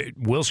 "Yeah,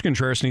 Willson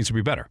Contreras needs to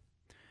be better."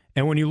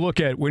 And when you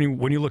look at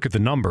the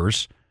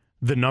numbers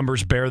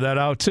bear that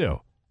out too.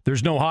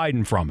 There's no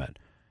hiding from it.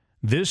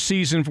 This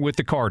season with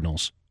the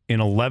Cardinals, in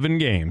 11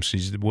 games,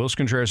 Willson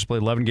Contreras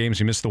played 11 games.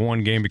 He missed the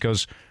one game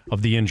because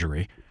of the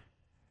injury.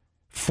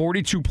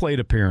 42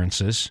 plate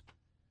appearances.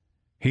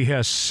 He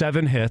has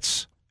 7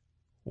 hits,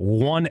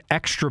 1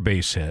 extra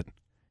base hit.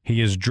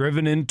 He has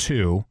driven in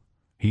 2.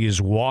 He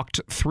has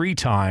walked 3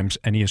 times,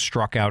 and he has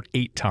struck out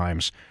 8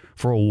 times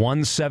for a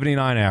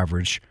 179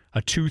 average,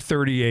 a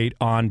 238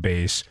 on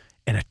base,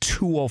 and a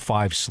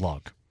 205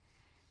 slug.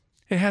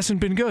 It hasn't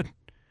been good.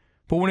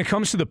 But when it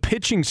comes to the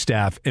pitching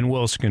staff in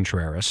Willson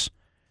Contreras,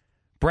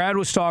 Brad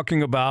was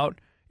talking about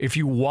if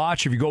you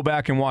go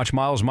back and watch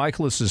Miles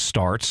Michaelis'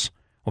 starts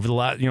over the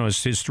last,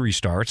 his 3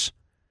 starts,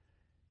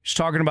 he's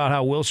talking about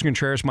how Willson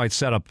Contreras might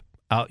set up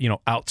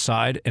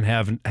outside and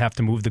have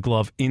to move the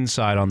glove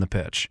inside on the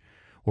pitch,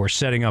 or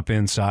setting up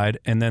inside,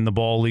 and then the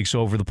ball leaks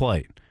over the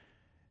plate.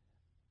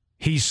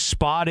 He's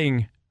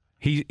spotting,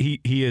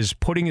 he is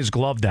putting his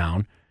glove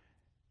down,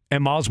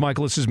 and Miles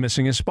Michaelis is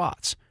missing his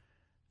spots.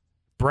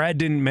 Brad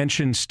didn't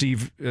mention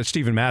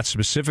Steven Matz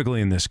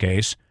specifically in this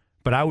case,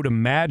 but I would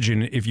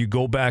imagine if you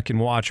go back and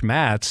watch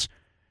Matz,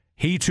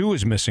 he too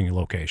is missing a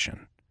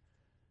location.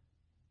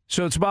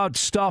 So it's about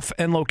stuff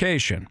and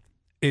location.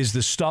 Is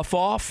the stuff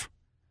off?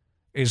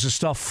 Is the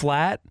stuff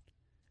flat?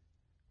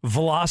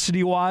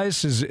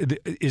 Velocity-wise,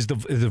 is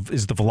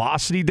the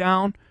velocity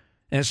down?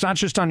 And it's not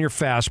just on your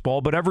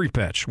fastball, but every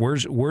pitch.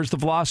 Where's the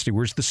velocity?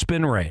 Where's the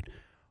spin rate?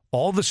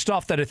 All the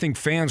stuff that I think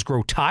fans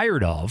grow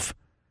tired of.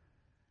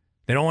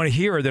 They don't want to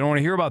hear. They don't want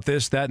to hear about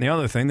this, that, and the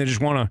other thing. They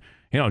just want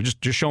to,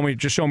 just show me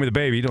the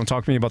baby. Don't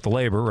talk to me about the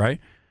labor,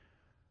 right?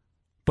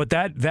 But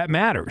that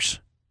matters.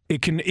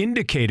 It can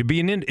indicate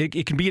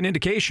it can be an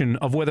indication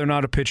of whether or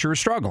not a pitcher is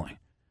struggling.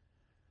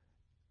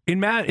 In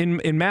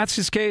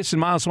Matt's case, in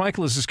Miles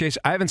Michaelis' case,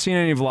 I haven't seen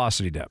any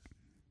velocity dip.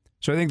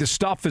 So I think the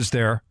stuff is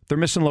there. They're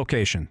missing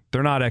location.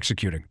 They're not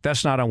executing.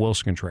 That's not on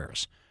Willson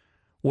Contreras.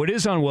 What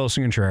is on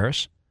Willson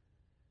Contreras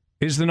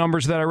is the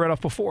numbers that I read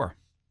off before.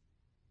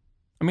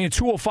 I mean, a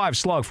 205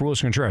 slug for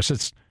Willson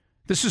Contreras.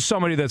 This is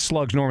somebody that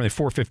slugs normally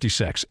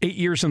 456. 8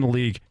 years in the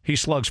league, he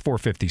slugs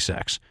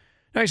 456.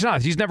 Now, he's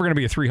not. He's never going to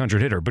be a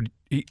 300 hitter, but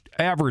he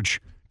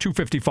averaged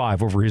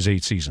 255 over his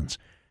 8 seasons.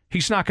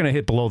 He's not going to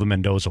hit below the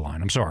Mendoza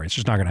line. I'm sorry. It's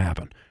just not going to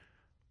happen.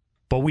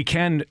 But we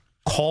can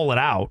call it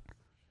out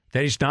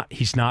that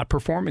he's not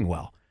performing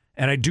well.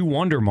 And I do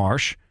wonder,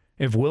 Marsh,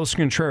 if Willson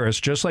Contreras,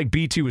 just like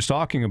BT was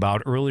talking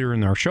about earlier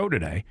in our show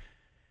today,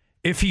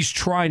 if he's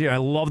trying to, I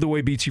love the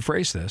way BT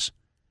phrased this,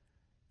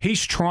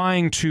 he's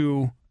trying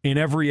to, in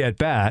every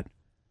at-bat,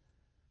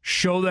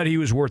 show that he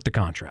was worth the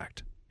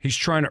contract. He's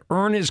trying to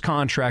earn his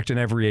contract in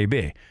every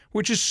AB,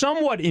 which is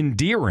somewhat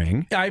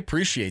endearing. I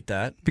appreciate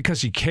that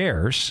because he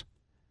cares.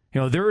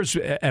 There's,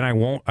 and I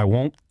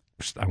won't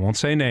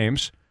say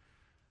names,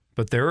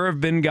 but there have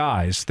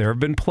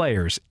been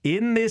players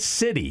in this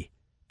city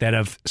that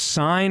have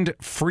signed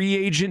free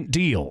agent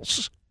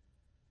deals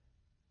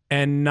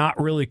and not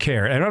really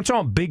care. And I'm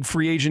talking big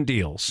free agent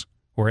deals,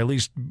 or at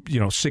least,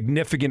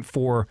 significant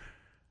for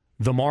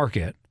the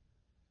market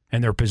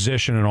and their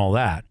position and all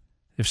that.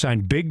 They've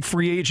signed big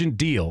free agent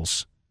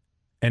deals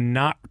and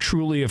not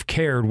truly have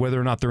cared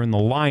whether or not they're in the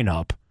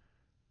lineup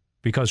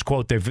because,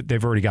 quote,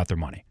 they've already got their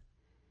money.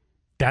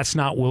 That's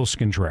not Willson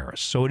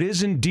Contreras. So it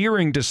is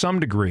endearing to some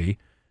degree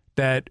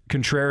that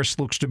Contreras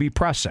looks to be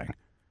pressing.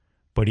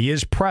 But he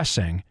is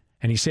pressing,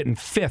 and he's hitting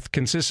 5th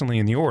consistently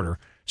in the order.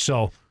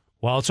 So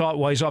while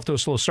he's off to a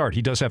slow start,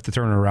 he does have to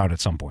turn it around at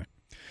some point.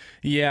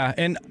 Yeah,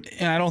 and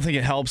I don't think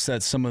it helps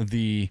that some of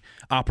the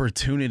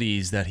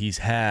opportunities that he's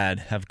had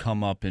have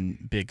come up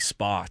in big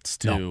spots,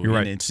 too. No, you're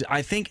right.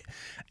 I think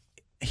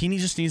he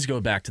just needs to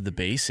go back to the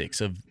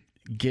basics of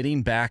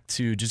getting back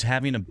to just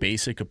having a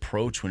basic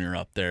approach when you're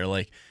up there.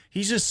 Like,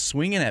 he's just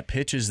swinging at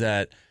pitches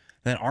that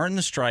aren't in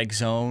the strike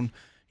zone,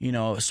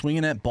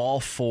 swinging at ball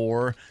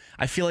 4.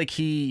 I feel like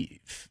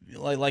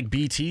like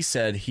BT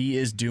said, he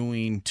is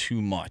doing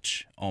too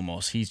much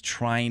almost. He's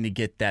trying to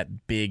get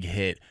that big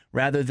hit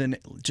rather than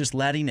just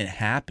letting it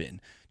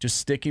happen, just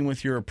sticking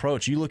with your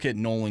approach. You look at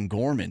Nolan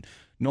Gorman.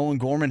 Nolan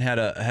Gorman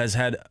has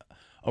had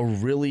a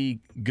really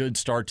good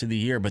start to the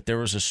year, but there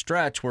was a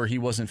stretch where he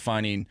wasn't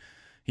finding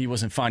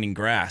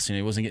grass.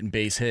 He wasn't getting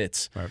base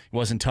hits. Right. He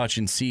wasn't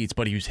touching seats,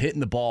 but he was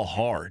hitting the ball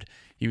hard.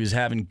 He was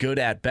having good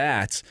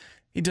at-bats.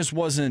 He just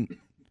wasn't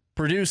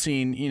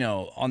producing,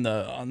 on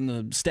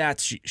the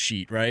stats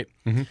sheet, right?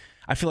 Mm-hmm.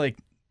 I feel like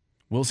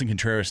Willson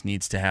Contreras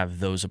needs to have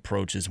those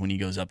approaches when he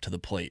goes up to the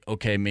plate.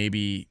 Okay,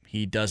 maybe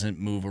he doesn't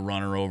move a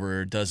runner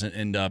over, doesn't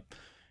end up,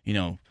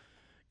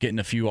 getting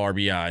a few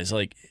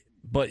RBIs.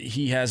 But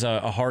he has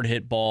a hard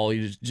hit ball.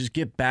 You just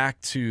get back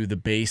to the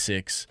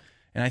basics,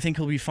 and I think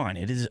he'll be fine.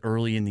 It is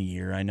early in the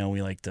year. I know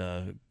we like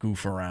to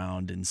goof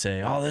around and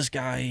say, "Oh, this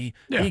guy,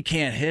 he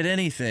can't hit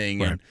anything."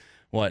 Right. And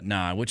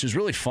whatnot, which is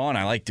really fun.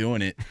 I like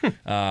doing it.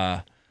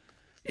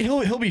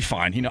 He'll be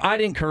fine. I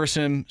didn't curse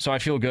him, so I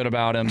feel good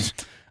about him.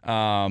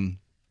 I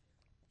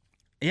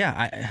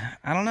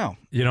don't know.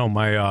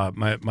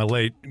 My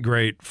late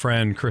great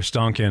friend Chris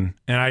Duncan,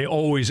 and I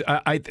always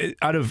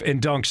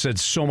and Dunk said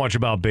so much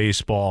about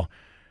baseball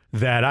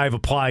that I've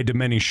applied to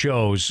many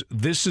shows.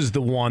 This is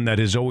the one that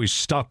has always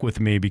stuck with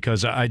me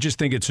because I just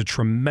think it's a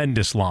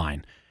tremendous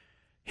line.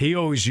 He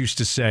always used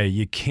to say,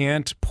 "You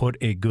can't put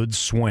a good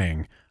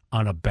swing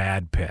on a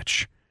bad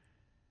pitch."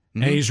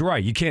 Mm-hmm. And he's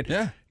right. You can't.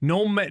 Yeah.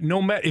 No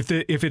matter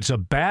if it's a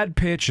bad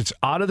pitch, it's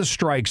out of the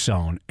strike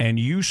zone, and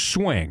you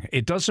swing.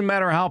 It doesn't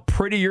matter how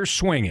pretty your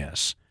swing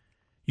is.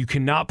 You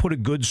cannot put a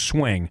good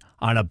swing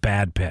on a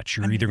bad pitch.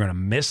 You're either going to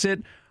miss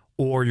it,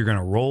 or you're going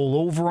to roll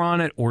over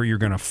on it, or you're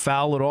going to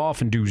foul it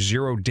off and do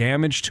zero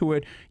damage to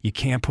it. You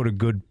can't put a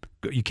good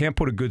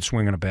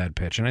swing on a bad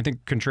pitch. And I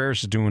think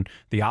Contreras is doing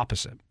the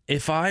opposite.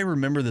 If I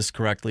remember this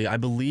correctly, I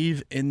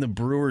believe in the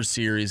Brewers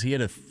series, he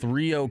had a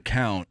 3-0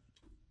 count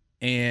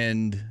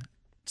and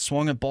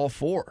swung at ball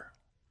 4.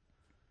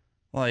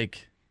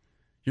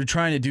 You're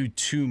trying to do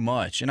too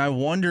much. And I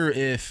wonder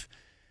if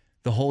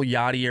the whole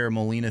Yadier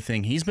Molina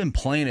thing, he's been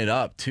playing it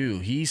up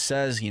too. He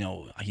says, he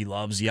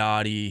loves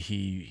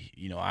Yadi.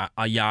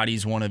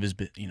 Yadi's one of his,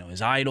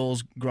 his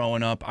idols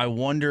growing up. I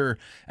wonder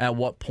at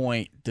what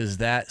point does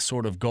that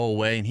sort of go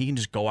away and he can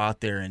just go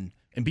out there and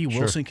be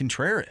Willson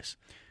Contreras.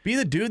 Be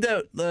the dude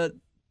that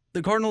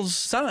the Cardinals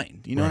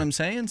signed. You know what I'm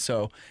saying?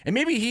 So, and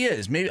maybe he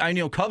is. Maybe I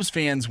know Cubs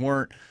fans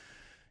weren't,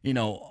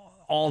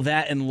 all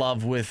that in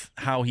love with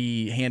how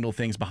he handled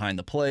things behind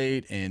the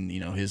plate and,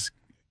 his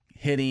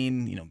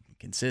hitting,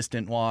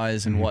 consistent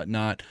wise and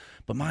whatnot.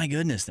 But my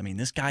goodness,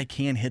 this guy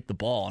can hit the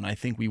ball, and I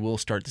think we will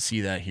start to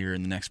see that here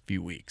in the next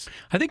few weeks.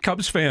 I think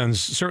Cubs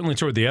fans, certainly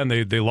toward the end,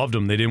 they loved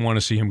him. They didn't want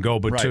to see him go.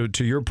 But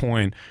to your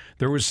point,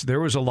 there was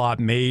a lot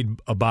made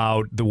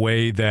about the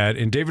way that,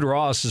 and David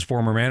Ross, his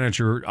former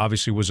manager,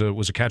 obviously was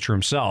a catcher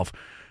himself.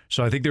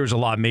 So I think there was a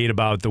lot made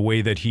about the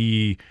way that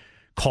he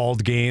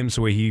called games,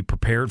 the way he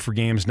prepared for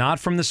games, not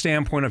from the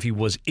standpoint of he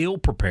was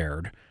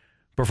ill-prepared,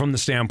 but from the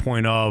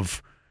standpoint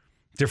of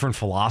different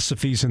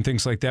philosophies and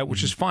things like that,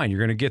 which is fine. You're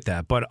going to get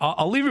that. But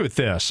I'll leave it with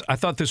this. I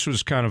thought this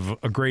was kind of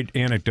a great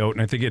anecdote,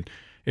 and I think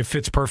it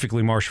fits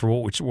perfectly, Marsh, for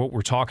what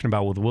we're talking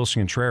about with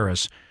Willson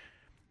Contreras.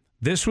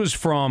 This was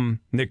from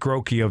Nick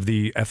Grokey of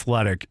The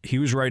Athletic. He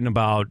was writing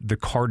about the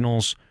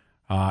Cardinals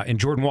and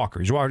Jordan Walker.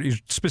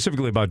 He's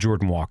specifically about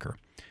Jordan Walker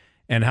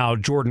and how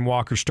Jordan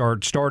Walker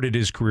started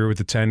his career with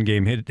a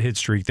 10-game hit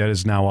streak that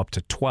is now up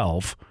to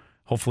 12.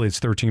 Hopefully it's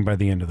 13 by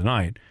the end of the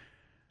night.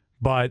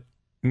 But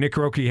Nick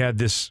Grokey had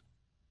this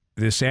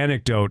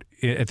anecdote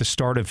at the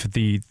start of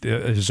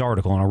his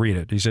article, and I'll read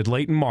it. He said,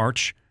 late in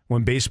March,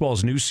 when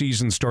baseball's new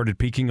season started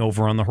peeking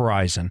over on the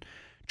horizon,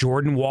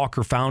 Jordan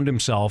Walker found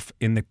himself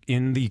in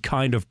the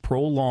kind of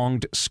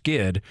prolonged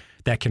skid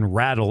that can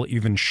rattle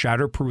even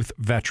shatterproof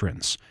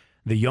veterans.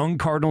 The young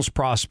Cardinals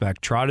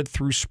prospect trotted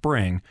through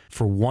spring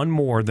for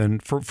more than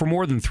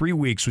 3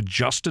 weeks with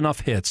just enough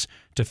hits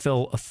to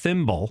fill a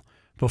thimble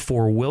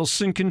before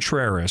Wilson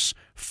Contreras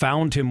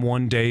found him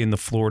one day in the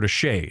Florida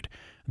shade.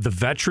 The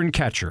veteran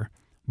catcher,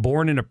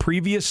 born in a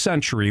previous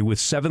century with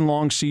 7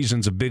 long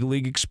seasons of big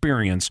league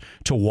experience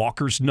to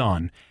Walker's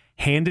none,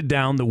 handed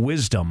down the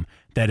wisdom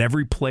that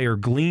every player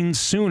gleans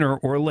sooner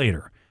or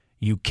later.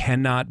 You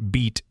cannot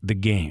beat the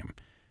game.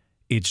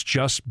 It's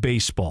just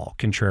baseball,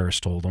 Contreras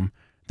told him.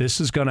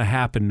 This is going to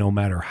happen no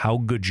matter how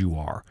good you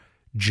are.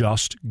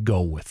 Just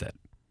go with it.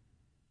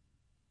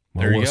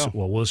 There you go.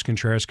 Well, Wilson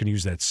Contreras can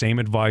use that same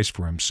advice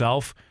for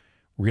himself.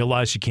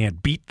 Realize you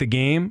can't beat the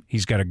game.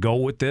 He's got to go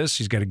with this.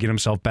 He's got to get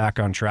himself back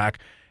on track.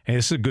 And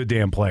this is a good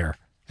damn player.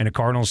 And the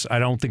Cardinals, I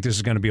don't think this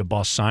is going to be a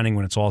bust signing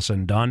when it's all said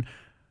and done.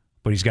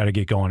 But he's got to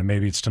get going, and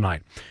maybe it's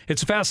tonight.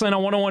 It's Fastlane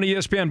on 101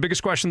 ESPN.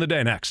 Biggest question of the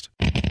day next.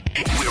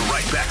 We're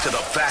right back to the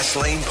Fast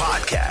Lane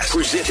Podcast,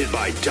 presented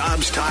by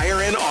Dobbs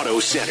Tire and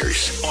Auto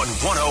Centers on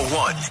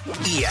 101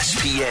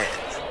 ESPN.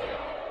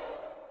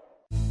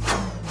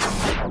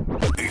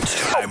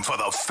 It's time for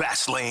the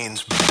Fast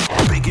Lane's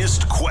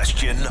biggest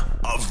question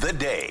of the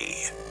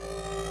day.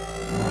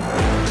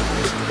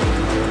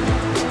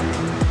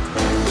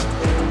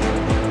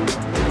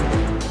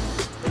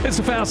 It's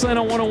the Fast Lane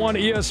on 101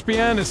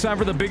 ESPN. It's time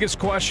for the biggest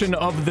question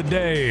of the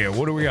day.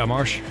 What do we got,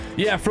 Marsh?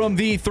 Yeah, from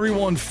the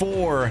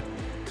 314.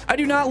 I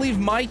do not leave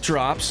mic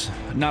drops,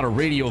 not a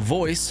radio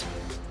voice,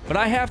 but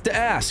I have to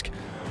ask,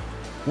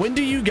 when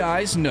do you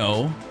guys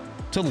know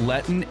to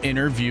let an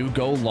interview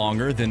go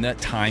longer than that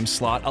time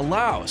slot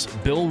allows?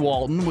 Bill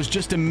Walton was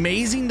just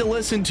amazing to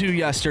listen to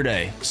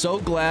yesterday. So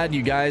glad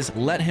you guys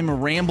let him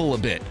ramble a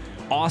bit.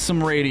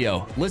 Awesome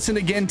radio. Listen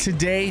again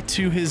today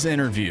to his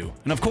interview.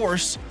 And of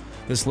course,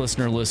 this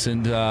listener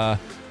listened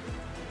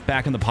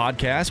back in the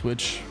podcast,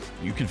 which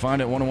you can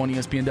find at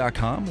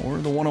 101ESPN.com or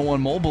the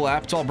 101 mobile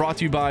app. It's all brought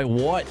to you by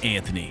what,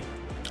 Anthony?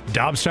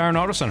 Dobbs Tire and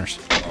Auto Centers.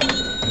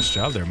 Nice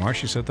job there,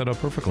 Marsh. You set that up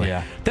perfectly.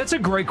 Yeah. That's a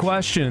great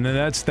question, and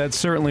that's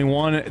certainly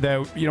one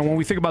that, when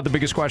we think about the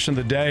biggest question of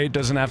the day, it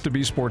doesn't have to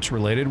be sports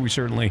related. We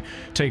certainly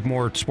take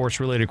more sports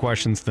related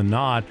questions than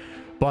not,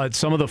 but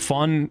some of the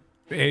fun,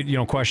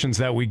 questions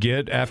that we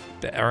get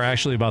are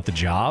actually about the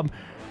job.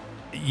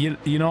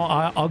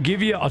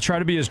 I'll try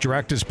to be as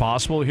direct as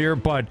possible here,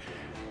 but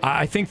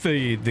I think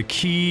the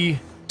key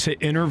to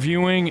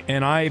interviewing,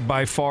 and I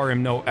by far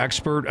am no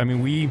expert. I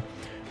mean,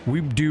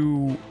 we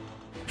do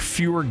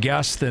fewer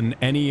guests than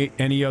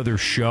any other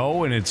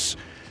show, and it's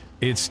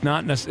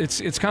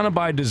kind of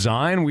by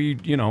design. We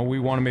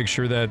want to make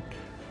sure that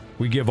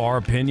we give our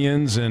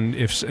opinions, and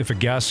if a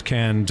guest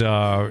can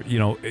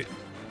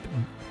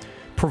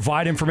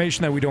provide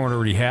information that we don't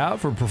already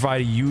have, or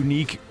provide a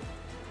unique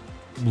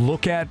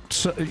look at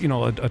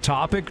a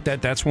topic,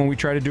 that's when we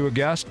try to do a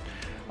guest,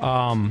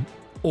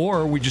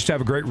 or we just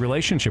have a great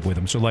relationship with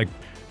them. So like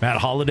Matt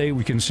Holliday,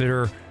 we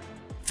consider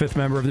fifth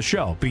member of the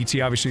show.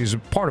 BT obviously is a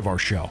part of our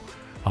show.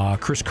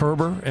 Chris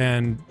Kerber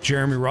and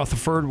Jeremy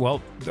Rutherford,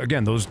 well,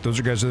 again, those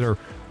are guys that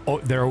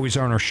they're always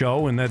on our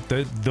show, and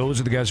those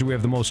are the guys who we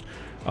have the most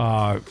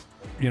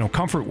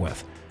comfort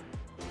with.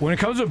 When it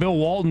comes to Bill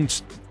Walton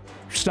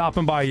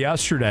stopping by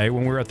yesterday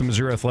when we were at the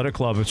Missouri Athletic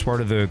Club as part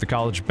of the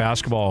College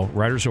Basketball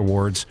Writers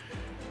Awards,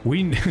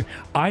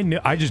 I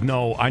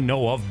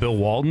know of Bill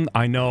Walton.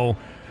 I know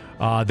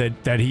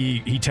that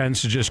he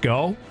tends to just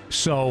go.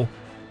 So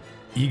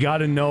you got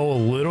to know a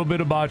little bit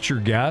about your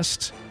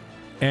guest,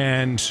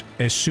 and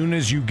as soon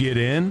as you get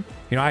in,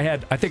 I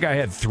think I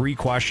had 3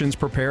 questions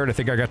prepared. I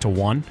think I got to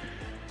 1.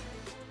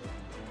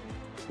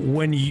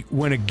 When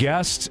a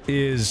guest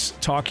is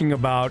talking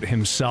about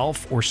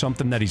himself or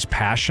something that he's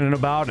passionate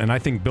about, and I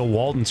think Bill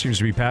Walton seems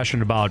to be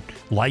passionate about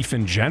life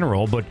in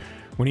general, but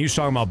when he was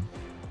talking about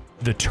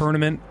the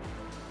tournament,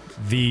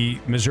 the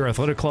Missouri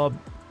Athletic Club,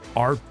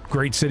 our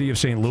great city of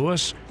St.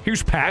 Louis, he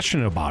was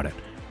passionate about it.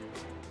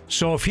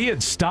 So if he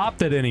had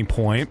stopped at any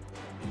point,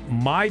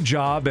 my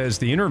job as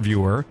the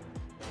interviewer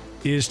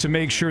is to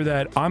make sure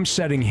that I'm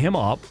setting him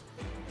up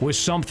with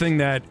something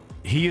that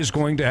he is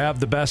going to have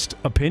the best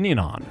opinion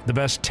on, the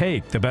best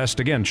take, the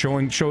best, again,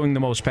 showing the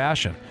most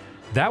passion.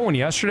 That one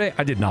yesterday,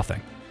 I did nothing.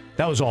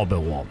 That was all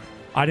Bill Walton.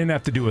 I didn't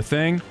have to do a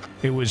thing.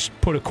 It was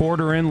put a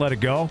quarter in, let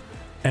it go,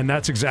 and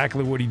that's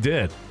exactly what he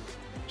did.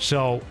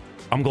 So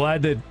I'm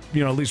glad that,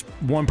 at least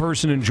one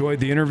person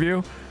enjoyed the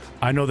interview.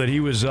 I know that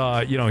he was,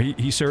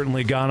 he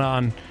certainly got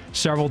on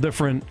several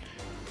different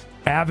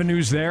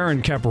avenues there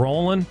and kept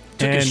rolling.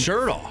 Took his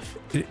shirt off.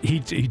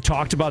 He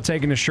talked about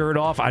taking his shirt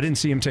off. I didn't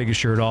see him take his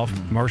shirt off.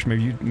 Marsh,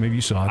 maybe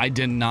you saw it. I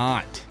did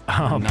not.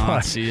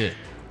 Not see it.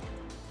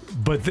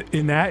 But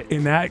in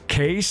that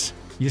case,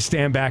 you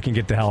stand back and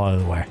get the hell out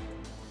of the way.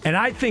 And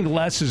I think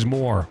less is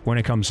more when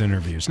it comes to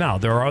interviews. Now,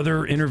 there are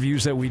other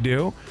interviews that we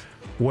do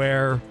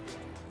where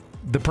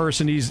the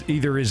person isn't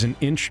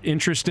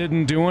interested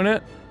in doing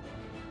it,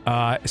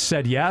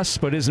 said yes,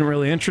 but isn't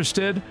really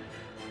interested.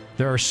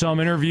 There are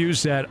some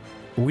interviews that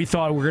we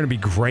thought we were going to be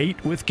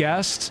great with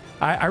guests.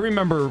 I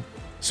remember.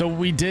 So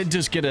we did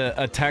just get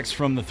a text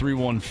from the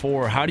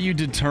 314. How do you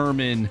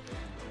determine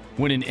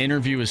when an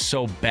interview is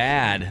so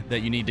bad that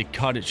you need to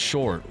cut it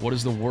short? What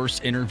is the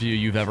worst interview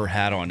you've ever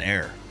had on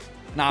air?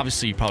 Now,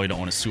 obviously, you probably don't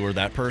want to sewer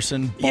that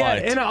person. But yeah,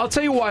 and I'll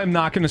tell you why I'm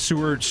not going to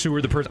sewer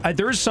the person.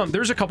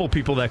 There's a couple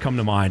people that come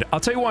to mind. I'll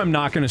tell you why I'm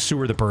not going to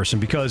sewer the person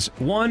because,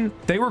 one,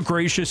 they were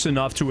gracious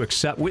enough to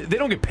accept. They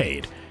don't get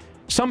paid.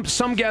 Some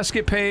guests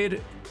get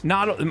paid.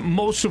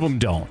 Most of them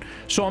don't.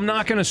 So I'm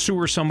not going to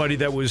sewer somebody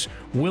that was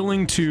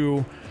willing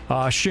to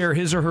share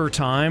his or her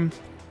time,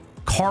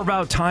 carve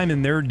out time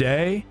in their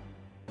day,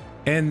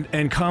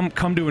 and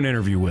come to an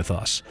interview with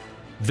us.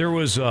 There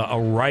was a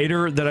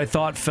writer that I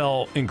thought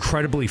fell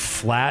incredibly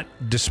flat,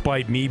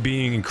 despite me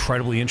being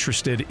incredibly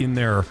interested in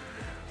their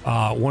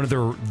one of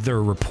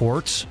their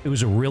reports. It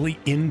was a really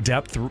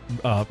in-depth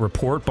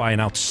report by an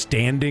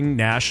outstanding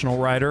national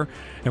writer,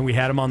 and we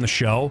had him on the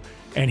show,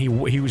 and he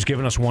was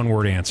giving us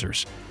one-word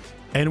answers.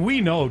 And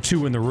we know,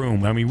 too, in the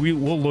room. I mean,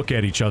 we'll look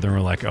at each other and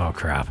we're like, oh,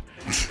 crap.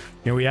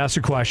 We ask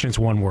a question, it's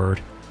one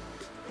word.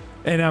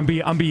 And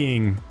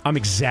I'm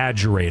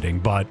exaggerating,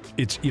 but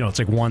it's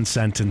like one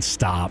sentence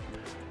stop.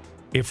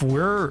 If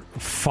we're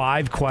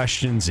 5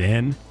 questions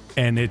in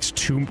and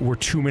we're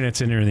 2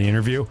 minutes into the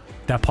interview,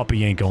 that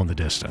puppy ain't going the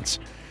distance.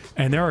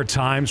 And there are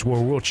times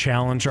where we'll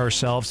challenge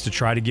ourselves to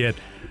try to get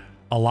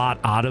a lot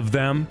out of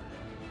them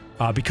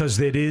because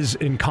it is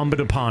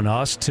incumbent upon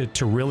us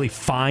to really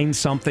find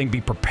something, be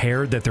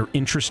prepared that they're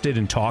interested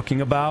in talking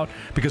about.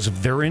 Because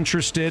if they're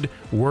interested,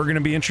 we're going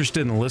to be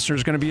interested and the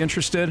listener's going to be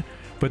interested.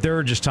 But there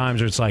are just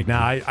times where it's like, nah,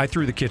 I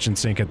threw the kitchen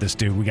sink at this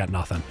dude. We got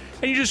nothing,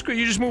 and you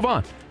just move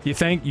on.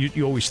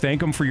 You always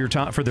thank them for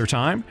their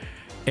time,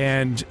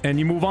 and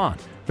you move on.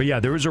 But yeah,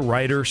 there was a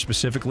writer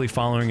specifically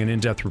following an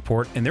in-depth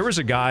report, and there was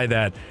a guy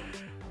that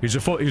he was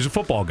a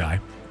football guy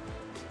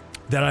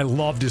that I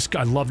loved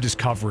his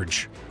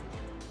coverage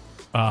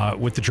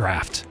with the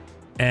draft,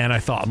 and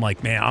I'm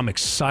like, man, I'm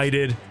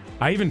excited.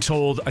 I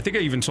think I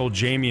even told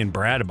Jamie and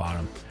Brad about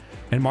him,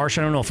 and Marsh,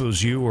 I don't know if it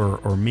was you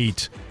or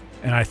Meat.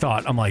 And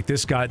I'm like,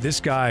 this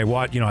guy,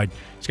 what? He's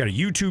got a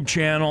YouTube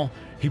channel.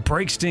 He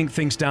breaks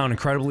things down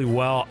incredibly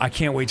well. I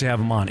can't wait to have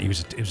him on. It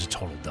was a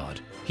total dud.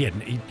 I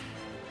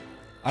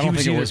don't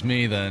think it was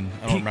me then.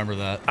 I don't remember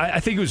that. I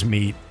think it was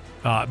me.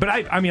 But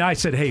I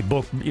said, hey,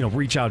 book,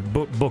 reach out,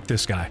 book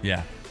this guy.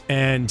 Yeah.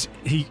 And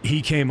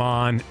he came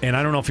on, and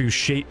I don't know if he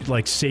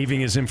was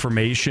saving his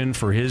information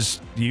for his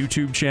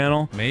YouTube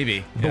channel.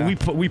 Maybe.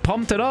 But we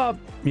pumped it up.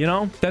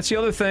 That's the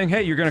other thing.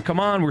 Hey, you're going to come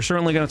on. We're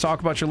certainly going to talk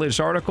about your latest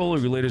article or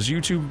your latest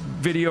YouTube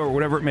video or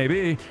whatever it may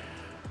be.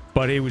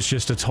 But it was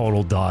just a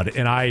total dud.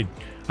 And I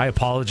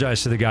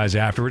apologized to the guys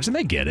afterwards, and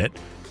they get it.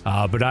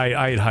 But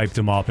I had hyped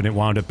them up, and it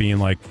wound up being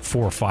like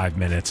 4 or 5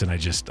 minutes, and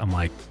I'm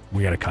like,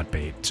 we got to cut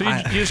bait. So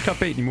you just cut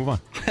bait and you move on.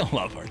 I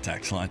love our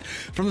text line.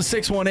 From the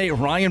 618,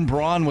 Ryan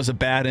Braun was a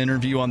bad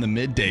interview on the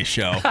midday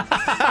show.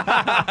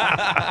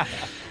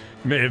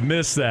 May have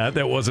missed that.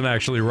 That wasn't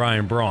actually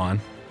Ryan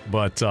Braun,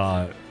 but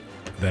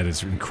that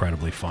is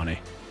incredibly funny.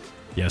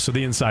 Yeah, so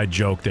the inside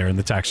joke there, and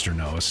the texter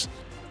knows.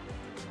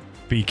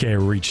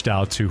 BK reached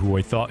out to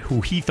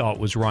who he thought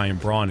was Ryan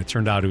Braun. It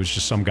turned out it was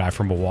just some guy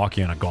from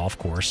Milwaukee on a golf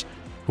course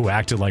who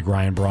acted like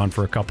Ryan Braun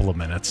for a couple of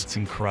minutes. It's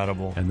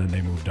incredible. And then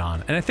they moved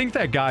on. And I think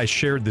that guy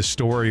shared this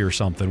story or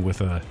something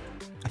with I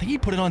think he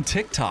put it on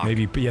TikTok.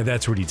 Maybe, yeah,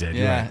 that's what he did.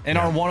 Yeah, right. And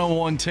our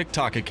 101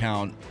 TikTok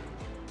account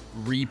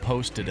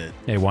reposted it.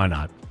 Hey, why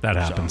not? That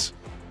happens.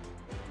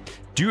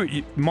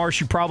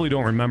 Marsh, you probably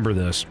don't remember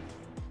this,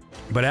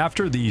 but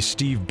after the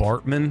Steve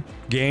Bartman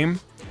game,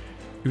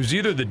 it was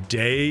either the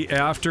day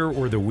after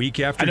or the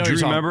week after. Do you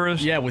remember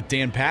this? Yeah, with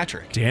Dan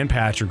Patrick. Dan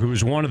Patrick, who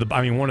was one of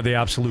the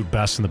absolute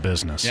best in the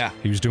business. Yeah.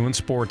 He was doing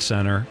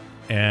SportsCenter,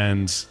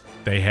 and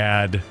they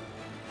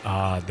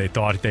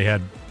thought they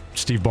had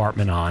Steve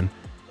Bartman on,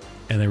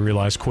 and they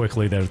realized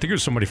quickly that I think it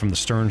was somebody from the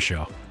Stern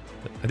Show.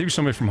 I think it was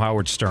somebody from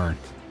Howard Stern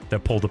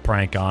that pulled a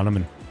prank on him.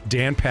 And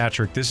Dan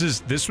Patrick, this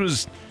is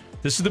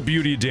the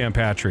beauty of Dan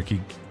Patrick.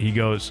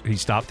 He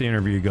stopped the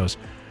interview. He goes,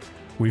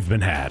 "We've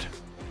been had."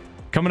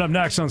 Coming up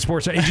next on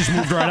Sports, he just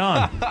moved right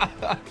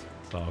on.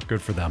 So good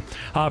for them.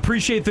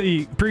 Appreciate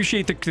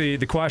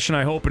the question.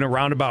 I hope in a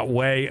roundabout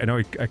way. I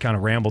know I kind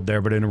of rambled there,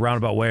 but in a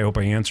roundabout way, I hope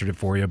I answered it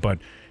for you. But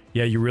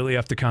yeah, you really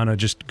have to kind of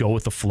just go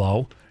with the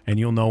flow, and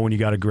you'll know when you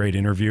got a great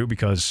interview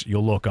because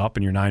you'll look up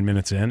and you're 9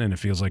 minutes in, and it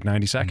feels like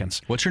 90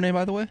 seconds. What's your name,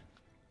 by the way?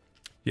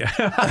 Yeah,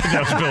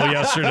 that was Bill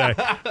yesterday.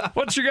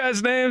 What's your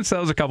guys' names? That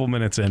was a couple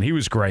minutes in. He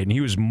was great, and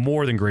he was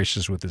more than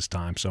gracious with his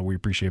time, so we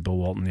appreciate Bill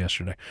Walton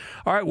yesterday.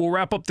 All right, we'll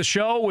wrap up the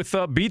show with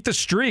Beat the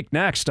Streak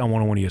next on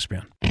 101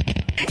 ESPN.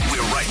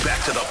 We're right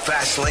back to the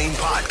Fast Lane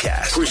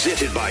Podcast,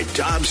 presented by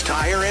Dobbs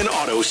Tire and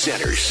Auto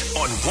Centers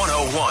on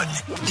 101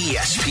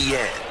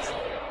 ESPN.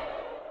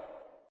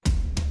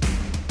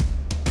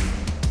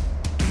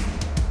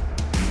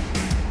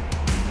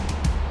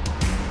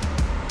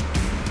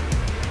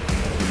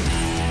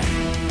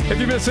 If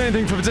you missed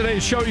anything from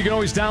today's show, you can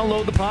always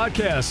download the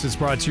podcast. It's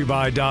brought to you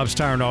by Dobbs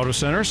Tire and Auto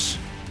Centers.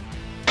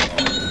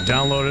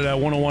 Download it at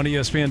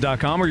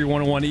 101ESPN.com or your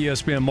 101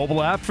 ESPN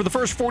mobile app. For the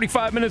first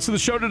 45 minutes of the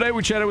show today,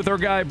 we chatted with our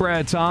guy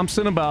Brad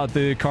Thompson about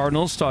the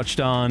Cardinals, touched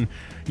on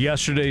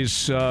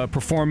yesterday's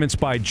performance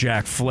by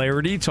Jack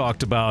Flaherty,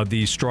 talked about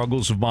the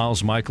struggles of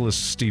Miles Mikolas,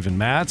 Steven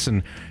Matz,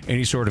 and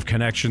any sort of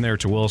connection there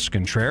to Wilson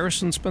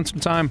Contreras, and spent some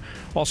time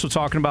also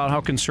talking about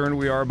how concerned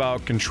we are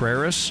about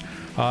Contreras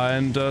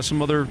and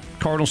some other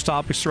Cardinals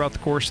topics throughout the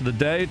course of the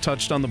day.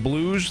 Touched on the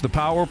Blues, the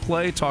power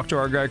play, talked to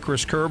our guy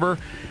Chris Kerber,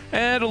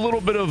 and a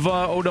little bit of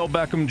Odell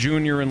Beckham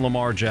Jr. and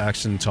Lamar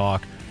Jackson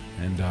talk,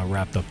 and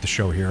wrapped up the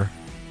show here.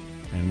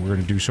 And we're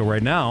going to do so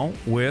right now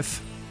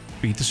with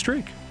Beat the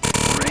Streak.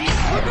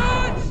 We're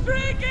going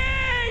streaking!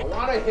 I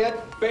want to hit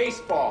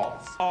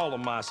baseballs. All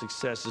of my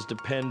successes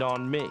depend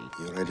on me.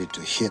 You ready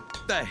to hit?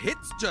 The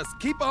hits just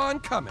keep on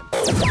coming.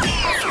 And his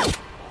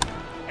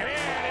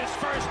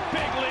first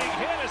big league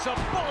hit is a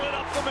bullet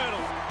up the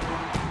middle.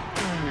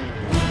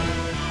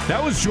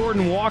 That was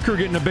Jordan Walker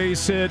getting a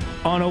base hit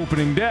on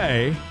opening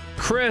day.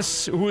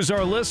 Chris, who is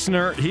our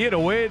listener, he had to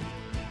wait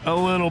a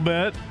little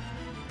bit,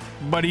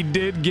 but he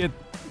did get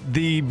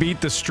the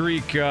Beat the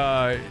Streak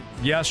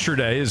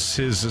yesterday.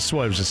 His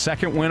what, it was his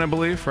second win, I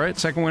believe, right?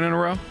 Second win in a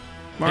row?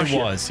 It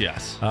was,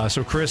 yes.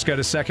 So Chris got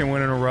his second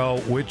win in a row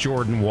with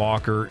Jordan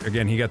Walker.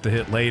 Again, he got the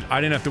hit late.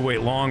 I didn't have to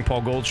wait long. Paul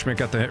Goldschmidt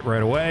got the hit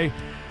right away.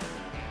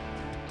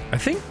 I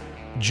think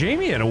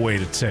Jamie had to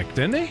wait a tick,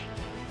 didn't he?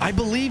 I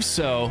believe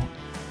so.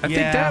 I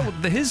think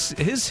that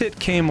his hit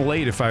came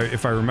late, if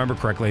I remember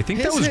correctly. I think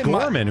His that was hit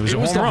Gorman. It was a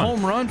home run.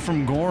 home run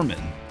from Gorman.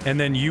 And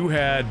then you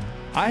had...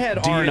 I had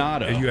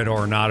Arenado. You had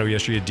Arenado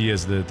yesterday. You had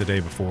Diaz the day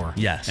before.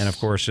 Yes. And, of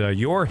course,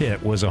 your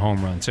hit was a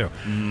home run, too.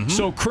 Mm-hmm.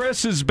 So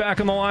Chris is back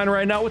on the line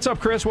right now. What's up,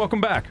 Chris? Welcome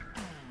back.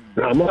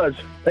 Not much.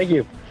 Thank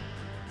you.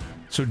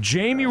 So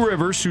Jamie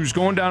Rivers, who's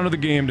going down to the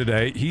game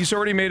today, he's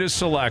already made his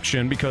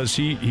selection because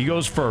he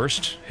goes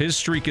first. His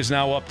streak is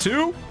now up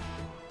to...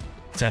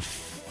 It's at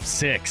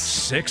 6.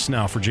 6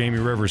 now for Jamie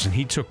Rivers, and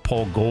he took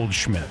Paul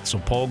Goldschmidt. So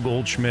Paul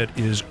Goldschmidt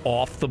is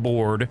off the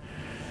board.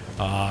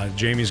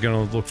 Jamie's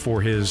going to look for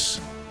his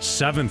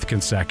 7th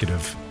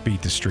consecutive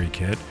Beat the Streak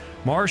hit.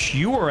 Marsh,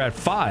 you are at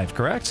 5,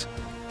 correct?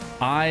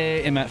 I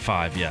am at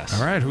 5, yes.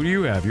 All right, who do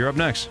you have? You're up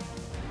next.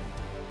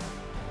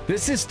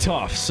 This is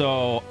tough.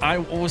 So I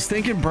was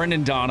thinking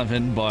Brendan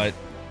Donovan, but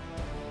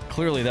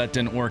clearly that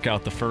didn't work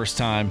out the first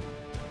time.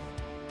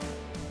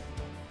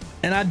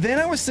 And then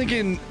I was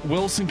thinking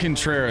Wilson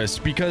Contreras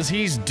because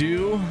he's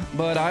due,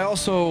 but I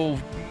also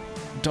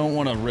don't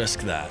want to risk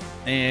that.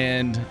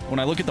 And when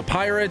I look at the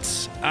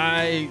Pirates,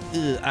 I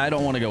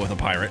don't want to go with a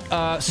Pirate.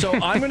 So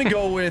I'm going to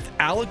go with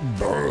Alec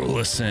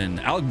Burleson.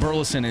 Alec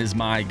Burleson is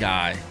my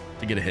guy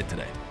to get a hit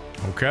today.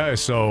 Okay,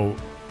 so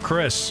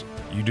Chris,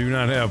 you do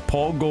not have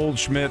Paul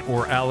Goldschmidt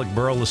or Alec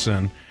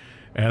Burleson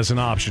as an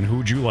option. Who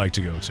would you like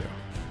to go to?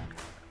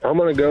 I'm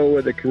going to go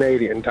with the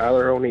Canadian,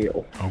 Tyler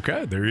O'Neill.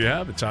 Okay, there you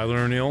have it. Tyler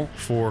O'Neill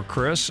for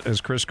Chris,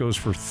 as Chris goes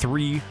for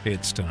 3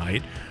 hits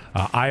tonight.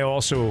 I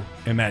also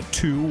am at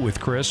 2 with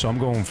Chris, so I'm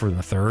going for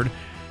the 3rd.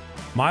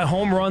 My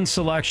home run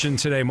selection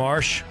today,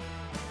 Marsh.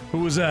 Who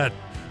was that?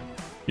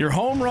 Your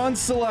home run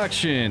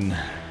selection.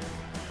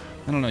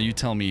 I don't know. You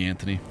tell me,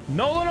 Anthony.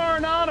 Nolan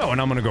Arenado.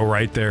 And I'm going to go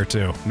right there,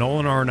 too.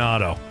 Nolan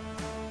Arenado.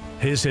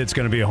 His hit's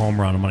going to be a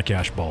home run. I'm going to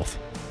cash both.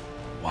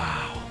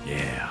 Wow.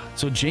 Yeah.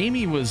 So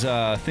Jamie was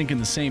thinking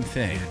the same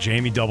thing. Yeah,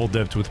 Jamie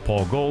double-dipped with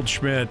Paul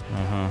Goldschmidt.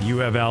 You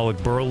have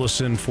Alec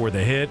Burleson for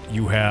the hit.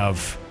 You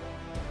have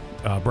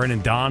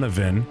Brendan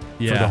Donovan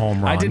for the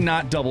home run. I did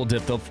not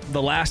double-dip.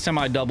 The last time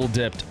I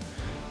double-dipped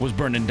was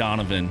Brendan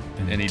Donovan,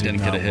 and he didn't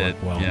get a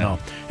hit. Well, no.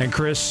 And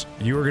Chris,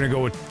 you were going to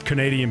go with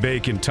Canadian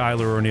Bacon,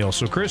 Tyler O'Neill.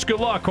 So, Chris, good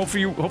luck.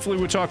 Hopefully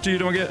we'll talk to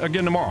you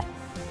again tomorrow.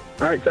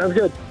 All right, sounds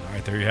good. All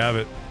right, there you have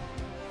it.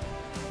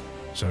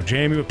 So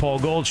Jamie with Paul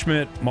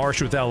Goldschmidt,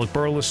 Marsh with Alec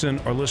Burleson.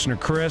 Our listener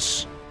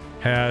Chris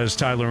has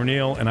Tyler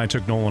O'Neill, and I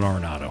took Nolan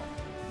Arenado.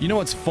 You know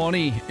what's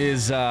funny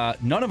is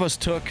none of us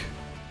took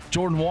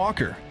Jordan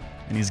Walker,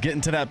 and he's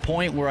getting to that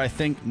point where I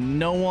think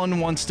no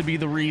one wants to be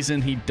the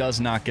reason he does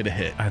not get a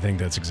hit. I think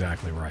that's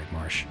exactly right,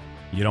 Marsh.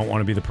 You don't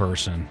want to be the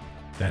person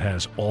that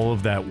has all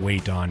of that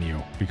weight on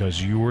you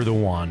because you were the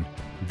one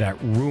that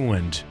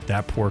ruined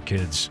that poor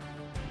kid's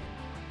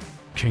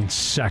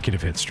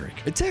consecutive hit streak.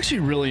 It's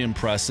actually really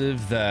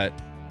impressive that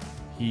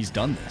he's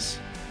done this.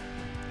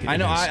 I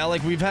know,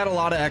 we've had a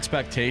lot of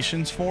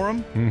expectations for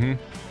him,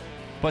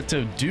 but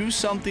to do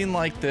something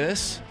like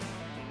this,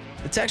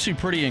 it's actually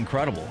pretty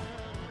incredible.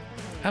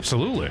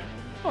 Absolutely.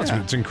 Oh,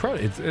 it's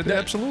incredible. It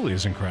absolutely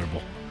is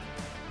incredible.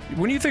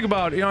 When you think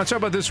about, I talked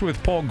about this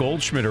with Paul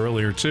Goldschmidt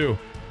earlier, too.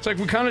 It's like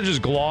we kind of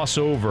just gloss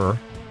over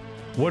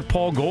what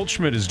Paul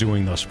Goldschmidt is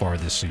doing thus far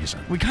this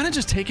season. We kind of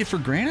just take it for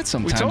granted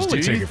sometimes. We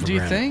totally take it for granted. Do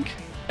you think?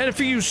 And if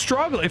he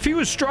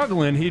was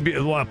struggling, he'd be,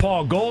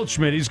 Paul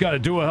Goldschmidt, he's got to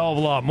do a hell of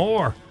a lot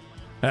more.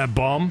 That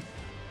bum,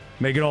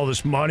 making all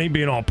this money,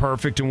 being all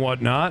perfect and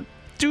whatnot.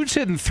 Dude's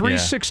hitting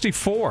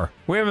 364.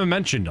 We haven't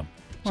mentioned him.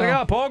 It's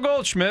like, Paul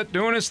Goldschmidt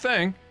doing his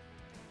thing.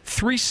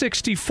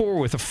 .364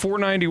 with a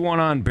 .491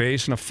 on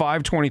base and a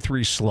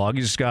 .523 slug.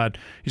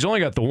 He's only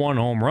got the 1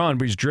 home run,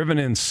 but he's driven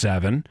in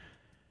 7.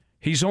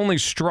 He's only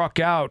struck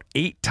out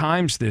 8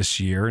 times this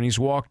year, and he's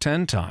walked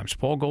 10 times.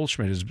 Paul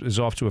Goldschmidt is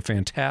off to a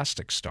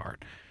fantastic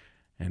start.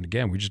 And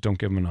again, we just don't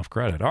give him enough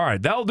credit. All right,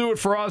 that'll do it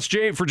for us.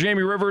 For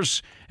Jamie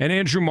Rivers and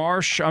Andrew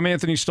Marsh, I'm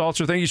Anthony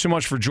Stalter. Thank you so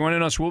much for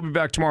joining us. We'll be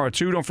back tomorrow,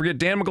 too. Don't forget,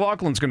 Dan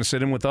McLaughlin's going to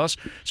sit in with us.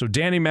 So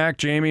Danny Mac,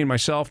 Jamie, and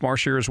myself,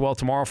 Marsh here as well,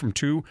 tomorrow from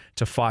 2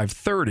 to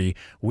 5:30.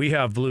 We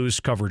have Blues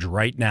coverage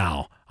right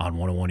now on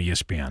 101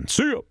 ESPN.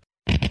 See you.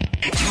 You've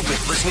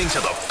been listening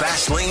to the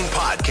Fast Lane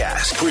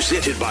Podcast,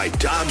 presented by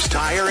Dobbs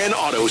Tire and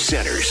Auto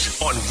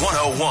Centers on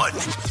 101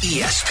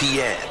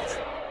 ESPN.